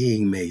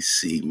being may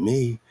see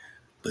me,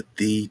 but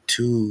thee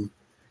too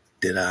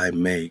did I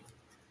make,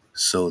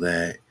 so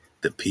that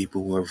the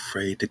people were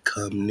afraid to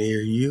come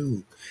near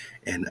you.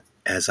 And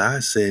as I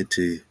said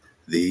to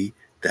thee,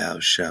 thou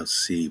shalt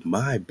see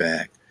my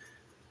back,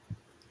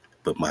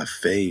 but my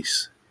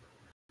face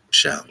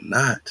shall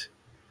not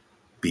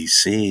be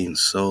seen.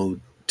 So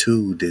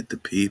too did the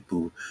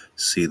people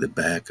see the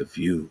back of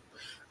you.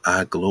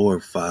 I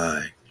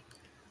glorify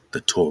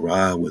the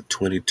Torah with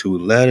 22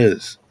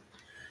 letters.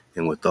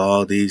 And with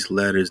all these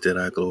letters did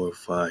I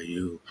glorify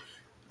you.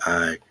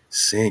 I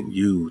sent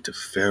you to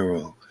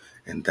Pharaoh,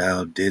 and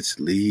thou didst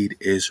lead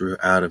Israel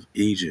out of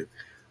Egypt.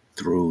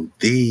 Through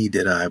thee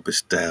did I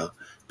bestow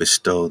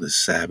the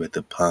Sabbath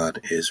upon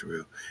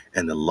Israel,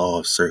 and the law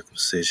of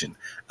circumcision.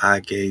 I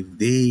gave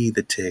thee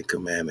the 10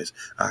 commandments.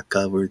 I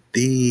covered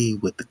thee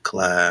with the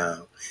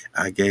cloud.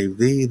 I gave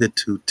thee the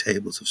 2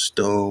 tables of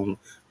stone,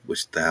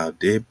 which thou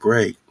did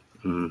break.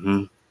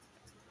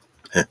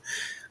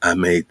 I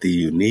made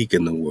thee unique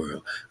in the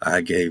world.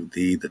 I gave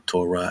thee the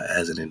Torah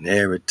as an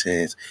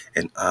inheritance,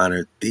 and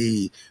honored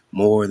thee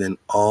more than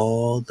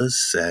all the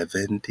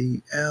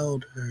 70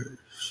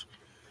 elders.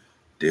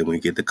 Did we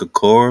get the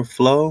CHICORA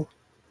flow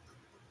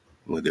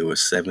when there were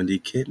 70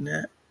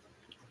 kidnapped?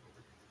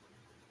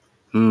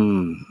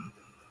 Did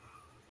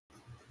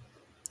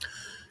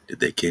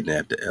they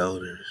kidnap the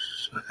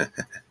elders?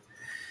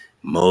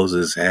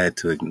 Moses had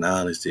to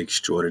acknowledge the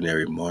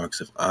extraordinary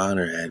marks of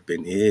honor had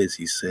been his.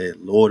 He said,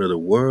 Lord of the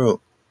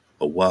world,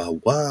 HaWah,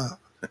 HaWah,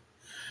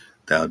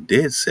 thou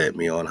did set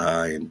me on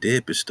high and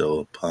did bestow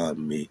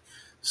upon me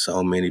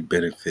so many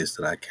benefits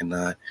that I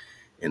cannot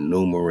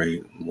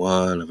enumerate,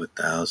 one of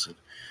 1,000.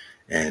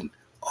 And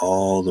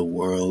all the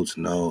world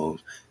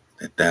knows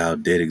that thou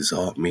did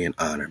exalt me and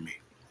honor me.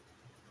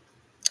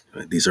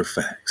 These are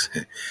facts.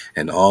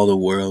 And all the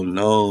world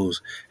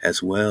knows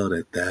as well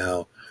that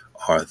thou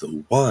art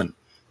the one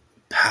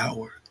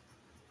power,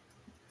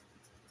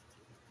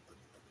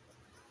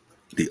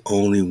 the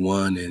only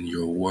one in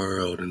your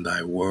world, in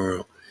thy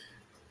world,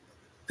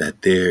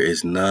 that there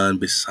is none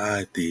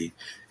beside thee,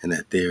 and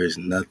that there is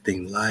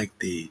nothing like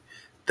thee.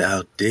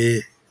 Thou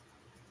did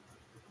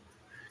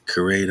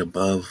create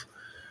above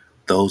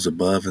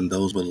and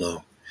those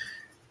below.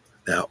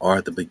 Thou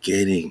art the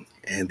beginning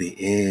and the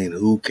end.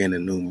 Who can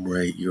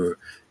enumerate your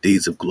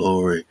deeds of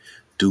glory?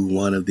 Do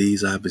one of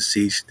these, I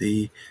beseech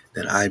thee,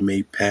 that I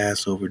may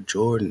pass over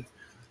Jordan.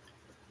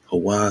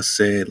 HaWah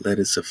said, let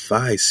it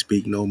suffice.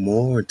 Speak no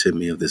more to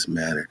me of this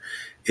matter.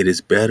 It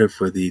is better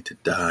for thee to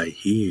die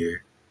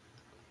here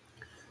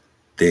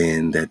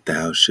than that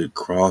thou should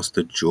cross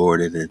the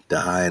Jordan and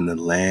die in the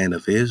land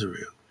of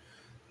Israel.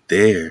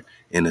 There,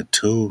 in a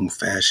tomb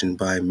fashioned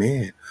by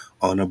men,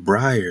 on a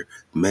briar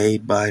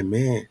made by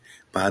men,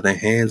 by the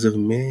hands of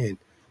men,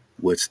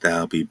 wouldst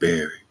thou be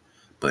buried.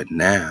 But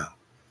now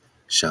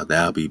shalt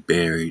thou be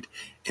buried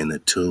in a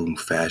tomb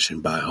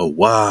fashioned by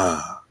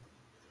HaWah,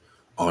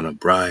 on a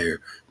briar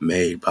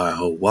made by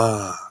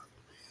HaWah,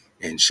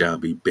 and shall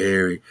be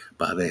buried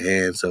by the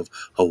hands of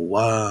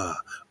HaWah.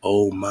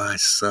 O my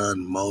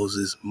son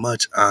Moses,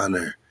 much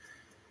honor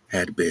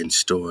had been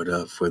stored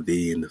up for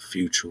thee in the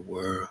future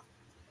world.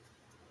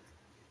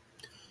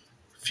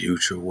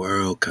 Future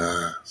world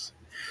comes,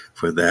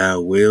 for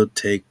thou wilt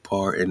take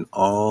part in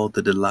all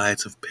the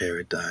delights of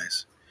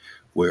paradise,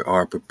 where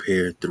are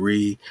prepared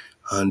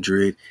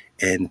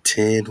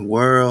 310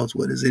 worlds.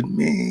 What does it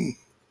mean?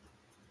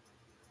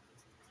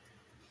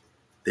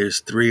 There's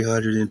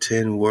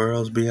 310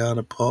 worlds beyond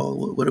the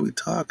pole. What are we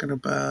talking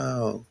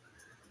about?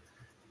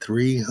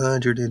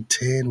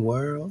 310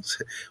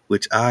 worlds,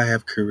 which I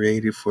have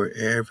created for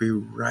every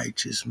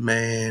righteous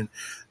man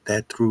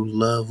that through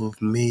love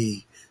of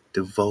me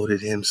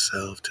devoted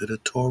himself to the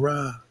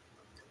Torah.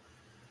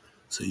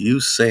 So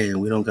you saying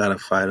we don't got to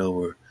fight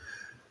over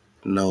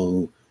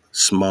no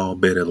small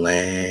bit of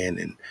land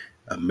in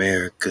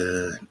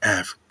America and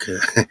Africa.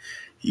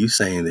 You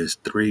saying there's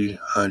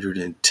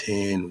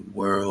 310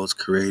 worlds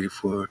created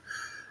for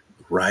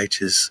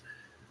righteous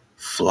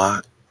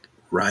flock,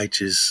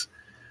 righteous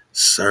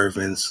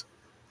servants,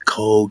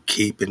 code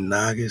keeping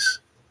Nagas?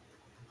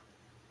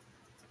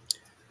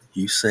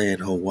 You saying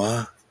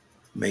HaWah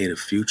made a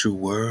future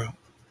world?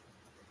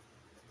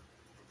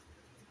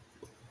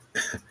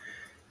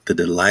 The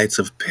delights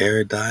of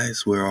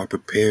paradise, where are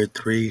prepared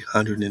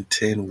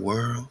 310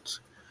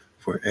 worlds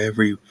for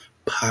every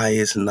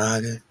pious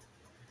Naga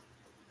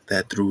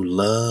that through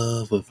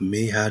love of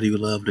me, how do you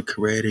love the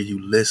Creator?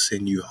 You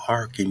listen, you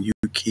hearken, you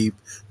keep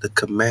the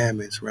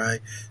commandments, right?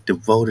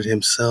 Devoted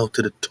himself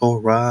to the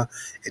Torah,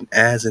 and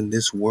as in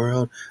this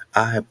world,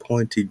 I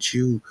appointed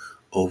you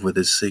over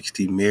the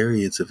 60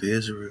 myriads of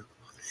Israel.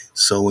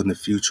 So in the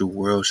future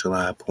world shall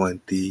I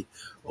appoint thee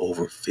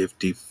over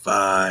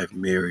 55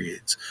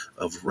 myriads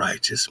of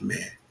righteous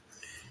men.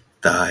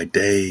 Thy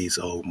days,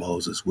 O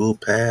Moses, will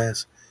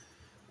pass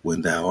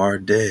when thou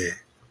art dead,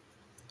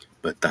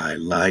 but thy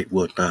light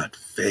will not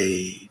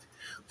fade,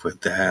 for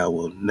thou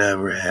wilt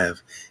never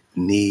have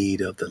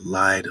need of the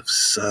light of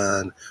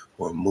sun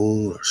or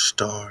moon or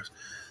stars.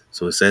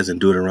 So it says in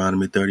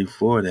Deuteronomy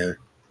 34 that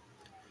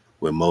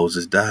when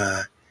Moses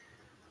died,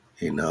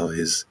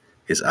 his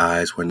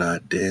eyes were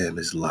not dim.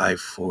 His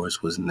life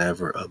force was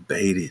never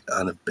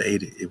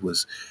unabated. It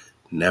was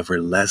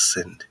never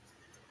lessened.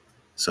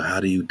 So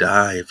how do you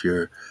die if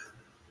your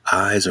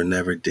eyes are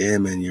never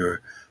dim and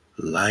your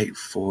light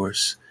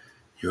force,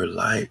 your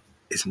light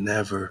is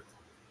never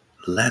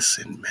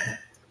lessened, man?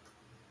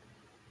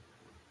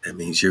 That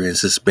means you're in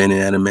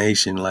suspended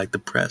animation like the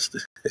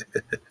Prester.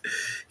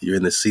 You're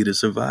in the seat of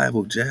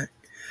survival, Jack.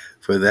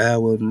 For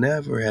thou wilt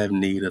never have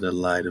need of the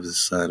light of the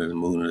sun and the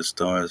moon and the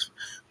stars,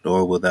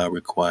 nor wilt thou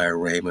require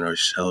raiment or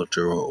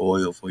shelter or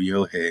oil for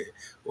your head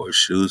or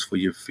shoes for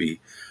your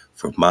feet.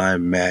 For my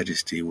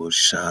majesty will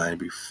shine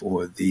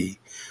before thee.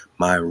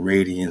 My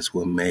radiance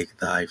will make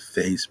thy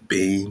face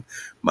beam.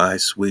 My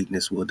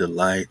sweetness will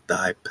delight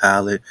thy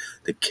palate.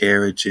 The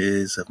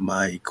carriages of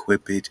my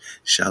equipage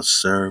shall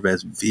serve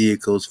as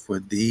vehicles for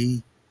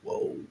thee.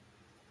 Whoa.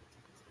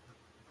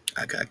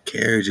 I got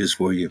carriages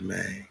for you,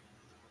 man.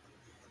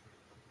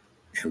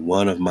 And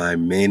one of my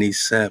many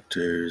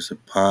scepters,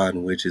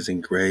 upon which is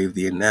engraved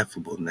the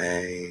ineffable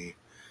name,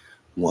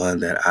 one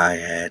that I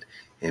had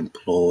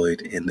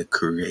employed in the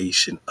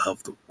creation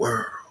of the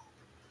world,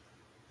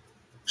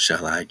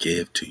 shall I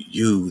give to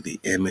you,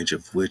 the image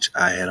of which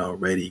I had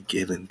already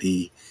given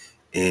thee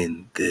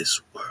in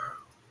this world.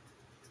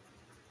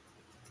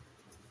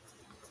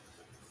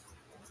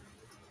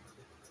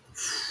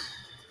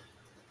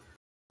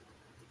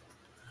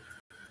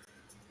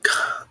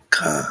 Khan,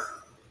 Khan,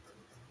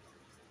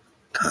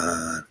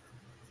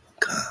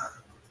 Khan.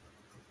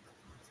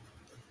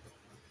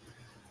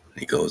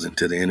 He goes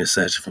into the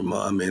intercession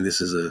from,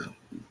 this is a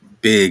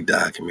big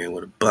document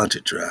with a bunch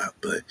of drop,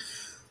 but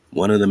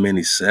one of the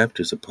many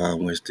scepters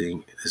upon which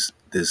this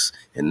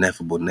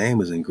ineffable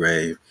name is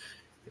engraved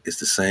is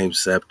the same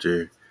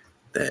scepter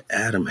that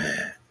Adam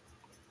had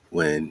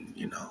when,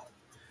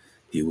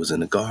 he was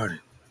in the garden.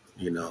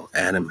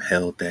 Adam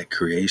held that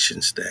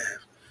creation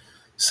staff,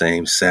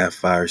 same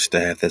sapphire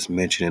staff that's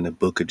mentioned in the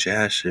book of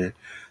Jasher,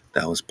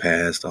 that was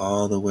passed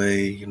all the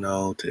way,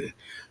 to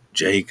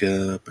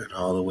Jacob and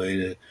all the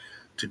way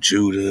to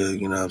Judah,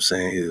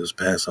 It was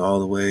passed all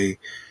the way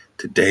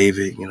to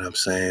David, you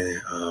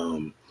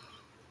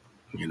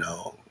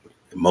know,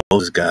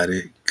 Moses got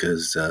it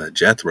because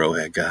Jethro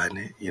had gotten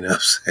it, you know what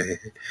I'm saying?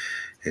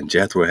 And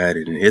Jethro had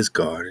it in his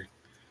garden,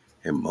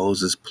 and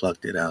Moses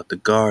plucked it out the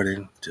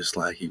garden, just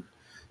like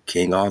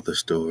King Arthur's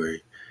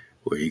story,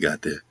 where he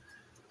got the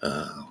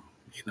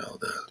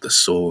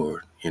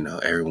sword.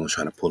 Everyone was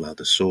trying to pull out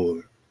the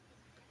sword,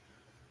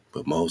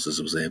 but Moses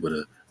was able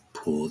to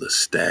pull the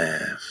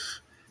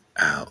staff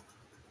out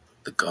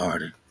the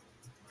garden.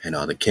 And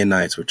all the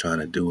Kenites were trying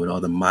to do it. All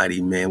the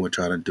mighty men were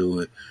trying to do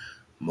it.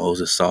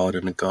 Moses saw it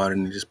in the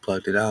garden and just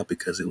plucked it out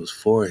because it was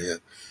for him.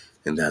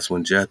 And that's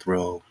when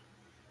Jethro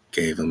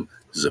gave him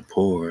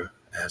Zipporah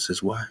as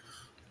his wife.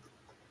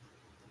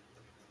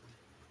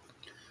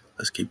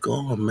 Let's keep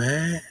going,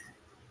 man.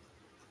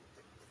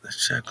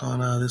 Let's check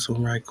on this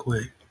one right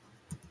quick.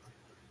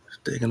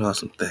 Just digging on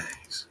some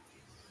things.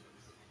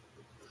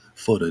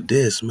 For the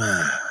diss,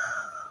 man.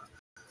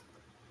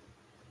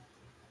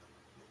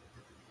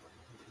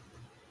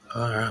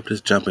 Alright, I'm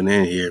just jumping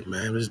in here,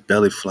 man. I'm just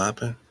belly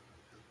flopping.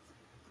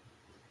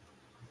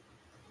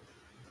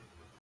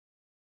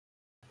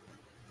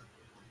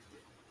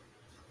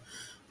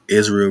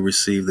 Israel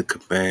received the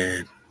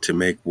command to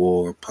make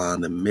war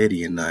upon the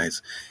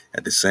Midianites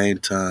at the same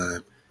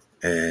time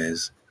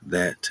as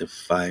that to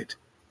fight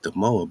the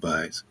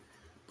Moabites.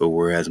 But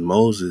whereas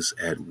Moses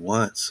at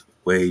once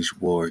waged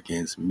war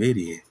against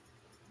Midian,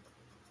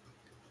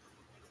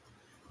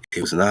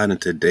 it was not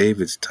until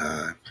David's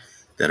time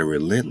that a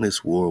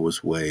relentless war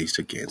was waged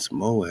against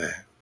Moab.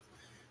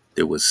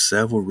 There were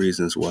several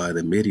reasons why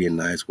the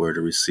Midianites were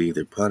to receive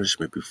their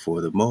punishment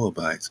before the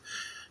Moabites.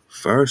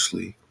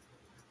 Firstly,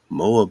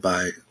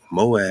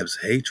 Moab's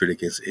hatred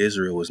against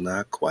Israel was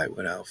not quite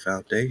without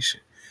foundation.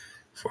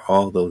 For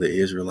although the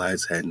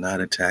Israelites had not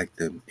attacked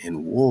them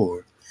in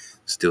war,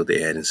 still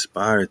they had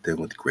inspired them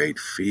with great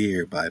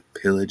fear by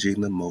pillaging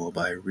the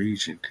Moabite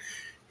region.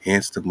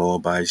 Hence the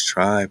Moabites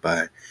tried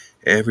by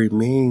every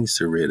means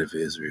to rid of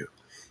Israel.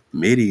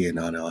 Midian,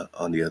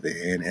 on the other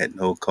hand, had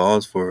no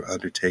cause for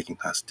undertaking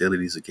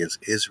hostilities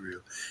against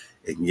Israel,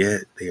 and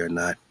yet they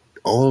not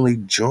only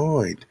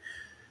joined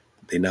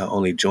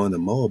the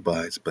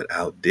Moabites, but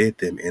outdid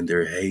them in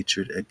their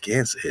hatred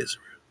against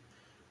Israel.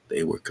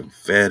 They were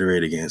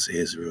confederate against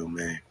Israel,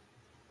 man.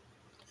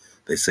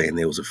 They saying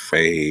they was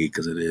afraid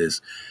because of this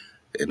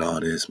and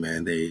all this,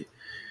 man. They,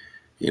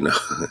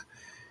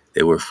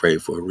 they were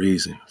afraid for a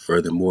reason.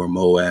 Furthermore,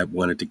 Moab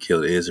wanted to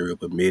kill Israel,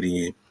 but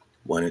Midian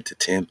wanted to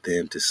tempt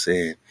them to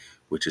sin,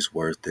 which is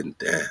worse than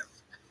death.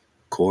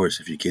 Of course,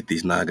 if you get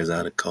these niggas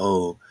out of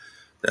cold,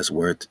 that's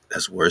worse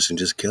than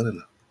just killing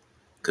them.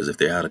 Because if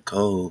they're out of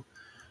cold,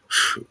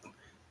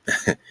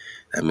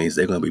 that means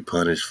they're going to be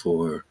punished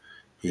for,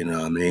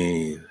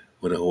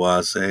 what did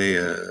HaWah say,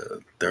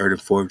 third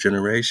and fourth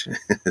generation?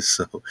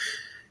 So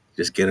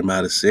just get them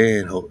out of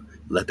sin,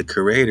 let the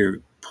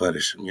Creator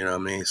punish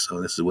them, So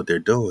this is what they're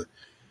doing.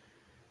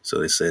 So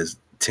it says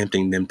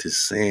tempting them to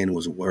sin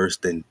was worse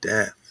than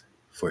death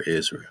for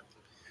Israel.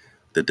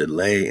 The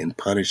delay in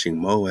punishing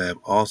Moab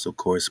also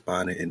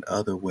corresponded in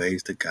other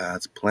ways to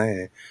God's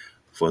plan,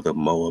 for the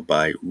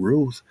Moabite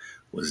Ruth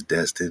was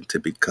destined to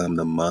become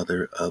the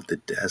mother of the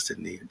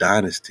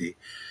dynasty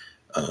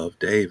of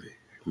David.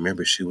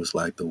 Remember, she was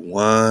like the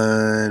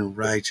one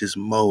righteous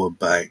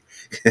Moabite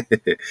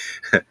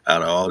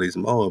out of all these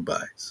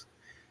Moabites.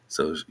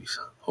 So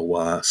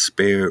HaWah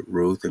spared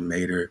Ruth and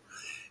made her,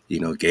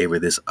 gave her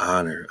this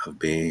honor of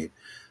being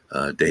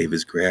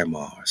David's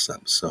grandma or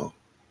something. So,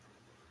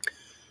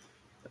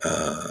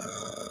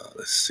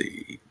 let's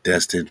see,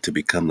 destined to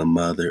become the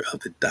mother of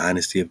the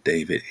dynasty of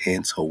David.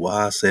 Hence,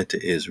 HaWah said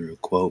to Israel,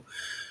 quote,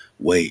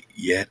 "Wait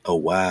yet a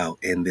while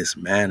in this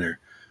matter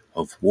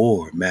of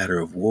war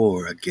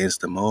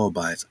against the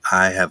Moabites.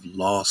 I have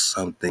lost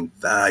something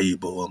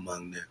valuable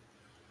among them."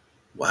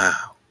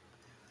 Wow.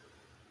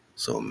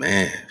 So,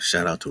 man,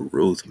 shout out to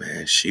Ruth,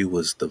 man. She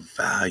was the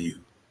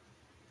value.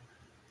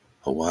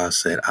 HaWah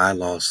said, "I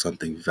lost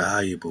something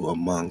valuable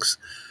amongst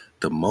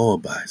the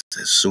Moabites.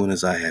 As soon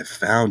as I have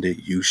found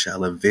it, you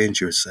shall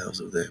avenge yourselves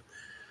of them."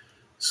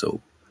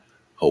 So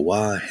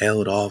HaWah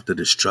held off the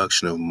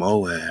destruction of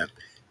Moab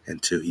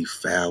until he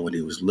found what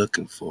he was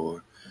looking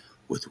for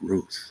with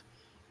Ruth.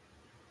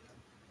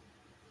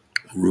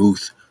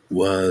 Ruth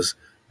was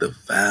the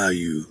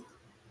value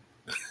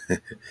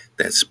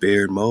that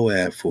spared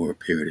Moab for a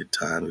period of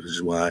time, which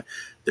is why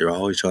they're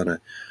always trying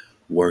to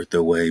work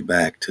their way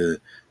back to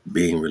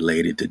being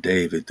related to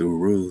David through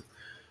Ruth.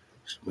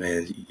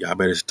 Man, y'all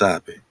better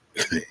stop it.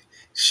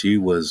 She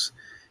was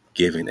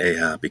given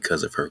Ahab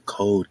because of her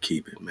code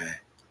keeping, man.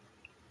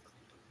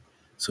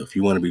 So if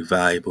you want to be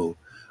valuable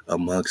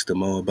amongst the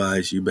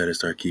Moabites, you better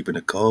start keeping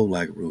the code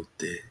like Ruth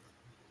did.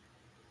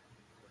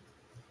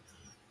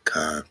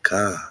 Con.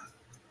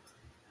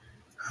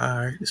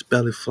 Alright, it's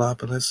belly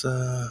flopping. Let's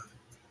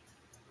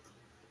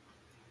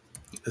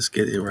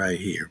get it right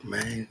here,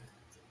 man.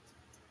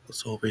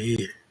 What's over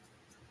here?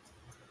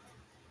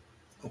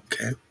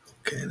 Okay,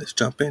 let's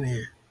jump in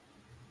here.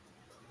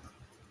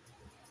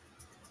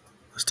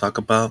 Let's talk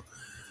about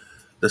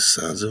the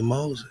sons of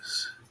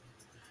Moses.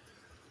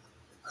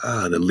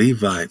 The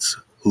Levites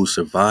who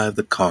survived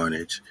the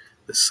carnage,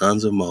 the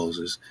sons of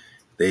Moses,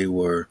 they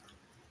were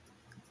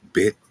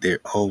bit their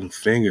own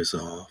fingers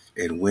off,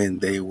 and when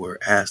they were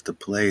asked to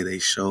play, they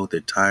showed their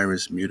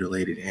tyrants'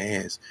 mutilated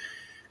hands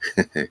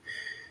because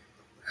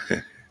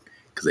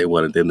they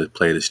wanted them to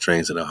play the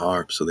strings of the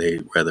harp, so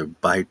they'd rather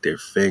bite their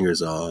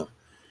fingers off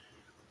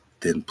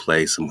than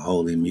play some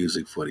holy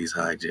music for these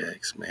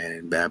hijacks, man,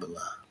 in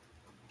Babylon,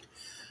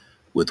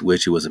 with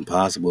which it was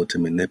impossible to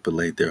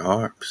manipulate their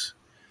harps.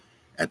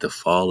 At the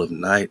fall of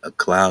night, a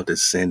cloud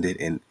descended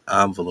and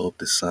enveloped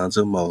the sons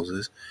of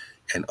Moses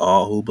and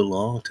all who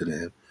belonged to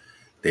them.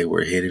 They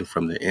were hidden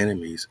from their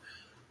enemies,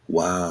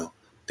 while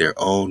their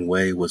own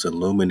way was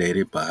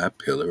illuminated by a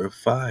pillar of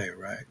fire,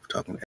 right? We're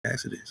talking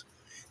Exodus.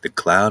 The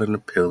cloud and the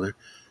pillar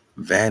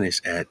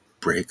vanished at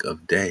break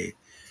of day,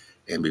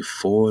 and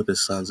before the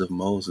sons of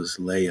Moses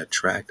lay a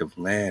tract of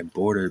land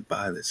bordered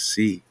by the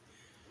sea.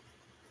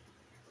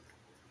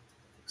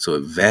 So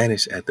it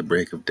vanished at the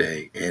break of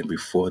day, and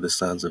before the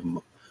sons of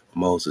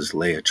Moses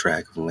lay a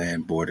tract of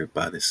land bordered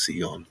by the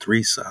sea on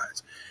three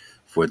sides.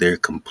 For their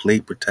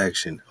complete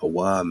protection,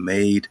 HaWah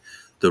made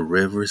the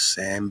river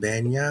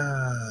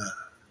Sambanya,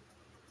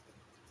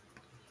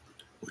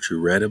 which we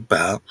read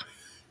about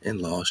in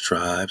Lost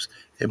Tribes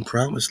and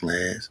Promised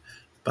Lands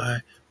by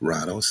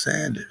Ronald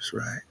Sanders,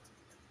 right?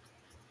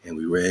 And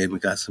we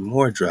got some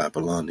more drop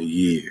along the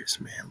years,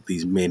 man,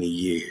 these many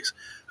years,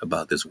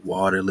 about this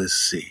waterless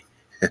sea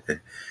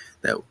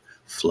that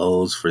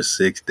flows for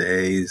 6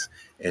 days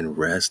and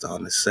rests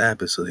on the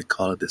Sabbath. So they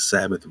call it the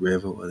Sabbath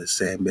River or the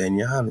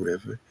Sambanya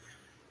River,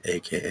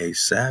 aka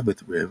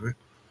Sabbath River,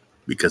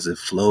 because it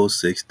flows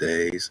 6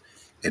 days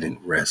and it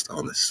rests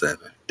on the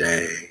seventh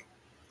day.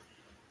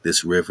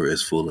 This river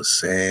is full of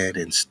sand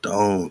and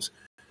stones,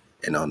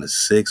 and on the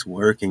 6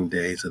 working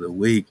days of the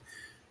week,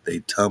 they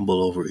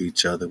tumble over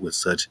each other with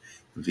such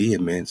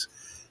vehemence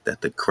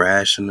that the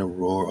crash and the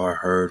roar are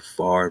heard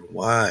far and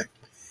wide.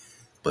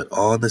 But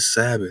on the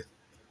Sabbath,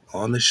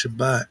 on the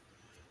Shabbat,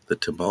 the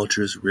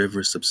tumultuous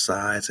river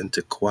subsides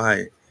into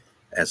quiet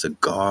as a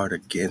guard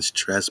against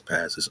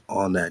trespassers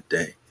on that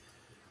day.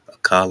 A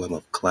column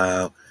of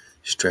cloud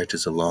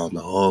stretches along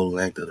the whole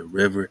length of the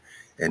river,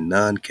 and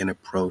none can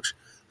approach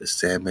the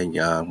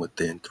Sambanya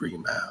within 3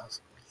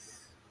 miles.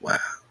 Wow.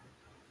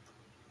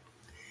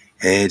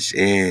 Hedged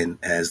in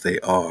as they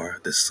are,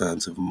 the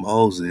sons of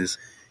Moses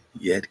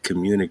yet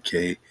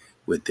communicate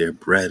with their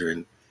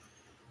brethren,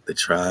 the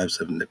tribes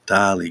of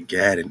Naphtali,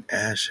 Gad, and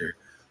Asher,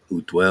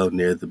 who dwell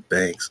near the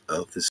banks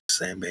of the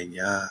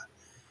Sambanya.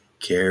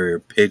 Carrier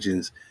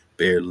pigeons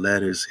bear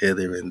letters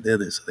hither and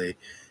thither, so they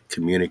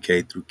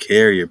communicate through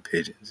carrier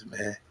pigeons,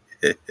 man.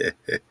 In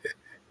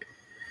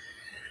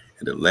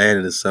the land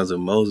of the sons of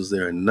Moses,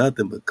 there are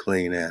nothing but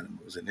clean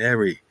animals. In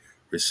every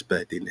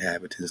respect, the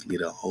inhabitants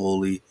lead a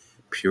holy,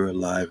 pure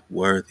life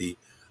worthy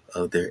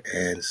of their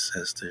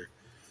ancestor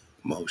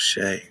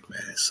Moshe,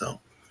 man. So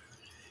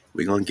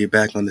we're going to get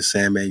back on the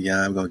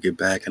Sambanya. We're going to get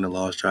back in the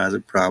Lost Tribes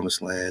and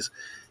Promised Lands.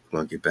 We're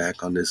going to get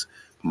back on this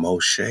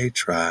Moshe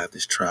tribe,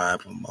 this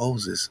tribe of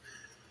Moses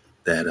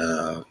that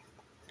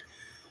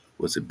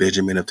was it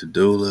Benjamin of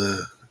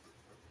Tudela?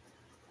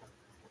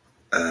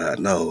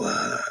 No,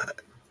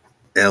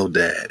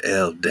 Eldad.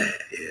 Yeah,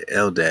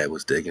 Eldad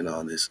was digging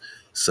on this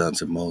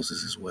sons of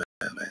Moses as well,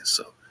 man.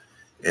 So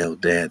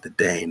Eldad the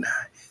Danite,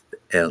 the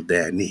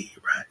Eldani,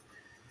 right?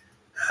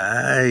 All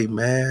right,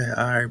 man.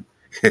 All right.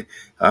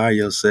 All right,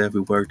 Yosef,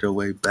 we worked our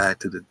way back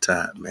to the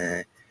top,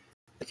 man.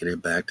 Taking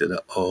it back to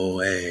the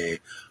OA.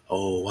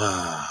 Oh,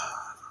 wow.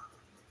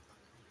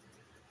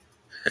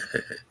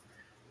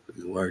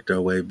 We worked our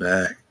way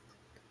back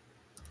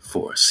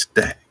for a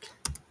stack.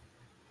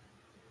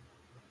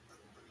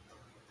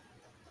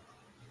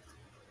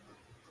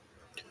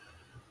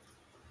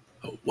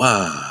 Oh,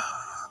 wow.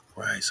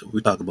 Right, so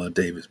we talk about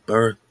David's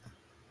birth.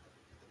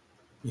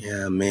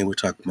 Yeah, man, we're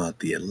talking about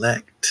the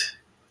elect.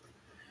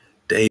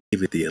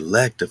 David, the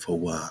elect of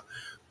HaWah,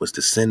 was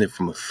descended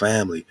from a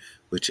family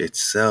which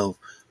itself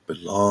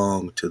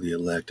belonged to the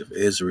elect of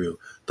Israel,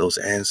 those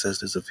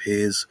ancestors of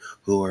his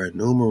who are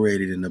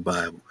enumerated in the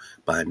Bible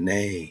by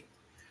name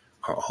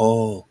are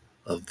all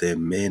of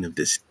them men of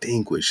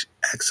distinguished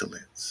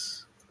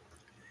excellence.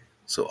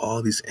 So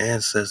all these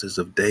ancestors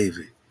of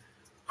David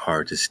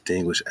are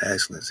distinguished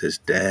excellence. His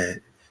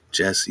dad,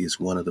 Jesse, is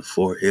one of the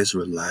 4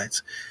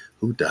 Israelites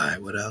who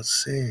died without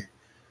sin.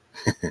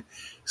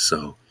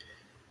 So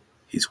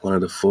he's one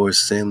of the 4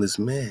 sinless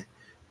men.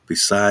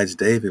 Besides,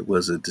 David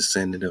was a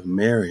descendant of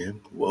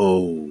Miriam.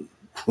 Whoa.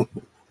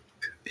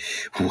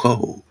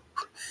 Whoa.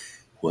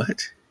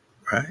 What?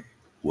 Right?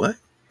 What?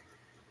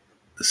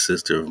 The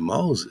sister of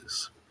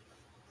Moses.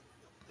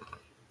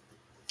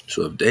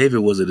 So if David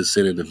was a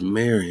descendant of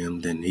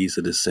Miriam, then he's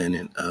a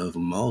descendant of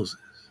Moses.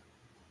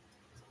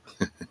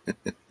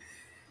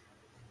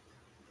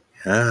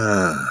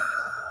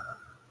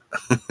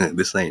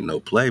 This ain't no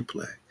play.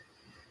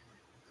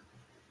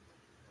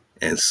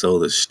 And so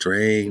the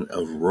strain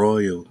of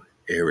royal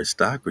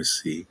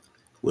aristocracy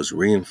was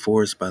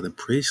reinforced by the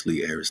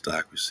priestly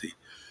aristocracy,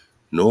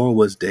 Nor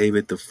was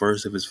David the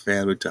first of his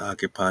family to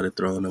occupy the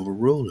throne of a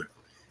ruler.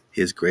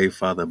 His great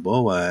father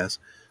Boaz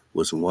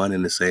was one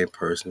and the same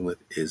person with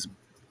his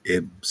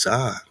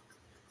Ibzan.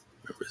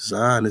 Remember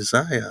Zan is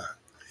Zion,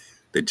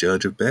 the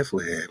judge of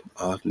Bethlehem.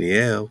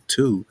 Othniel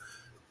too,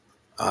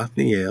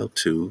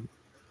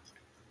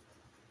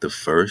 the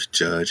first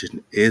judge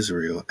in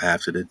Israel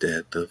after the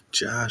death of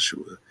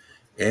Joshua,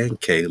 and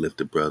Caleb,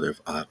 the brother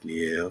of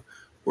Othniel,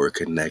 were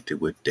connected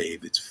with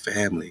David's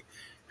family.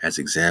 As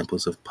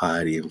examples of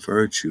piety and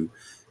virtue,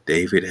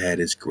 David had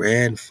his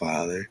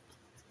grandfather,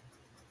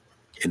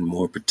 and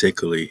more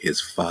particularly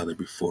his father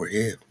before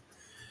him.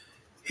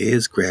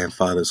 His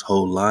grandfather's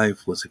whole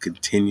life was a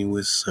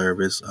continuous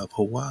service of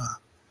HaWah,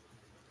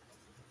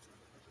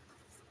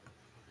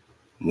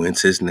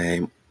 whence his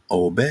name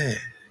Obed.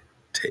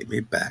 Take me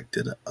back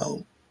to the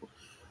O.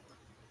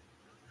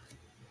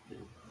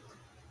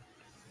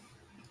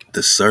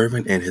 The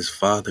servant and his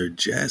father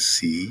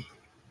Jesse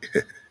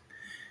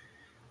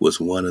was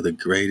one of the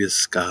greatest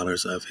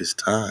scholars of his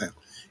time,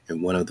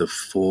 and one of the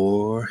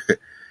four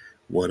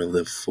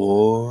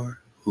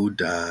who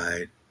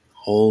died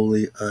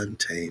wholly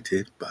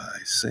untainted by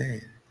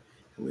sin.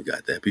 And we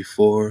got that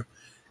before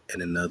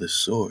in another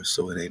source,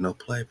 so it ain't no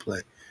play.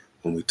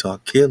 When we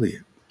talk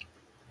Gilead,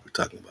 we're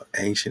talking about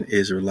ancient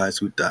Israelites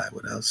who died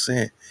without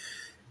sin.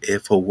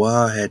 If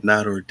HaWah had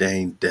not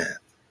ordained death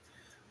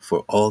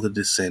for all the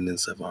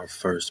descendants of our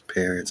first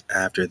parents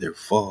after their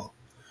fall,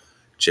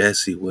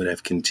 Jesse would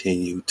have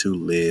continued to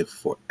live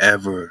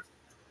forever.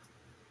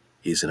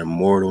 He's an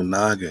immortal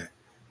Naga.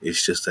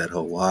 It's just that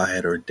HaWah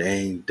had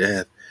ordained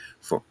death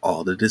for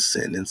all the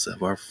descendants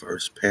of our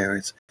first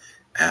parents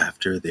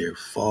after their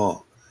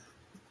fall.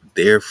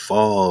 Their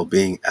fall,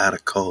 being out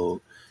of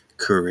code,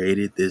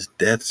 created this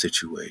death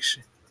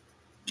situation.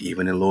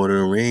 Even in Lord of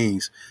the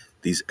Rings,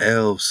 these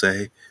elves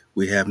say,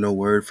 we have no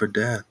word for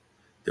death.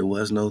 There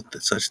was no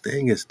such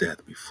thing as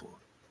death before.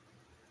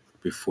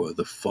 Before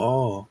the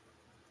fall,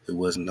 there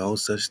was no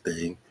such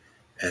thing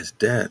as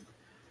death.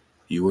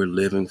 You were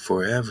living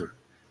forever.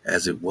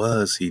 As it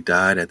was, he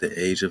died at the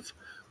age of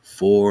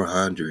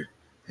 400,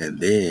 and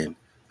then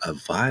a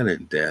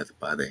violent death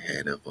by the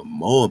hand of a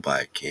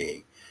Moabite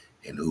king,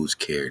 in whose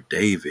care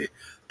David,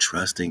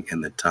 trusting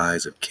in the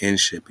ties of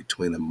kinship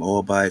between the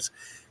Moabites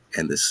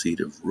and the seed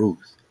of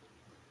Ruth,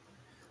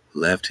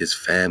 left his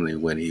family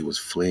when he was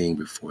fleeing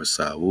before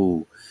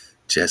Saul.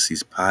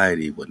 Jesse's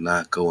piety would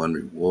not go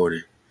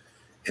unrewarded.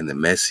 In the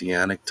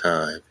Messianic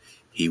time,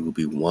 he will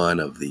be one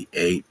of the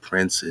 8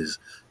 princes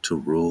to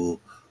rule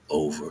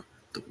over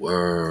the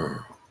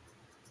world.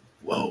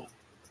 Whoa.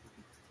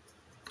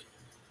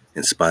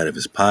 In spite of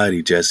his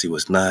piety, Jesse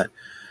was not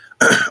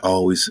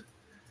always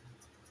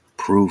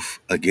proof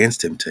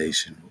against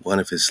temptation. One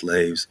of his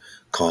slaves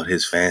caught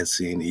his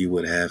fancy, and he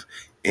would have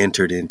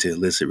entered into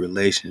illicit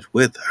relations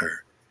with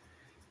her.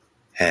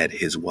 Had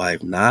his wife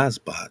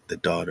Nazbat, the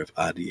daughter of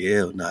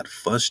Adiel, not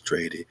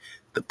frustrated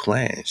the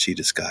plan, she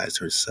disguised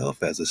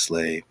herself as a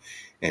slave,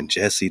 and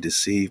Jesse,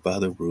 deceived by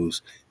the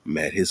ruse,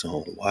 met his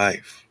own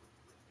wife.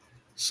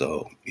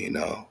 So,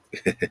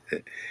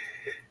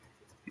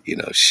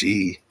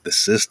 she, the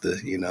sister,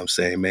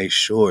 made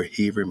sure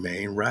he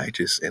remained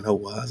righteous in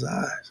HaWah's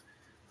eyes.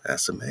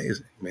 That's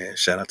amazing, man.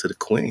 Shout out to the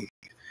queen.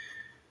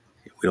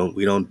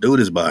 We don't do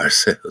this by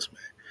ourselves,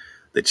 man.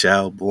 The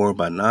child born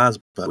by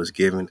Nazba was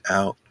given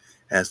out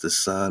as the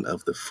son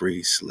of the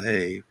free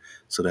slave,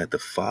 so that the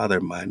father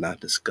might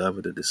not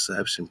discover the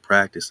deception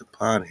practiced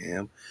upon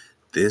him.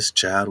 This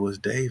child was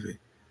David.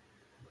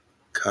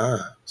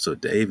 So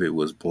David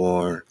was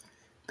born,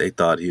 they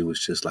thought he was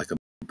just like a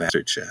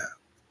bastard child.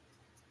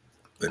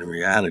 But in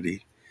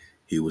reality,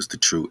 he was the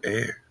true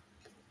heir.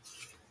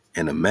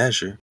 In a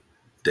measure,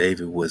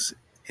 David was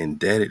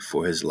indebted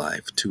for his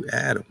life to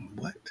Adam.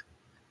 What?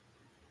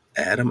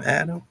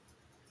 Adam?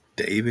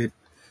 David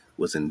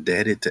was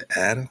indebted to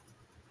Adam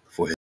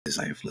for his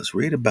life. Let's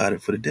read about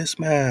it for the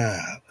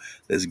dismount.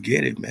 Let's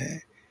get it,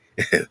 man.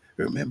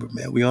 Remember,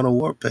 man, we on a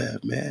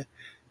warpath, man.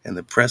 And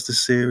the Prester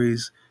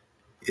series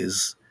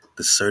is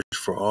the search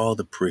for all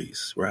the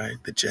priests, right?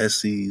 The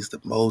Jesses, the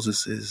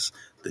Moseses,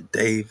 the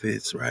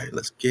Davids, right?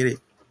 Let's get it.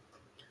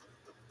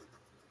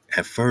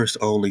 At first,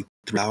 only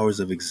 3 hours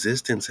of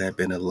existence had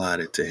been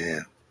allotted to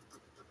him.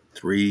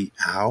 3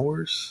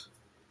 hours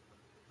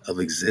of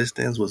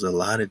existence was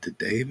allotted to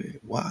David.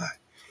 Why?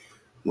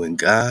 When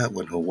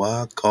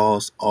HaWah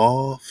caused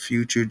all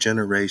future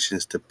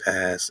generations to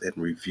pass and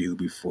review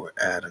before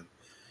Adam,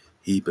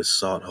 he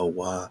besought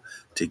HaWah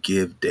to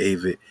give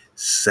David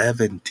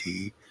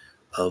 70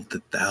 of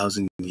the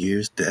 1,000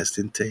 years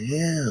destined to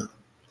him.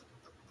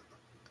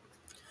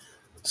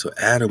 So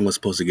Adam was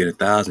supposed to get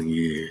 1,000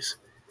 years.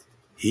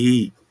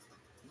 He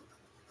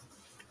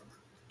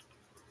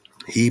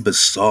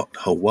besought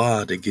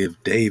HaWah to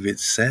give David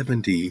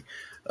 70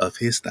 of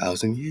his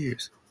 1,000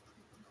 years.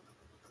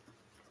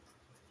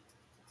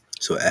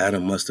 So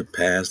Adam must have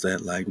passed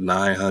at like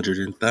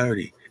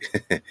 930.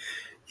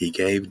 He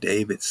gave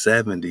David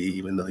 70,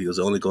 even though he was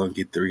only going to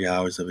get 3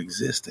 hours of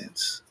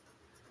existence.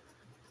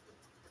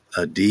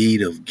 A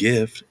deed of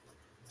gift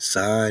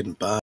signed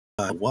by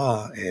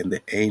HaWah and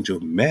the angel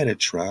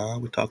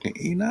Metatron, we're talking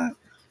Enoch,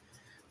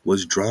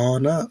 was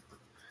drawn up.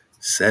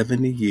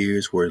 70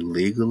 years were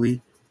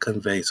legally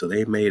conveyed. So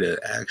they made an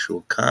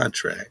actual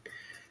contract,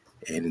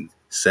 and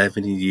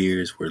 70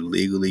 years were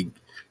legally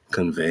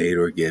conveyed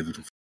or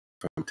given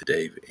from to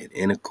David. And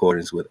in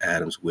accordance with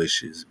Adam's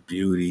wishes,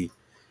 beauty,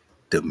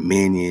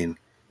 dominion,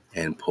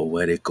 and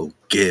poetical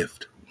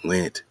gift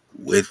went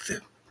with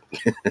him.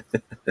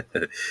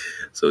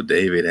 So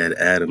David had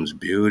Adam's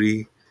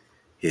beauty,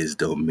 his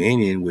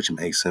dominion, which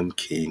makes him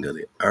king of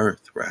the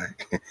earth, right?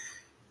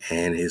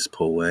 And his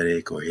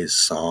poetic or his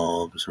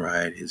psalms,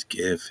 right? His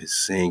gift, his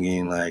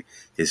singing, like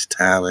his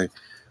talent,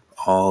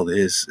 all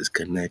this is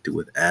connected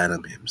with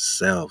Adam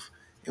himself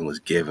and was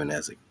given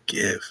as a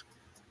gift.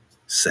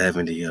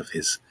 70 of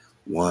his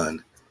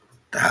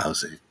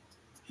 1,000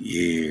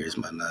 years,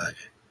 my nigga.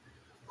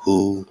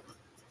 Who?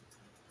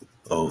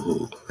 Oh,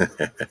 who?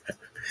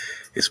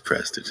 It's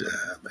Prester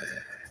job,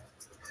 man.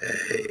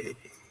 Hey,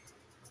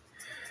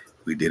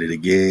 we did it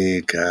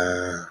again,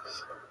 Kyle.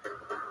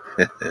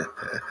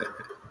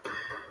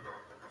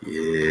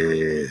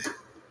 Yeah.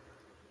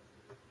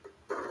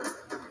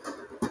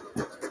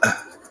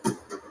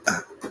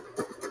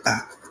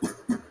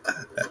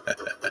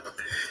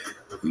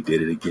 We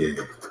did it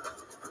again.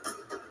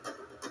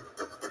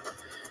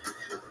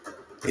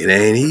 It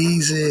ain't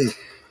easy,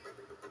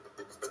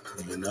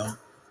 you know.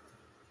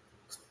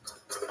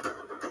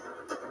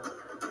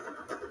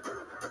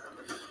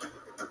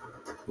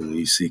 When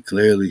you see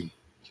clearly,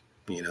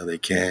 you know, they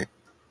can't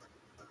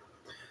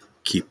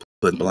keep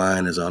putting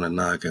blinders on a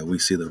knocker. We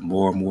see the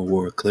more and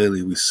more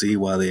clearly. We see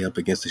why they up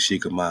against the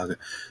CHICORA,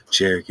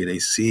 Cherokee. They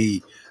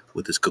see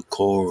what this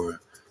CHICORA,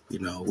 you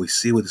know, we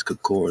see what this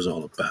CHICORA is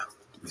all about.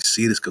 We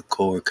see this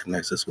CHICORA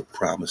connects us with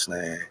Promised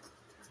Land,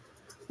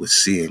 with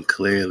seeing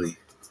clearly.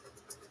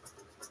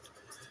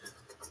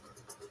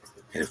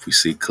 And if we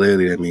see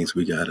clearly, that means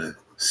we gotta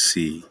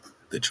see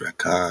the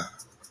Drakkar.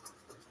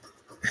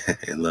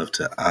 And love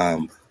to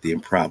the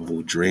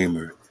Improbable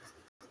Dreamer,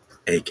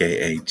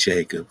 aka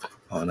Jacob,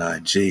 on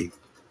IG.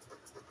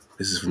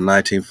 This is from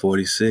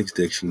 1946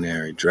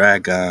 dictionary.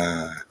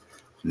 Dragon,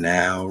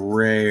 now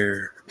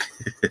rare.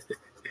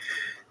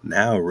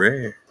 Now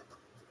rare.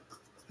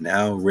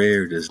 Now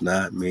rare does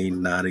not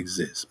mean not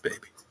exist,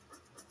 baby.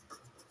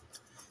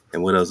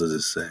 And what else does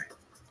it say?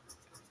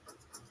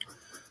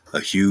 A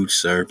huge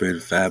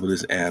serpent,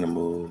 fabulous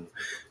animal,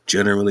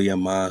 generally a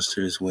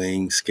monster's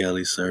winged,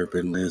 scaly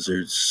serpent,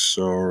 lizard,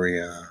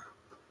 saurian.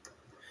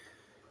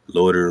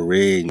 Lord of the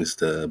Rings,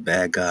 the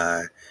bad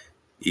guy,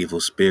 evil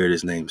spirit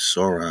is named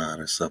Sauron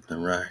or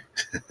something, right?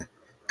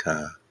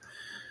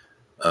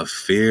 A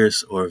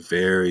fierce or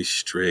very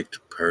strict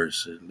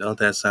person. Don't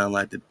that sound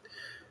like the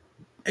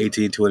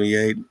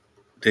 1828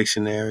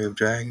 Dictionary of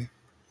Dragon?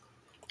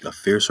 A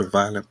fierce or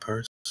violent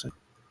person,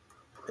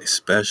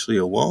 especially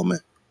a woman,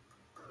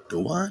 the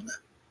one.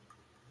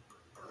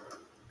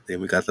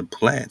 Then we got the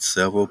plants,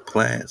 several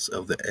plants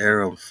of the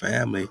Arum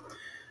family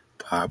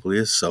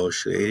popularly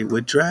associated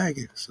with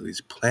dragons. So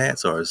these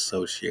plants are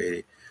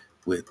associated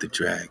with the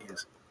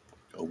dragons.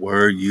 A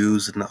word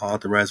used in the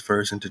authorized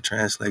version to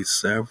translate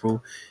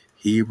several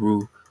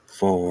Hebrew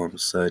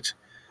forms, such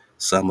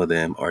some of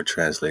them are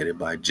translated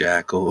by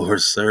jackal or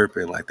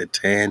serpent, like the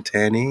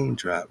tan-tanine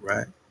drop,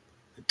 right?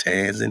 The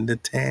tans and the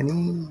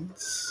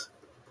tannines.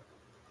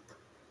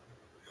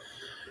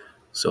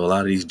 So a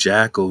lot of these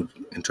jackal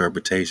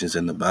interpretations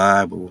in the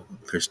Bible,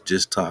 they're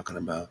just talking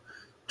about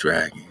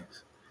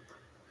dragons.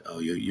 Oh,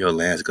 your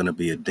land's going to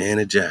be a den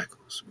of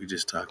jackals. We're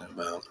just talking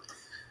about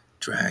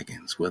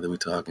dragons, whether we're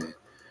talking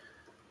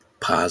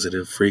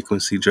positive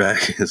frequency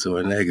dragons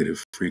or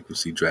negative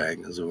frequency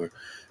dragons, or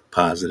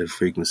positive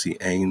frequency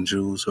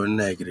angels or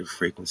negative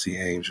frequency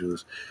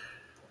angels.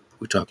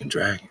 We're talking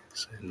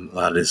dragons. And a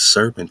lot of this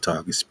serpent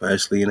talk,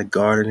 especially in the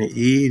Garden of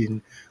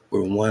Eden,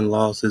 where one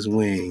lost his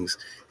wings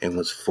and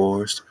was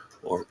forced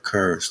or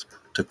cursed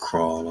to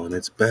crawl on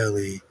its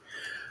belly.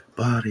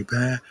 Body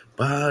back,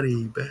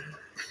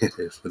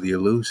 for the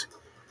illusion.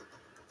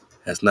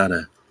 That's not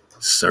a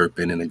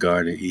serpent in the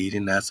Garden of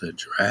Eden. That's a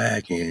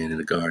dragon in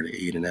the Garden of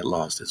Eden that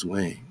lost its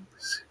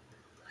wings.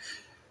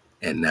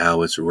 And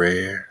now it's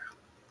rare.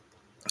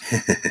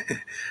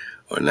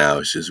 Or now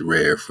it's just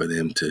rare for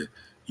them to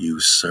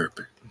use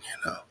serpent, you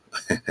know.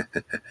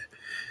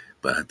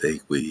 But I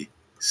think we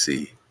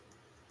see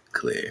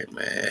clear,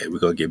 man. We're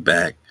going to get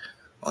back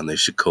on the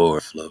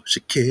CHICORA flow.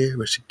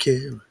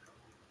 Shakira.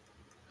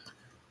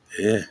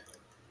 Yeah.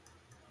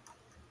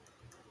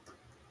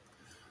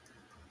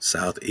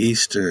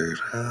 Southeastern,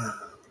 huh?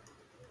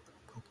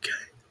 Okay.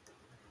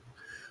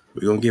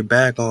 We're going to get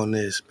back on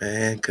this,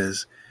 man,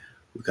 because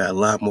we got a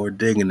lot more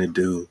digging to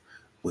do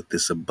with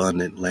this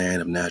abundant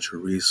land of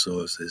natural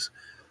resources.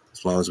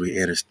 As long as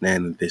we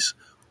understand that this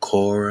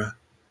Korah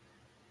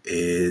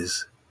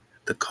is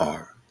the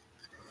Kara.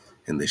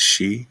 And the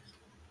she,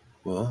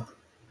 well,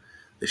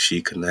 the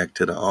she connect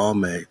to the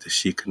Almec, the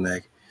she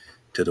connect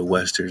to the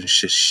Western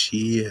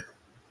Shashia.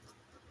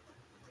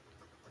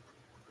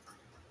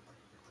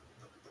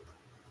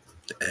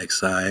 The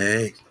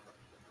XIA,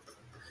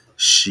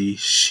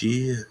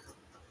 Shia.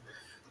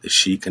 The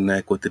She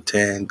connect with the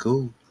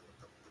Tangu.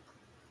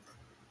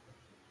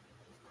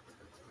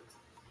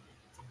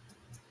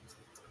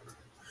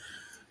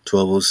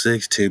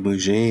 (1206)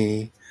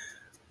 Temujin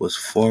was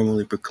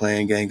formally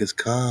proclaimed Genghis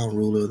Khan,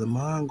 ruler of the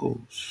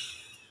Mongols,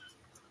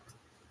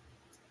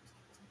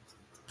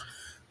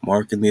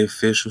 marking the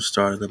official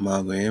start of the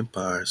Mongol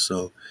Empire.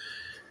 So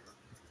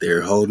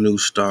their whole new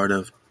start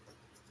of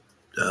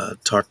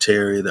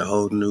Tartaria, the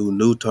whole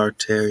new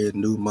Tartaria,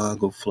 new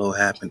Mongol flow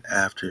happened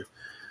after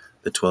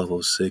the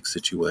 1206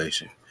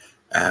 situation,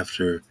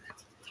 after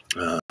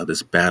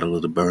this Battle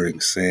of the Burning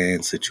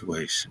Sand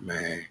situation,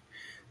 man.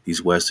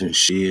 These Western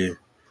Shia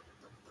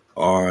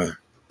are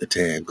the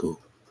Tangu,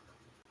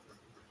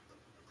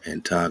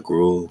 and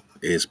Togrul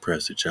is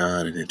Prester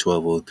John, and in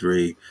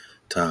 1203,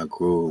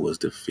 Togrul was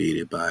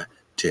defeated by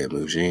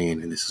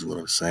Temujin, and this is what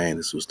I'm saying,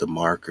 this was the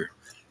marker.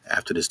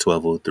 After this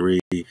 1203,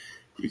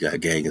 you got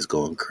Genghis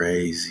going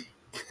crazy.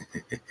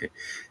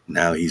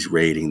 Now he's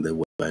raiding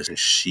the Western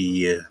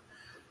Shia,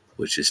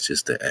 which is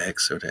just the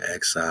X or the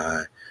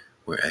XI,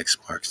 where X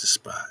marks the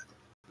spot.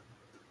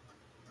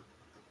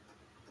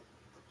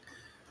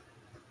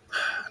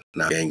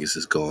 Now Genghis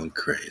is going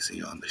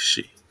crazy on the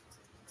Shi.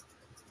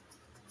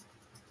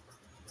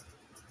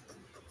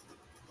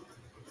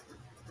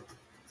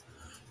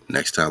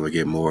 Next time we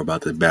get more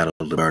about the Battle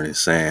of the Burning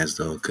Sands,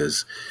 though,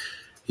 because,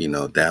 you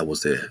know, that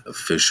was the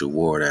official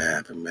war that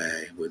happened,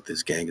 man, with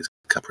this Genghis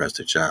Khan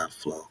Prester John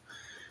flow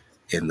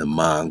in the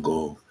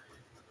Mongol,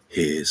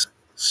 his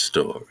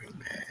story,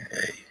 man.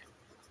 Hey,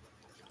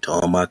 to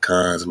all my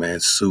cons, man,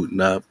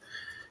 suiting up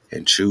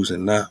and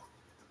choosing up.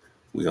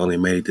 We only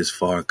made it this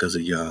far because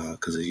of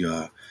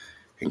y'all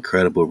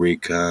incredible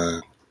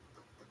recon,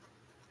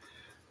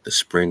 the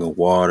spring of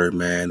water,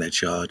 man,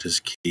 that y'all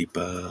just keep,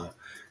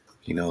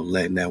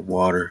 letting that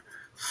water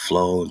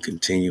flow and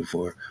continue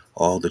for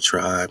all the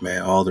tribe,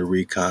 man, all the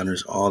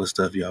reconners, all the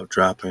stuff y'all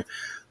dropping.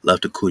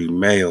 Left the Cootie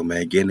Mayo,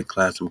 man. Get in the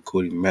class from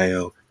Cootie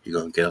Mayo. You're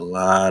going to get a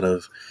lot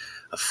of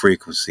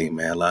frequency,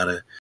 man. A lot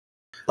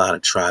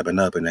of tribing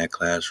up in that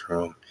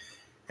classroom.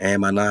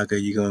 And Manaka,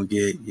 you're going to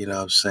get, you know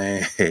what I'm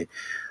saying,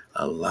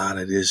 a lot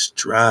of this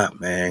drop,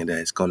 man,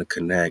 that's going to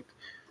connect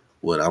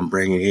what I'm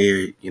bringing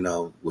here, you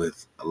know,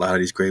 with a lot of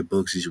these great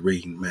books he's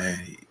reading,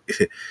 man.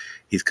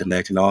 He's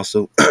connecting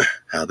also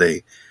how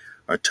they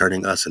are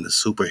turning us into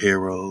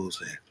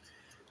superheroes, and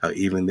how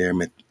even their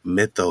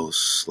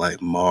mythos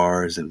like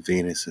Mars and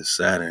Venus and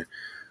Saturn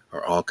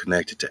are all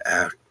connected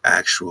to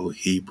actual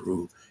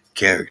Hebrew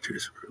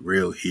characters,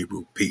 real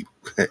Hebrew people.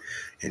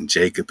 And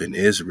Jacob and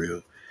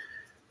Israel,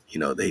 you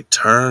know, they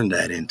turn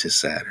that into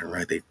Saturn,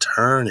 right? They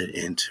turn it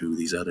into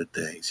these other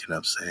things, you know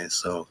what I'm saying?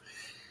 So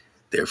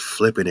they're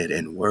flipping it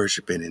and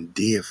worshiping and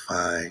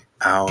deifying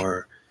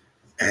our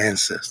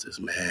ancestors,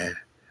 man.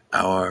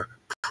 Our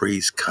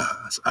priest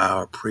cons,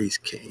 our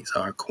priest kings,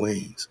 our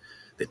queens.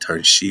 They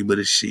turn Sheba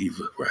to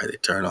Shiva, right? They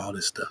turn all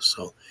this stuff.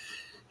 So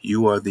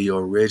you are the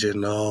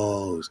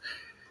originals,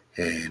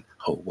 and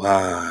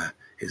HaWah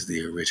is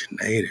the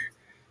originator.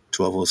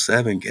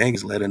 1207,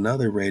 Genghis led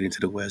another raid into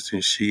the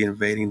Western Shi,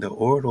 invading the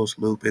Ordos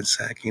loop and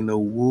sacking the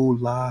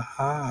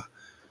Wulaha.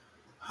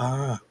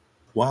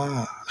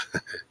 Ha-Wah.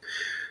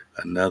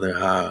 Another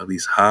ha.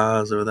 These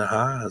ha's are the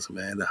ha's,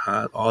 man. The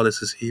ha. All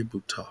this is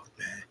Hebrew talk,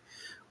 man.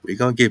 We're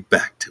going to get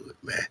back to it,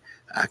 man.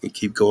 I can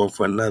keep going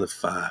for another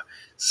 5,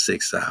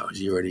 6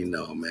 hours. You already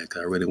know, man,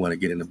 because I really want to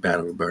get in the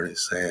Battle of Burning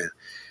Sand.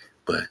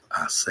 But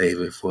I'll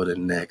save it for the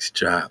next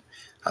drop.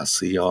 I'll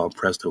see y'all on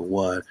Prester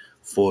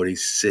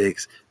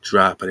 146,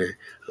 dropping it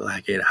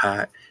like it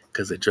hot,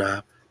 because the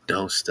drop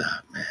don't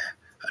stop, man.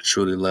 I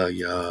truly love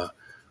y'all.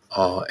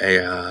 All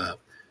AI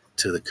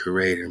to the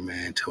creator,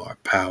 man, to our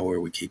power.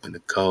 We keeping the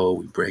code.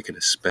 We breaking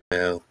the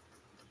spell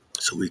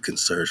so we can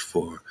search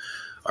for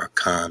our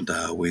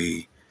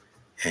Khandawi.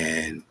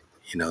 And,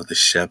 you know, the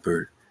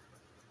shepherd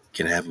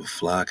can have a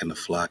flock, and the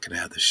flock can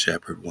have the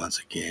shepherd once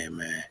again,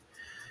 man.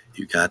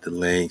 You got the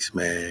links,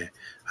 man.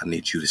 I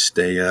need you to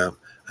stay up.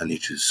 I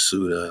need you to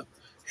suit up.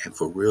 And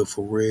for real,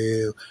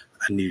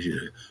 I need you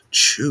to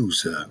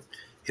choose up.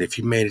 And if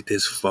you made it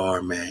this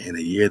far, man, in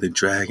the year of the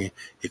dragon,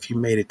 if you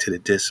made it to the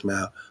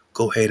dismount,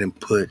 go ahead and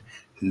put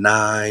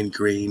 9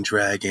 green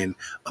dragon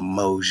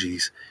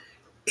emojis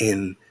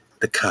in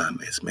the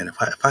comments, man.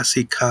 If I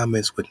see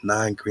comments with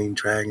 9 green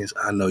dragons,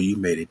 I know you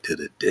made it to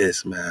the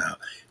dismount.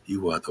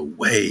 You are the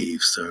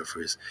wave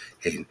surfers,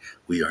 and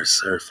we are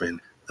surfing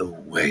the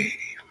wave,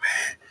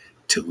 man,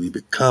 till we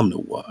become the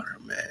water,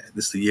 man.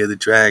 This is the year of the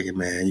dragon,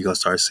 man. You're going to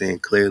start seeing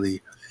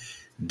clearly.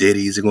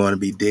 Diddy's are going to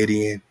be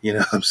diddying, you know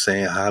what I'm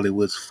saying?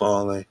 Hollywood's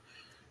falling,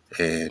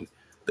 and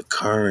the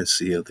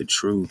currency of the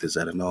truth is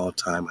at an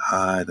all-time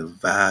high. The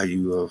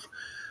value of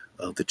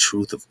the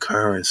truth of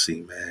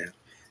currency, man.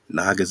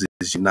 Nagas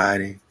is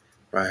uniting,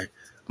 right?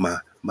 My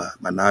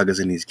Nagas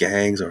in these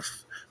gangs are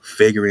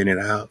figuring it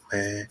out,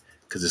 man,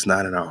 because it's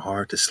not in our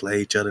heart to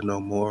slay each other no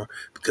more,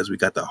 because we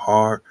got the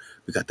heart,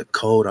 we got the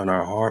code on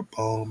our heart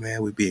bone,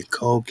 man. We being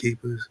code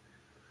keepers.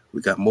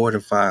 We got more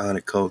than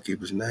 500 code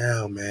keepers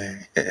now,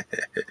 man.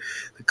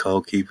 The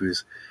code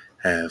keepers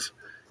have,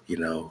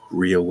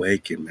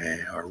 reawakened,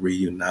 man, are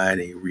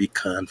reuniting,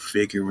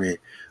 reconfiguring.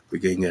 We're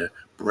getting a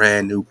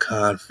brand new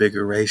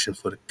configuration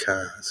for the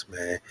cons,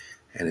 man.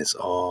 And it's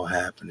all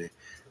happening.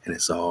 And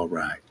it's all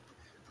right.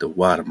 The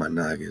water, my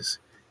nuggies.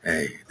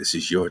 Hey, this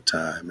is your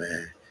time,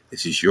 man.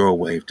 This is your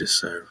wave to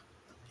surf.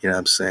 You know what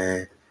I'm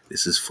saying?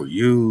 This is for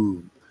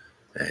you.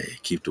 Hey,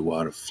 keep the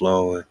water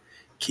flowing,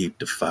 keep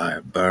the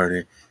fire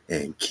burning,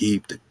 and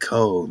keep the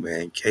cold,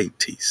 man.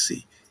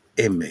 KTC,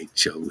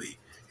 MHOE,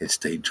 and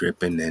stay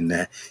dripping in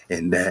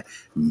that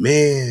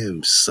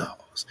mem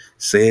sauce.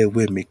 Say it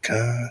with me,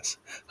 cuz.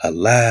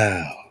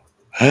 Halal.